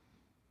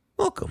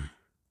 Welcome.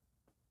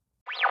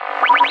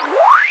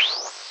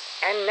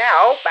 And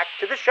now, back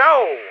to the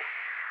show.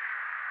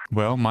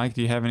 Well, Mike,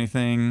 do you have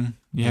anything?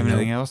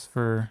 Anything else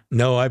for?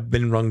 No, I've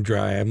been wrung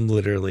dry. I'm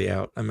literally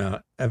out. I'm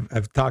out.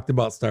 I've talked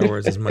about Star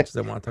Wars as much as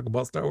I want to talk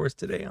about Star Wars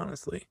today.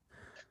 Honestly,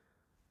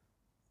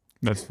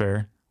 That's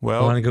fair. I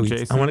Well, want to go.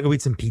 Jason, I want to go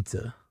eat some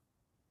pizza.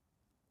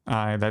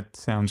 that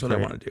sounds That's what I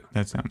great. want to do.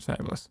 That sounds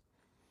fabulous.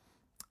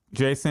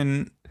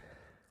 Jason,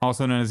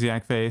 also known as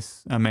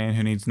Yakface, a man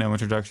who needs no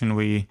introduction.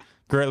 We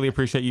greatly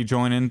appreciate you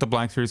joining the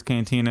Black Series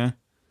Cantina,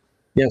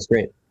 Yes,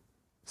 great.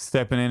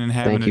 stepping in and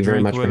having Thank a you very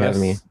drink much for with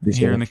having me. us Appreciate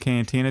here in it. the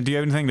cantina. Do you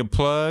have anything to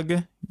plug?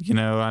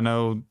 I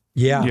know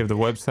Yeah. you have the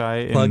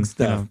website. Plug and,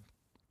 stuff.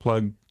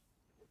 Plug.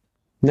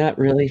 Not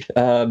really.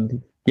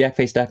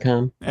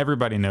 Yakface.com.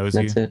 Everybody knows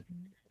That's you. it.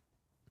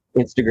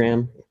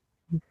 Instagram.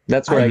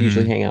 That's where I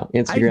usually hang out.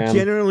 Instagram. I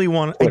genuinely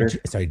want.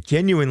 Twitter.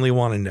 Genuinely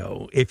want to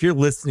know if you're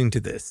listening to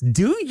this.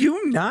 Do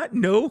you not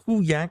know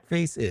who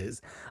Yakface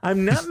is?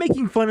 I'm not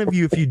making fun of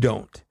you if you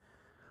don't,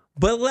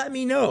 but let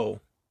me know.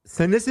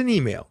 Send us an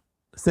email.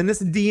 Send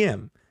us a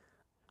DM.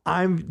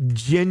 I'm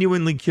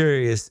genuinely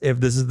curious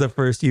if this is the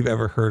first you've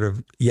ever heard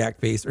of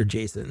Yakface or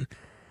Jason.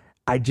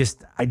 I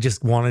just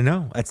want to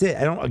know. That's it.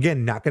 Not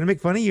going to make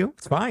fun of you.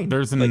 It's fine.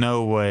 There's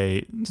no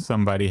way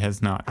somebody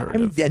has not heard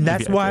of. And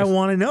that's why I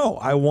want to know.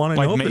 I want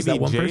to know if maybe there's that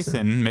one Jason.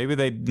 person. Maybe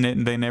they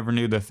never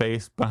knew the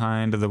face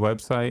behind the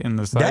website and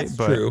the site. That's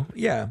true.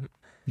 Yeah.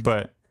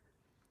 But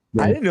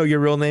I didn't know your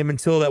real name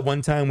until that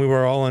one time we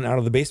were all in Out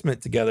of the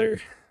Basement together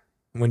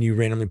when you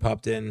randomly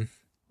popped in.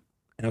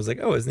 And I was like,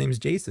 oh, his name's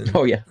Jason.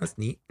 Oh, yeah. That's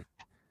neat.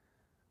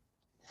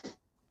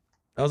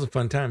 That was a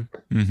fun time.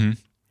 mm-hmm.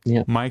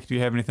 Yeah. Mike, do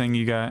you have anything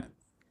you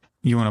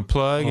want to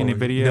plug? Any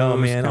videos? No,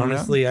 man. coming up?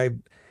 Honestly,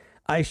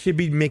 I should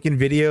be making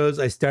videos.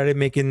 I started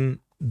making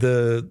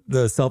the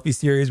selfie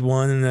series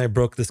one, and then I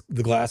broke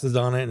the glasses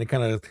on it, and it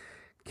kind of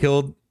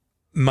killed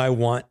my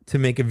want to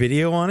make a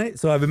video on it.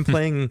 So I've been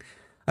playing.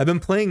 I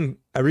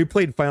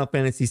replayed Final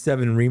Fantasy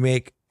VII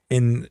Remake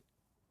in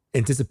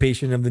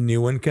anticipation of the new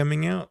one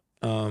coming out.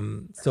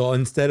 So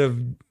instead of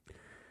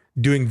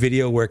doing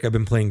video work, I've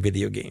been playing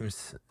video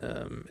games.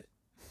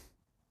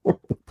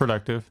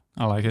 Productive.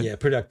 I like it. Yeah,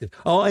 productive.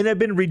 Oh, and I've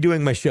been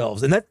redoing my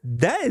shelves, and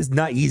that is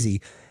not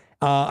easy.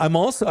 I've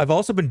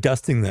also been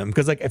dusting them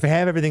because if I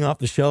have everything off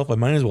the shelf, I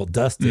might as well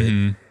dust it.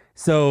 Mhm.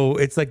 So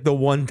it's like the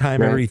one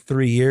time Right. every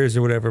 3 years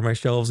or whatever my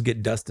shelves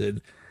get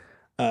dusted.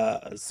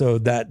 So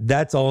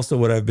that's also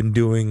what I've been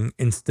doing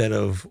instead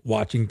of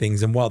watching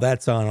things. And while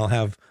that's on, I'll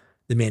have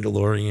The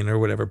Mandalorian or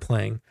whatever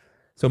playing.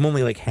 So I'm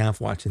only like half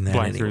watching that.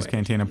 Black anyway. Series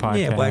Cantina podcast.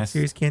 Yeah, Black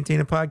Series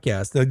Cantina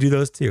podcast. They'll do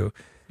those too.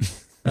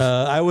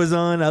 I was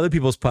on other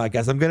people's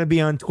podcasts. I'm going to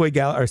be on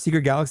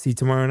Secret Galaxy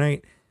tomorrow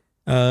night.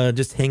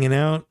 Just hanging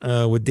out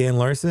with Dan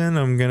Larson.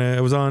 I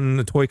was on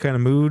the Toy Kind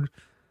of Mood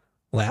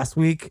last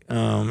week.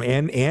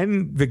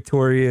 And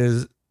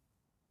Victoria's.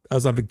 I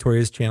was on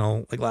Victoria's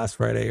channel like last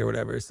Friday or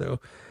whatever. So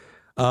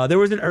there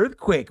was an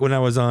earthquake when I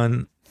was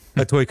on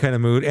a Toy Kind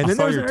of Mood, and then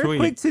saw there was an your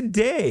tweet. earthquake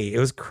today. It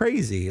was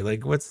crazy.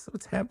 Like what's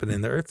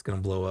happening? The Earth's going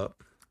to blow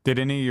up. Did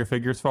any of your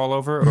figures fall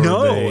over? Or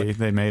No.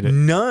 they made it.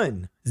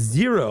 None,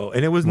 zero,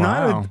 and it was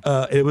not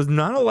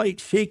a light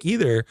shake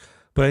either.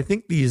 But I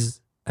think these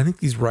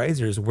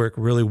risers work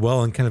really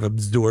well in kind of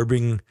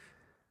absorbing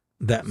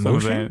that Some of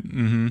motion. that,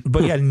 mhm.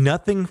 But yeah,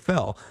 nothing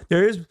fell.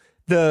 There is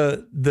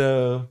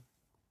the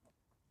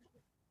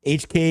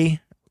HK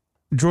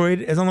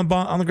droid is on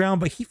the ground,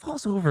 but he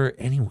falls over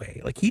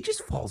anyway. Like he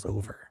just falls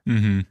over.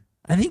 Mhm.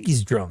 I think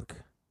he's drunk.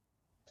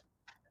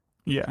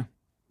 Yeah.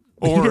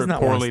 He Or does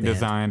not wanna poorly stand.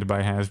 designed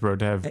by Hasbro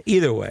to have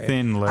Either way,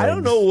 thin legs. I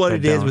don't know what that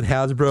it is don't with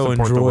Hasbro and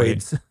support the weight.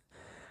 droids.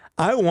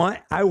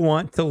 I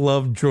want to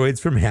love droids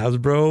from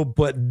Hasbro,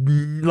 but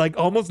like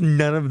almost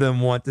none of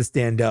them want to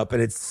stand up,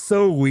 and it's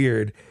so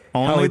weird.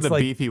 how Only it's the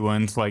like, beefy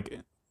ones like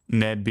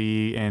Ned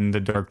B and the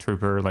Dark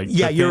Trooper. Like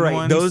yeah, the you're thin right.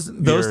 ones, Those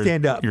you're-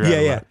 stand up. you're out Yeah,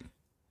 of yeah. luck.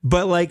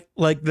 But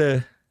like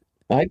the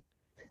I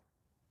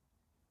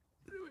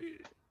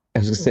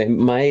was gonna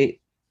say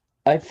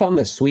I found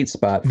the sweet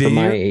spot for Do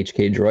my you?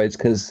 HK droids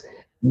because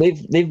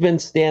they've been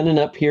standing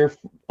up here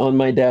on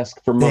my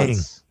desk for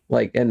months,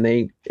 and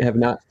they have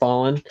not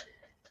fallen.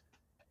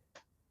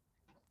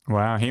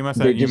 Wow, he must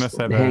They have. You just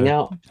must have. hang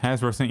out.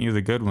 Hasbro sent you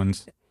the good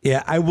ones.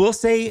 yeah, I will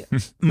say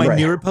my Right.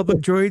 New Republic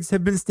droids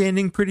have been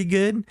standing pretty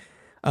good.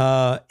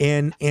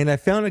 And I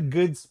found a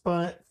good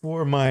spot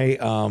for my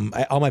all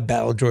my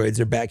battle droids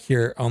are back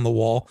here on the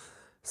wall.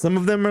 Some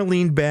of them are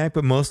leaned back,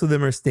 but most of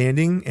them are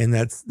standing, and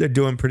they're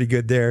doing pretty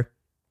good there.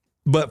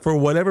 But for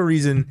whatever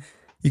reason,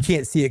 you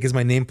can't see it because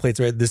my nameplate's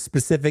right. The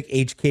specific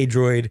HK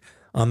droid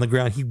on the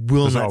ground, he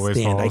will Just not always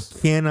stand. falls. I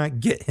cannot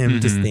get him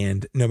to Mhm.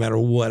 stand no matter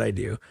what I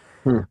do.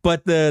 Hmm.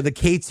 But the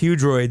K2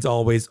 droids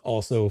always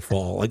also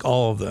fall. Like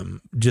all of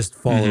them just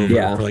fall over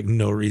Yeah. for like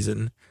no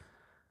reason.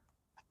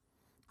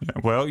 Yeah,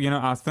 well,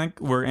 I think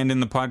we're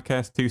ending the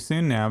podcast too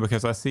soon now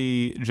because I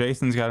see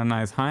Jason's got a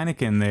nice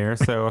Heineken there.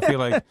 So I feel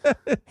like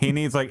he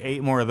needs like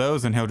 8 more of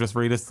those and he'll just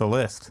read us the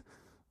list.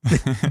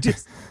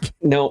 Just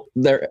No,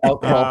 they're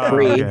alcohol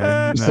free.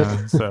 Okay.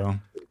 No, so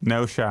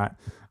no shot.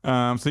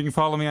 So you can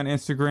follow me on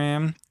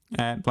Instagram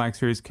at Black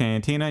Series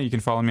Cantina. You can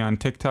follow me on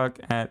TikTok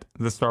at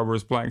the Star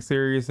Wars Black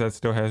Series. That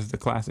still has the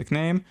classic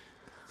name.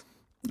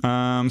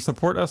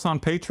 Support us on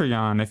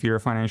Patreon if you're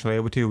financially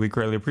able to. We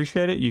greatly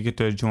appreciate it. You get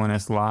to join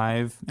us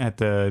live at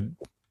the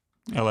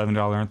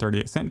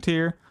 $11.38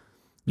 tier.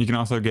 You can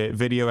also get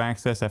video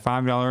access at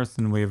 $5,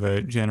 and we have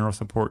a general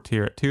support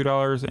tier at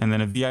 $2, and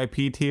then a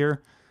VIP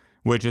tier,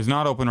 which is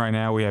not open right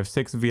now. We have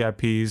 6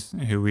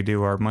 VIPs who we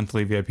do our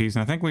monthly VIPs,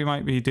 and I think we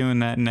might be doing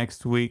that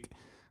next week.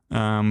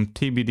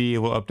 TBD,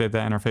 we'll update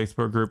that in our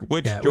Facebook group.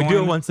 Which we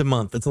do it once a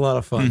month. It's a lot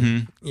of fun.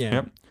 Mm-hmm. Yeah.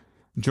 Yep.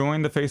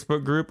 Join the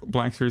Facebook group,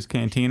 Black Series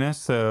Cantina.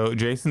 So,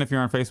 Jason, if you're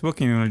on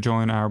Facebook and you want to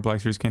join our Black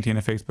Series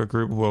Cantina Facebook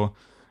group,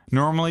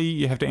 normally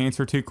you have to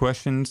answer 2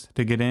 questions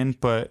to get in,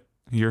 but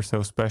you're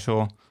so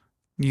special,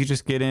 you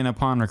just get in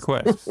upon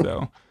request.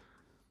 So,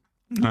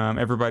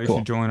 everybody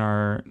should join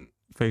our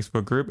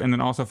Facebook group, and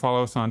then also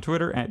follow us on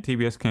Twitter at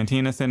TBS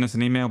Cantina. Send us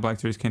an email,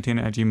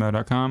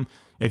 blackseriescantina@gmail.com.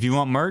 If you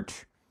want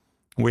merch,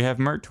 we have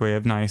merch. We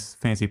have nice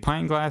fancy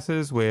pint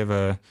glasses. We have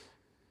a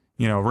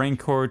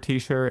Rancor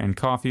t-shirt and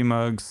coffee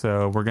mugs.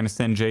 So we're going to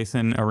send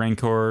Jason a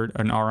Rancor,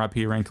 an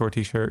RIP Rancor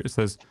t-shirt. It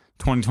says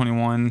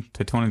 2021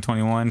 to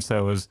 2021. So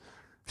it was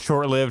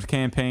short-lived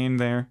campaign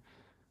there.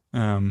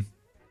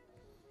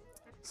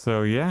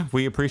 So yeah,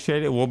 we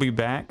appreciate it. We'll be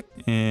back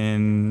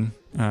in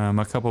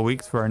a couple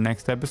weeks for our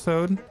next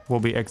episode. We'll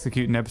be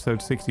executing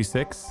episode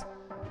 66.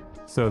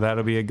 So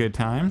that'll be a good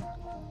time.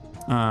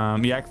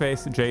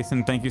 Yakface,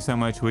 Jason, thank you so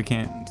much. We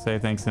can't say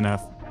thanks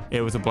enough.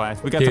 It was a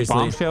blast. We got Seriously. the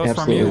bombshells from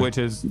Absolutely. you, which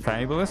is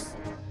fabulous.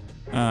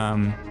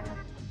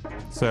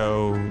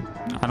 So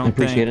I don't I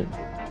appreciate think,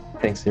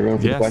 it. Thanks everyone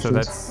for the Yeah, so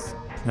questions.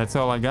 that's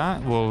all I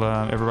got. We'll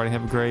everybody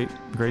have a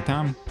great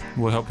time.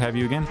 We'll hope to have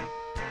you again.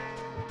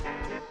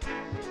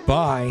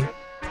 Bye.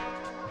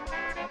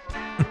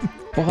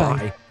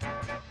 Bye.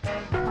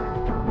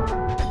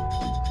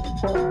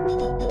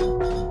 Bye.